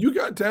 I mean, you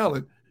got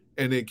talent,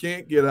 and they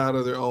can't get out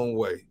of their own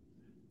way.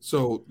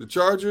 So the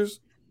Chargers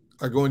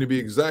are going to be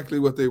exactly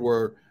what they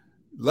were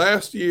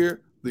last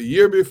year, the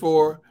year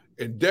before,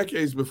 and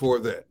decades before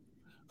that.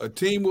 A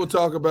team we'll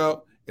talk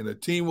about, and a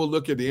team will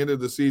look at the end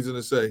of the season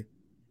and say,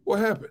 what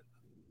happened?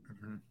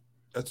 Mm-hmm.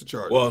 That's the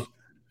Chargers. Well,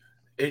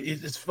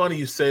 it's funny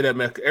you say that,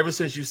 man. Ever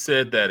since you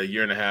said that a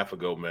year and a half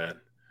ago, man,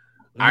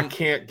 I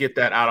can't get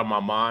that out of my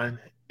mind,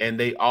 and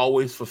they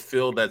always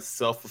fulfill that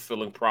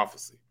self-fulfilling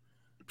prophecy.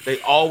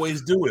 They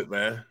always do it,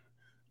 man.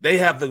 They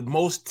have the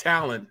most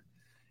talent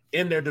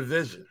in their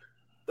division.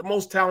 The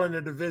most talent in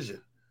their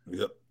division.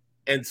 Yep.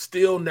 And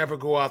still never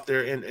go out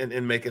there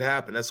and make it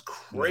happen. That's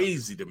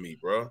crazy to me,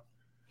 bro.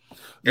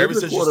 Ever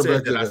since you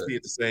said that, I see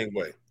it the same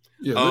way.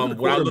 Yeah, look at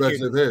the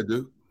quarterbacks they've had,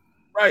 dude.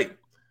 Right.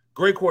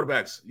 Great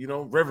quarterbacks.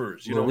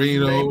 Rivers.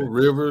 Marino,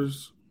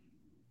 Rivers.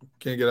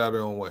 Can't get out of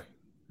their own way.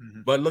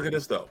 Mm-hmm. But look at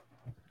this, though.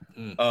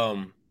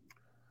 When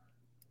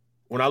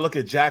I look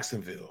at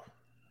Jacksonville,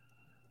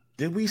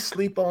 did we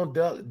sleep on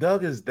Doug?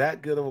 Doug is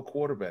that good of a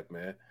quarterback,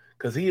 man,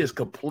 because he has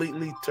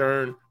completely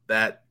turned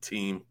that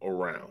team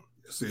around.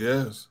 Yes, he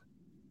has.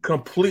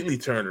 Completely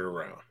turned it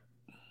around.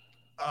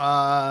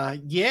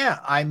 Yeah.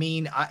 I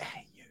mean, I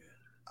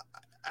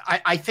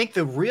think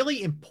the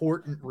really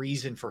important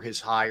reason for his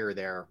hire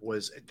there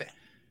was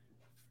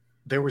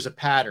there was a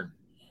pattern.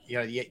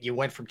 You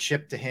went from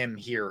Chip to him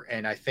here,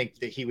 and I think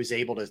that he was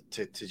able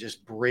to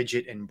just bridge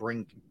it and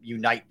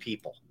unite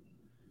people.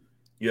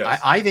 Yes.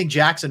 I think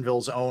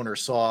Jacksonville's owner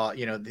saw,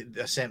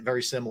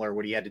 very similar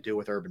what he had to do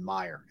with Urban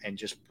Meyer and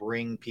just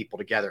bring people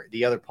together.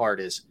 The other part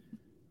is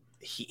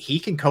he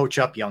can coach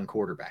up young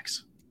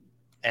quarterbacks,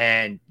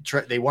 and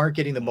they weren't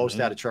getting the most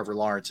out of Trevor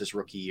Lawrence's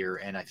rookie year.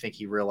 And I think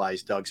he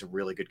realized Doug's a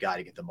really good guy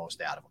to get the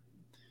most out of him.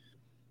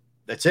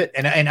 That's it.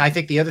 And I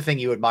think the other thing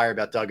you admire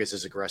about Doug is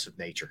his aggressive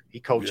nature. He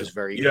coaches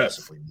very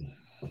aggressively.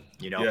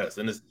 Yes,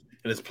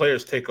 and his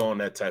players take on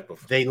that type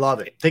of. They love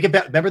it.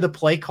 Remember the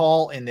play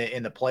call in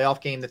the playoff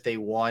game that they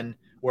won,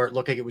 where it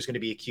looked like it was going to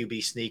be a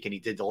QB sneak, and he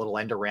did the little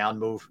end around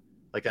move,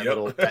 like that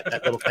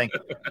that little thing.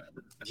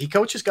 He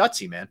coaches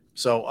gutsy, man.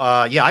 So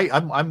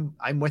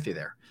I'm with you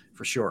there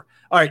for sure.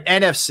 All right,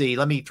 NFC.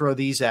 Let me throw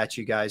these at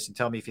you guys and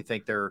tell me if you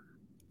think they're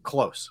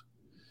close.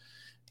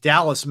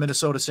 Dallas,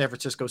 Minnesota, San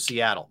Francisco,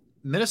 Seattle.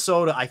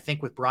 Minnesota, I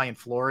think with Brian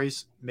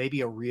Flores, maybe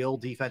a real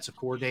defensive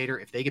coordinator,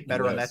 if they get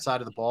better on that side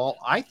of the ball,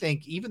 I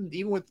think even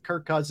with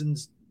Kirk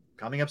Cousins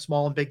coming up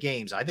small in big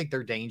games, I think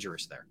they're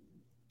dangerous there.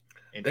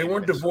 They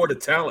weren't devoid of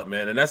talent,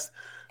 man, and that's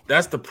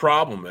the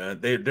problem, man.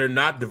 They're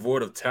not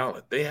devoid of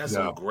talent. They have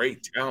some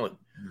great talent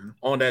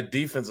on that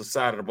defensive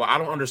side of the ball. I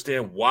don't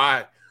understand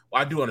why.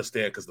 Well, I do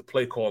understand because the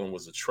play calling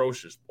was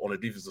atrocious on the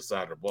defensive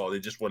side of the ball. They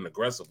just wasn't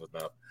aggressive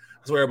enough.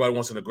 That's why everybody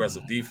wants an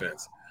aggressive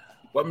defense.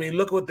 But I mean,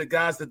 look at the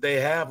guys that they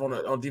have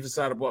on defense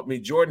side of the ball. I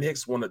mean, Jordan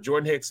Hicks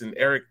and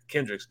Eric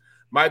Kendricks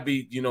might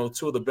be,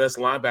 two of the best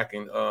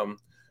linebacking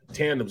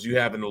tandems you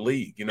have in the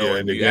league.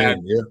 And you add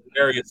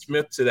Darius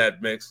Smith to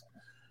that mix.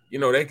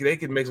 They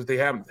can mix what they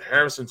have.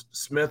 Harrison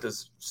Smith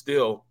is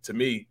still, to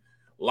me,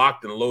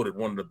 locked and loaded,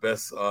 one of the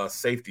best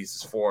safeties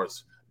as far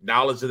as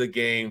knowledge of the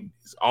game.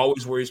 He's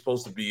always where he's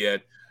supposed to be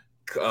at.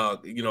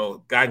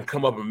 Guy can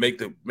come up and make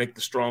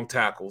the strong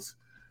tackles.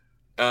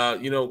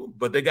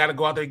 But they got to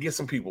go out there and get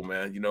some people,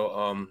 man.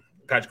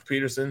 Patrick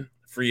Peterson,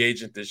 free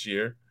agent this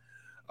year.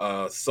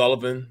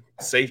 Sullivan,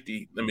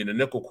 safety. I mean, the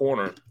nickel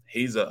corner.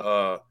 He's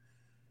a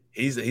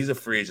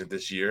free agent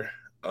this year.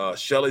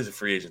 Shelley's a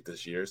free agent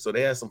this year. So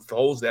they have some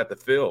holes they have to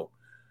fill.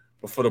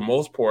 But for the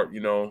most part,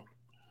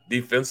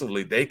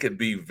 defensively, they could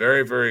be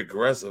very, very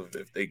aggressive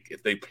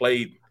if they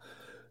played.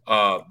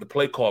 The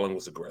play calling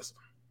was aggressive.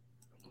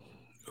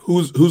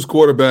 Who's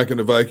quarterbacking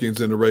the Vikings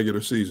in the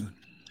regular season?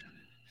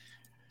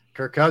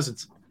 Kirk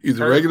Cousins.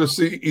 He's a regular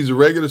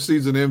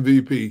season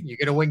MVP. You're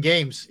gonna win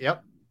games.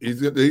 Yep.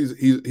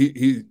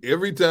 He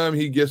every time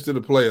he gets to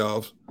the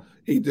playoffs,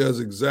 he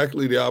does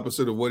exactly the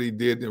opposite of what he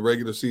did in the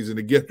regular season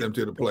to get them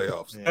to the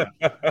playoffs. Yeah.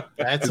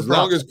 As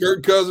long as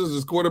Kirk Cousins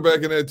is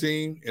quarterbacking that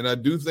team, and I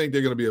do think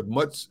they're going to be a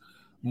much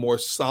more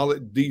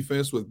solid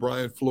defense with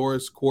Brian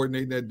Flores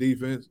coordinating that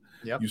defense.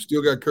 Yep. You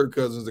still got Kirk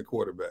Cousins at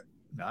quarterback.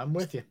 I'm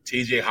with you.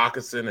 TJ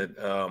Hawkinson at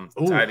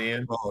tight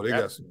end. Oh, they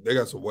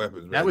got some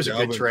weapons. Man. That was a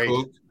good trade.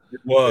 Cook. It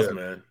was,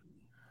 man.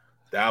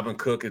 Dalvin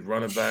Cook at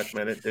running back,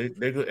 man. They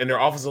and their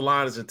offensive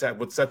line is intact,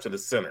 with except to the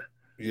center.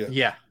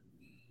 Yeah.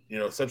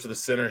 Except to the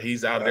center,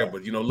 he's out there.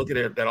 But look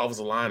at that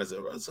offensive line.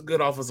 It's a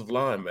good offensive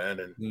line, man.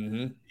 And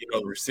the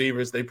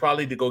receivers, they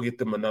probably need to go get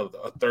them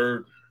a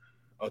third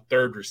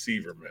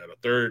receiver, man.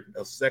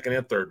 A second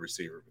and third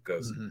receiver,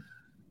 because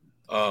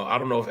I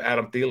don't know if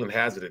Adam Thielen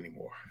has it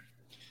anymore.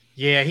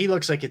 Yeah, he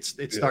looks like it's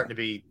starting to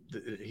be.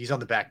 He's on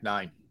the back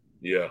nine.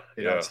 Yeah,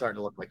 it's starting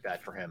to look like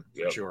that for him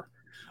for sure.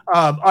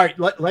 All right,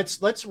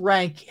 let's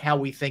rank how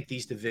we think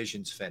these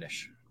divisions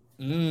finish.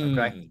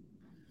 Okay,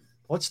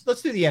 let's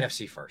do the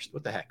NFC first.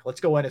 What the heck? Let's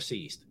go NFC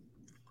East.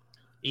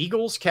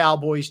 Eagles,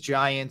 Cowboys,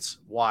 Giants,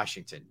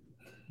 Washington.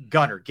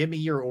 Gunner, give me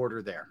your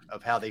order there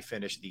of how they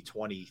finished the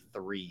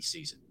 23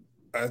 season.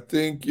 I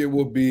think it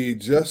will be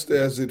just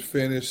as it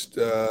finished.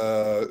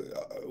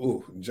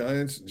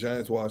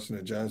 Giants,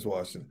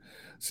 Washington.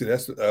 See,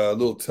 that's a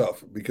little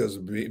tough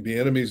because the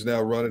enemy's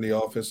now running the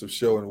offensive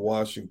show in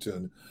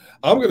Washington.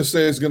 I'm going to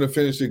say it's going to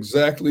finish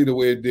exactly the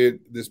way it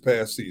did this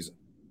past season.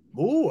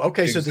 Ooh,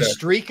 okay. Exactly. So the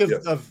streak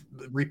of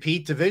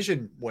repeat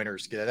division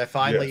winners, that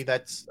finally,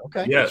 that's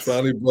okay. Yes, it's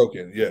finally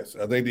broken. Yes,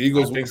 I think the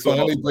Eagles will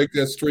finally break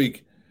that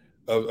streak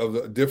of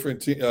a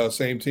different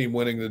same team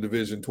winning the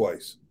division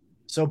twice.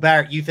 So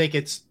Barrett, you think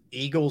it's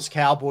Eagles,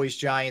 Cowboys,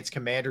 Giants,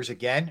 Commanders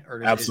again,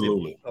 or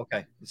absolutely?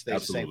 Okay, it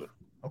stays the same.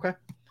 Okay,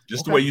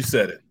 just the way you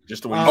said it.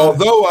 Just the way.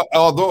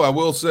 Although I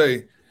will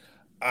say,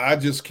 I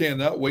just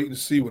cannot wait to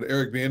see what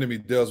Eric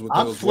Bieniemy does with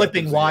those. I'm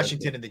flipping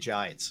Washington and the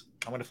Giants.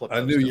 I'm going to flip. I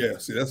knew. Yeah,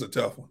 see, that's a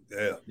tough one.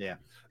 Yeah.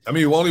 I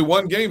mean, only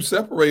one game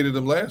separated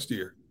them last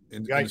year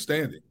in the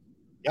standing.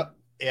 Yep.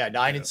 Yeah,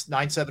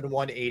 9-7-1,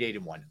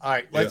 8-8-1. All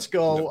right, let's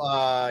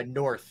go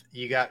north.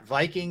 You got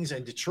Vikings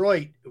and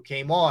Detroit, who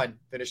came on,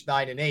 finished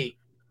 9-8.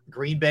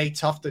 Green Bay,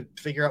 tough to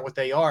figure out what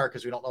they are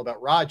because we don't know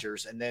about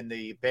Rodgers. And then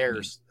the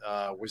Bears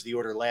was the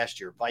order last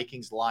year: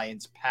 Vikings,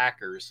 Lions,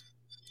 Packers,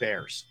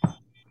 Bears.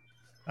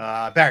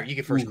 Barrett, you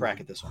get first crack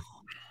at this one.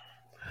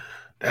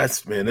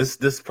 This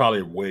is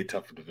probably a way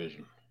tougher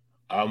division.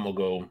 I'm gonna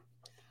go.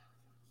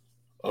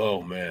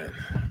 Oh man,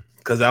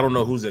 because I don't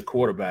know who's at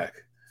quarterback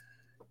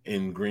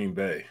in Green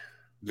Bay.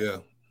 Yeah.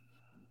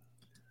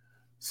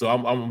 So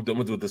I'm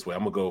gonna do it this way.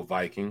 I'm gonna go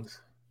Vikings,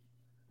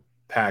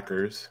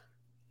 Packers,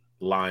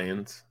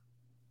 Lions,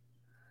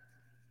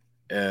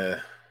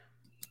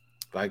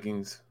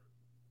 Vikings,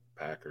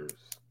 Packers.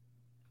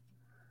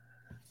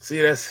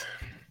 See, that's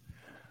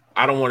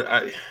I don't want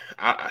to.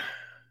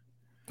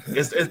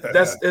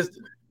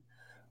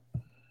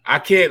 I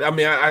can't. I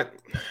mean,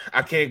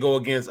 I can't go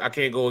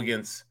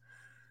against.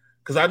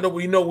 Because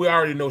we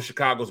already know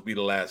Chicago's be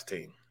the last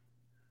team.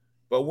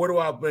 But where do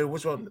I play?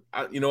 Which one?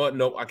 You know what?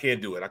 No, I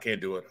can't do it.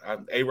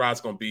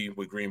 A-Rod's going to be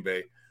with Green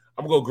Bay.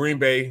 I'm going to go Green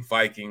Bay,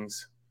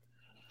 Vikings,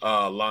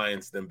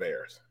 Lions, then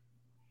Bears.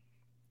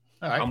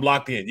 All right. I'm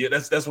locked in. Yeah,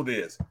 that's what it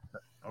is.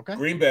 Okay.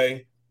 Green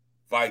Bay,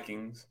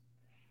 Vikings,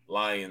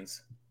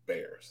 Lions,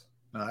 Bears.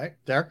 All right.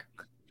 Derrick?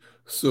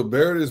 So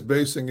Barrett is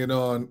basing it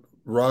on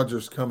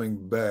Rodgers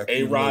coming back.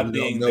 A-Rod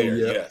being there,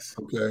 yes.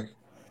 Okay.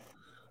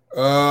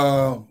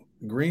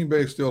 Green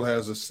Bay still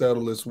has to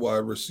settle its wide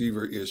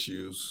receiver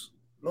issues.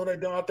 No, they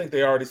don't. I think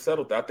they already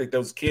settled that. I think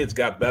those kids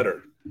got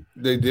better.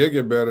 They did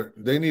get better.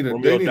 They need a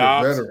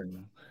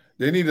veteran.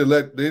 They need to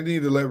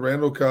let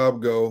Randall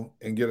Cobb go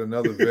and get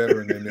another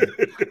veteran in there.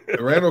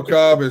 Randall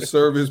Cobb has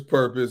served his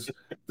purpose.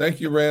 Thank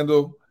you,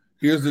 Randall.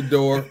 Here's the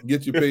door.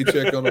 Get your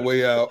paycheck on the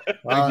way out.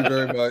 Thank you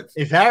very much.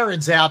 If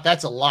Aaron's out,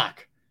 that's a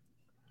lock.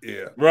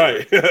 Yeah.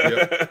 Right.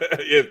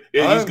 Yeah,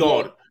 he's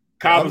gone.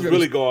 Cobb is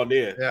really gone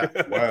there.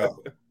 Yeah. Wow.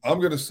 I'm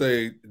going to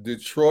say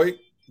Detroit,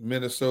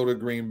 Minnesota,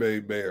 Green Bay,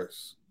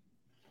 Bears.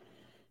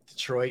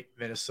 Detroit,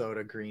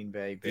 Minnesota, Green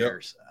Bay,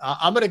 Bears. Yep.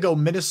 I'm going to go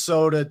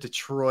Minnesota,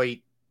 Detroit,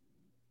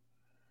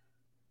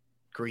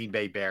 Green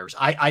Bay, Bears.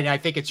 I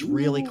think it's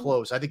really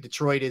close. I think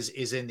Detroit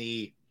is in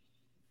the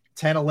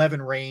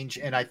 10-11 range,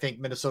 and I think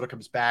Minnesota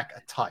comes back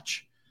a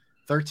touch.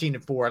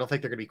 13-4. I don't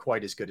think they're going to be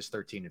quite as good as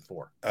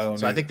 13-4.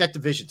 I think that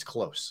division's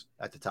close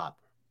at the top.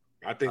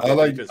 I think I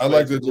like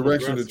the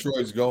direction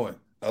Detroit's going.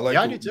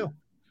 I do too.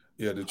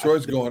 Yeah,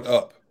 Detroit's going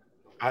up.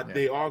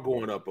 They are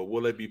going up, but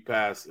will they be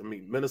past? I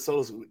mean,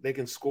 Minnesota's they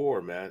can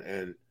score,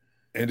 man,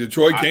 and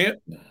Detroit can't.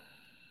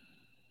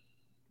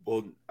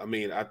 Well, I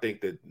mean, I think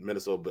that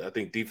Minnesota. I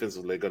think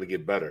defensively they're going to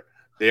get better.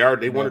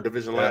 They won a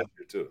division last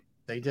year too.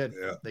 They did.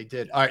 Yeah. They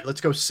did. All right, let's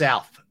go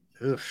south.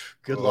 Oof,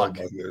 good luck.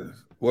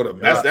 What a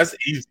mess. That's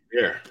easy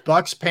there.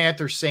 Bucks,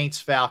 Panthers,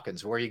 Saints,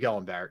 Falcons. Where are you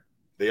going, Barrett?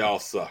 They all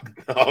suck.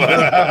 No one.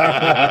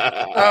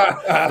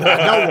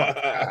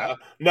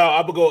 No,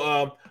 I'm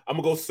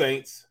gonna go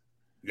Saints.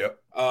 Yep.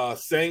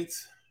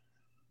 Saints.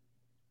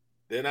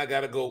 Then I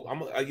gotta go. I'm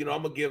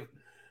gonna give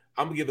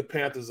the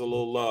Panthers a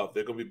little love.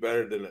 They're gonna be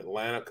better than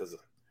Atlanta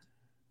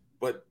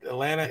but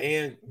Atlanta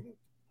and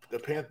the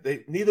Panthers,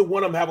 neither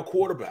one of them have a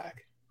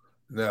quarterback.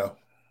 No.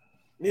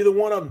 Neither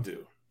one of them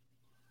do.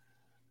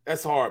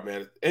 That's hard,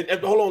 man. And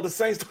hold on, the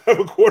Saints don't have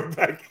a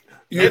quarterback.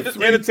 And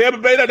the Tampa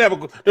Bay doesn't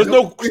have there's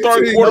no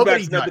starting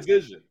quarterbacks in that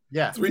division.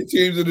 Yeah. 3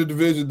 teams in the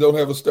division don't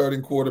have a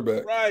starting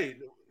quarterback. Right.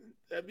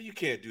 I mean, you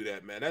can't do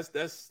that, man.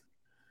 That's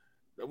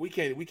we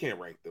can't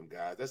rank them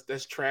guys.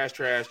 That's trash,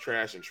 and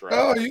trash.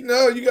 Oh, you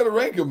got to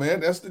rank them, man.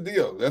 That's the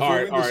deal. That's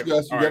what we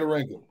discussed. You got to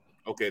rank them.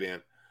 Okay,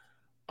 then.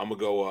 I'm gonna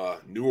go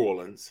New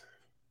Orleans.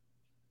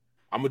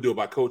 I'm gonna do it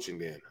by coaching.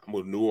 Then I'm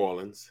gonna go New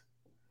Orleans.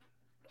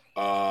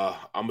 I'm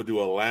gonna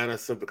do Atlanta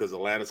simply because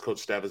Atlanta's coach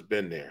staff has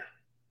been there.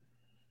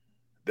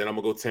 Then I'm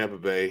gonna go Tampa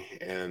Bay,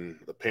 and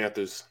the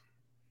Panthers.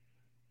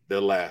 They're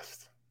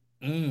last.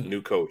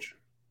 New coach.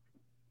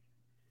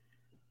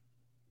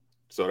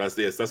 So that's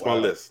this. That's my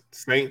list.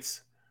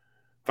 Saints,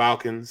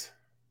 Falcons,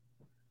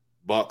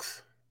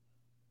 Bucks,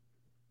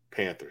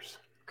 Panthers.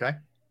 Okay,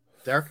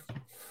 Derrick.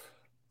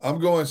 I'm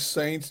going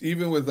Saints.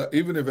 Even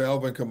if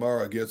Alvin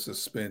Kamara gets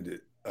suspended,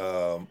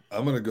 I'm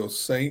going to go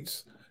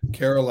Saints,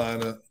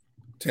 Carolina,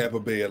 Tampa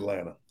Bay,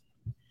 Atlanta.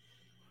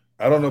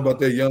 I don't know about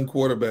that young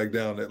quarterback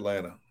down in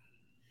Atlanta.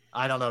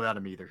 I don't know about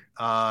him either.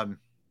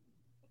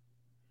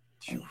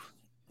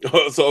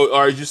 So,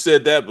 all right, you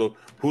said that, but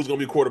who's going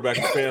to be quarterback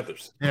of the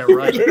Panthers? Yeah,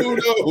 right. Who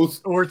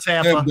knows? Or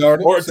Tampa.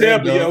 Or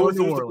Tampa. Yeah, who's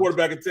the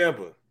quarterback of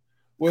Tampa?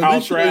 Well,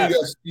 at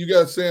least you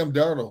got Sam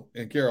Darnold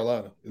in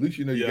Carolina. At least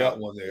you know you got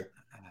one there.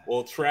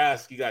 Well,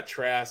 Trask, you got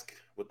Trask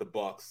with the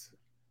Bucks.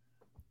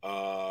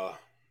 The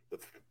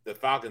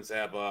Falcons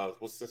have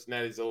what's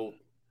Cincinnati's old?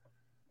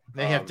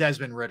 They have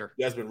Desmond Ridder.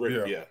 Desmond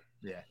Ridder, yeah.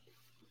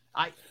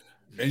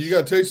 And you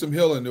got Taysom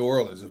Hill in New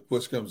Orleans if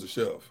push comes to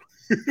shove.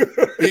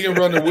 He can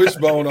run the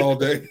wishbone all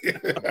day.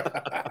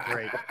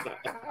 Great.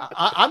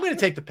 I'm going to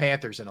take the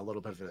Panthers in a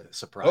little bit of a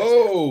surprise.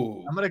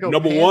 Oh, I'm going to go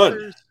number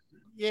Panthers. one.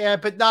 Yeah,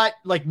 but not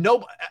like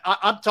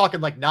I'm talking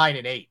like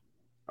 9-8.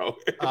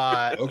 Okay.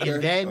 Okay.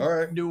 And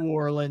then New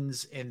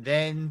Orleans, and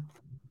then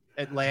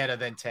Atlanta,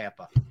 then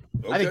Tampa.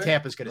 Okay. I think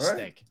Tampa's going to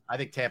stink.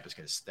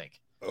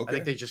 Okay. I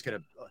think they're just going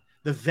to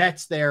 – the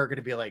vets there are going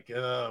to be like, we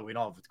don't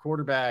have a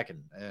quarterback,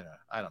 and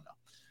I don't know.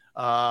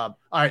 All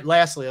right,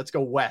 lastly, let's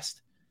go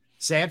west.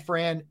 San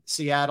Fran,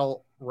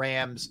 Seattle,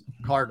 Rams,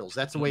 Cardinals.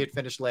 That's the way it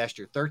finished last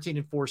year.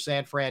 13-4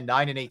 San Fran,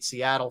 9-8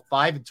 Seattle,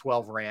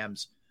 5-12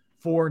 Rams,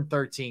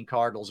 4-13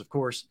 Cardinals. Of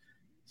course,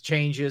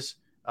 changes.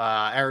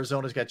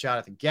 Arizona's got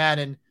Jonathan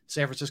Gannon.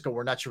 San Francisco,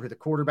 we're not sure who the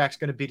quarterback's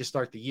going to be to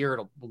start the year.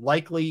 It'll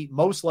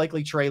most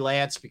likely Trey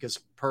Lance, because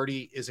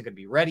Purdy isn't going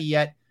to be ready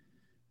yet.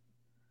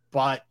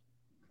 But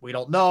we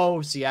don't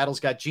know.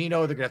 Seattle's got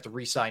Geno. They're going to have to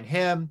re-sign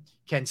him.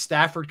 Can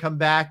Stafford come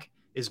back?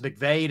 Is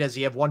McVay, does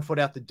he have one foot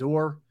out the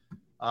door?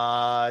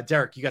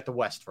 Derrick, you got the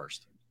West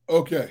first.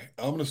 Okay.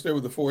 I'm going to stay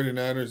with the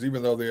 49ers,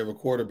 even though they have a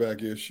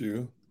quarterback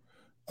issue.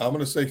 I'm going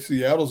to say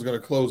Seattle's going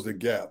to close the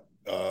gap.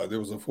 There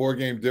was a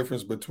 4-game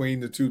difference between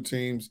the two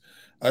teams.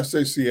 I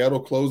say Seattle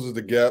closes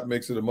the gap,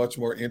 makes it a much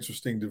more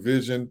interesting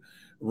division.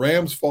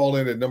 Rams fall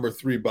in at number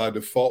 3 by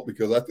default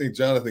because I think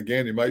Jonathan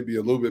Gannon might be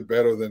a little bit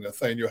better than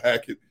Nathaniel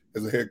Hackett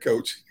as a head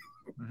coach.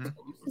 Mm-hmm.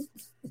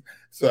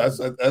 So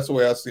that's the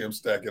way I see him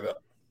stacking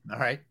up. All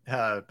right.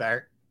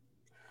 Barrett?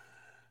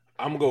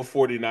 I'm going to go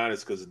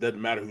 49ers because it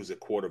doesn't matter who's at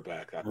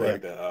quarterback. I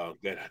think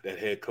that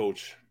head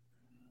coach,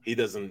 he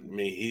doesn't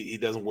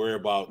worry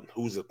about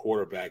who's a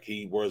quarterback.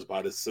 He worries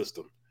about his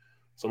system.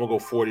 So I'm going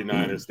to go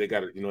 49ers. They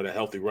got that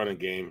healthy running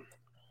game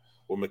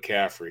with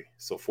McCaffrey.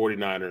 So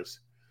 49ers.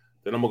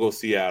 Then I'm going to go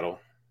Seattle,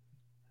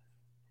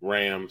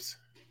 Rams,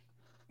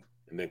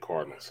 and then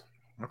Cardinals.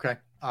 Okay.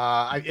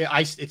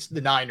 It's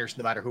the Niners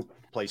no matter who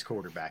plays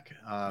quarterback.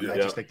 I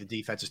just think the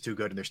defense is too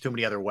good and there's too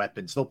many other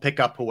weapons. They'll pick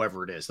up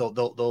whoever it is.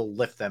 They'll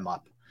lift them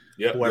up.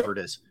 Whoever it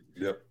is.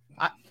 Yep.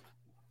 I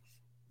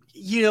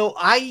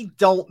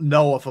don't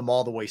know if I'm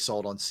all the way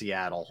sold on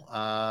Seattle.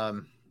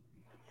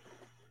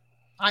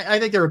 I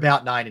think they're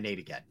about 9-8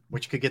 again,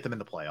 which could get them in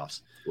the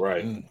playoffs.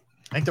 Right.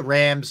 I think the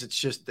Rams, it's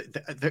just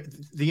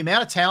the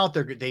amount of talent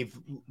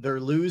they're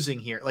losing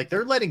here. Like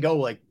they're letting go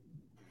like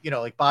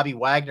Bobby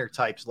Wagner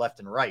types left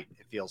and right.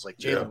 It feels like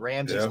Jalen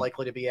Ramsey is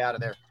likely to be out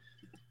of there.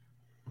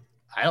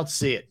 I don't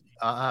see it.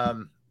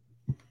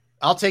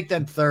 I'll take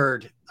them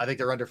third. I think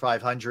they're under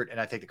 500, and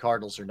I think the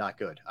Cardinals are not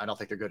good. I don't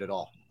think they're good at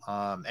all.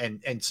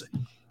 And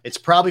it's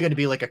probably going to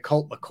be like a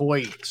Colt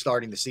McCoy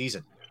starting the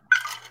season.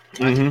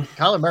 Mm-hmm.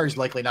 Kyler Murray's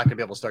likely not going to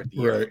be able to start the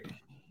year. Right.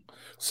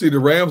 See, the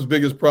Rams'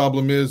 biggest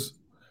problem is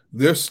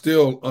they're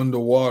still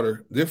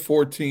underwater. They're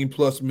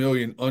 $14+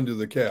 million under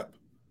the cap.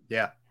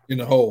 Yeah. In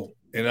the hole.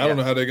 And I don't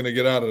know how they're going to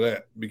get out of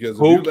that because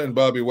if you're letting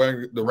Bobby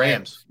Wagner, the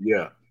Rams.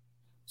 Yeah.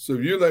 So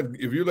if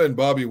you're letting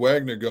Bobby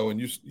Wagner go and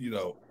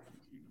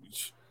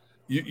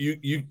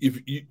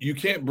you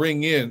can't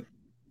bring in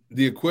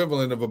the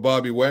equivalent of a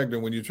Bobby Wagner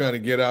when you're trying to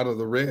get out of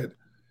the red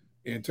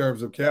in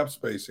terms of cap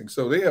spacing.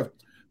 So they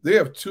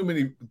have too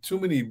many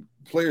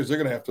players they're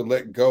going to have to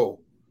let go.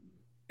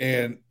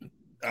 And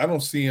I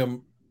don't see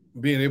them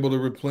being able to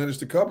replenish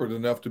the cupboard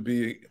enough to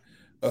be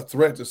a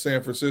threat to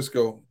San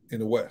Francisco in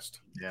the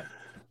West. Yeah.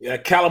 Yeah,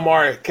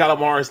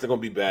 Calamari is going to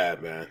be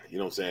bad, man. You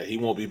know what I'm saying? He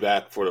won't be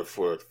back for the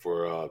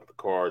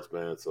Cards,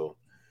 man. So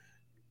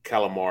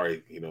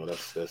Calamari,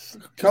 that's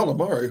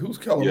Calamari. Who's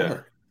Calamari?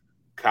 Yeah.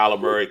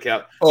 Calamari.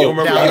 You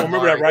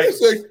remember that, right?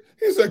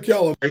 He said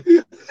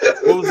Calamari.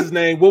 What was his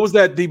name? What was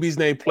that DB's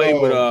name?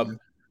 Played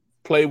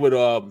with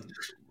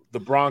the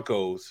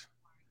Broncos,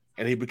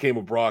 and he became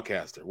a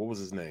broadcaster. What was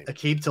his name?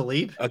 Aqib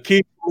Talib.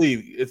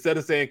 Instead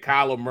of saying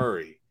Kyler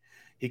Murray,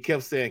 he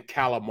kept saying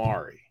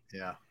Calamari.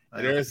 Yeah.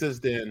 And ever since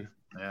then,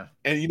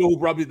 and you know who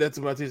probably that's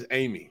about this?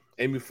 Amy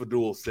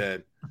Fadul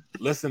said,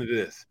 "Listen to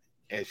this,"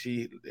 and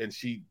she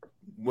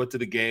went to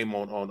the game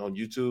on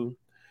YouTube,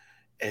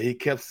 and he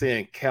kept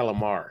saying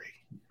calamari.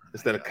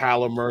 instead of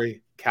Kyler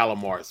Murray,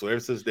 calamari. So ever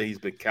since then, he's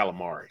been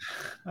calamari.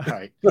 All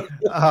right.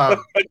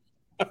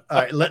 All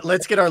right,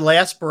 let's get our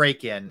last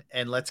break in,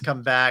 and let's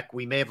come back.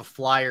 We may have a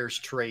Flyers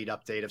trade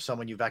update of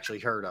someone you've actually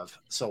heard of,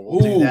 so we'll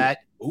do that.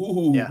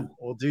 Yeah,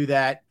 we'll do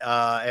that,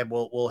 and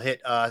we'll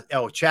hit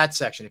chat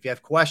section. If you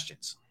have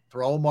questions,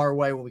 throw them our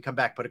way when we come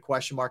back. Put a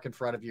question mark in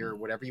front of your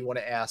whatever you want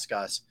to ask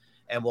us,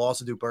 and we'll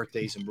also do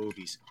birthdays and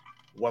movies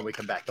when we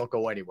come back. Don't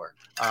go anywhere.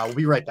 We'll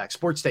be right back.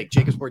 Sports Take,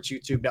 Jacob Sports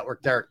YouTube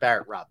Network. Derrick,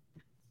 Barrett, Rob.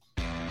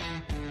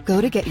 Go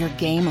to get your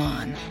game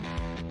on.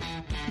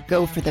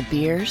 Go for the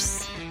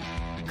beers.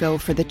 Go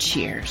for the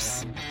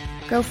cheers.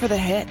 Go for the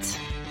hit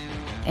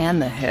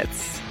and the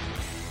hits.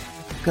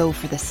 Go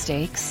for the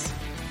stakes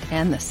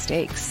and the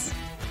stakes.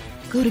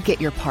 Go to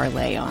get your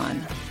parlay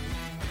on.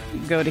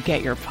 Go to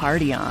get your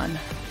party on.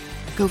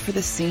 Go for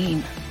the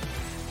scene.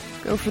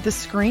 Go for the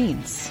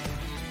screens.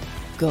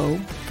 Go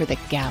for the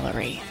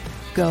gallery.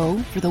 Go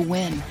for the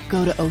win.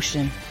 Go to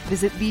Ocean.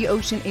 Visit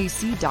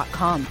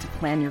theoceanac.com to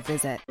plan your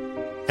visit.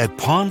 At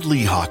Pond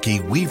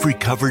Lehocky, we've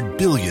recovered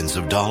billions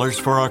of dollars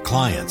for our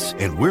clients,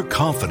 and we're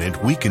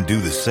confident we can do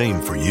the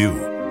same for you.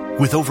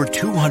 With over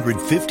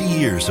 250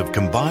 years of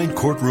combined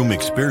courtroom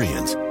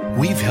experience,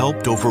 we've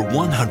helped over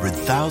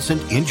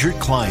 100,000 injured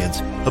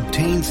clients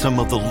obtain some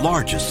of the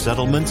largest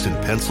settlements in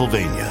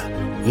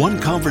Pennsylvania. One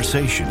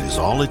conversation is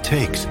all it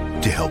takes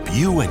to help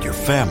you and your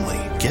family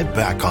get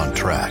back on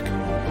track.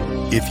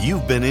 If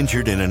you've been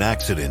injured in an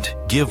accident,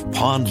 give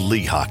Pond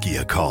Lehocky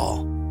a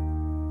call.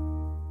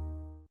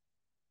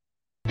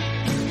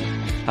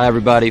 Hi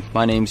everybody,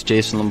 my name's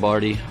Jason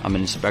Lombardi. I'm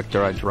an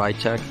inspector at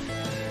DryTech.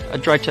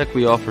 At DryTech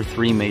we offer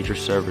three major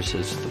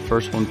services, the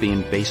first one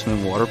being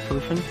basement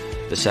waterproofing.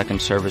 The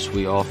second service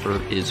we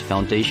offer is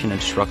foundation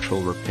and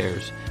structural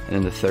repairs. And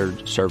then the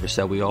third service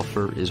that we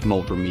offer is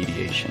mold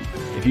remediation.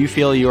 If you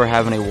feel you are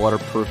having a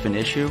waterproofing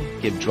issue,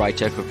 give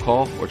DryTech a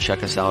call or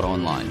check us out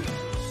online.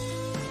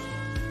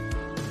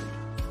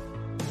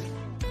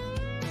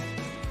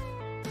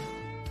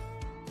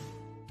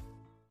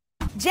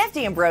 Jeff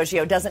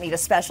D'Ambrosio doesn't need a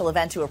special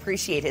event to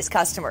appreciate his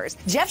customers.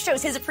 Jeff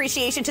shows his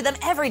appreciation to them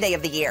every day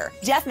of the year.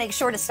 Jeff makes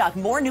sure to stock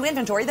more new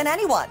inventory than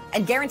anyone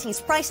and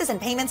guarantees prices and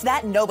payments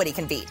that nobody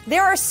can beat.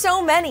 There are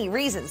so many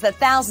reasons that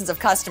thousands of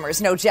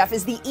customers know Jeff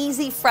is the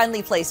easy,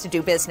 friendly place to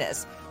do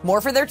business.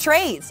 More for their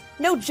trades.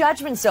 No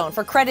judgment zone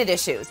for credit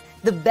issues.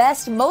 The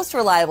best, most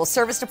reliable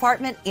service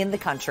department in the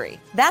country.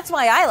 That's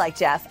why I like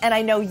Jeff, and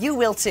I know you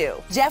will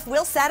too. Jeff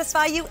will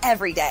satisfy you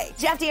every day.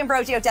 Jeff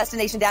D'Ambrosio,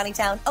 Destination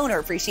Downingtown, Owner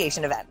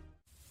Appreciation Event.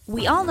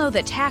 We all know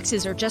that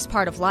taxes are just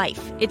part of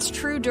life. It's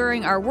true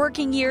during our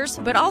working years,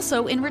 but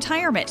also in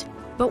retirement.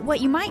 But what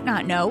you might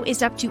not know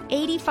is up to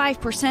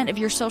 85% of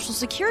your Social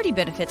Security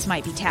benefits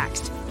might be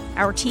taxed.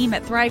 Our team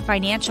at Thrive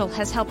Financial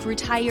has helped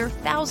retire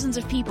thousands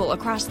of people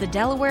across the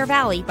Delaware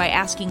Valley by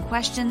asking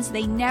questions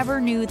they never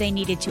knew they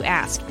needed to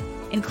ask,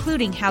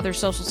 including how their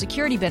Social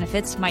Security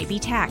benefits might be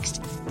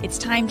taxed. It's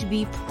time to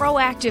be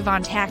proactive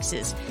on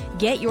taxes.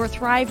 Get your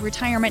Thrive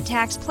Retirement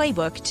Tax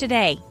Playbook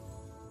today.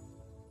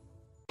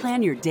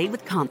 Plan your day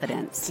with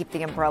confidence. Keep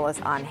the umbrellas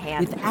on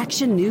hand. With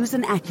Action News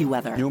and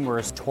AccuWeather.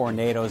 Numerous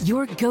tornadoes.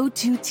 Your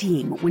go-to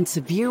team when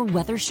severe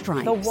weather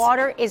strikes. The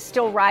water is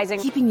still rising.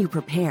 Keeping you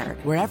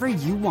prepared wherever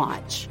you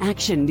watch.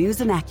 Action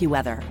News and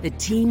AccuWeather, the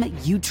team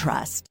you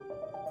trust.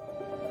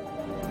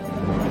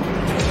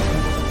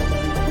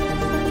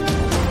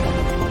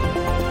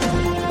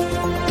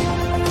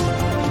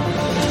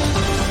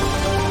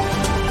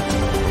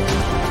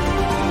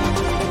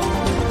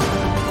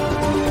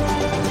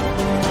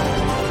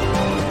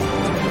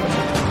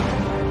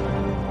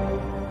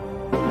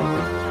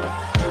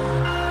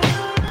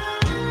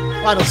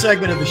 Final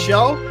segment of the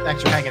show.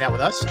 Thanks for hanging out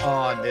with us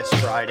on this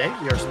Friday.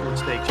 We are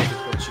Sports Take, Jacob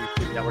Sports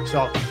YouTube Network.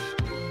 So,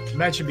 you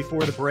mentioned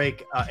before the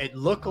break, it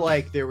looked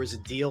like there was a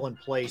deal in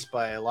place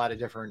by a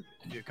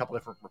couple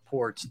different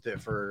reports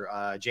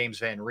for James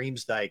Van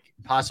Riemsdyk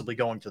possibly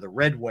going to the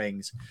Red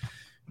Wings.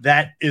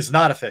 That is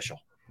not official.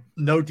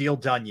 No deal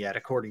done yet,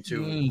 according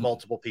to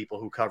multiple people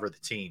who cover the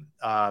team.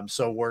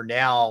 So we're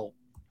now,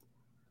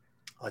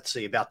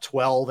 about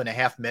 12 and a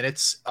half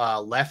minutes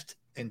left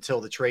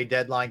until the trade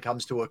deadline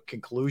comes to a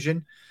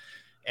conclusion.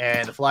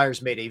 And the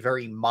Flyers made a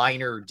very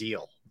minor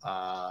deal,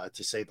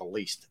 to say the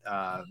least.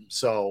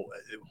 So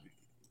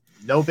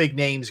no big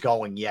names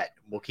going yet.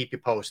 We'll keep you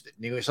posted.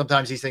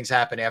 Sometimes these things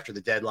happen after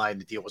the deadline.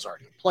 The deal was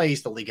already in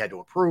place. The league had to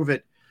approve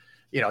it.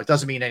 It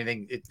doesn't mean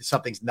anything.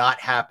 Something's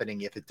not happening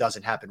if it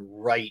doesn't happen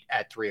right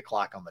at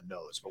 3:00 on the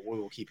nose, but we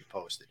will keep you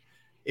posted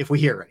if we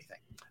hear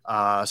anything.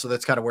 So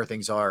that's kind of where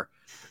things are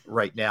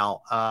right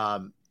now.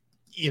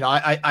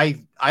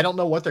 I don't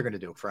know what they're going to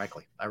do,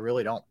 frankly. I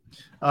really don't.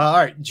 All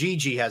right.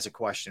 Gigi has a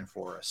question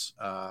for us,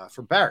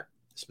 for Barrett.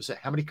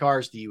 How many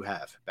cars do you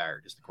have,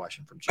 Barrett, is the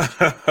question from Gigi.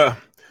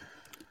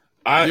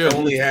 I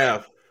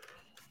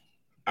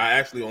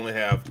actually only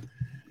have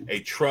a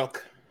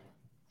truck,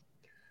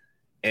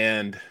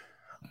 and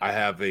I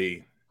have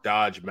a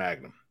Dodge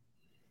Magnum.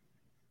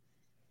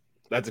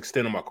 That's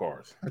extending my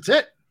cars. That's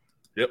it?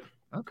 Yep.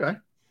 Okay.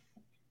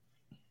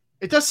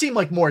 It does seem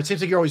like more. It seems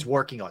like you're always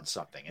working on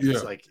something. And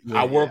it's like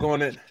I work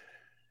on it,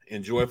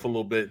 enjoy it for a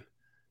little bit,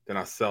 then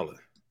I sell it.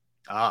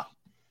 Ah,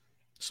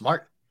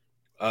 smart.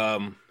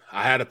 I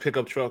had a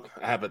pickup truck.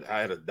 I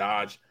had a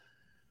Dodge,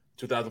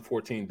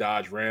 2014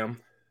 Dodge Ram.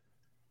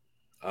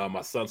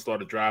 My son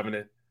started driving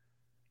it,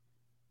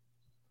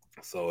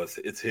 so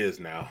it's his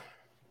now.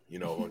 You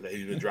know,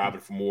 he's been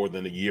driving for more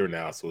than a year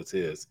now, so it's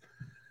his.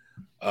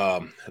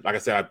 Like I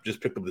said, I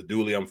just picked up the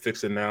dually I'm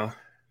fixing now.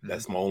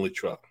 That's my only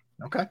truck.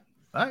 Okay.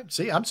 All right.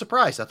 See, I'm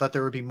surprised. I thought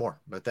there would be more,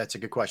 but that's a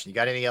good question. You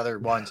got any other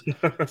ones?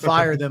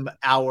 Fire them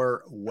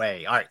our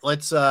way. All right.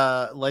 Let's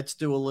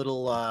do a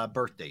little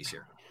birthdays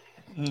here.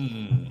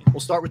 We'll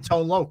start with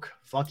Tone Loc.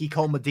 Funky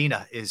Cole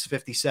Medina is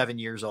 57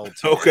 years old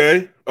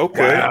today.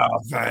 Okay. Wow,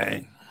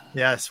 thing.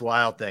 Yes,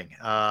 wild thing.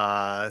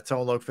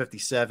 Tone Loc,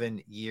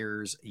 57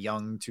 years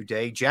young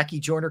today. Jackie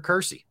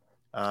Joyner-Kersee,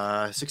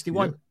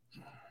 61. Yep.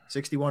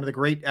 61 of the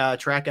great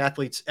track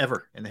athletes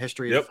ever in the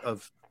history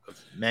of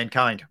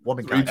mankind,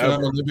 womankind.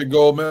 3-time Olympic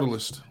gold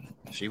medalist.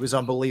 She was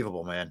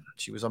unbelievable, man.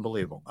 She was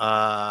unbelievable.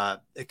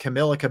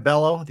 Camila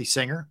Cabello, the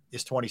singer,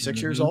 is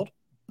 26 years old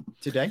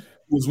today.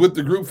 Was with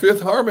the group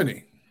Fifth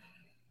Harmony.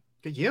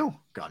 Good you,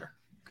 Gunner.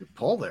 Good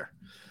pull there.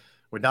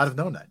 Would not have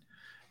known that.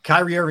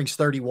 Kyrie Irving's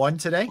 31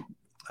 today.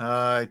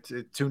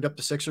 Tuned up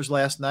the Sixers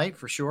last night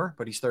for sure,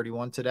 but he's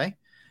 31 today.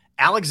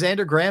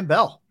 Alexander Graham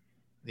Bell,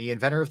 the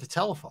inventor of the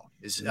telephone,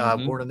 is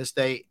born on this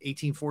day,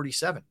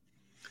 1847.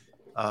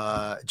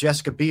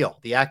 Jessica Biel,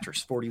 the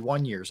actress,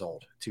 41 years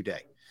old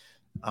today.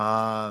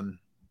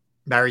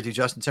 Married to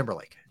Justin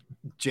Timberlake.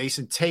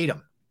 Jason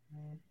Tatum,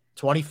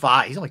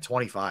 25. He's only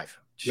 25.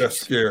 Jeez. That's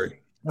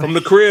scary. From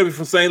the crib,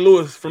 from St.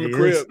 Louis, from the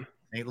crib.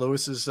 St.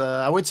 Louis is,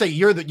 I would say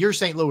you're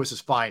St.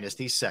 Louis's finest.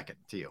 He's second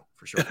to you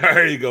for sure.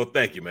 There you go.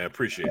 Thank you, man.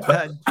 Appreciate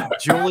it.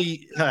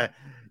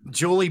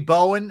 Julie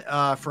Bowen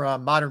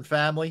from Modern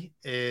Family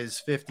is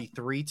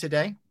 53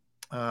 today.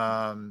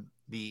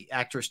 The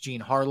actress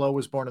Jean Harlow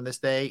was born on this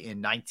day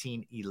in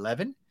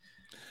 1911.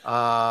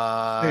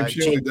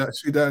 She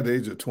died at the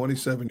age of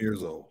 27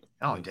 years old.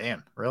 Oh,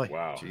 damn. Really?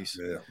 Wow. Jeez.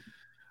 Yeah.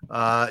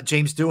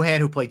 James Doohan,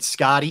 who played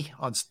Scotty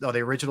on the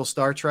original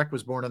Star Trek,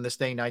 was born on this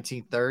day in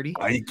 1930.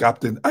 Hey,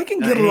 Captain, I can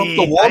get it up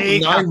the wall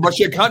tonight, but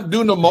you can't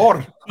do no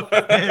more.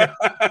 That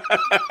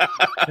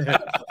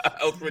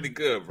was pretty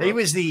good, bro. He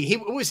was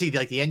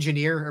like the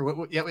engineer, or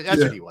what he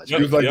was. He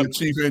was like the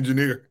chief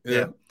engineer.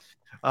 Yeah.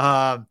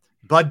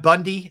 Bud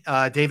Bundy,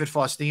 David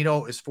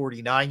Faustino is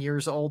 49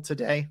 years old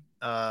today.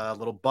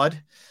 Little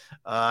Bud.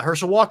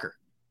 Herschel Walker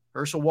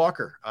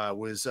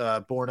was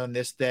born on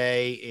this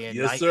day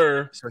in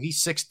sir. So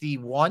he's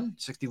 61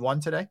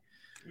 today.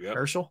 Yep.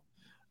 Herschel.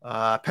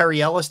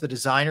 Perry Ellis, the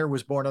designer,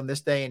 was born on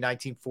this day in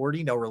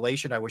 1940. No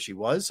relation. I wish he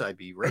was. I'd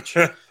be rich.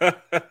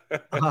 What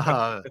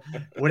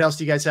else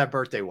do you guys have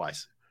birthday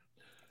wise?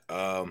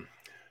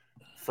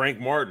 Frank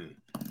Martin,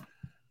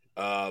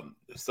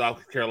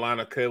 South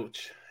Carolina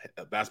coach,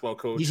 basketball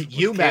coach. He's at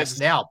UMass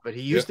now, but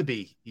he used to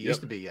be. He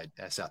used to be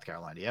at South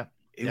Carolina. Yeah.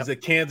 He was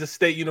at Kansas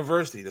State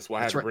University. That's why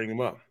I had to bring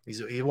him up.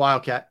 He's a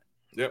Wildcat.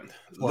 Yep.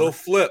 Little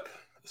Flip.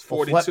 It's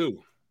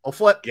 42.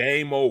 Flip.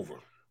 Game over.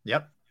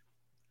 Yep.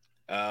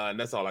 And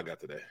that's all I got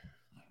today.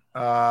 We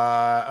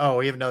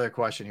have another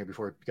question here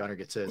before Gunner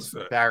gets his.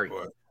 Barry,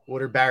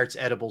 what are Barrett's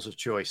edibles of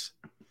choice?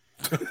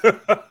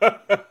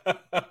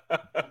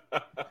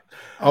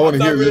 I want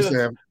to hear this,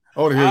 Sam.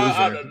 I want to hear this.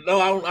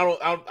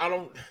 I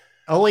don't.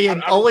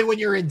 Only when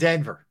you're in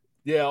Denver.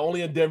 Yeah,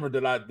 only in Denver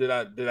did I do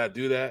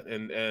that,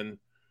 and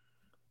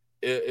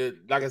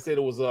it like I said,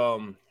 it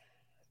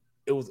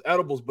was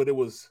edibles, but it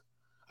was,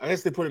 I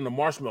guess they put it in the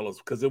marshmallows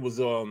because it was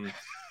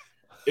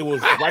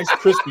Rice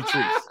Krispie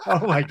treats.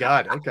 Oh my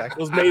God! Okay, it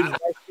was made of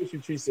Rice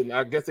Krispie treats, and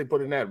I guess they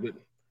put it in that. But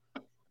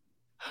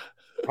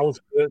I was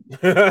good.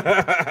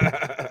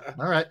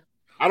 All right,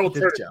 I don't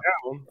turn it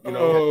down. You know?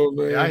 Oh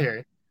man, yeah, I hear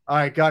you. All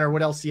right, Gunner,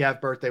 what else do you have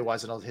birthday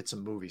wise? And I'll hit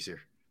some movies here.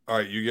 All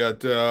right, you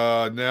got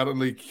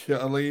Natalie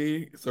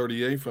Kelly,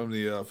 38, from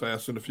the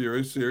Fast and the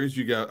Furious series.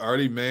 You got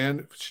Artie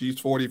Mann, she's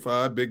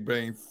 45, Big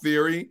Bang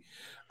Theory.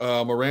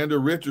 Miranda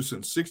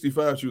Richardson,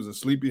 65, she was in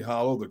Sleepy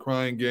Hollow, The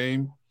Crying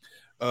Game.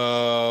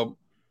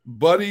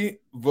 Buddy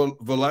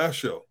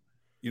Velasco,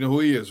 you know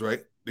who he is,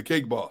 right? The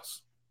Cake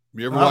Boss.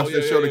 You ever watched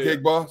that show, The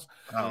Cake Boss?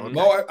 Oh, okay.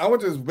 No, I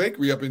went to his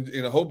bakery up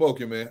in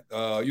Hoboken, man.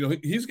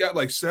 He's got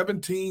like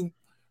 17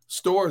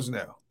 stores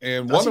now,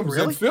 and one of them's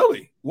in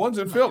Philly. One's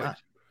in Philly. God.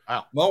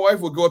 Wow. My wife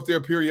would go up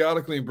there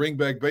periodically and bring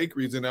back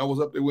bakeries, and I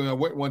was up there when I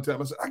went one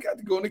time. I said, I got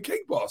to go in the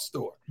Cake Boss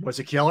store. Was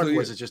it killer? So,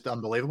 was it just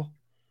unbelievable?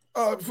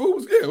 Food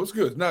was, it was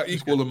good. Not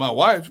equal to my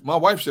wife. My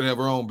wife should have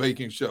her own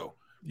baking show.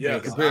 Yeah,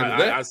 compared to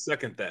that. I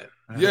second that.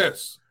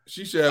 Yes,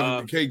 she should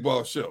have the Cake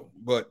Boss show.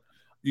 But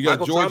you got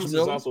Michael George Thomas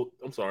Miller. Is also,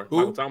 I'm sorry.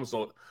 Who?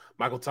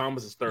 Michael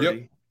Thomas is 30.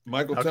 Yep.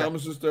 Michael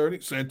Thomas is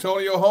 30.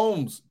 Santonio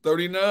Holmes,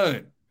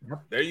 39.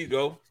 There you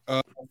go.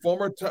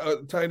 Former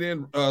tight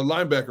end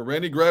linebacker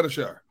Randy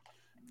Gradishar,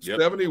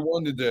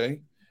 71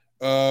 today.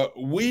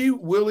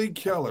 Willie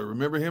Keller,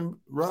 remember him,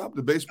 Rob,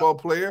 the baseball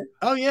player?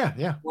 Oh yeah.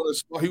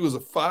 He was a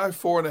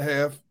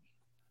 5'4.5"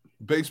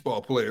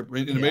 baseball player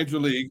in the major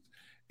league,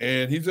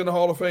 and he's in the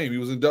Hall of Fame. He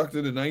was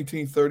inducted in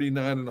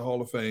 1939 in the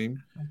Hall of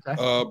Fame.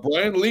 Okay.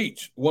 Brian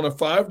Leach, one of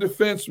 5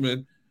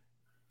 defensemen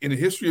in the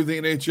history of the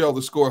NHL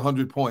to score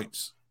 100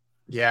 points.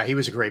 Yeah, he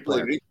was a great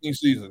player. 18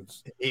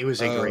 seasons. He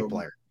was a great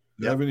player.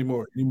 Have any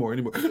more.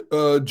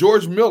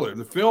 George Miller,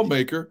 the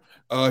filmmaker,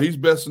 he's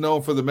best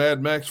known for the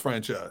Mad Max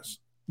franchise.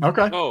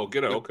 Okay. Oh,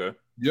 get it. Okay.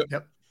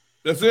 Yep.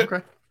 That's it.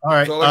 Okay. All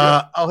right.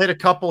 I'll hit a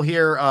couple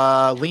here.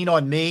 Lean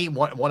on Me,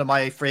 one of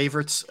my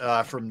favorites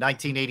from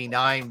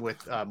 1989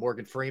 with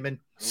Morgan Freeman.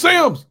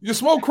 Sam's, you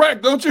smoke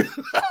crack, don't you?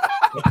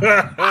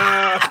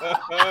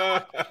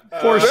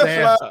 Poor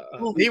Sam.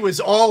 He was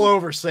all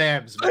over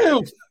Sam's.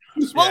 Sam's,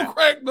 you smoke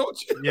crack,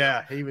 don't you?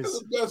 Yeah, he was. That's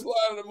the best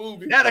line of the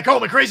movie. Now they call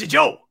me Crazy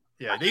Joe.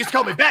 Yeah, they used to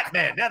call me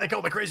Batman. Now they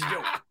call me Crazy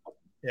Joe.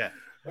 Yeah.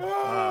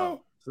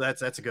 So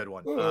that's a good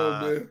one.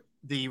 Man.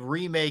 The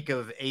remake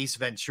of Ace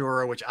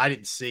Ventura, which I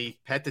didn't see,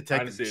 Pet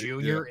Detective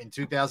Jr. in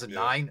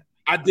 2009. Yeah.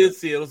 I did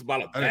see it. It was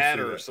about a bat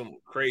or some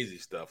crazy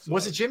stuff. So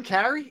was it Jim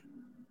Carrey?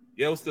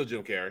 Yeah, it was still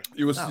Jim Carrey.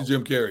 It was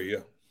Jim Carrey, yeah.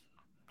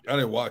 I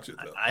didn't watch it,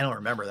 though. I don't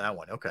remember that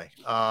one. Okay.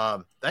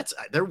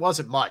 There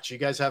wasn't much. You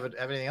guys have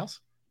anything else?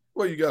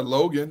 Well, you got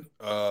Logan,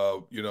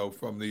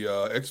 from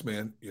the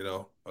X-Men,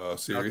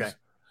 series.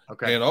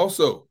 Okay. And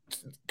also,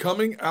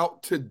 coming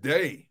out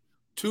today,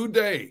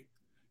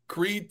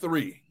 Creed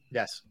 3.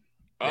 Yes.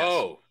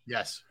 Oh.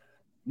 Yes.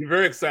 You're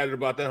very excited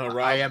about that, huh,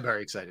 Rob? I am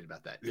very excited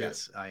about that. Yeah.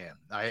 Yes, I am.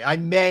 I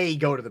may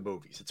go to the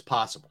movies. It's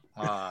possible.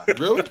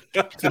 Really?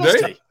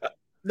 Today?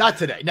 Not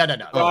today. No.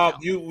 Rob,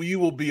 you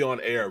will be on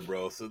air,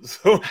 bro. So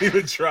don't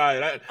even try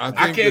it.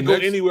 I can't go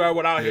anywhere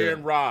without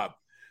hearing Rob.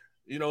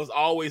 It's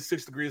always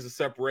 6 degrees of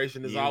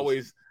separation. There's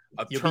always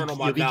a turn on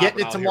my knob. You'll be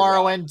getting it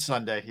tomorrow and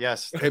Sunday.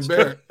 Yes. Hey,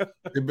 Barrett.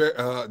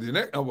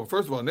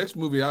 First of all, the next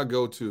movie I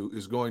go to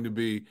is going to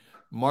be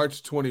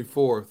March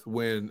 24th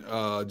when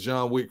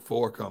John Wick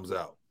 4 comes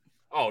out.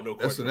 Oh, no question.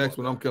 That's the next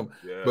one I'm coming.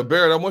 Yeah. But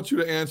Barrett, I want you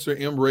to answer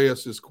M.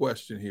 Reyes'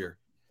 question here.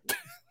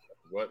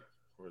 What?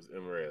 Where's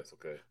M. Reyes?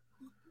 Okay.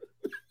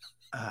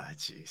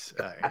 Jeez.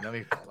 All right, let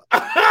me pull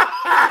up.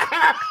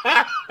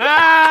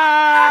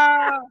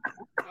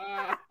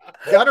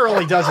 Gunner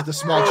only does it to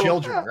small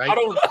children, right? I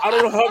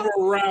don't hover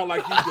around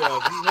like he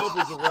does. He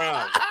hovers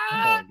around.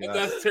 Oh,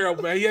 that's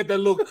terrible, man. He had that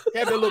little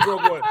girl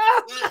going.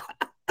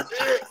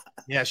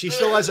 Yeah, she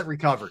still hasn't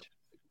recovered.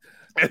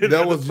 And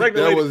the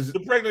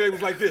pregnant lady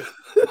was like this.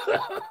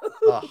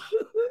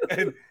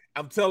 And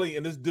I'm telling you,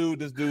 and this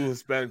dude,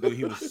 Hispanic dude,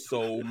 he was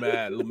so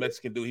mad. Little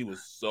Mexican dude, he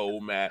was so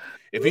mad.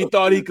 If he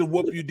thought he could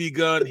whoop you, D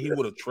Gun, he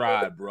would have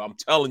tried, bro. I'm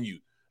telling you.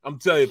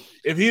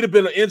 If he'd have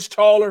been an inch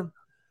taller,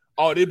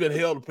 it'd been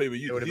hell to pay with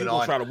you. He was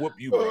gonna try to whoop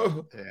you,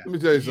 bro. Let me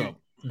tell you something.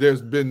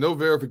 There's been no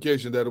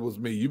verification that it was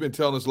me. You've been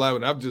telling us live,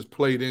 and I've just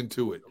played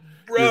into it.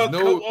 Bro, there's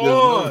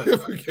no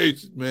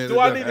verification, man. Do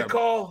I need to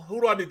call?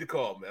 Who do I need to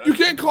call, man? You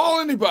can't call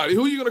anybody.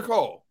 Who are you going to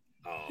call?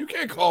 You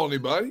can't call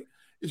anybody.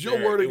 It's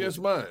your word against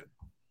mine.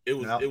 It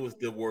was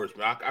the worst,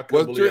 man. I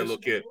couldn't believe that little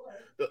kid.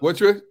 What,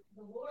 Trish?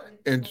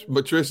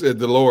 But Trish said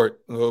the Lord.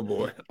 Oh,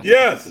 boy.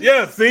 Yes.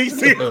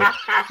 See?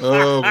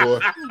 Oh, boy.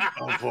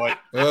 Oh, boy.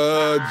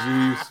 Oh,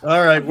 jeez.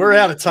 All right. We're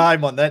out of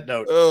time on that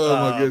note. Oh,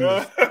 my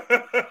goodness.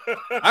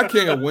 I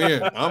can't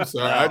win. I'm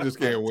sorry. I just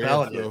can't win.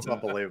 It's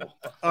unbelievable.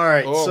 All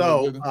right.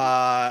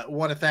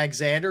 Want to thank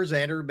Xander.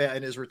 Xander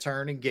in his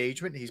return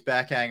engagement. He's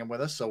back hanging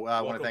with us. So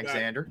I want to thank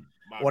Xander.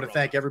 I want to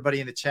thank everybody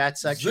in the chat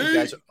section. You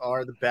guys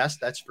are the best.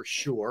 That's for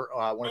sure.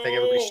 I want to thank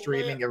everybody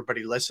streaming,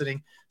 everybody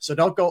listening. So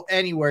don't go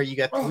anywhere. You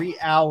got 3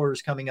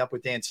 hours coming up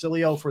with Dan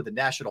Cilio for the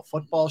National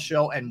Football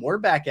Show. And we're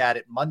back at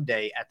it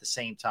Monday at the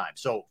same time.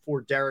 So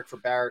for Derrick, for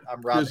Barrett, I'm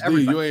Rob. Chris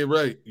D, you ain't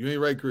right. You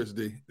ain't right, Chris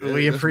D.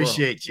 We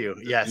appreciate you.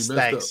 Yes,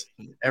 thanks.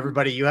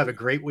 Everybody, you have a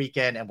great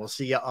weekend, and we'll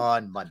see you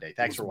on Monday.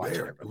 Thanks for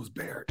watching. It was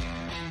Barrett.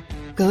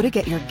 Go to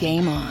get your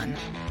game on.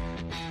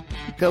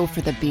 Go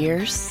for the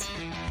beers.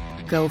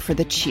 Go for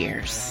the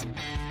cheers.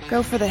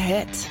 Go for the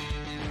hit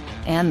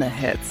and the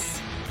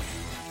hits.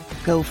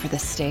 Go for the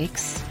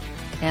stakes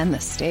and the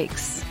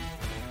stakes.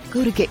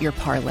 Go to get your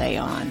parlay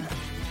on.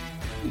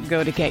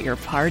 Go to get your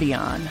party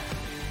on.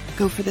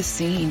 Go for the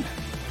scene.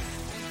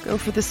 Go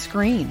for the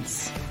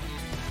screens.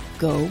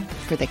 Go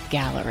for the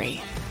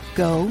gallery.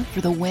 Go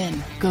for the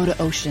win. Go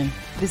to Ocean.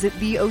 Visit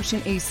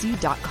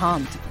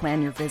theoceanac.com to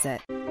plan your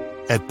visit.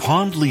 At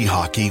Pond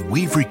Lehocky,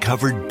 we've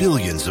recovered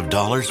billions of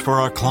dollars for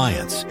our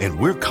clients, and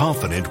we're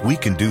confident we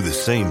can do the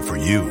same for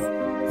you.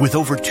 With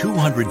over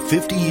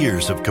 250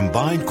 years of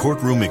combined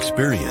courtroom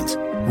experience,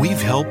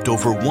 we've helped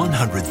over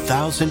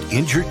 100,000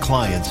 injured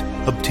clients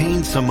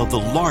obtain some of the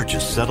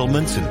largest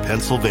settlements in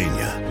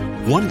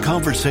Pennsylvania. One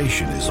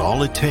conversation is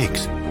all it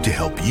takes to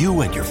help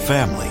you and your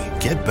family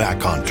get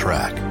back on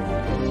track.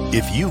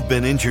 If you've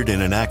been injured in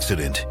an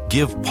accident,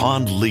 give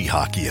Pond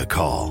Lehocky a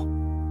call.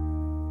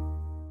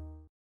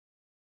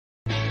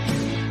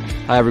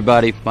 Hi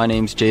everybody, my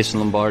name's Jason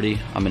Lombardi.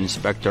 I'm an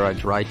inspector at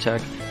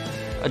DryTech.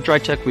 At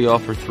DryTech we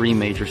offer 3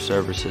 major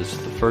services,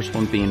 the first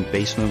one being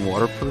basement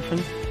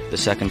waterproofing, The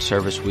second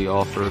service we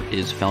offer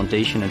is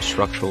foundation and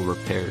structural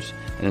repairs.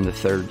 And then the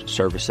third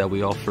service that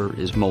we offer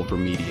is mold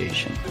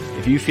remediation.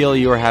 If you feel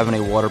you are having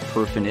a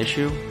waterproofing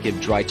issue, give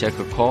DryTech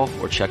a call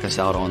or check us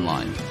out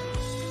online.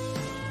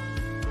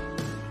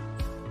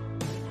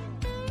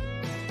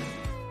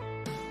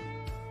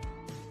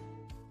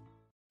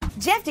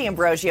 Jeff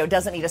D'Ambrosio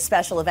doesn't need a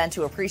special event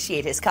to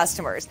appreciate his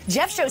customers.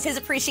 Jeff shows his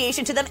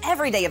appreciation to them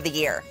every day of the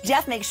year.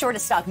 Jeff makes sure to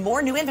stock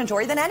more new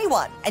inventory than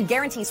anyone and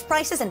guarantees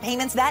prices and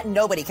payments that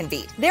nobody can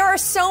beat. There are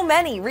so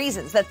many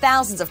reasons that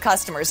thousands of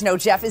customers know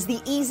Jeff is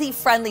the easy,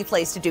 friendly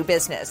place to do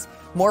business.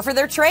 More for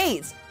their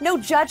trades. No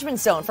judgment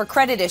zone for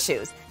credit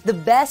issues. The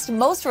best,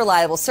 most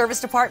reliable service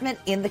department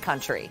in the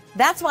country.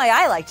 That's why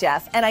I like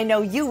Jeff, and I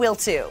know you will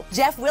too.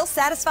 Jeff will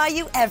satisfy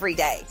you every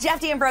day.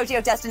 Jeff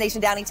D'Ambrosio,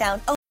 Destination Downingtown.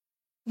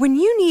 When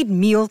you need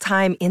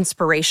mealtime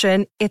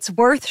inspiration, it's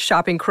worth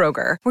shopping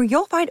Kroger, where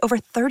you'll find over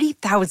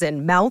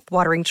 30,000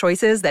 mouth-watering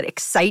choices that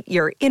excite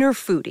your inner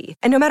foodie.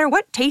 And no matter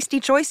what tasty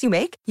choice you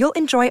make, you'll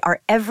enjoy our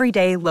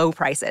everyday low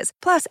prices,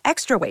 plus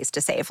extra ways to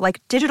save,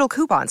 like digital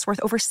coupons worth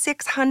over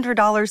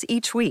 $600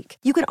 each week.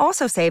 You can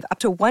also save up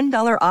to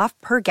 $1 off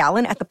per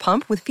gallon at the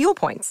pump with fuel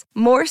points.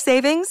 More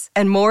savings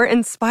and more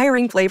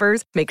inspiring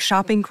flavors make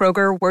shopping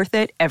Kroger worth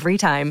it every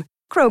time.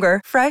 Kroger,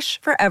 fresh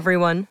for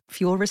everyone.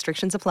 Fuel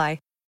restrictions apply.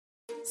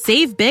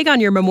 Save big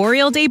on your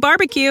Memorial Day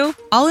barbecue,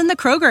 all in the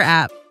Kroger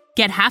app.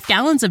 Get half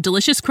gallons of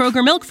delicious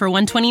Kroger milk for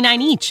 $1.29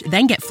 each.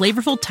 Then get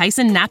flavorful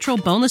Tyson natural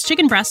boneless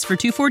chicken breasts for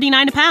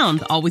 $2.49 a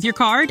pound, all with your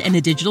card and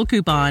a digital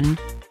coupon.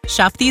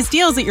 Shop these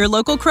deals at your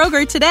local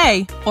Kroger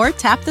today, or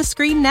tap the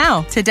screen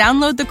now to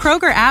download the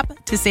Kroger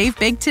app to save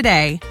big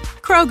today.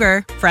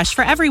 Kroger, fresh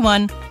for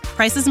everyone.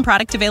 Prices and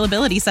product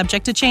availability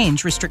subject to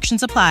change.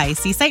 Restrictions apply.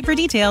 See site for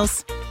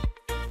details.